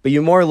trouble. But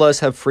you more or less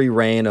have free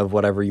reign of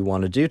whatever you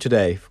want to do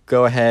today.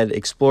 Go ahead,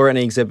 explore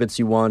any exhibits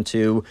you want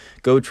to.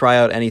 Go try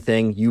out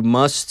anything. You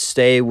must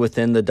stay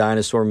within the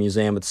dinosaur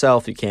museum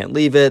itself. You can't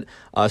leave it.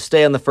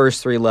 Stay on the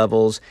first 3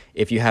 levels.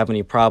 If you have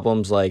any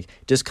problems, like,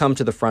 just come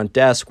to the front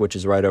desk, which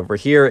is right over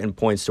here, and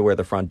points to where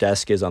the front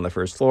desk is on the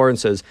first floor, and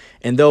says,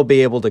 and they'll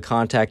be able to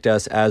contact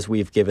us as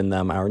we've given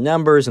them our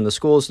numbers and the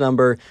school's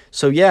number.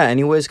 So yeah,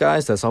 anyways,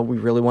 guys, that's all we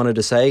really wanted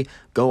to say.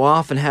 Go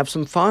off and have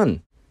some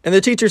fun. And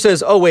the teacher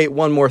says, oh, wait,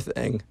 one more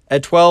thing.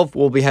 At 12,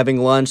 we'll be having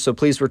lunch, so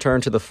please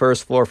return to the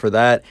first floor for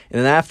that. And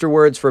then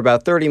afterwards, for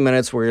about 30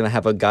 minutes, we're going to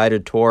have a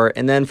guided tour.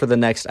 And then for the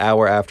next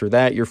hour after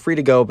that, you're free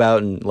to go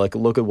about and like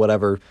look at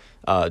whatever,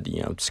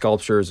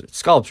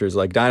 sculptures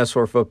like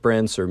dinosaur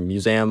footprints or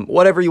museum,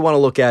 whatever you want to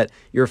look at,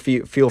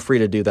 feel free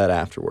to do that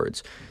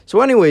afterwards.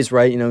 So anyways,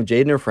 right,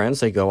 Jade and her friends,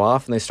 they go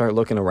off and they start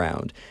looking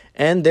around.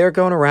 And they're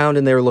going around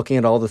and they're looking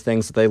at all the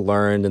things that they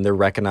learned and they're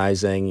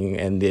recognizing,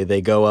 and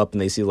they go up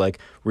and they see like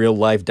real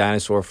life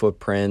dinosaur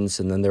footprints,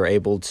 and then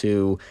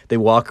they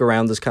walk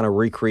around this kind of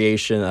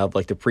recreation of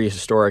like the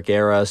prehistoric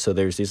era. So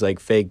there's these like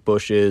fake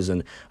bushes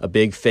and a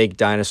big fake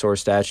dinosaur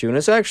statue, and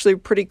it's actually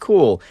pretty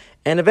cool.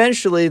 And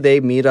eventually they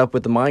meet up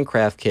with the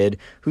Minecraft kid,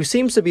 who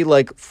seems to be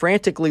like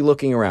frantically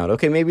looking around.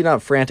 Okay, maybe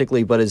not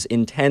frantically, but is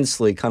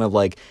intensely kind of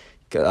like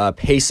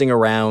pacing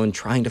around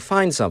trying to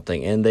find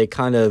something. And they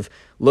kind of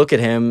look at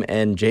him,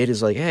 and Jade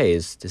is like, hey,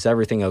 is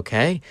everything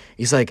okay?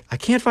 He's like, I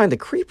can't find the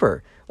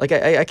creeper. Like,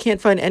 I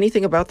can't find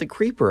anything about the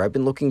creeper. I've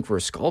been looking for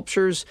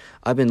sculptures.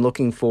 I've been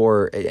looking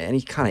for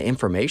any kind of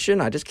information.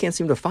 I just can't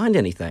seem to find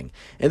anything.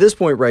 At this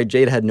point, right,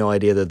 Jade had no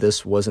idea that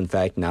this was, in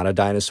fact, not a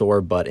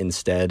dinosaur, but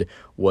instead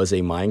was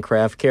a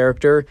Minecraft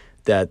character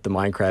that the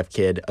Minecraft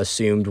kid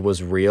assumed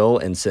was real.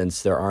 And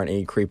since there aren't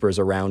any creepers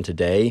around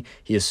today,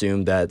 he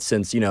assumed that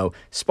since,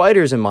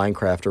 spiders in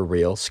Minecraft are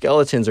real,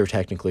 skeletons are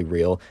technically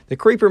real, the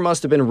creeper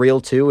must have been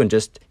real too and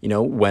just,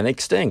 went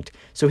extinct.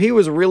 So he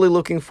was really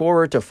looking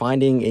forward to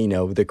finding,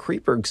 the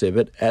creeper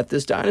exhibit at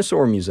this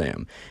dinosaur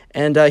museum.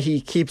 And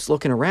he keeps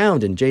looking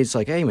around, and Jade's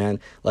like, hey man,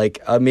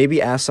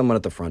 maybe ask someone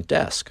at the front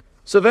desk.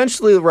 So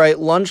eventually, right,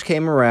 lunch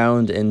came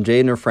around, and Jade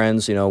and her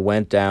friends,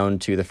 went down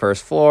to the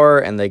first floor,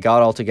 and they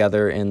got all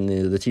together, and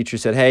the teacher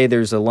said, hey,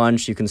 there's a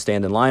lunch, you can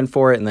stand in line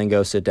for it, and then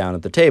go sit down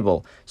at the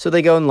table. So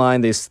they go in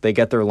line, they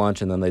get their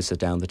lunch, and then they sit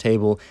down at the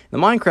table. The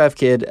Minecraft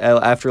kid,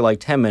 after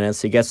like 10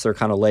 minutes, he gets there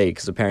kind of late,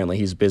 because apparently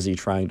he's busy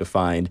trying to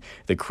find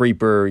the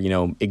creeper,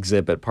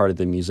 exhibit part of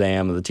the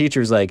museum. And the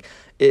teacher's like,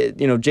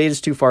 Jade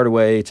is too far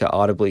away to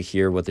audibly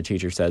hear what the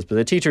teacher says, but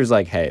the teacher's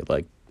like, hey,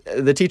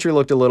 the teacher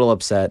looked a little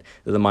upset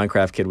that the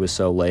Minecraft kid was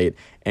so late,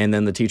 and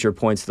then the teacher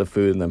points to the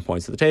food and then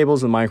points to the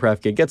tables, and the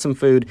Minecraft kid gets some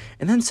food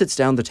and then sits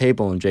down at the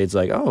table, and Jade's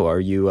like, oh, were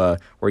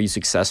you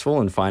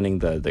successful in finding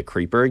the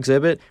creeper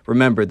exhibit?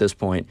 Remember, at this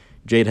point,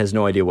 Jade has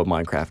no idea what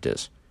Minecraft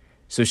is.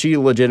 So she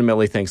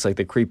legitimately thinks like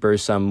the creeper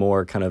is some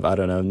more kind of, I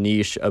don't know,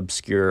 niche,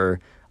 obscure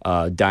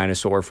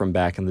dinosaur from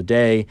back in the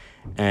day,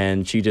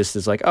 and she just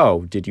is like,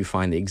 oh, did you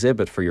find the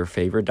exhibit for your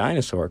favorite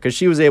dinosaur? Because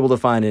she was able to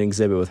find an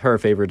exhibit with her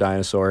favorite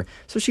dinosaur,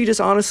 so she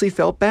just honestly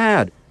felt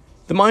bad.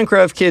 The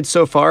Minecraft kid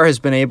so far has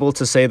been able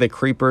to say that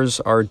creepers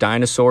are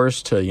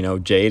dinosaurs to,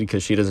 Jade,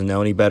 because she doesn't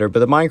know any better, but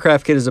the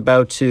Minecraft kid is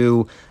about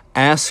to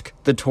ask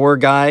the tour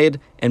guide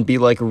and be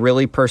like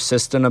really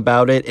persistent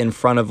about it in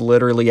front of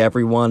literally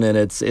everyone, and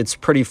it's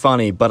pretty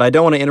funny, but I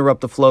don't want to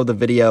interrupt the flow of the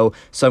video,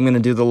 so I'm going to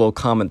do the little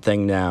comment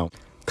thing now.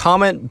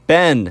 Comment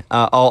Ben.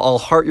 I'll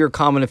heart your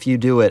comment if you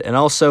do it. And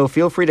also,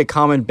 feel free to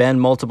comment Ben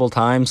multiple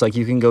times. Like,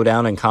 you can go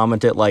down and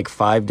comment it like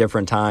 5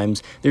 different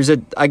times.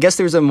 I guess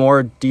there's a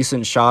more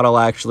decent shot I'll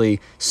actually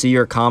see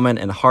your comment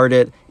and heart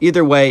it.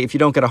 Either way, if you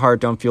don't get a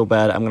heart, don't feel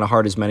bad. I'm going to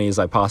heart as many as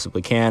I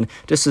possibly can,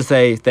 just to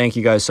say thank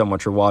you guys so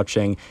much for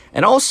watching.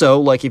 And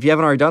also, if you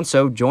haven't already done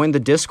so, join the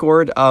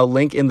Discord,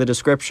 link in the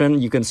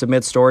description. You can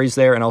submit stories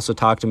there and also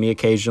talk to me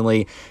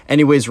occasionally.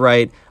 Anyways,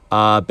 right,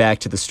 back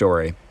to the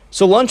story.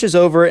 So lunch is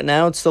over, and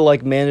now it's the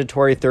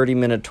mandatory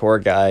 30-minute tour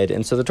guide.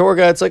 And so the tour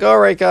guide's like, all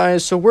right,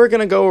 guys, so we're going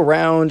to go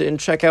around and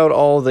check out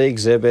all the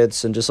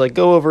exhibits and just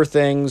go over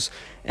things.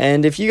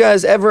 And if you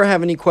guys ever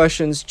have any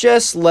questions,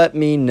 just let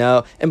me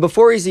know. And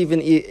before he's even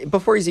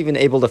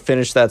able to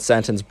finish that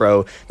sentence,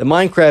 bro, the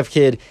Minecraft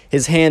kid,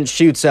 his hand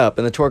shoots up,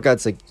 and the tour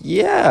guide's like,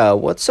 yeah,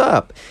 what's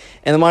up?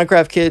 And the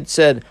Minecraft kid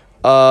said,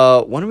 when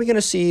are we going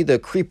to see the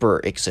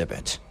creeper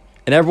exhibit?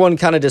 And everyone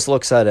kind of just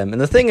looks at him.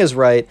 And the thing is,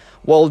 right,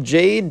 while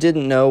Jade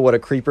didn't know what a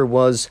creeper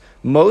was,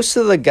 most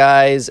of the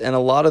guys and a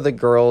lot of the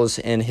girls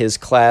in his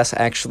class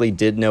actually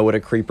did know what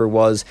a creeper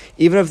was.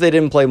 Even if they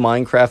didn't play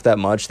Minecraft that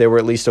much, they were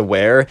at least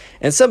aware.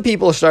 And some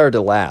people started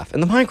to laugh.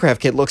 And the Minecraft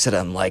kid looks at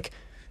him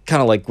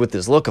kind of with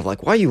this look of why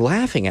are you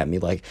laughing at me?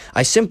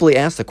 I simply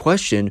asked the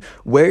question,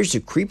 where's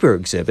the creeper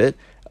exhibit?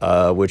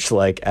 Which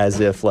as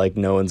if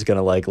no one's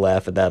gonna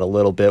laugh at that a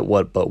little bit,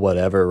 but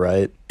whatever,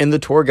 right? And the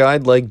tour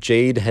guide,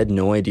 Jade had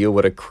no idea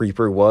what a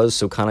creeper was,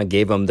 so kind of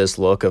gave him this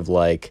look of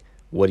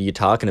what are you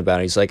talking about?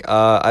 And he's like,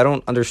 I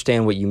don't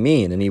understand what you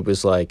mean. And he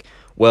was like,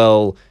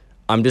 well,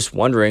 I'm just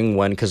wondering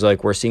when, because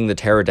like we're seeing the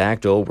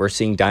pterodactyl, we're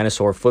seeing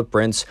dinosaur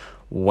footprints.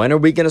 When are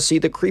we going to see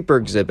the creeper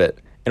exhibit?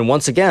 And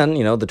once again,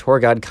 you know, the tour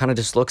guide kind of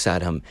just looks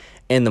at him,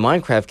 and the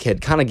Minecraft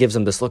kid kind of gives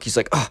him this look. He's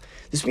like, oh,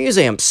 this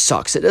museum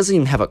sucks. It doesn't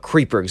even have a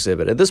creeper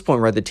exhibit. At this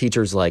point, right, the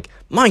teacher's like,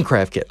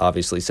 Minecraft kid,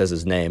 obviously says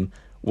his name.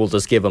 We'll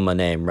just give him a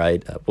name,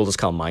 right? We'll just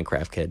call him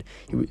Minecraft kid.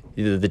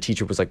 The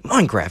teacher was like,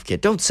 Minecraft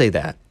kid, don't say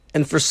that.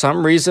 And for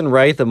some reason,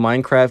 right, the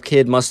Minecraft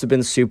kid must have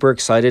been super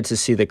excited to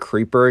see the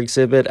creeper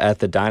exhibit at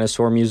the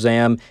dinosaur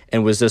museum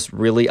and was just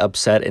really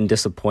upset and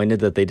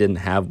disappointed that they didn't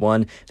have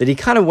one, that he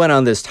kind of went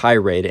on this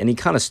tirade and he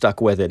kind of stuck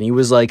with it. And he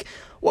was like,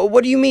 well,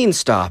 what do you mean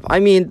stop? I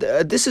mean,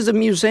 this is a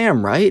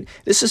museum, right?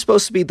 This is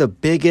supposed to be the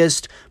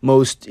biggest,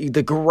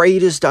 the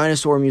greatest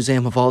dinosaur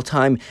museum of all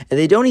time, and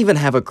they don't even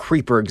have a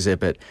creeper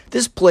exhibit.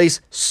 This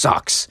place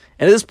sucks.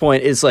 And at this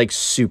point, it's like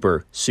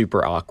super,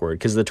 super awkward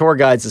because the tour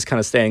guide's just kind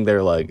of standing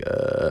there like,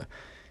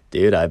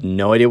 dude, I have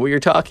no idea what you're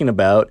talking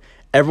about.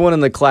 Everyone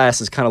in the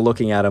class is kind of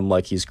looking at him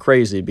like he's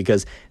crazy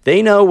because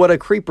they know what a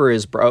creeper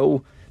is,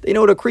 bro. They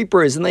know what a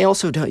creeper is, and they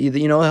also don't,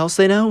 you know what else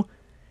they know?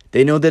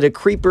 They know that a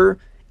creeper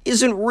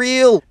isn't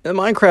real. The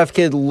Minecraft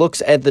kid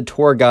looks at the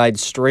tour guide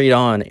straight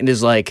on and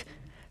is like,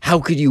 how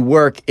could you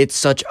work at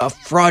such a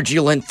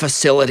fraudulent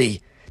facility?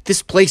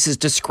 This place is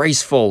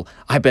disgraceful.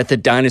 I bet the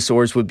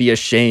dinosaurs would be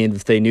ashamed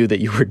if they knew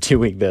that you were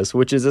doing this,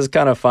 which is just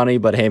kind of funny,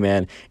 but hey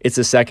man, it's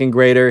a second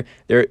grader.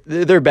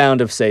 They're bound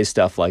to say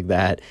stuff like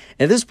that.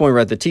 And at this point,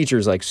 right, the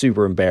teacher's like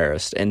super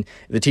embarrassed, and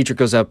the teacher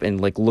goes up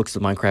and like looks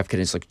at the Minecraft kid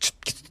and is like,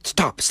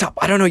 stop.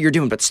 I don't know what you're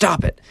doing, but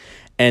stop it.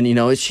 And, you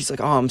know, she's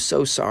like, oh, I'm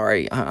so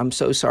sorry. I'm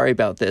so sorry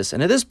about this.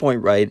 And at this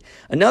point, right,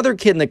 another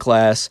kid in the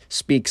class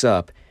speaks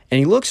up, and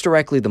he looks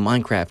directly at the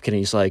Minecraft kid, and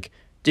he's like,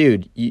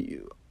 dude,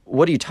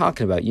 what are you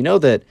talking about? You know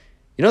that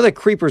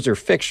creepers are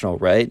fictional,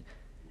 right?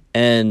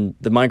 And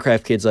the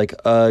Minecraft kid's like,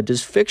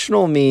 does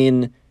fictional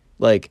mean,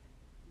 like,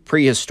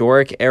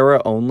 prehistoric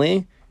era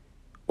only?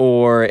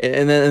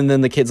 And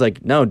then the kid's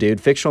like, no, dude,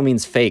 fictional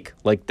means fake.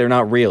 Like, they're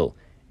not real.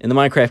 And the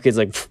Minecraft kid's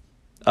like,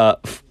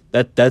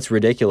 That's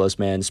ridiculous,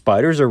 man.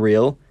 Spiders are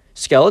real.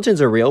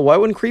 Skeletons are real. Why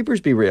wouldn't creepers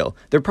be real?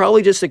 They're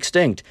probably just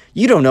extinct.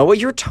 You don't know what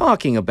you're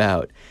talking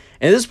about.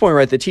 And at this point,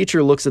 right, the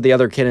teacher looks at the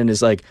other kid and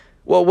is like,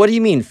 well, what do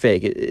you mean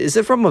fake? Is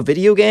it from a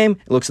video game?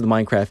 It looks at the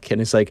Minecraft kid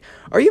and is like,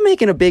 are you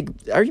making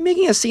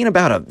a scene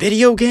about a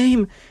video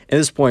game? At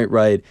this point,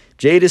 right,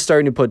 Jade is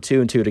starting to put two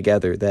and two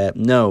together that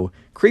no,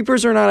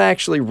 creepers are not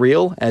actually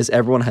real, as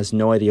everyone has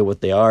no idea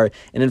what they are.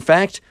 And in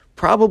fact,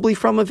 probably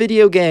from a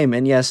video game,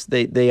 and yes,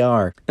 they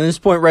are. At this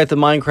point, right, the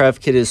Minecraft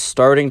kid is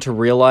starting to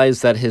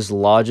realize that his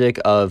logic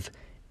of,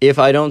 if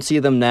I don't see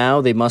them now,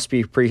 they must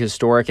be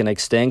prehistoric and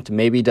extinct,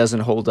 maybe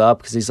doesn't hold up,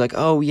 because he's like,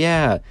 oh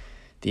yeah,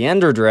 the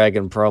Ender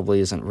Dragon probably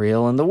isn't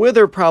real, and the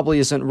Wither probably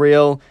isn't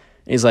real.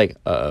 And he's like,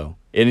 uh-oh.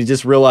 And he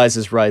just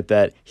realizes, right,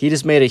 that he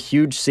just made a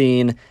huge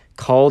scene,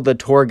 called the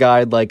tour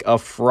guide like a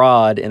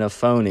fraud and a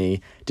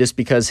phony just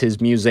because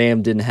his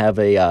museum didn't have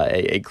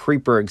a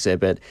creeper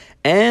exhibit.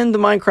 And the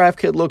Minecraft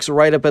kid looks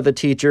right up at the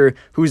teacher,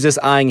 who's just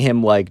eyeing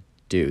him like,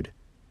 dude,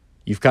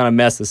 you've kind of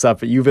messed this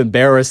up. You've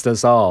embarrassed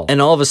us all.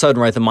 And all of a sudden,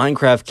 right, the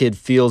Minecraft kid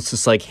feels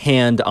this like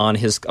hand on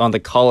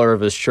the collar of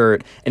his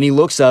shirt, and he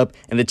looks up,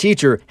 and the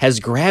teacher has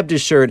grabbed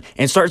his shirt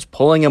and starts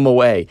pulling him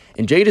away.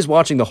 And Jade is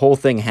watching the whole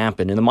thing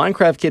happen, and the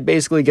Minecraft kid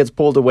basically gets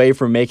pulled away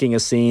from making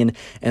a scene,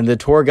 and the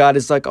tour guide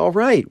is like, all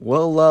right,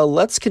 well,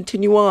 let's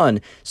continue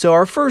on. So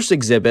our first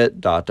exhibit, ...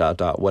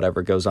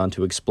 whatever goes on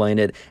to explain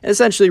it. And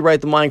essentially,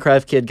 right, the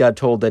Minecraft kid got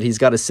told that he's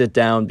got to sit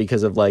down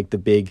because of like the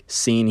big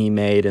scene he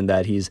made, and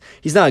that he's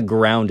not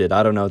grounded.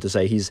 I don't know what to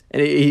say.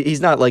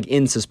 He's not like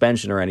in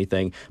suspension or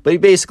anything, but he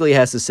basically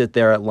has to sit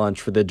there at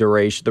lunch for the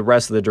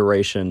rest of the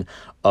duration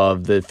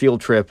of the field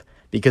trip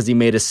because he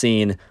made a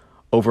scene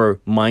over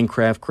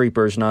Minecraft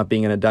creepers not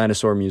being in a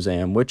dinosaur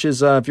museum, which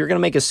is, if you're going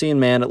to make a scene,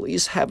 man, at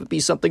least have it be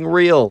something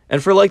real.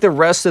 And for like the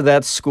rest of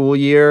that school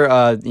year,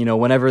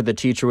 whenever the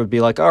teacher would be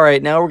like, all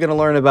right, now we're going to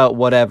learn about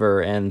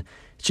whatever, and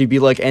she'd be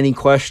like, any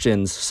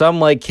questions? Some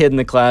like kid in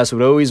the class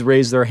would always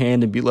raise their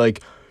hand and be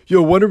like,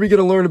 yo, when are we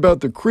going to learn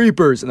about the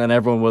creepers? And then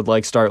everyone would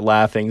like start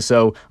laughing.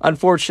 So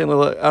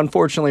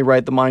unfortunately,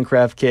 right, the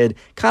Minecraft kid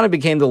kind of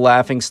became the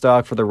laughing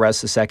stock for the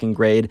rest of second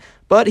grade,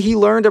 but he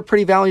learned a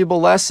pretty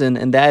valuable lesson,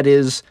 and that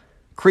is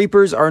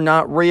creepers are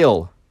not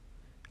real.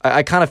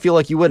 I kind of feel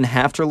like you wouldn't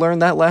have to learn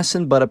that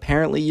lesson, but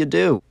apparently you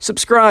do.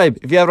 Subscribe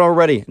if you haven't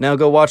already. Now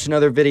go watch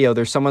another video.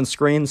 There's some on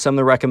screen, some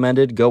that are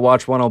recommended. Go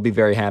watch one. I'll be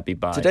very happy.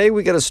 Bye. Today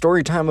we got a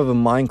story time of a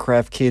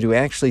Minecraft kid who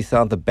actually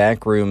thought the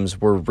back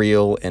rooms were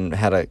real and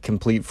had a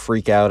complete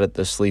freak out at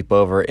the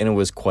sleepover, and it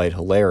was quite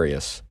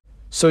hilarious.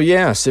 So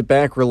yeah, sit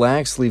back,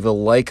 relax, leave a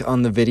like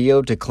on the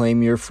video to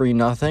claim your free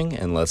nothing,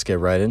 and let's get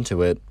right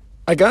into it.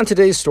 I got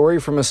today's story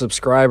from a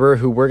subscriber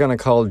who we're going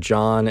to call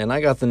John, and I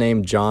got the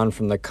name John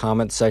from the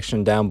comment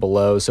section down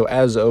below. So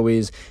as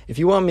always, if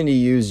you want me to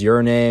use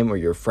your name or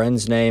your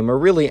friend's name or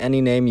really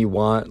any name you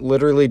want,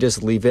 literally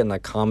just leave it in a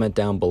comment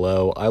down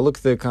below. I look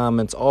through the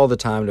comments all the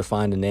time to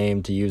find a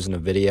name to use in a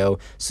video.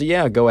 So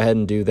yeah, go ahead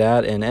and do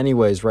that. And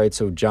anyways, right,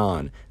 so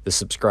John, the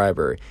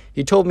subscriber,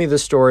 he told me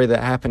this story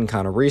that happened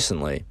kind of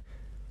recently.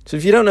 So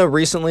if you don't know,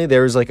 recently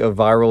there was like a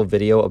viral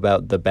video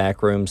about the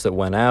back rooms that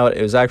went out.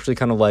 It was actually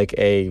kind of like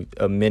a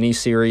mini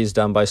series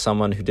done by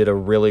someone who did a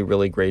really,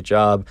 really great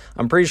job.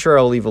 I'm pretty sure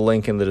I'll leave a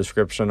link in the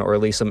description, or at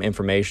least some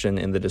information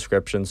in the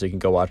description, so you can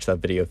go watch that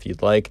video if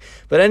you'd like.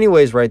 But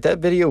anyways, right, that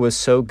video was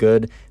so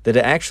good that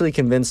it actually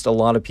convinced a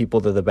lot of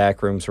people that the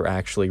back rooms were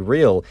actually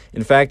real.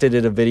 In fact, I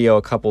did a video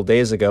a couple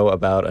days ago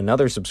about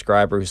another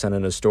subscriber who sent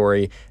in a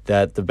story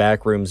that the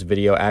back rooms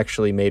video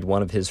actually made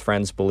one of his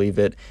friends believe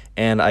it.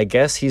 And I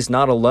guess he's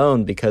not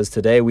alone, because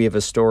today we have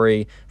a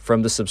story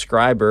from the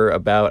subscriber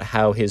about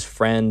how his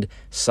friend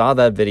saw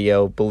that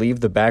video,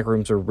 believed the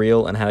backrooms were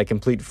real, and had a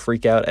complete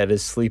freak out at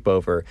his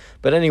sleepover.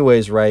 But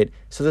anyways, right,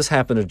 so this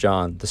happened to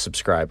John, the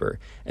subscriber.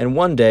 And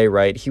one day,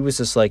 right, he was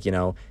just like,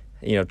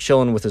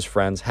 chilling with his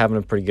friends, having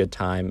a pretty good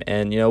time.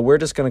 And, we're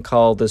just going to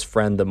call this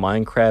friend the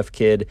Minecraft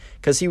kid,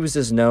 because he was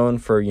just known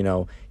for,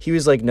 he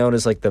was like known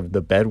as like the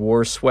Bed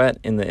Wars sweat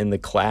in the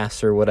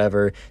class or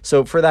whatever.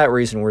 So for that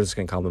reason, we're just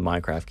going to call him the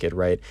Minecraft kid,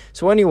 right?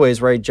 So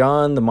anyways, right,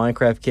 John, the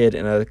Minecraft kid,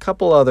 and a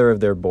couple other of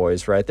their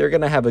boys, right, they're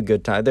going to have a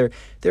good time. They're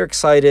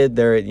excited.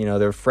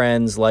 They're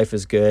friends. Life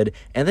is good.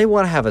 And they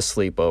want to have a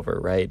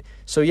sleepover, right?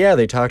 So yeah,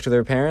 they talk to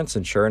their parents,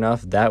 and sure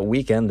enough, that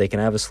weekend they can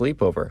have a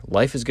sleepover.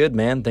 Life is good,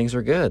 man. Things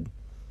are good.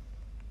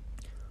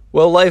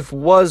 Well, life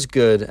was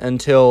good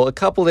until a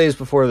couple days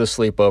before the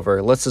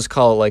sleepover. Let's just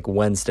call it like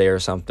Wednesday or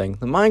something.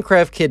 The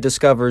Minecraft kid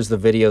discovers the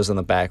videos in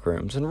the back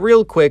rooms. And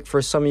real quick,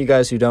 for some of you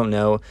guys who don't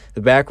know,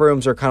 the back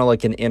rooms are kind of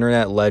like an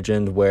internet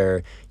legend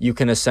where you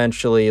can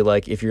essentially,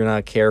 like, if you're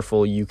not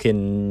careful, you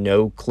can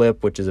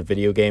no-clip, which is a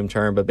video game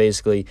term, but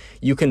basically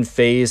you can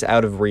phase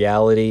out of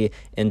reality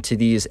into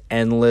these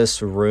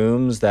endless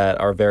rooms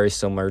that are very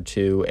similar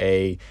to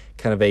a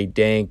kind of a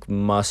dank,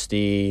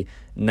 musty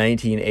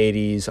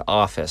 1980s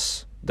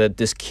office that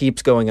just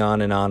keeps going on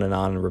and on and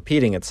on and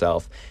repeating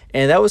itself.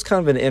 And that was kind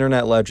of an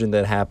internet legend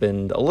that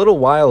happened a little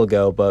while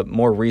ago, but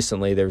more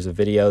recently there was a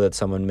video that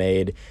someone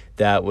made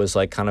that was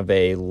like kind of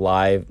a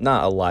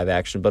not a live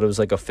action, but it was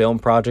like a film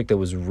project that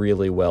was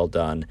really well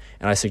done.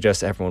 And I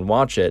suggest everyone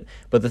watch it.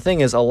 But the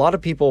thing is, a lot of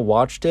people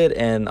watched it,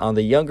 and on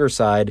the younger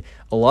side,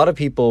 a lot of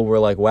people were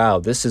like, wow,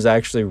 this is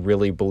actually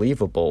really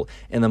believable.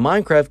 And the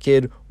Minecraft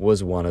kid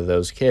was one of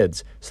those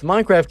kids. So the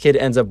Minecraft kid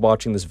ends up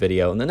watching this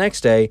video, and the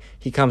next day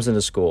he comes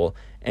into school.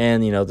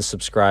 And, the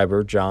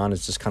subscriber, John,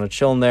 is just kind of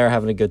chilling there,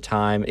 having a good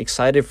time,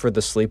 excited for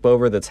the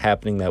sleepover that's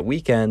happening that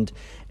weekend.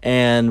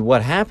 And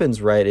what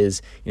happens, right,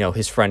 is,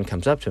 his friend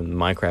comes up to him, the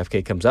Minecraft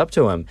kid comes up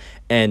to him,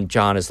 and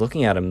John is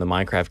looking at him, the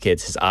Minecraft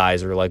kid's, his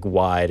eyes are, like,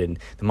 wide, and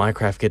the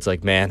Minecraft kid's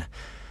like,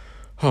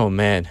 oh,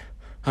 man,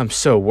 I'm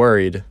so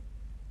worried.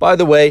 By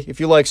the way,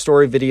 if you like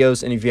story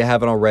videos, and if you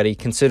haven't already,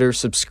 consider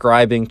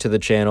subscribing to the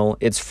channel.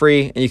 It's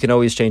free, and you can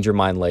always change your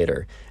mind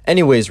later.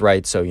 Anyways,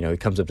 right, so, he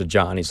comes up to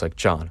John. He's like,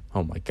 John,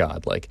 oh my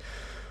God.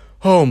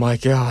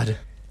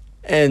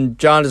 And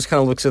John just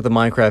kind of looks at the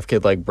Minecraft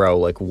kid like, bro,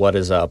 like, what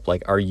is up?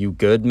 Like, are you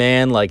good,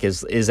 man? Like,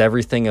 is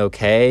everything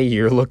okay?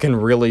 You're looking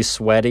really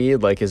sweaty.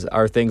 Like,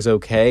 are things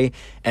okay?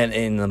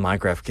 And the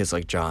Minecraft kid's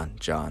like, John,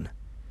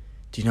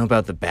 do you know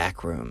about the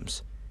back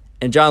rooms?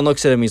 And John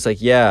looks at him, he's like,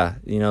 yeah,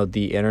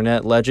 the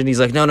internet legend. He's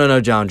like,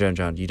 no, John,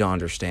 you don't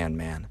understand,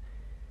 man.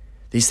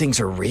 These things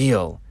are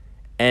real.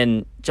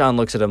 And John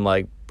looks at him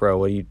like, bro,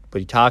 what are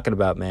you talking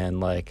about, man?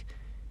 Like,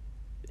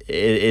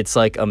 it's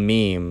like a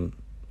meme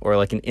or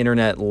like an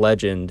internet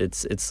legend.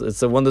 It's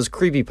one of those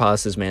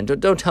creepypastas, man.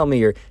 Don't tell me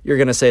you're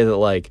going to say that,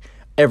 like,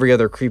 every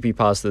other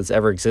creepypasta that's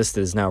ever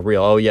existed is now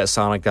real. Oh, yeah,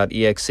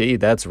 Sonic.exe,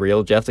 that's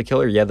real. Jeff the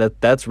Killer, yeah,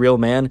 that's real,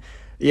 man.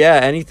 Yeah,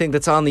 anything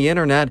that's on the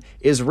internet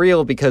is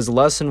real, because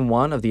lesson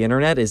 1 of the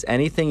internet is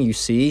anything you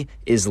see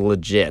is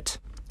legit.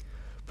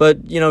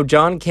 But,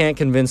 John can't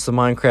convince the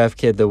Minecraft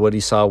kid that what he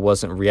saw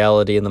wasn't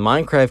reality, and the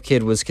Minecraft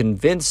kid was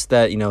convinced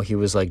that, he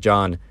was like,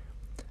 John,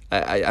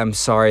 I'm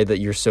sorry that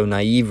you're so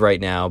naive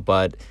right now,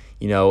 but,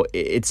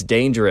 it's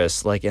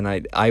dangerous, like,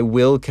 and I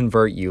will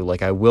convert you, like,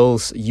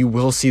 you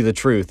will see the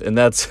truth. And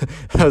that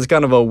was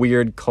kind of a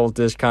weird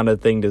cultish kind of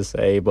thing to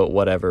say, but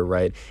whatever,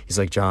 right? He's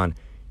like, John,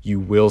 you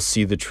will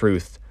see the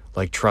truth.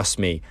 Like, trust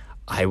me,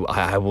 I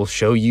will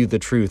show you the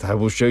truth. I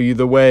will show you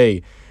the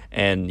way.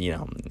 And,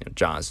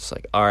 John's just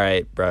like, all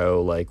right,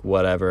 bro, like,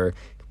 whatever.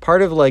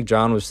 Part of, like,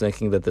 John was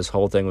thinking that this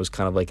whole thing was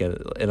kind of like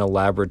an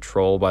elaborate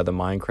troll by the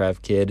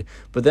Minecraft kid.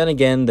 But then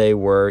again, they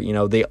were,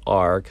 they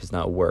are, because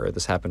not were,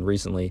 this happened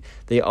recently,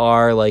 they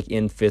are, like,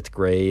 in 5th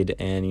grade.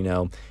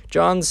 And,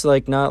 John's,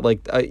 like, not, like,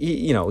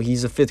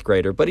 he's a 5th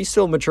grader, but he's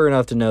still mature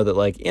enough to know that,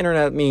 like,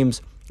 internet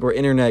memes, or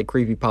internet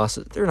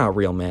creepypastas, they're not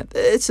real, man.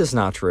 It's just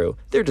not true.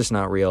 They're just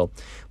not real.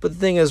 But the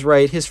thing is,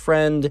 right, his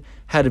friend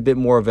had a bit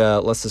more of a,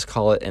 let's just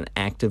call it an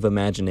active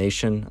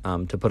imagination,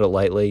 to put it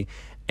lightly.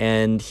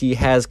 And he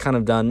has kind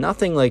of done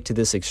nothing like to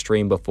this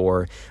extreme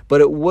before,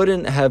 but it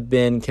wouldn't have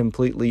been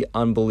completely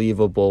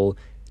unbelievable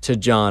to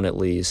John, at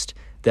least,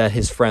 that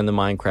his friend, the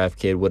Minecraft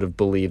kid, would have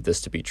believed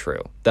this to be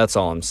true. That's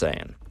all I'm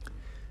saying.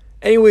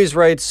 Anyways,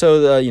 right,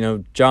 so,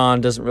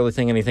 John doesn't really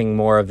think anything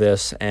more of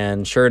this,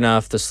 and sure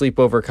enough, the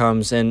sleepover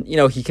comes, and,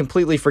 he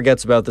completely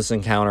forgets about this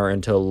encounter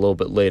until a little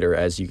bit later,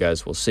 as you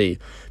guys will see.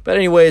 But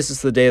anyways,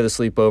 it's the day of the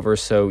sleepover,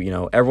 so,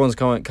 everyone's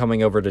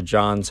coming over to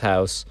John's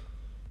house,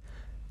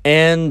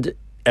 and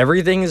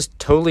everything is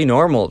totally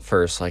normal at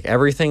first. Like,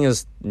 everything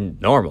is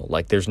normal.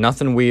 Like, there's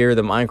nothing weird.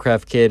 The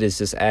Minecraft kid is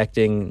just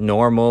acting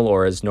normal,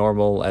 or as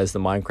normal as the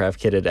Minecraft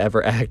kid had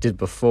ever acted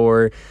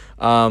before.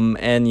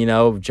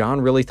 And,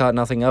 John really thought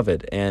nothing of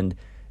it. And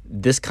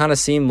this kind of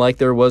seemed like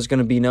there was going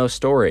to be no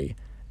story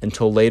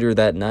until later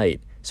that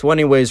night. So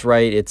anyways,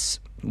 right, it's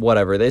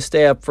whatever. They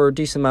stay up for a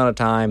decent amount of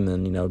time.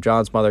 And,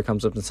 John's mother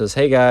comes up and says,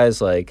 hey,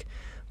 guys, like,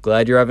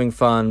 glad you're having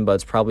fun, but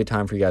it's probably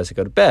time for you guys to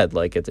go to bed.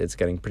 Like, it's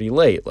getting pretty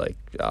late. Like,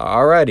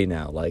 alrighty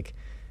now. Like,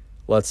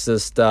 let's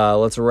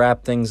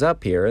wrap things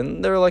up here.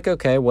 And they're like,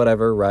 okay,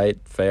 whatever, right?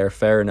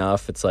 Fair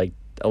enough. It's like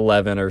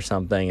 11 or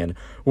something, and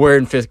we're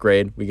in 5th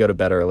grade. We go to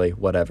bed early,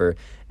 whatever.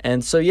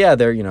 And so, yeah,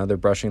 they're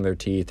brushing their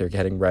teeth. They're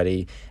getting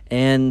ready.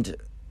 And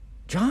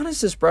John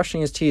is just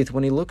brushing his teeth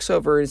when he looks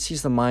over and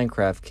sees the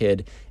Minecraft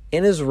kid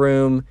in his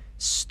room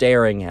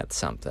staring at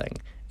something.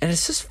 And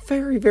it's just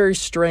very, very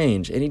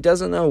strange. And he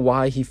doesn't know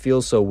why he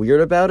feels so weird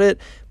about it.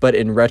 But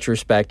in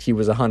retrospect, he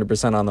was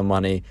 100% on the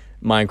money.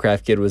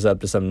 Minecraft kid was up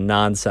to some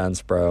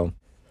nonsense, bro.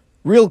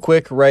 Real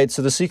quick, right,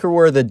 so the secret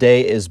word of the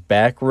day is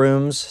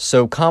backrooms.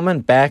 So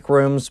comment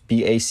backrooms,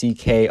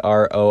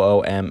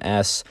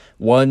 BACKROOMS,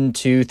 1,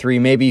 2, 3,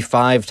 maybe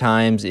 5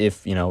 times.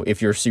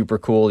 If you're super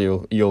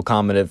cool, you'll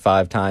comment it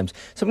 5 times.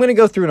 So I'm going to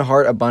go through and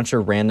heart a bunch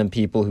of random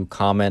people who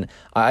comment.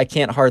 I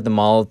can't heart them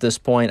all at this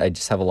point. I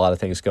just have a lot of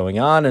things going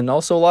on, and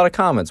also a lot of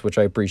comments, which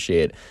I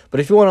appreciate.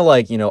 But if you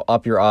want to,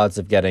 up your odds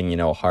of getting,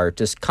 a heart,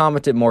 just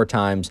comment it more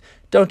times.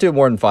 Don't do it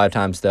more than 5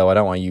 times, though. I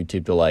don't want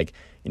YouTube to,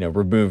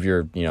 remove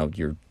your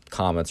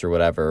comments or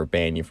whatever, or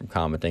ban you from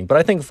commenting. But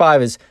I think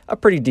 5 is a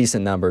pretty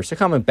decent number, so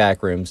comment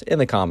backrooms in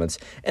the comments.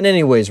 And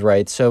anyways,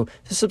 right, so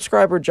the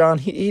subscriber John,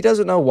 he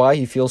doesn't know why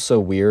he feels so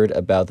weird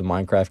about the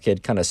Minecraft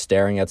kid kind of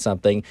staring at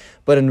something,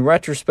 but in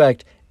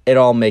retrospect, it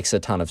all makes a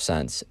ton of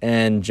sense.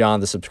 And John,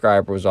 the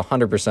subscriber, was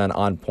 100%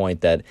 on point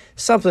that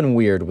something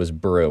weird was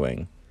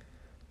brewing.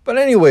 But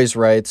anyways,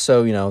 right,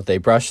 so, they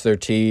brush their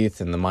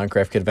teeth, and the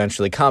Minecraft kid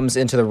eventually comes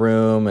into the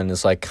room and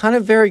is, kind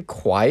of very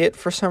quiet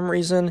for some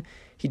reason.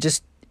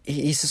 He's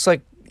just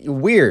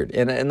weird,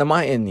 and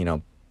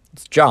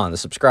it's John, the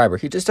subscriber.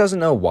 He just doesn't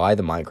know why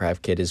the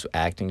Minecraft kid is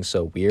acting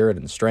so weird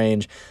and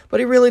strange, but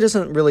he really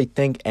doesn't really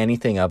think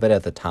anything of it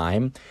at the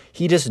time.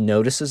 He just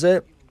notices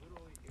it,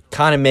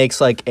 kind of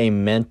makes a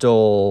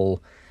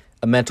mental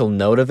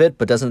note of it,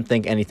 but doesn't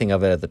think anything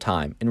of it at the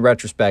time. In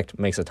retrospect,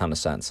 makes a ton of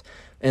sense.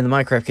 And the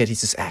Minecraft kid,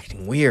 he's just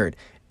acting weird,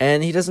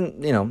 and he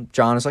doesn't,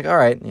 John is like, all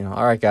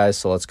right guys,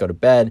 so let's go to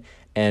bed.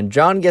 And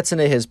John gets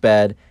into his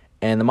bed.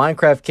 And the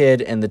Minecraft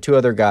kid and the 2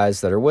 other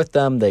guys that are with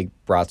them, they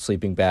brought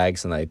sleeping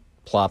bags and they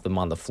plop them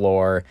on the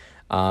floor.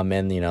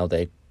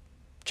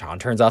 John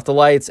turns off the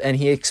lights, and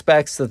he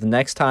expects that the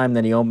next time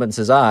that he opens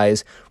his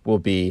eyes will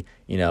be,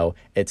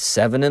 at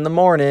 7 in the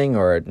morning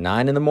or at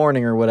 9 in the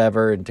morning or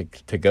whatever,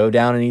 to go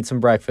down and eat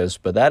some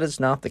breakfast. But that is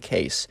not the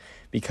case,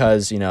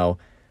 because,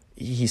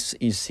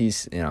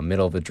 he's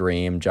middle of a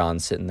dream.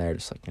 John's sitting there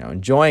just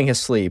enjoying his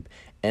sleep,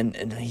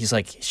 and he's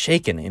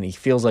shaking, and he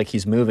feels like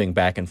he's moving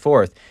back and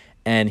forth.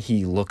 And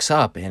he looks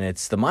up, and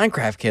it's the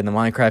Minecraft kid. And the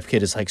Minecraft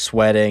kid is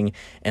sweating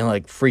and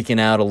freaking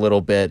out a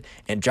little bit.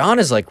 And John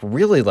is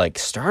really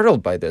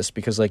startled by this,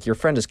 because your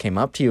friend just came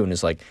up to you and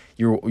is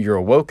you're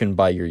awoken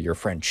by your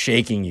friend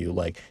shaking you,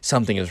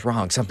 something is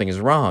wrong.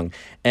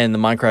 And the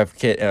Minecraft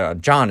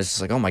kid, John, is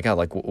just oh my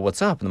God,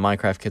 what's up? And the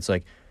Minecraft kid's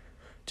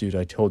dude,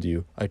 I told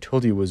you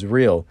it was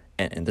real.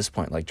 And at this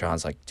point,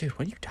 John's dude,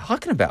 what are you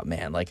talking about,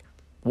 man?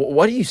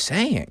 What are you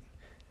saying?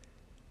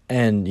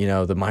 And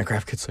the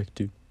Minecraft kid's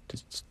dude,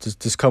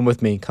 Just come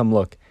with me. Come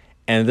look.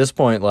 And at this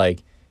point,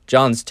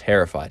 John's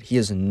terrified. He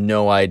has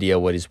no idea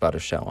what he's about to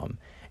show him.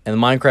 And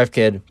the Minecraft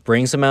kid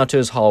brings him out to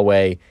his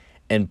hallway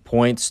and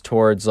points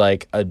towards,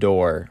 a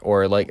door,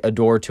 or, a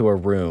door to a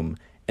room.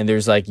 And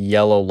there's,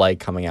 yellow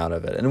light coming out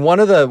of it. And one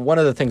of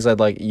the things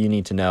you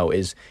need to know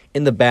is,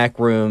 in the back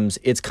rooms,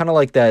 it's kind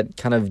of that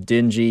kind of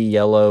dingy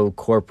yellow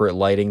corporate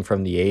lighting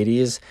from the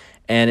 80s.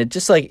 And it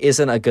just,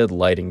 isn't a good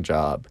lighting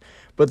job.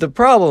 But the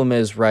problem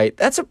is, right,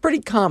 that's a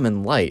pretty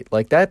common light.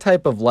 That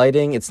type of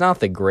lighting, it's not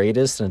the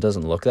greatest and it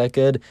doesn't look that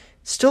good.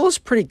 Still is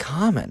pretty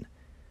common.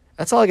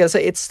 That's all I gotta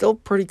say. It's still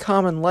pretty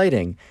common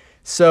lighting.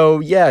 So,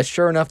 yeah,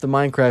 sure enough, the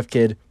Minecraft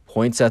kid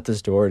points at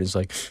this door and is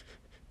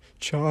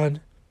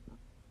John,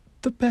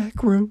 the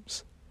back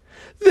rooms,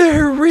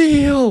 they're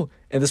real.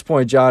 At this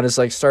point, John is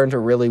like starting to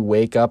really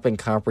wake up and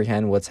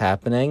comprehend what's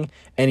happening,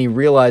 and he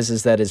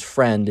realizes that his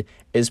friend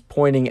is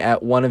pointing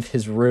at one of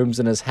his rooms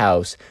in his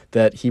house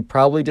that he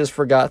probably just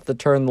forgot to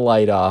turn the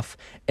light off,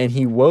 and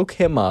he woke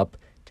him up,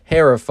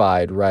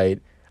 terrified,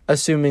 right?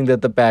 Assuming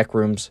that the back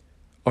rooms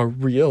are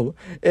real,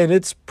 and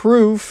it's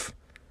proof.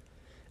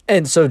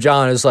 And so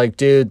John is like,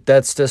 dude,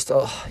 that's just,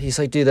 he's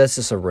like, dude, that's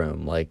just a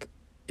room. Like,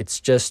 it's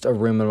just a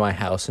room in my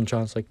house. And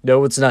John's like,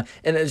 no, it's not.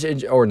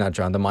 Or not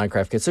John, the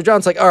Minecraft kid. So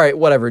John's like, all right,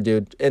 whatever,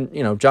 dude. And,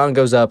 John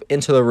goes up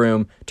into the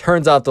room,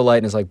 turns off the light,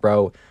 and is like,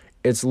 bro,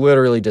 it's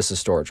literally just a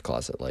storage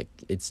closet. Like,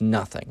 it's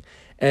nothing.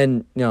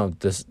 And,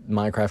 this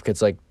Minecraft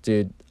kid's like,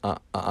 dude,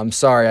 I'm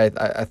sorry.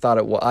 I thought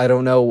it was, I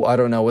don't know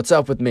what's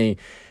up with me.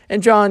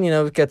 And John,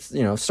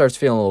 starts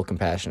feeling a little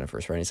compassionate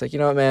first, right? He's like, you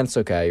know what, man, it's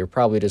okay. You're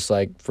probably just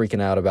like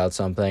freaking out about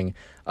something.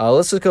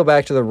 Let's just go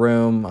back to the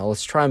room.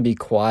 Let's try and be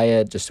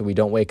quiet just so we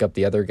don't wake up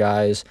the other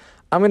guys.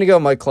 I'm going to go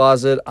in my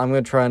closet. I'm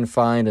going to try and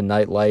find a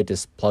night light,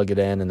 just plug it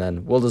in, and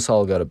then we'll just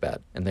all go to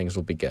bed and things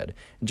will be good.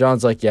 And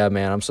John's like, yeah,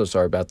 man, I'm so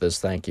sorry about this.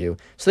 Thank you.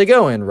 So they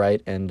go in,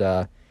 right?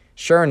 And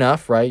sure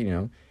enough, right,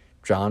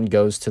 John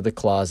goes to the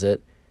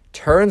closet,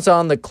 turns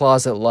on the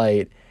closet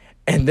light,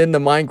 and then the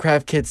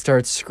Minecraft kid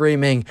starts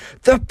screaming,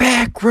 the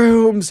back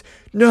rooms!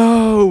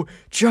 No!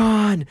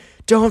 John,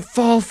 don't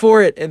fall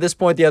for it! At this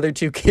point, the other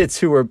two kids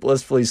who were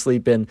blissfully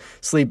sleeping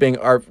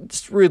are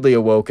just rudely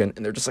awoken.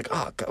 And they're just like,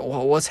 oh, God,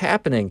 well, what's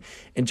happening?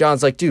 And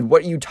John's like, dude,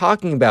 what are you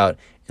talking about?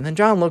 And then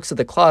John looks at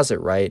the closet,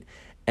 right?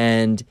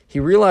 And he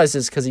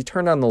realizes, because he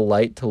turned on the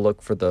light to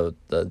look for the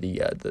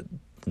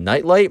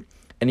night light,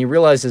 and he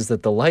realizes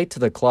that the light to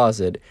the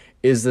closet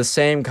is the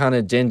same kind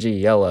of dingy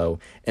yellow.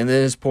 And then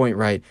at this point,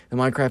 right, the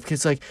Minecraft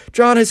kid's like,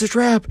 John, it's a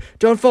trap.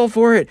 Don't fall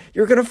for it.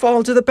 You're going to fall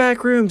into the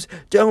back rooms.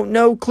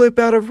 No clip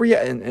out of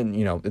And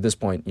at this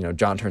point,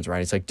 John turns around.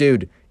 He's like,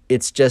 dude,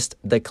 it's just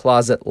the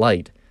closet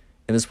light.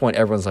 At this point,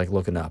 everyone's like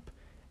looking up.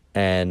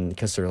 And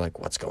because they're like,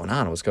 what's going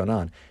on? What's going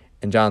on?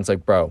 And John's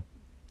like, bro,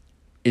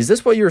 is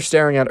this what you were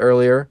staring at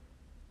earlier?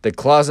 The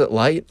closet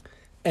light?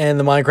 And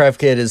the Minecraft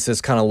kid is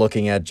just kind of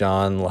looking at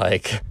John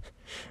like,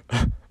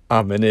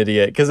 I'm an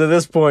idiot. Because at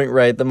this point,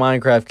 right, the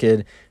Minecraft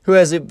kid, who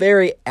has a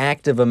very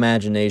active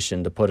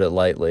imagination, to put it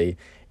lightly,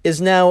 is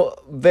now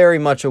very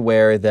much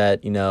aware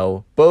that,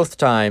 both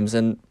times,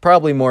 and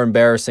probably more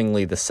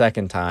embarrassingly the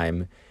second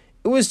time,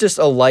 it was just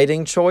a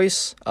lighting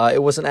choice.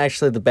 It wasn't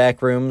actually the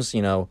back rooms,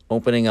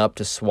 opening up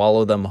to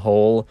swallow them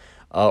whole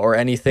or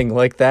anything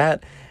like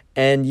that.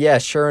 And yeah,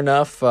 sure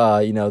enough, the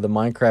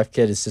Minecraft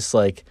kid is just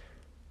like,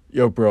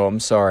 yo, bro, I'm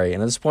sorry.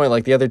 And at this point,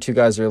 like, the other two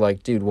guys are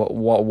like, dude,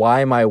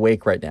 why am I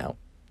awake right now?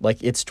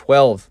 Like, it's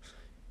 12.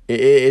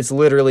 It's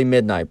literally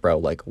midnight, bro.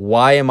 Like,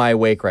 why am I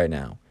awake right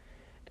now?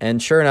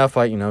 And sure enough,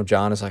 like,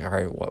 John is like, all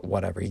right,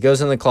 whatever. He goes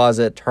in the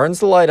closet, turns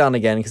the light on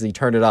again because he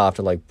turned it off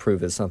to, like,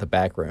 prove it's not the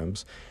back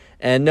rooms.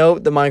 And no,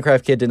 the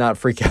Minecraft kid did not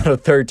freak out a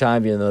third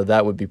time, even though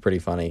that would be pretty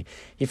funny.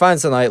 He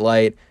finds the night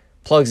light,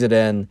 plugs it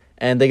in,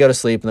 and they go to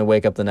sleep, and they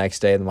wake up the next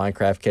day, and the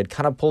Minecraft kid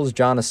kind of pulls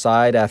John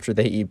aside after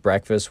they eat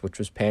breakfast, which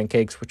was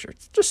pancakes, which are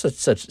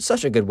just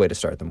such a good way to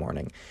start the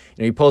morning.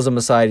 He pulls him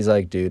aside. He's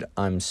like, dude,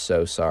 I'm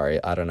so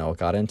sorry. I don't know what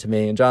got into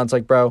me. And John's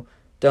like, bro,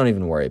 don't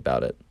even worry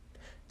about it.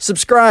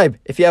 Subscribe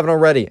if you haven't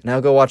already. Now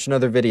go watch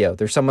another video.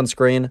 There's some on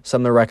screen, some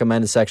in the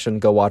recommended section.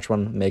 Go watch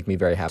one. Make me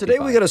very happy. Today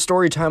we got a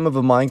story time of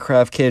a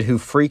Minecraft kid who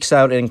freaks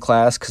out in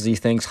class because he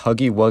thinks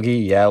Huggy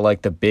Wuggy, yeah,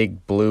 like the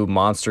big blue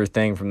monster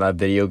thing from that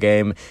video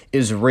game,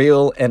 is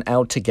real and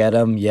out to get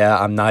him. Yeah,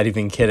 I'm not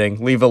even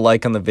kidding. Leave a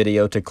like on the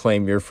video to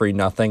claim your free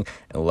nothing,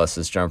 and let's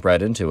just jump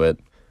right into it.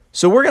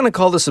 So we're going to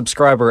call the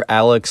subscriber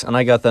Alex, and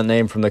I got that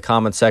name from the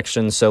comment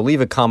section, so leave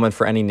a comment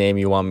for any name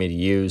you want me to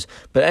use.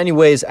 But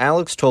anyways,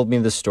 Alex told me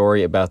the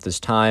story about this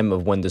time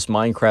of when this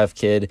Minecraft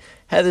kid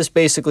had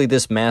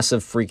this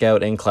massive freak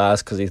out in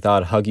class because he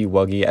thought Huggy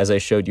Wuggy, as I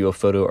showed you a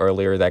photo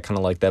earlier, that kind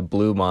of like that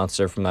blue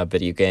monster from that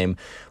video game,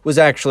 was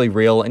actually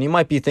real. And you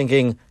might be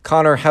thinking,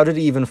 Connor, how did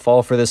he even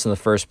fall for this in the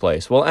first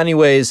place? Well,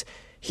 anyways,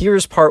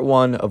 here's part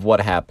one of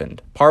what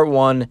happened. Part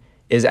one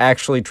is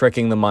actually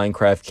tricking the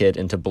Minecraft kid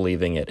into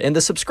believing it. And the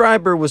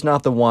subscriber was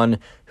not the one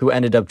who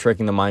ended up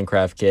tricking the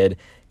Minecraft kid,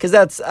 because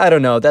that's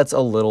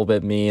a little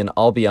bit mean.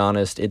 I'll be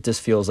honest, it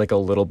just feels like a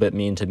little bit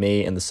mean to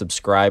me, and the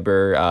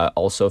subscriber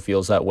also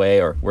feels that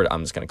way,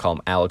 I'm just going to call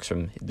him Alex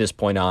from this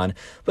point on.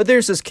 But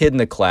there's this kid in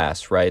the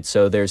class, right?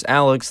 So there's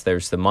Alex,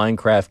 there's the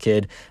Minecraft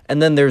kid,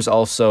 and then there's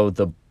also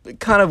the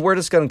we're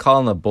just going to call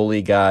him the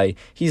bully guy.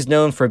 He's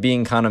known for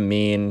being kind of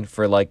mean,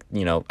 for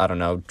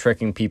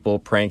tricking people,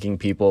 pranking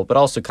people, but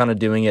also kind of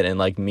doing it in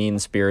like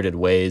mean-spirited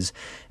ways.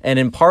 And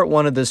in part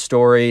one of this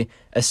story,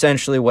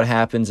 essentially what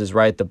happens is,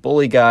 right, the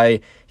bully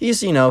guy,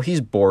 he's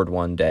bored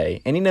one day,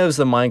 and he knows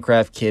the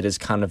Minecraft kid is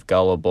kind of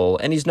gullible,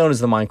 and he's known as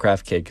the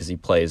Minecraft kid because he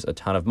plays a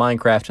ton of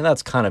Minecraft, and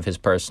that's kind of his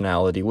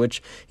personality,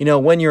 which,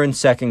 when you're in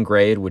second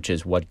grade, which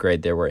is what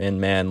grade they were in,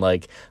 man,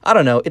 like, I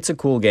don't know, it's a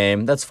cool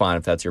game, that's fine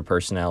if that's your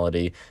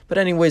personality. But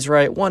anyways,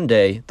 right, one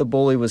day, the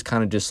bully was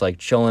kind of just like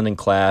chilling in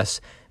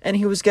class, and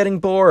he was getting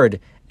bored.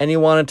 and he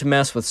wanted to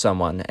mess with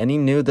someone, and he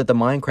knew that the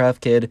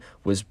Minecraft kid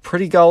was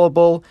pretty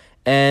gullible,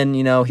 and,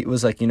 you know, he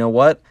was like, you know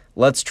what?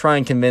 Let's try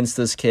and convince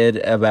this kid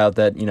about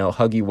that, you know,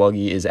 Huggy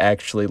Wuggy is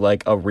actually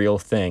like a real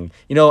thing.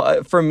 You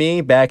know, for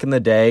me, back in the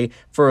day,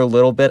 for a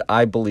little bit,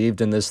 I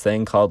believed in this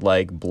thing called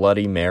like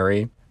Bloody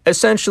Mary.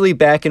 Essentially,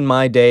 back in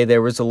my day,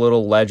 there was a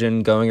little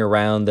legend going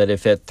around that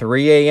if at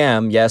 3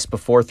 a.m., yes,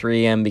 before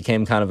 3 a.m.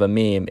 became kind of a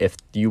meme, if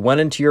you went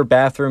into your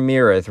bathroom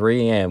mirror at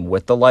 3 a.m.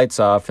 with the lights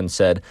off and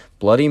said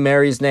Bloody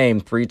Mary's name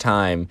 3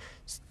 times,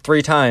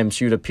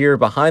 you'd appear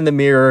behind the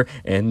mirror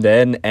and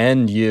then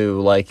end you.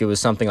 Like, it was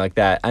something like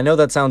that. I know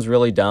that sounds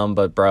really dumb,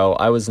 but bro,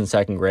 I was in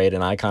second grade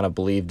and I kind of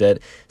believed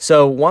it.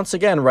 So once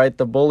again, right,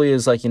 the bully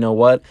is like, you know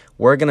what?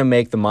 We're going to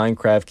make the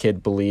Minecraft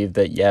kid believe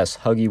that, yes,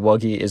 Huggy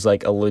Wuggy is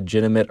like a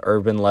legitimate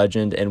urban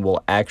legend and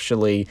will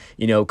actually,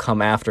 you know,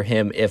 come after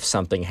him if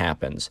something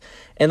happens.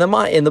 And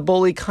the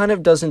bully kind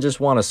of doesn't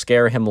just want to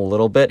scare him a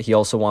little bit. He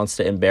also wants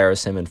to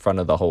embarrass him in front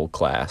of the whole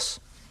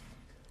class.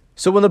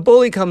 So when the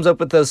bully comes up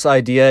with this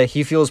idea,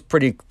 he feels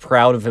pretty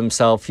proud of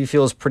himself. He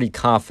feels pretty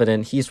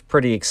confident. He's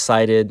pretty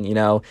excited, you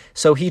know.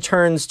 So he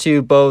turns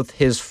to both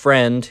his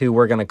friend, who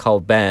we're going to call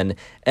Ben,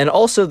 and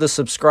also the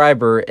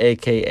subscriber,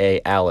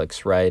 aka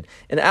Alex, right?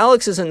 And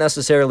Alex isn't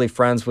necessarily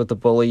friends with the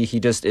bully. He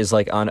just is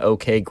like on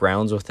okay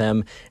grounds with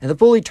him. And the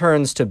bully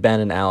turns to Ben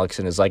and Alex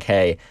and is like,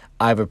 hey,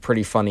 I have a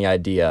pretty funny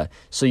idea.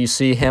 So you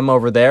see him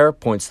over there,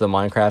 points to the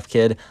Minecraft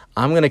kid.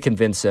 I'm going to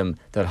convince him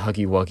that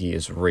Huggy Wuggy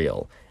is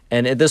real.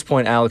 And at this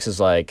point, Alex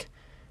is like,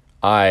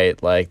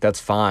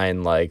 that's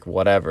fine, like,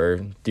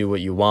 whatever, do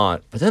what you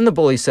want. But then the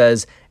bully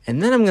says,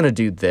 and then I'm going to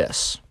do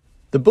this.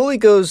 The bully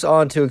goes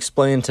on to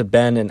explain to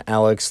Ben and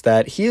Alex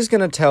that he's going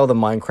to tell the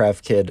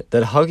Minecraft kid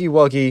that Huggy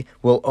Wuggy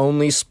will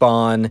only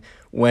spawn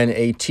when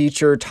a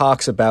teacher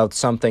talks about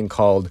something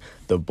called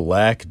the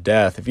Black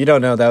Death. If you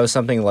don't know, that was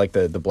something like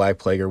the Black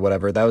Plague or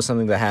whatever. That was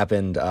something that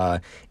happened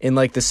in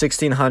like the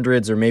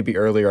 1600s or maybe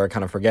earlier, I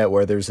kind of forget,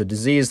 where there's a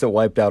disease that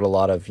wiped out a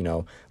lot of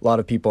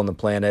people on the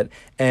planet.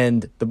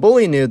 And the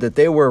bully knew that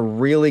they were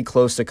really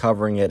close to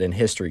covering it in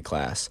history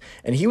class.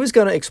 And he was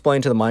going to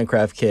explain to the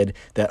Minecraft kid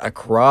that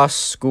across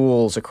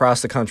schools,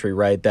 across the country,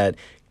 right, that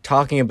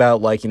talking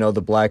about, like, you know,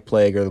 the Black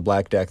Plague or the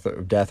Black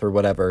Death or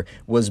whatever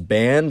was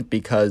banned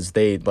because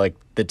they, like,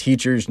 the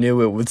teachers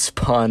knew it would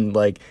spawn,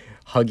 like,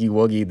 Huggy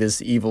Wuggy,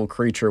 this evil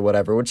creature,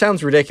 whatever, which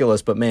sounds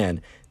ridiculous, but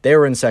man, they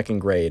were in second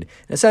grade.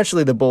 And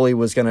essentially, the bully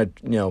was going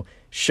to, you know,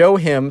 show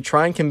him,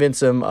 try and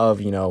convince him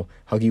of, you know,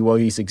 Huggy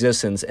Wuggy's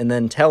existence, and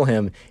then tell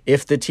him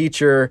if the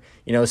teacher,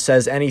 you know,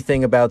 says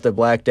anything about the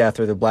Black Death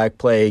or the Black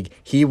Plague,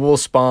 he will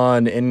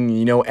spawn and,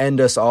 you know,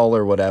 end us all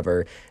or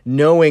whatever,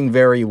 knowing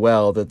very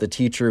well that the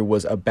teacher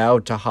was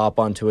about to hop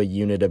onto a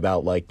unit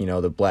about, like, you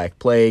know, the Black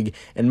Plague,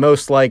 and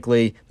most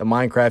likely the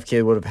Minecraft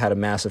kid would have had a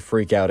massive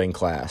freak out in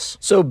class.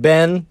 So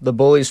Ben, the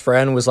bully's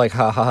friend, was like,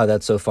 ha,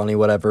 that's so funny,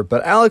 whatever,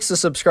 but Alex, the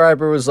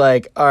subscriber, was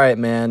like, all right,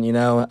 man, you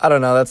know, I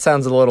don't know, that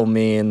sounds a little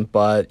mean,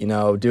 but, you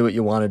know, do what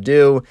you want to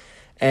do.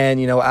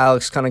 And, you know,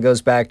 Alex kind of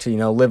goes back to, you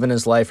know, living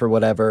his life or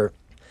whatever.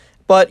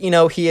 But, you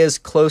know, he is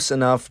close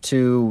enough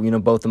to, you know,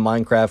 both the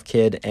Minecraft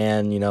kid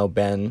and, you know,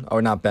 Ben,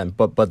 or not Ben,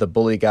 but the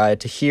bully guy,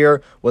 to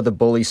hear what the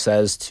bully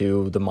says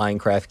to the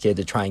Minecraft kid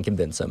to try and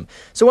convince him.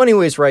 So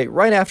anyways,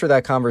 right after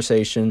that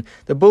conversation,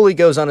 the bully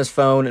goes on his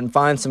phone and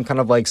finds some kind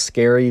of, like,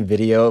 scary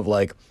video of,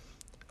 like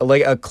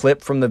a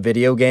clip from the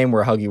video game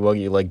where Huggy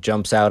Wuggy, like,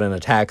 jumps out and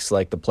attacks,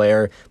 like, the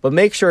player. But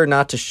make sure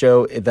not to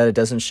show that it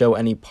doesn't show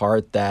any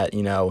part that,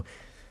 you know,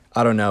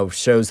 I don't know,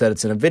 shows that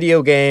it's in a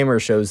video game or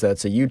shows that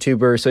it's a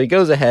YouTuber. So he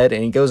goes ahead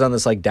and he goes on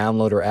this, like,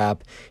 downloader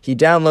app. He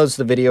downloads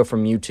the video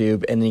from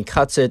YouTube and then he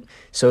cuts it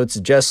so it's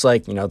just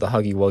like, you know, the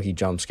Huggy Wuggy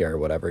jump scare or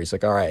whatever. He's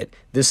like, all right,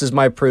 this is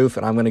my proof,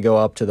 and I'm going to go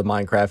up to the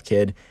Minecraft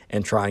kid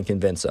and try and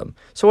convince him.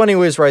 So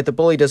anyways, right, the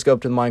bully does go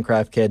up to the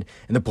Minecraft kid,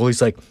 and the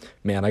bully's like,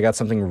 man, I got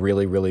something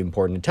really, really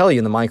important to tell you.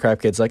 And the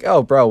Minecraft kid's like,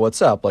 oh, bro,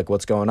 what's up? Like,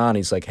 what's going on?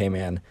 He's like, hey,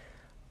 man,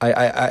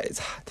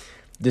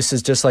 this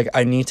is just, like,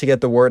 I need to get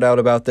the word out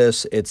about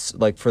this. It's,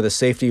 like, for the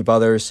safety of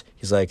others.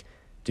 He's like,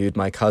 dude,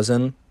 my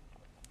cousin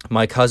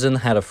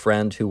had a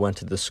friend who went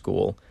to this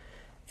school.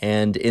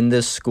 And in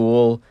this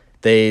school,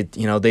 they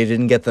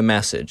didn't get the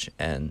message.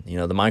 And, you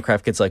know, the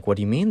Minecraft kid's like, what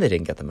do you mean they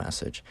didn't get the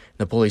message? And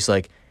the bully's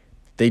like,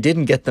 they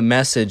didn't get the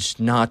message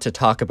not to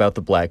talk about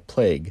the Black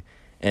Plague.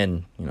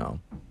 And, you know,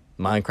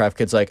 Minecraft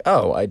kid's like,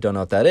 oh, I don't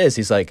know what that is.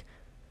 He's like,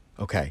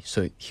 okay,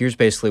 so here's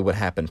basically what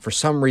happened. For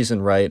some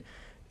reason, right,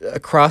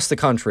 across the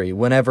country,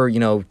 whenever, you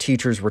know,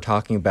 teachers were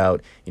talking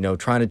about, you know,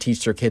 trying to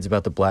teach their kids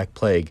about the Black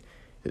Plague,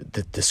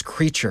 this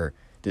creature,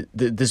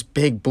 this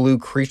big blue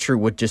creature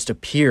would just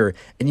appear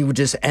and you would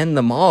just end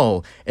them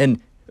all. And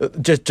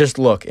just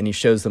look, and he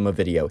shows them a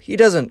video. He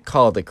doesn't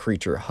call the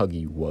creature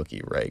Huggy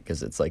Wuggy, right?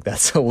 Because it's like,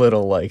 that's a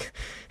little, like,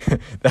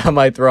 that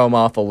might throw him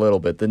off a little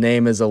bit. The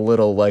name is a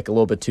little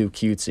bit too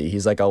cutesy.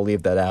 He's like, I'll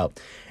leave that out.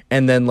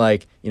 And then,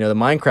 like, you know, the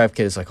Minecraft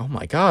kid is like, oh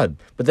my God.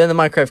 But then the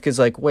Minecraft kid's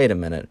like, wait a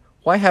minute.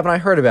 Why haven't I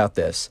heard about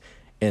this?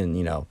 And,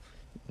 you know,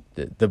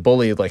 the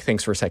bully, like,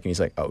 thinks for a second. He's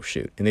like, oh,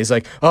 shoot. And he's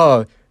like,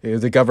 oh,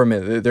 The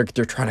government, they're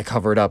trying to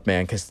cover it up,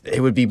 man, because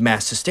it would be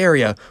mass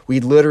hysteria.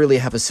 We'd literally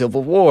have a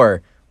civil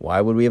war.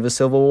 Why would we have a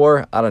civil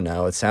war? I don't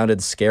know. It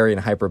sounded scary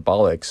and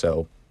hyperbolic,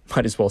 so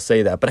might as well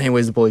say that. But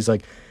anyways, the bully's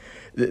like,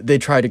 they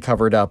tried to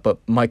cover it up, but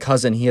my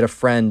cousin, he had a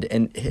friend,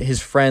 and his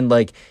friend,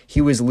 like,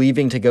 he was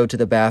leaving to go to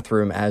the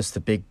bathroom as the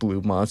big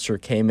blue monster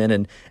came in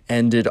and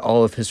ended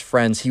all of his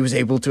friends. He was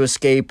able to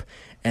escape,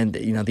 and,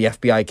 you know, the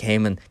FBI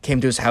came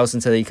to his house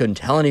and said that he couldn't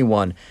tell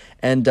anyone,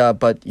 and,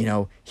 but, you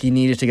know, he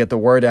needed to get the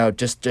word out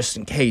just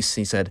in case.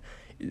 He said,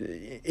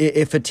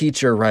 if a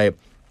teacher, right,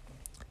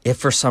 if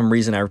for some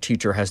reason our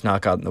teacher has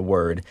not gotten the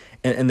word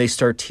and they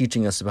start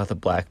teaching us about the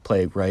Black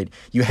Plague, right,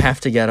 you have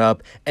to get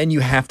up and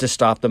you have to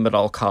stop them at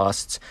all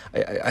costs.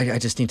 I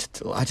just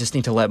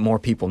need to let more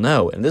people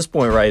know. And at this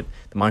point, right,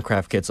 the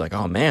Minecraft kid's like,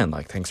 oh man,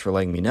 like, thanks for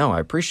letting me know.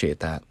 I appreciate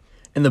that.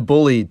 And the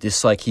bully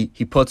just like, he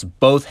puts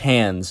both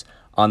hands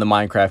on the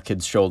Minecraft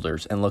kid's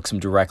shoulders and looks him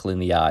directly in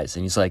the eyes.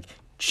 And he's like,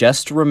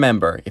 just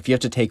remember, if you have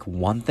to take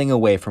one thing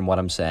away from what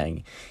I'm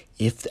saying,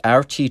 if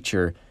our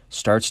teacher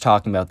starts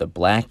talking about the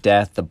Black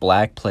Death, the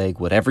Black Plague,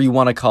 whatever you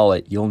want to call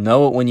it, you'll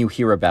know it when you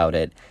hear about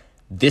it.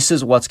 This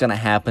is what's going to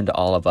happen to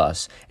all of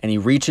us. And he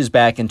reaches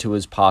back into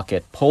his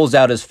pocket, pulls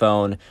out his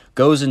phone,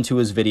 goes into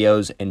his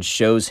videos, and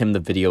shows him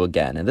the video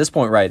again. At this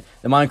point, right,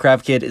 the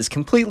Minecraft kid is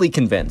completely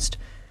convinced.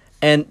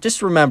 And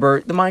just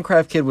remember, the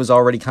Minecraft kid was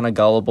already kind of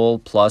gullible,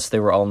 plus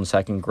they were all in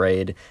second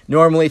grade.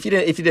 Normally, if you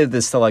did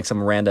this to like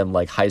some random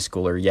like high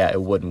schooler, yeah,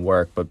 it wouldn't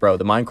work. But bro,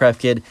 the Minecraft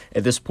kid,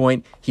 at this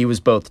point, he was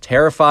both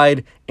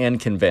terrified and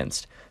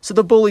convinced. So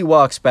the bully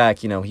walks back,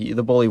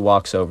 the bully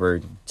walks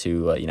over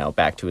to,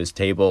 back to his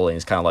table, and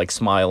he's kind of like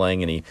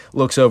smiling, and he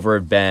looks over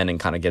at Ben and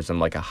kind of gives him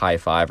like a high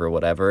five or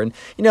whatever. And,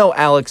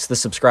 Alex, the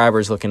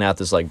subscriber's looking at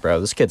this like, bro,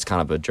 this kid's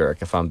kind of a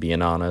jerk, if I'm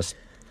being honest.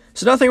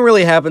 So nothing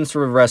really happens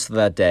for the rest of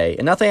that day,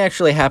 and nothing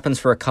actually happens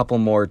for a couple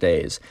more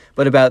days.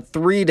 But about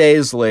 3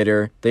 days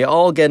later, they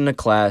all get into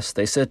class,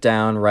 they sit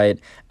down, right?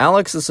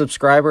 Alex, the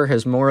subscriber,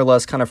 has more or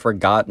less kind of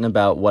forgotten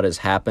about what has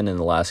happened in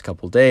the last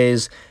couple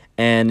days,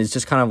 and is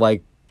just kind of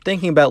like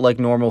thinking about like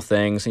normal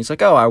things. And he's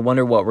like, oh, I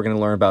wonder what we're going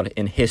to learn about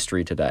in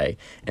history today.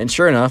 And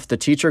sure enough, the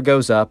teacher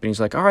goes up and he's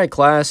like, all right,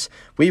 class,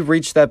 we've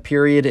reached that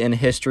period in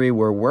history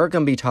where we're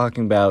going to be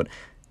talking about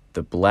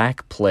the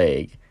Black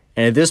Plague.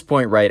 And at this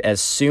point, right,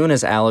 as soon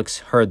as Alex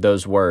heard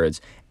those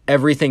words,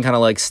 everything kind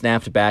of like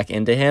snapped back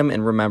into him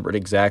and remembered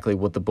exactly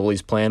what the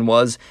bully's plan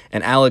was.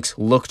 And Alex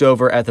looked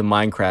over at the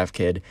Minecraft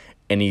kid,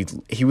 and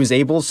he was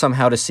able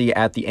somehow to see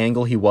at the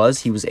angle he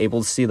was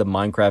able to see the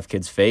Minecraft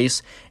kid's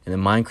face. And the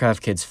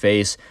Minecraft kid's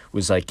face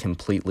was like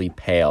completely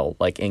pale,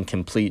 like in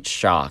complete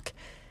shock.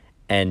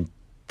 And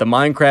the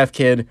Minecraft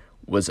kid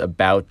was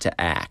about to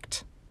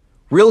act.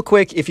 Real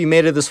quick, if you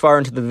made it this far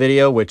into the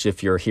video, which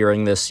if you're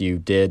hearing this, you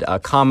did,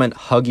 comment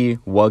Huggy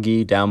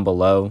Wuggy down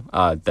below.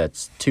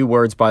 That's 2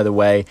 words, by the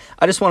way.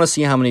 I just want to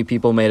see how many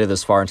people made it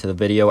this far into the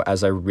video,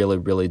 as I really,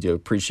 really do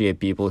appreciate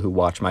people who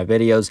watch my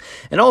videos.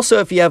 And also,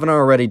 if you haven't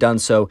already done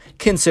so,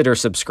 consider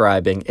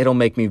subscribing. It'll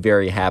make me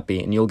very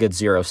happy, and you'll get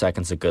 0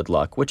 seconds of good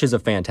luck, which is a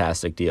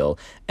fantastic deal.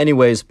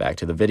 Anyways, back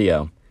to the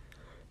video.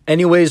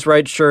 Anyways,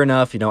 right, sure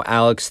enough,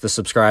 Alex, the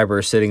subscriber,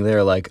 is sitting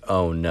there like,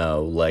 oh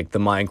no, like the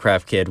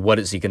Minecraft kid, what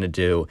is he gonna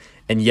do?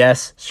 And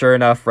yes, sure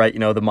enough, right, the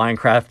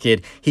Minecraft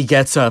kid, he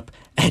gets up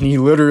and he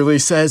literally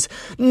says,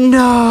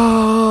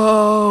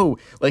 no!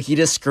 Like, he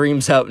just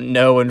screams out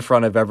no in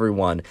front of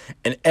everyone.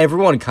 And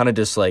everyone kind of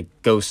just like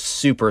goes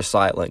super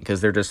silent, because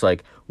they're just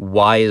like,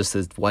 why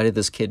did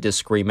this kid just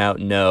scream out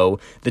no?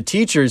 The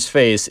teacher's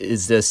face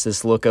is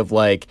this look of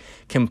like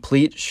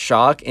complete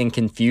shock and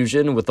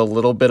confusion with a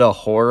little bit of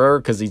horror,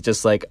 because he's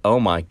just like, oh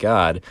my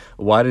god,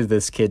 why did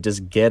this kid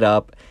just get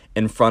up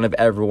in front of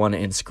everyone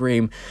and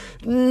scream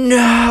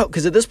no?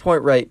 Because at this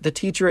point, right, the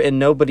teacher and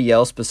nobody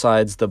else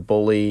besides the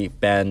bully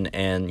Ben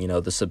and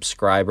the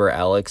subscriber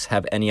Alex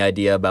have any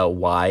idea about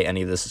why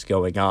any of this is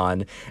going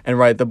on. And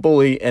right, the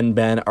bully and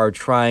Ben are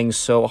trying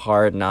so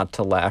hard not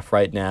to laugh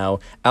right now.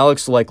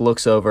 Alex like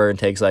looks over and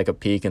takes like a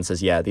peek and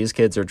says, yeah, these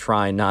kids are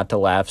trying not to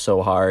laugh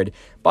so hard.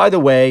 By the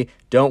way,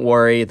 don't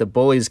worry, the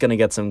bully's gonna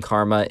get some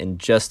karma in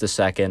just a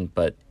second,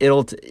 but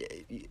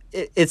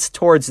it's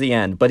towards the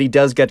end, but he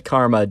does get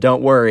karma.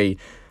 Don't worry.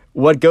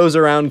 What goes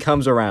around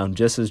comes around,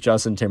 just as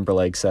Justin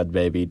Timberlake said,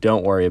 baby.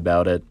 Don't worry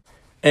about it.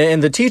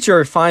 And the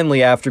teacher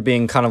finally, after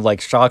being kind of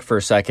like shocked for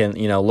a second,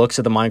 looks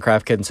at the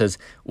Minecraft kid and says,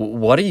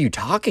 what are you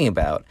talking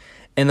about?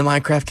 And the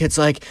Minecraft kid's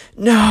like,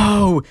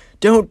 no,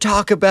 don't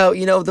talk about,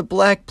 the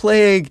Black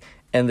Plague.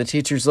 And the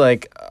teacher's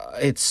like,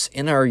 it's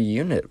in our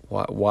unit.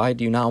 Why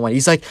do you not want it?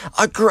 He's like,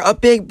 a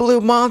big blue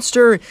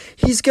monster.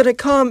 He's going to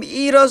come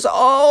eat us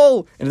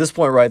all. And at this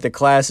point, right, the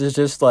class is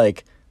just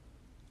like,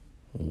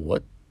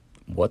 what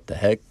the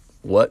heck?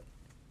 What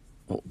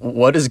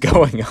is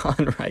going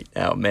on right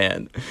now,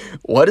 man?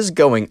 What is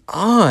going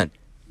on?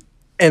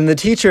 And the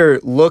teacher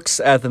looks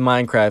at the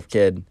Minecraft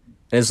kid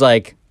and is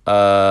like,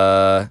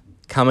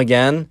 come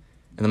again?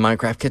 And the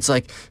Minecraft kid's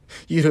like,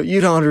 you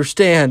don't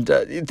understand.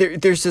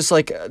 There's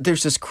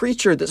this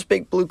creature, this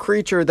big blue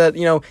creature that,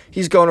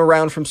 he's going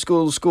around from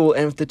school to school.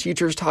 And if the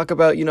teachers talk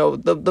about,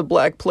 the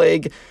Black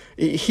Plague,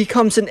 he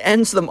comes and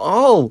ends them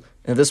all.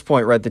 And at this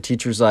point, right, the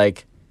teacher's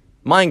like,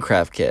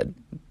 Minecraft kid.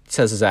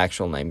 Says his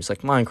actual name. He's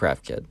like,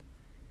 Minecraft kid.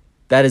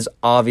 That is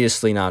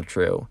obviously not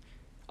true.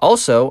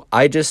 Also,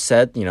 I just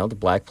said, the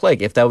Black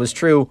Plague. If that was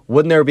true,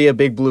 wouldn't there be a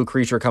big blue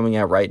creature coming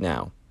out right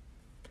now?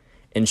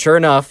 And sure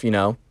enough,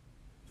 no,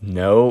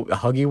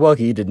 Huggy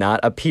Wuggy did not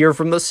appear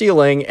from the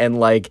ceiling and,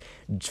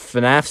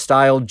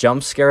 FNAF-style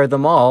jump scare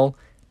them all.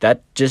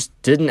 That just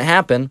didn't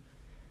happen.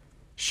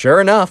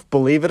 Sure enough,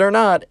 believe it or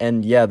not,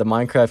 and yeah, the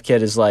Minecraft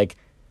kid is,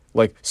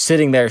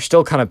 sitting there,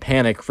 still kind of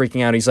panicked,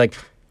 freaking out. He's like,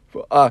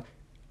 and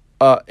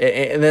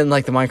then,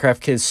 the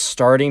Minecraft kid is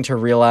starting to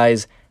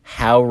realize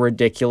how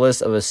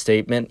ridiculous of a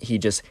statement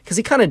because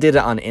he kind of did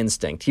it on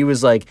instinct. He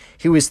was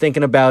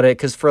thinking about it,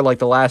 because for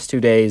the last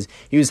 2 days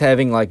he was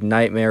having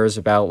nightmares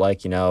about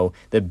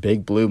the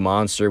big blue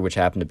monster, which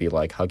happened to be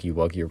Huggy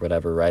Wuggy or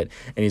whatever, right?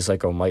 And he's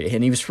like, oh my,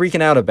 and he was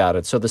freaking out about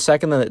it. So the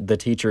second that the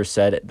teacher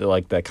said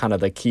the kind of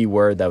the key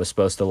word that was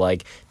supposed to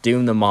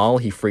doom them all,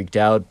 he freaked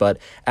out. But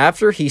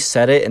after he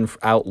said it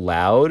out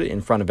loud in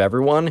front of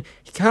everyone,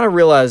 he kind of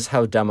realized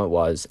how dumb it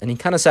was, and he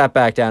kind of sat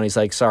back down. He's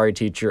like, sorry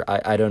teacher,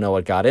 I don't know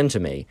what got into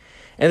me.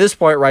 At this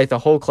point, right, the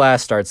whole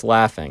class starts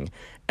laughing.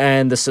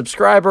 And the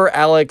subscriber,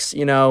 Alex,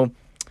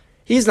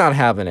 he's not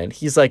having it.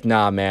 He's like,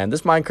 nah, man,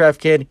 this Minecraft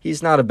kid,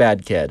 he's not a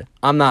bad kid.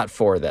 I'm not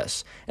for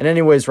this. And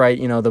anyways, right,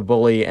 the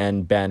bully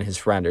and Ben, his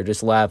friend, are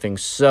just laughing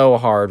so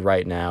hard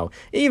right now.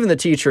 Even the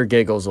teacher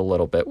giggles a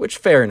little bit, which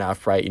fair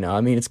enough, right?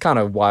 It's kind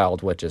of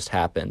wild what just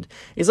happened.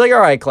 He's like, all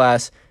right,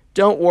 class,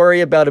 don't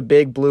worry about a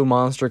big blue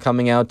monster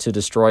coming out to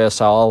destroy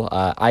us all.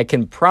 I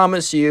can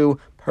promise you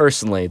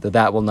personally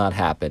that will not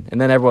happen. And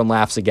then everyone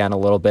laughs again a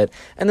little bit,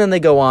 and then they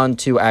go on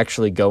to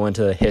actually go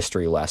into the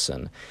history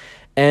lesson.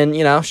 And,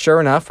 sure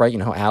enough, right,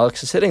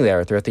 Alex is sitting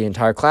there throughout the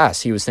entire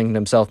class. He was thinking to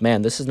himself,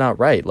 man, this is not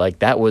right.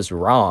 That was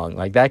wrong.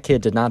 That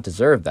kid did not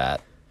deserve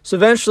that. So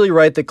eventually,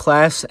 right, the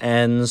class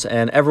ends,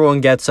 and everyone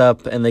gets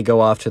up, and they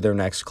go off to their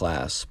next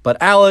class. But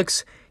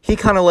Alex, he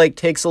kind of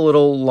takes a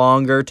little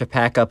longer to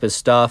pack up his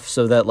stuff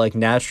so that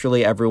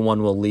naturally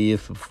everyone will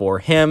leave before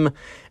him.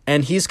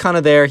 And he's kind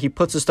of there, he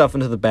puts his stuff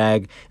into the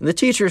bag, and the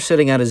teacher's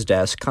sitting at his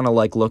desk, kind of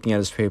looking at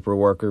his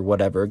paperwork or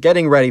whatever,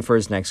 getting ready for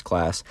his next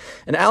class.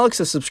 And Alex,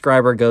 the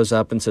subscriber, goes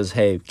up and says,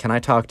 hey, can I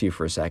talk to you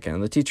for a second?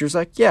 And the teacher's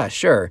like, yeah,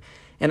 sure.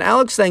 And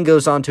Alex then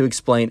goes on to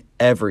explain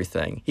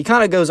everything. He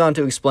kind of goes on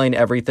to explain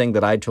everything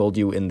that I told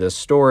you in this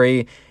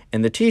story,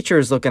 and the teacher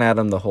is looking at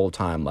him the whole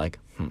time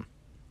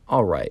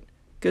all right,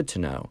 good to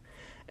know.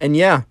 And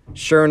yeah,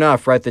 sure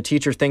enough, right, the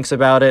teacher thinks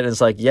about it and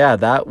is like, yeah,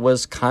 that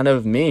was kind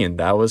of mean.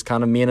 That was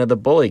kind of mean of the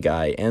bully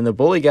guy. And the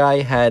bully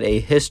guy had a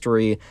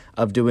history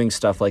of doing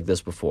stuff like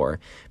this before.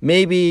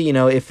 Maybe,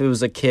 if it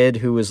was a kid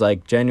who was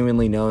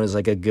genuinely known as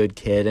a good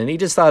kid, and he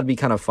just thought it'd be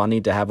kind of funny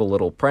to have a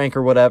little prank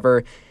or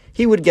whatever,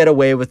 he would get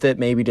away with it,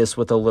 maybe just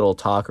with a little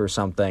talk or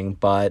something.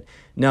 But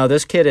no,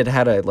 this kid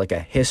had a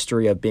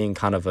history of being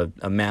kind of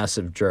a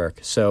massive jerk.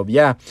 So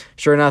yeah,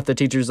 sure enough, the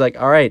teacher's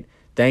like, all right,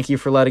 thank you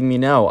for letting me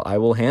know. I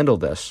will handle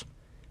this.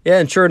 Yeah,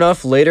 and sure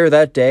enough, later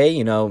that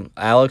day,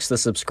 Alex, the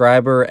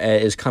subscriber,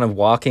 is kind of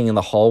walking in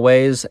the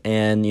hallways,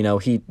 and,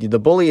 the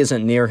bully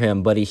isn't near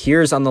him, but he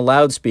hears on the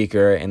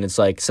loudspeaker, and it's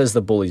says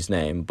the bully's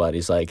name, but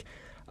he's like,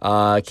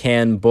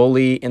 can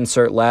bully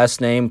insert last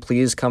name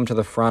please come to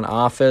the front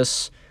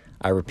office?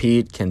 I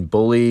repeat, can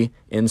bully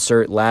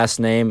insert last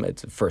name?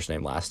 It's first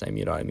name, last name,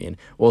 you know what I mean?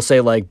 We'll say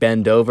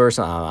bend over.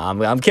 So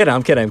I'm kidding.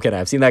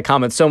 I've seen that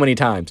comment so many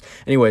times.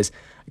 Anyways,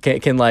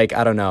 can I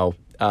don't know,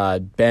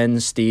 Ben,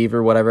 Steve,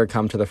 or whatever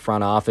come to the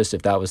front office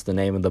if that was the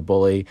name of the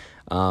bully.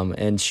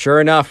 And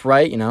sure enough,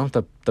 right,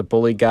 the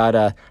bully got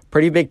a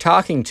pretty big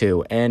talking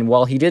to. And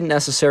while he didn't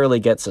necessarily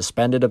get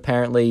suspended,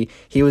 apparently,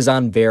 he was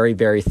on very,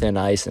 very thin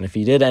ice. And if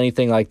he did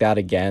anything like that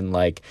again,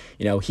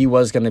 he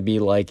was going to be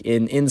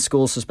in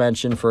school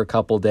suspension for a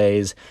couple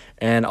days.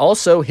 And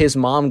also his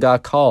mom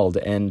got called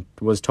and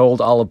was told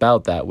all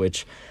about that,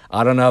 which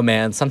I don't know,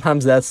 man.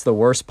 Sometimes that's the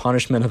worst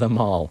punishment of them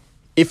all.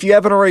 If you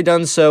haven't already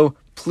done so,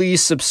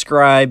 please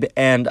subscribe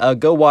and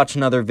go watch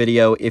another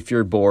video if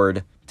you're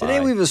bored.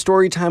 Today we have a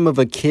story time of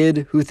a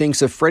kid who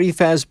thinks a Freddy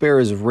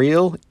Fazbear is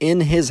real,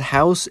 in his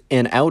house,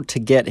 and out to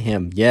get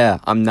him. Yeah,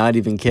 I'm not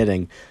even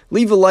kidding.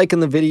 Leave a like on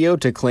the video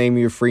to claim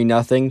your free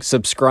nothing,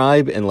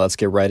 subscribe, and let's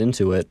get right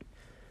into it.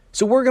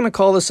 So we're going to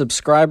call the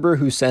subscriber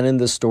who sent in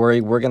this story,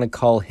 we're going to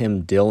call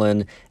him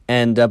Dylan.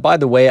 And by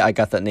the way, I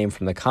got that name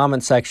from the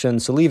comment section,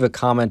 so leave a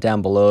comment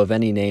down below of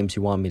any names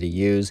you want me to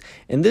use.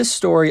 And this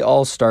story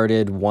all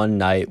started one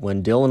night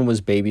when Dylan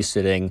was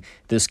babysitting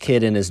this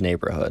kid in his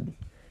neighborhood.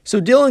 So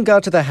Dylan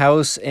got to the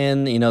house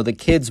and, the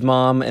kid's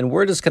mom, and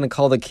we're just going to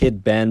call the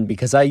kid Ben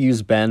because I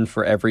use Ben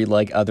for every,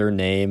 other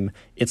name.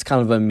 It's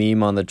kind of a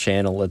meme on the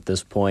channel at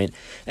this point.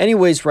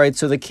 Anyways, right,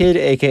 so the kid,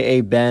 aka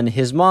Ben,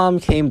 his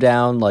mom came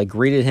down,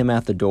 greeted him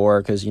at the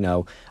door because,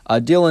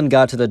 Dylan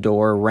got to the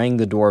door, rang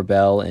the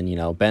doorbell,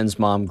 and, Ben's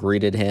mom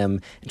greeted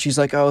him. And she's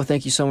like, oh,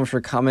 thank you so much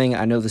for coming.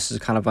 I know this is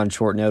kind of on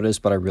short notice,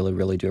 but I really,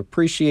 really do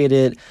appreciate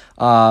it.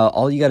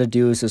 All you got to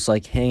do is just,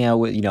 hang out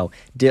with,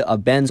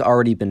 Ben's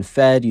already been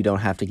fed. You don't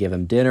have to give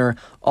him dinner.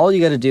 All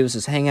you got to do is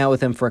just hang out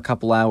with him for a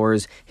couple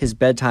hours. His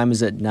bedtime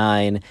is at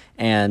 9,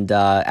 and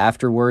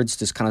afterwards,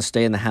 just kind of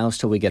stay in the house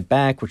till we get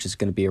back, which is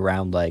going to be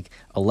around,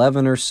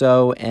 11 or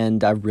so,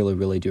 and I really,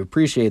 really do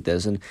appreciate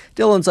this. And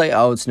Dylan's like,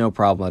 oh, it's no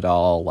problem at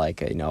all.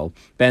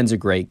 Ben's a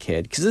great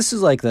kid. Because this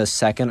is, the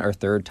second or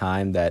third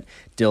time that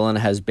Dylan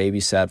has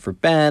babysat for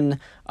Ben.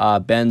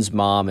 Ben's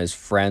mom is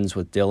friends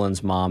with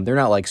Dylan's mom. They're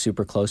not,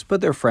 super close,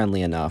 but they're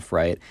friendly enough,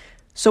 right?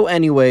 So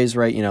anyways,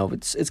 right,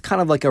 it's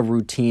kind of like a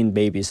routine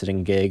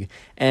babysitting gig.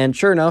 And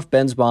sure enough,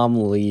 Ben's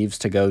mom leaves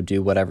to go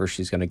do whatever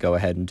she's going to go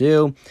ahead and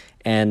do.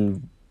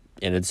 And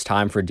it's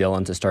time for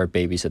Dylan to start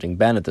babysitting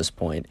Ben at this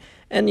point.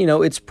 And,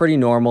 it's pretty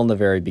normal in the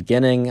very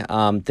beginning.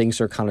 Things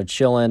are kind of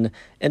chilling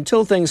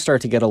until things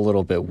start to get a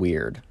little bit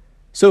weird.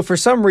 So for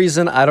some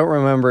reason, I don't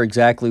remember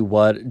exactly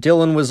what,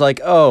 Dylan was like,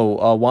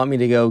 oh, want me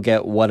to go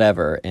get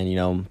whatever?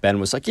 And, Ben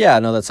was like, yeah,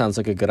 no, that sounds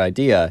like a good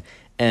idea.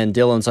 And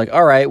Dylan's like,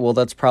 all right, well,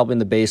 that's probably in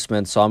the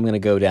basement, so I'm going to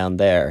go down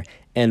there.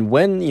 And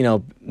when,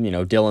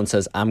 Dylan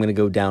says, I'm going to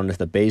go down to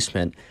the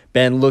basement,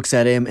 Ben looks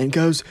at him and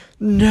goes,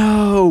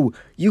 no,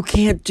 you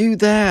can't do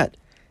that.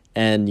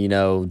 And,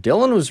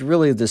 Dylan was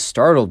really just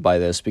startled by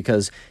this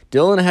because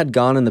Dylan had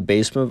gone in the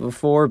basement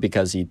before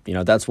because he,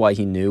 that's why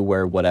he knew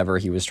where whatever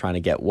he was trying to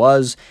get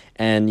was.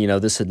 And,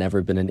 this had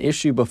never been an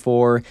issue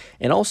before.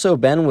 And also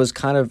Ben was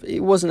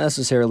he wasn't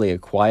necessarily a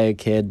quiet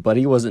kid, but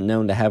he wasn't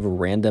known to have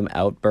random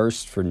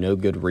outbursts for no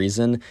good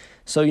reason.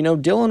 So,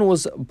 Dylan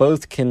was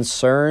both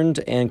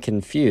concerned and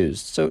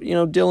confused. So,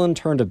 Dylan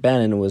turned to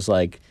Ben and was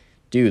like,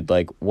 dude,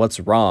 what's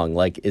wrong?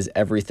 Is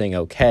everything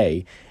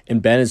okay?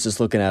 And Ben is just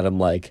looking at him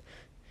like,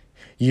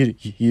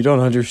 You don't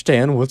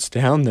understand what's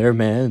down there,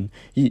 man.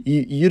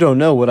 You don't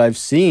know what I've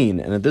seen.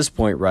 And at this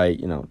point, right,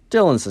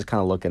 Dylan's just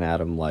kind of looking at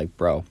him like,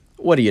 bro,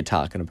 what are you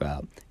talking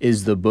about?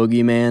 Is the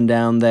boogeyman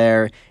down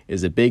there?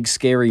 Is a big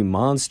scary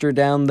monster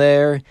down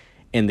there?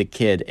 And the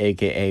kid,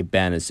 a.k.a.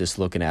 Ben, is just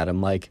looking at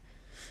him like,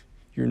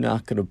 you're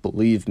not going to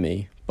believe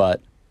me,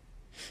 but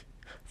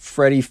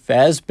Freddy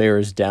Fazbear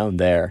is down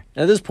there.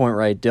 And at this point,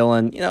 right,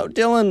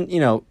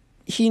 Dylan,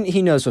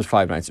 he knows what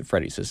Five Nights at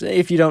Freddy's is.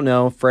 If you don't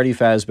know, Freddy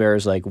Fazbear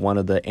is one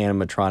of the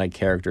animatronic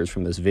characters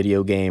from this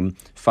video game.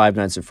 Five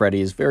Nights at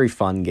Freddy's, very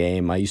fun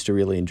game. I used to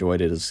really enjoy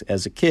it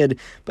as a kid.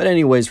 But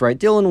anyways, right,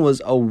 Dylan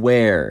was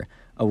aware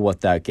of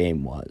what that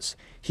game was.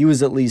 He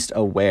was at least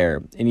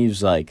aware. And he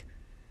was like,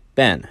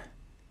 Ben,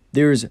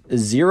 there's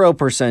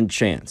 0%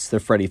 chance that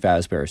Freddy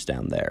Fazbear is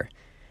down there.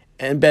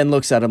 And Ben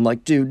looks at him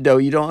like, dude, no,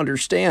 you don't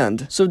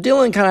understand. So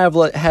Dylan kind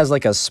of has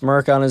a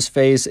smirk on his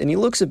face, and he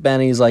looks at Ben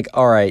and he's like,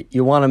 all right,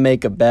 you want to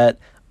make a bet?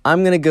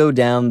 I'm going to go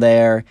down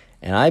there,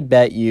 and I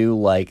bet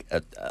you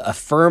a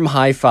firm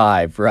high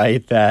five,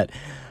 right, that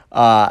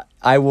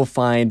I will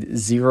find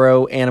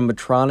 0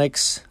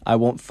 animatronics. I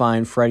won't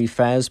find Freddy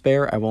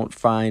Fazbear. I won't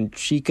find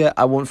Chica.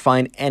 I won't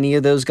find any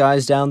of those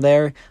guys down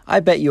there.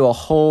 I bet you a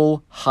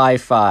whole high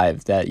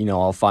five that,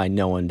 I'll find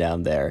no one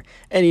down there.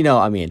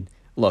 And,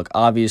 look,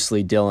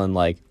 obviously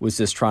Dylan was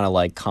just trying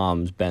to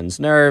calm Ben's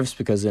nerves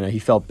because he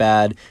felt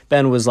bad.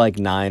 Ben was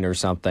 9 or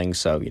something,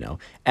 so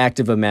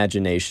active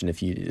imagination,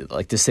 if you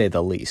to say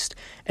the least.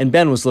 And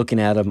Ben was looking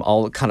at him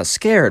all kind of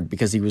scared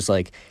because he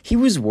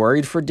was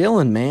worried for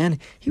Dylan, man.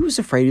 He was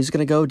afraid he was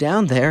going to go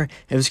down there.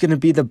 It was going to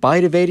be the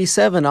bite of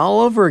 87 all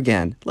over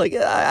again.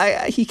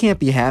 He can't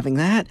be having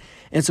that.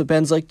 And so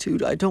Ben's like,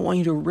 dude, I don't want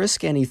you to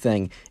risk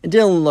anything. And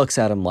Dylan looks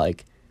at him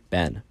like,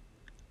 Ben,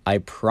 I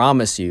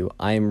promise you,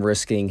 I am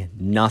risking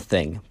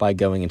nothing by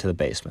going into the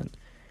basement.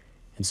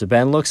 And so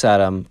Ben looks at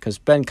him, because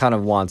Ben kind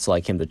of wants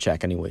him to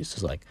check anyways.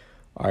 He's like,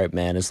 all right,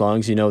 man, as long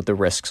as you know what the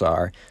risks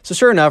are. So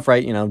sure enough,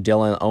 right,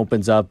 Dylan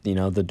opens up,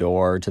 the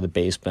door to the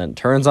basement,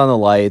 turns on the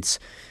lights,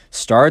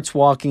 starts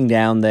walking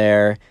down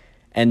there,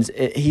 and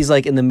he's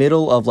in the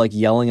middle of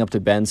yelling up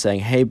to Ben saying,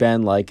 hey,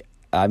 Ben,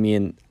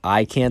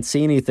 I can't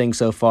see anything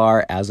so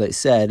far. As I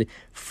said,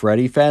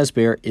 Freddy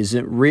Fazbear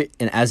isn't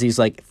and as he's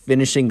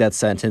finishing that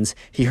sentence,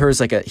 he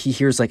hears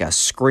a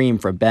scream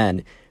from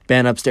Ben.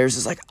 Ben upstairs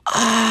is like,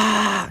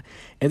 ah!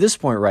 At this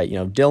point, right,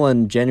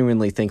 Dylan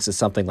genuinely thinks that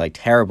something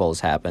terrible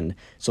has happened.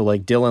 So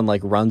Dylan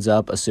runs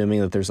up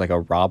assuming that there's a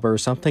robber or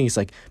something. He's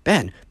like,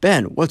 Ben,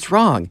 what's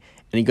wrong?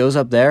 And he goes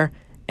up there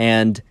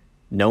and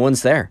no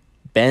one's there.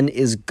 Ben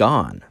is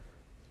gone.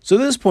 So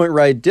at this point,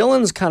 right,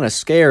 Dylan's kind of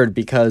scared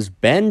because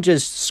Ben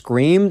just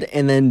screamed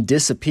and then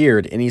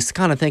disappeared. And he's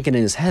kind of thinking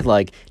in his head,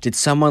 did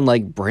someone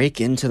break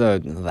into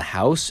the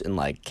house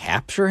and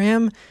capture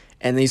him?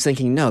 And he's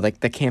thinking, no, that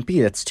can't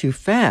be. That's too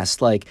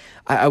fast.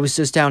 I was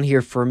just down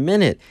here for a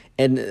minute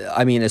And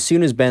I mean, as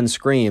soon as Ben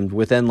screamed,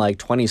 within like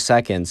 20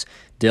 seconds,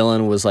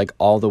 Dylan was like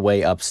all the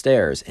way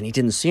upstairs and he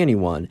didn't see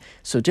anyone.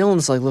 So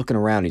Dylan's like looking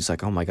around. He's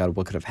like, oh my God,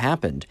 what could have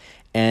happened?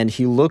 And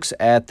he looks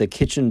at the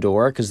kitchen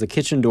door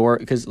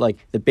because like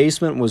the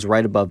basement was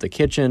right above the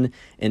kitchen.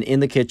 And in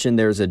the kitchen,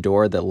 there's a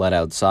door that led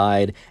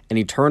outside. And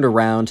he turned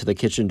around to the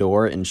kitchen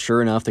door. And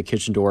sure enough, the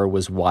kitchen door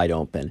was wide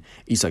open.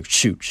 He's like,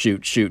 shoot,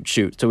 shoot, shoot,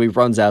 shoot. So he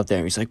runs out there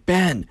and he's like,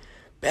 Ben,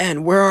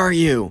 where are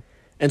you?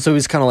 And so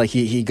he's kind of like,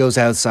 he goes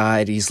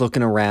outside, he's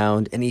looking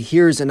around, and he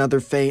hears another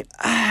faint,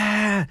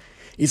 ah!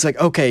 He's like,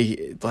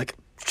 okay, like,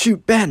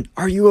 shoot, Ben,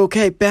 are you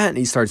okay, Ben? And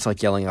he starts,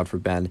 like, yelling out for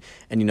Ben.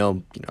 And,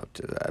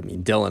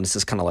 Dylan is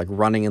just kind of, like,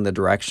 running in the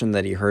direction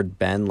that he heard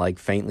Ben, like,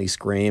 faintly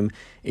scream.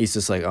 He's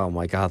just like, oh,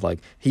 my God, like,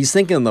 he's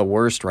thinking the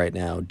worst right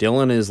now.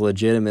 Dylan is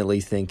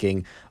legitimately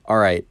thinking, all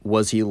right,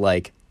 was he,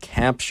 like,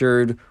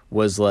 captured?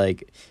 Was,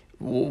 like,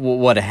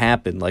 what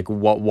happened? Like,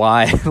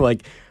 why,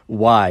 like...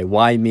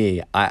 Why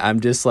me? I'm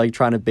just like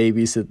trying to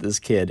babysit this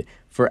kid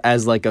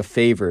as like a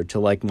favor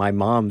to like my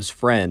mom's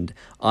friend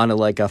on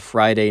a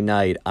Friday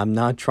night. I'm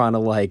not trying to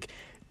like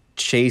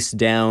chase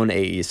down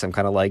some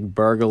kind of like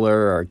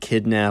burglar or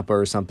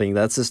kidnapper or something.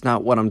 That's just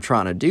not what I'm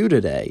trying to do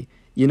today.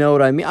 You know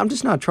what I mean? I'm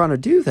just not trying to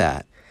do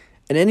that.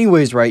 And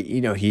anyways, right,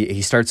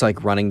 he starts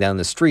like running down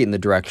the street in the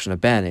direction of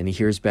Ben, and he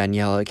hears Ben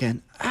yell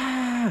again,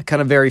 ah,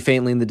 kind of very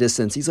faintly in the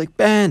distance. He's like,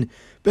 Ben,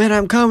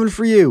 I'm coming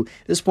for you.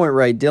 At this point,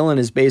 right, Dylan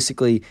is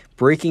basically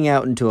breaking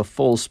out into a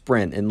full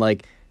sprint. And,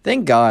 like,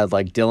 thank God,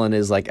 like, Dylan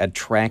is, like, a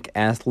track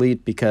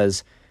athlete,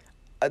 because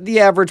the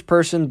average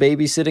person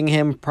babysitting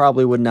him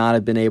probably would not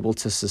have been able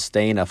to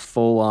sustain a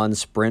full-on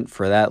sprint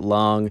for that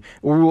long,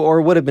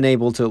 or would have been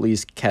able to at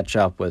least catch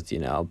up with,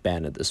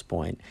 Ben at this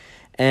point.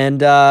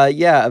 And,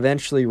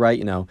 eventually, right,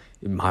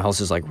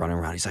 Miles is, like, running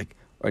around. He's like,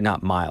 or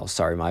not Miles,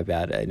 sorry, my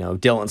bad. I know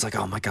Dylan's like,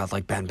 oh my God,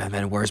 like Ben,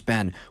 where's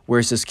Ben?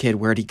 Where's this kid?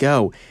 Where'd he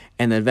go?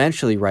 And then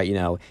eventually, right,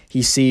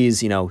 he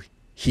sees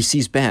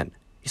Ben.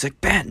 He's like,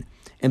 Ben.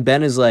 And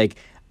Ben is like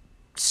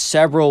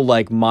several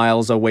like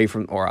miles away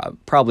from, or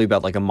probably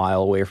about like a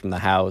mile away from the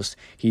house.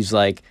 He's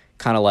like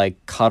kind of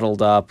like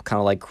cuddled up, kind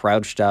of like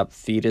crouched up,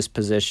 fetus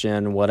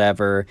position,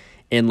 whatever,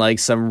 in like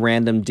some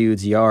random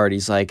dude's yard.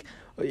 He's like,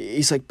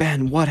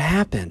 Ben, what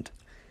happened?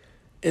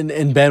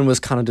 And Ben was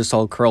kind of just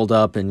all curled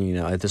up, and,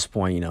 at this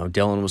point,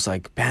 Dylan was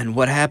like, Ben,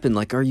 what happened?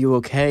 Like, are you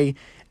okay?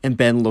 And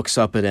Ben looks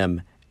up at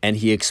him, and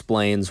he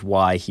explains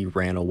why he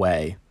ran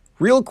away.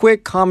 Real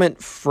quick,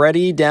 comment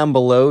Freddy down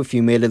below if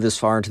you made it this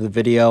far into the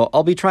video.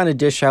 I'll be trying to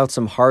dish out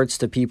some hearts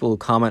to people who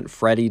comment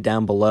Freddy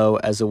down below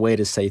as a way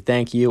to say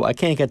thank you. I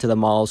can't get to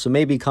them all, so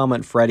maybe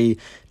comment Freddy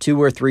 2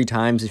 or 3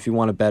 times if you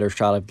want a better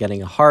shot of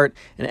getting a heart.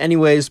 And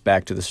anyways,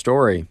 back to the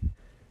story.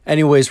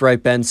 Anyways,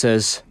 right, Ben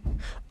says,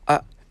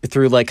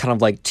 through like kind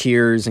of like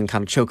tears and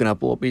kind of choking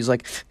up a little bit, he's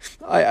like,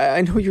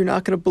 I know you're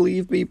not going to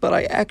believe me, but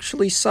I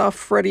actually saw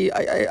Freddy.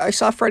 I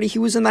saw Freddy. He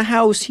was in the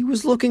house. He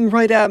was looking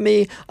right at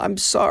me. I'm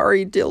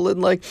sorry,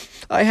 Dylan. Like,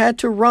 I had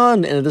to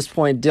run. And at this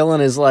point, Dylan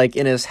is like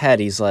in his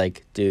head. He's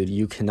like, dude,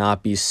 you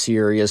cannot be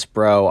serious,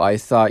 bro. I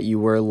thought you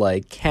were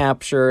like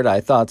captured. I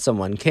thought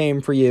someone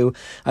came for you.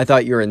 I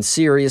thought you were in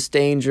serious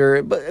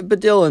danger. But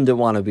Dylan didn't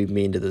want to be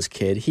mean to this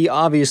kid. He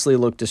obviously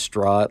looked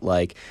distraught.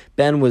 Like,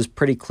 Ben was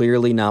pretty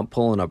clearly not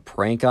pulling a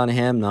prank on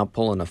him, not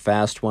pulling a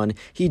fast one.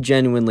 He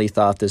genuinely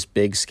thought this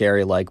big,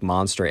 scary, like,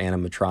 monster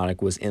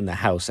animatronic was in the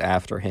house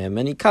after him,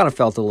 and he kind of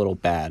felt a little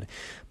bad.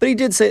 But he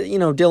did say,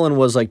 Dylan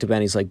was like to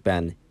Ben, he's like,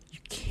 Ben, you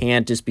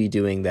can't just be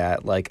doing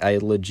that. Like, I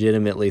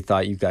legitimately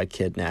thought you got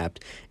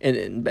kidnapped.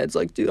 And Ben's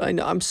like, dude, I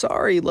know, I'm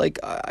sorry. Like,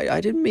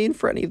 I didn't mean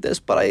for any of this,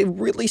 but I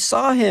really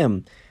saw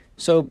him.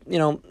 So,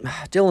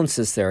 Dylan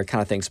sits there,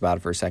 kind of thinks about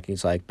it for a second.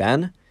 He's like,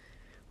 Ben,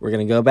 we're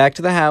going to go back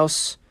to the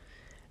house,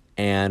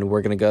 and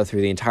we're going to go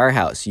through the entire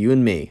house, you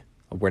and me.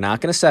 We're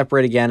not going to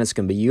separate again. It's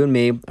going to be you and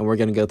me, and we're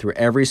going to go through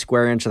every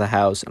square inch of the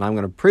house, and I'm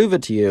going to prove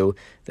it to you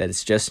that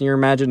it's just in your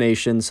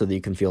imagination so that you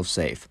can feel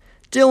safe.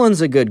 Dylan's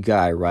a good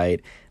guy,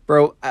 right?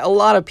 Bro, a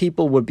lot of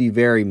people would be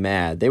very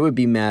mad. They would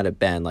be mad at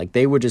Ben. Like,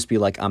 they would just be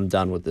like, I'm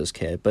done with this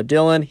kid. But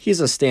Dylan, he's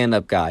a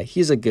stand-up guy.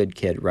 He's a good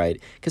kid,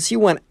 right? Because he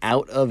went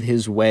out of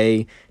his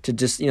way to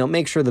just,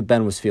 make sure that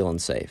Ben was feeling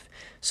safe.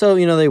 So,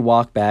 they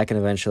walk back, and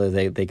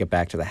eventually they get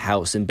back to the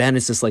house. And Ben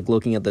is just, like,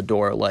 looking at the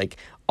door, like,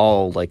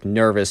 all, like,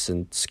 nervous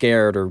and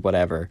scared or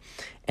whatever.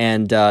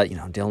 And,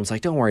 Dylan's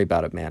like, don't worry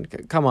about it, man.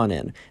 Come on in.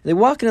 And they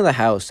walk into the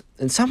house,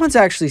 and someone's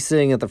actually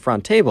sitting at the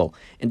front table.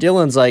 And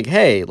Dylan's like,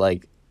 hey,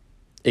 like,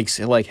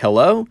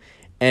 hello?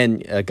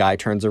 And a guy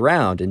turns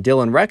around, and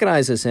Dylan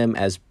recognizes him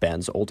as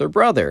Ben's older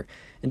brother.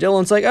 And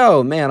Dylan's like,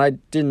 oh, man, I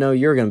didn't know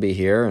you were going to be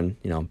here. And,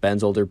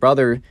 Ben's older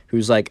brother,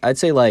 who's, like, I'd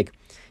say, like,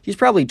 he's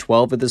probably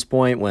 12 at this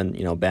point when,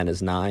 Ben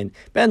is 9.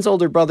 Ben's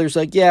older brother's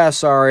like, yeah,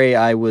 sorry,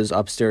 I was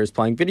upstairs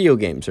playing video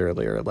games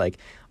earlier.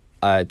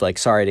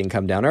 Sorry I didn't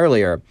come down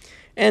earlier.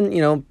 And,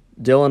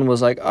 Dylan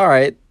was like, all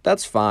right,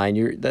 that's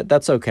fine.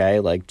 That's okay.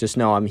 Like, just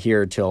know I'm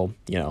here till,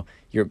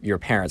 your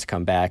parents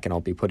come back, and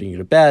I'll be putting you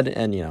to bed,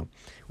 and,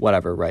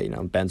 whatever,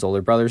 right? Ben's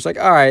older brother's like,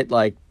 all right,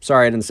 like,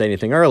 sorry I didn't say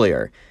anything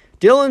earlier.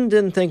 Dylan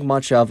didn't think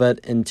much of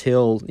it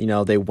until,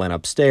 they went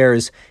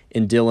upstairs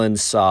and Dylan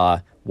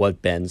saw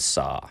what Ben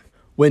saw.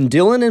 When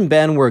Dylan and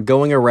Ben were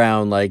going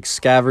around,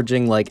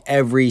 scavenging,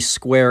 every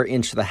square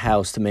inch of the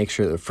house to make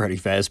sure that Freddy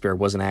Fazbear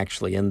wasn't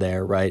actually in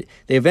there, right?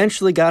 They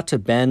eventually got to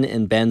Ben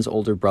and Ben's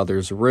older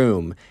brother's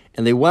room,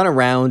 and they went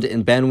around,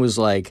 and Ben was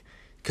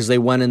because they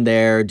went in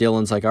there,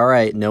 Dylan's all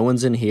right, no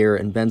one's in here,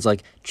 and Ben's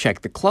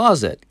check the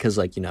closet, because,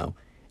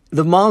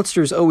 the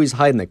monsters always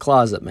hide in the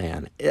closet,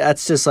 man.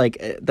 That's just,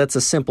 that's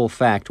a simple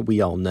fact we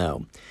all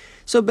know.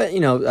 So, but,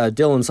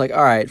 Dylan's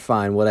all right,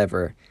 fine,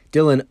 whatever.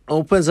 Dylan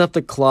opens up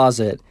the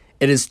closet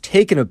and is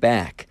taken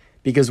aback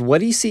because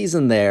what he sees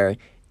in there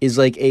is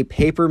a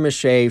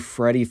papier-mâché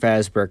Freddy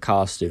Fazbear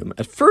costume.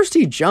 At first,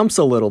 he jumps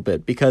a little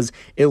bit because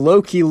it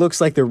low-key looks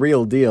like the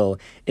real deal.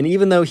 And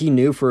even though he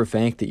knew for a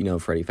fact that,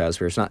 Freddy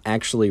Fazbear is not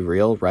actually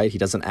real, right? He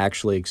doesn't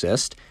actually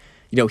exist.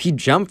 He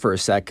jumped for a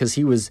sec because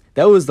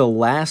that was the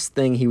last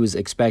thing he was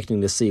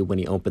expecting to see when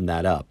he opened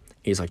that up.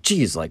 He's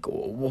geez,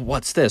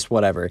 what's this?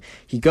 Whatever.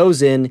 He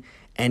goes in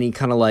and he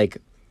kind of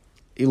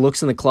he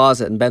looks in the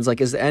closet and Ben's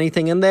is there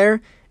anything in there?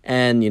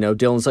 And,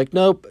 Dylan's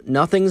nope,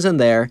 nothing's in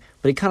there.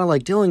 But he kind of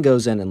Dylan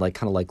goes in and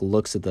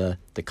looks at the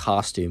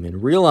costume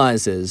and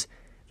realizes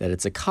that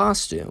it's a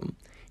costume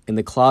in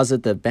the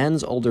closet that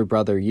Ben's older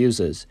brother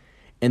uses.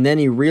 And then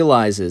he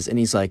realizes, and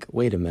he's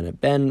wait a minute,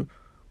 Ben,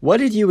 what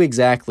did you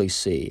exactly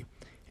see?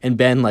 And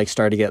Ben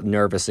started to get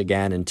nervous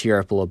again and tear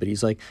up a little bit.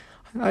 He's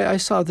I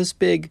saw this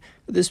big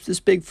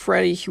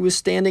Freddy. He was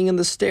standing in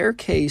the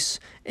staircase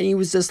and he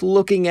was just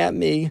looking at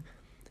me.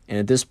 And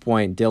at this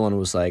point, Dylan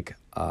was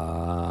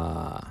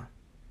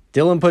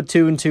Dylan put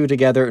two and two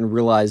together and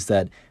realized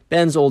that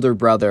Ben's older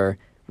brother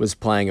was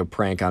playing a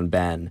prank on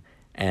Ben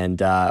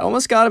and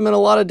almost got him in a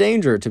lot of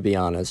danger, to be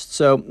honest.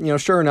 So,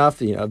 sure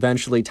enough,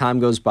 eventually time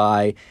goes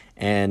by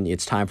and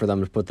it's time for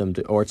them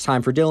to it's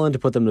time for Dylan to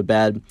put them to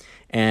bed.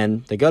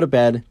 And they go to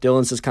bed.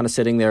 Dylan's just kind of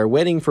sitting there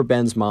waiting for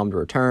Ben's mom to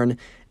return.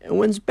 And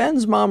when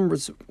Ben's mom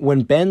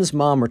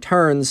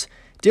returns,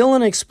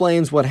 Dylan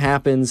explains what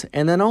happens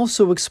and then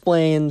also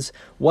explains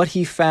what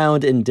he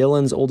found in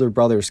Dylan's older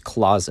brother's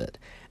closet.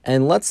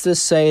 And let's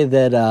just say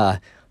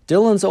that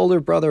Dylan's older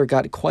brother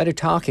got quite a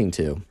talking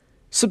to.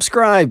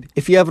 Subscribe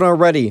if you haven't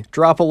already.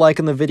 Drop a like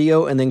on the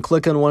video and then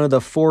click on one of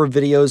the 4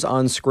 videos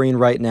on screen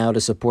right now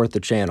to support the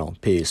channel.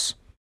 Peace.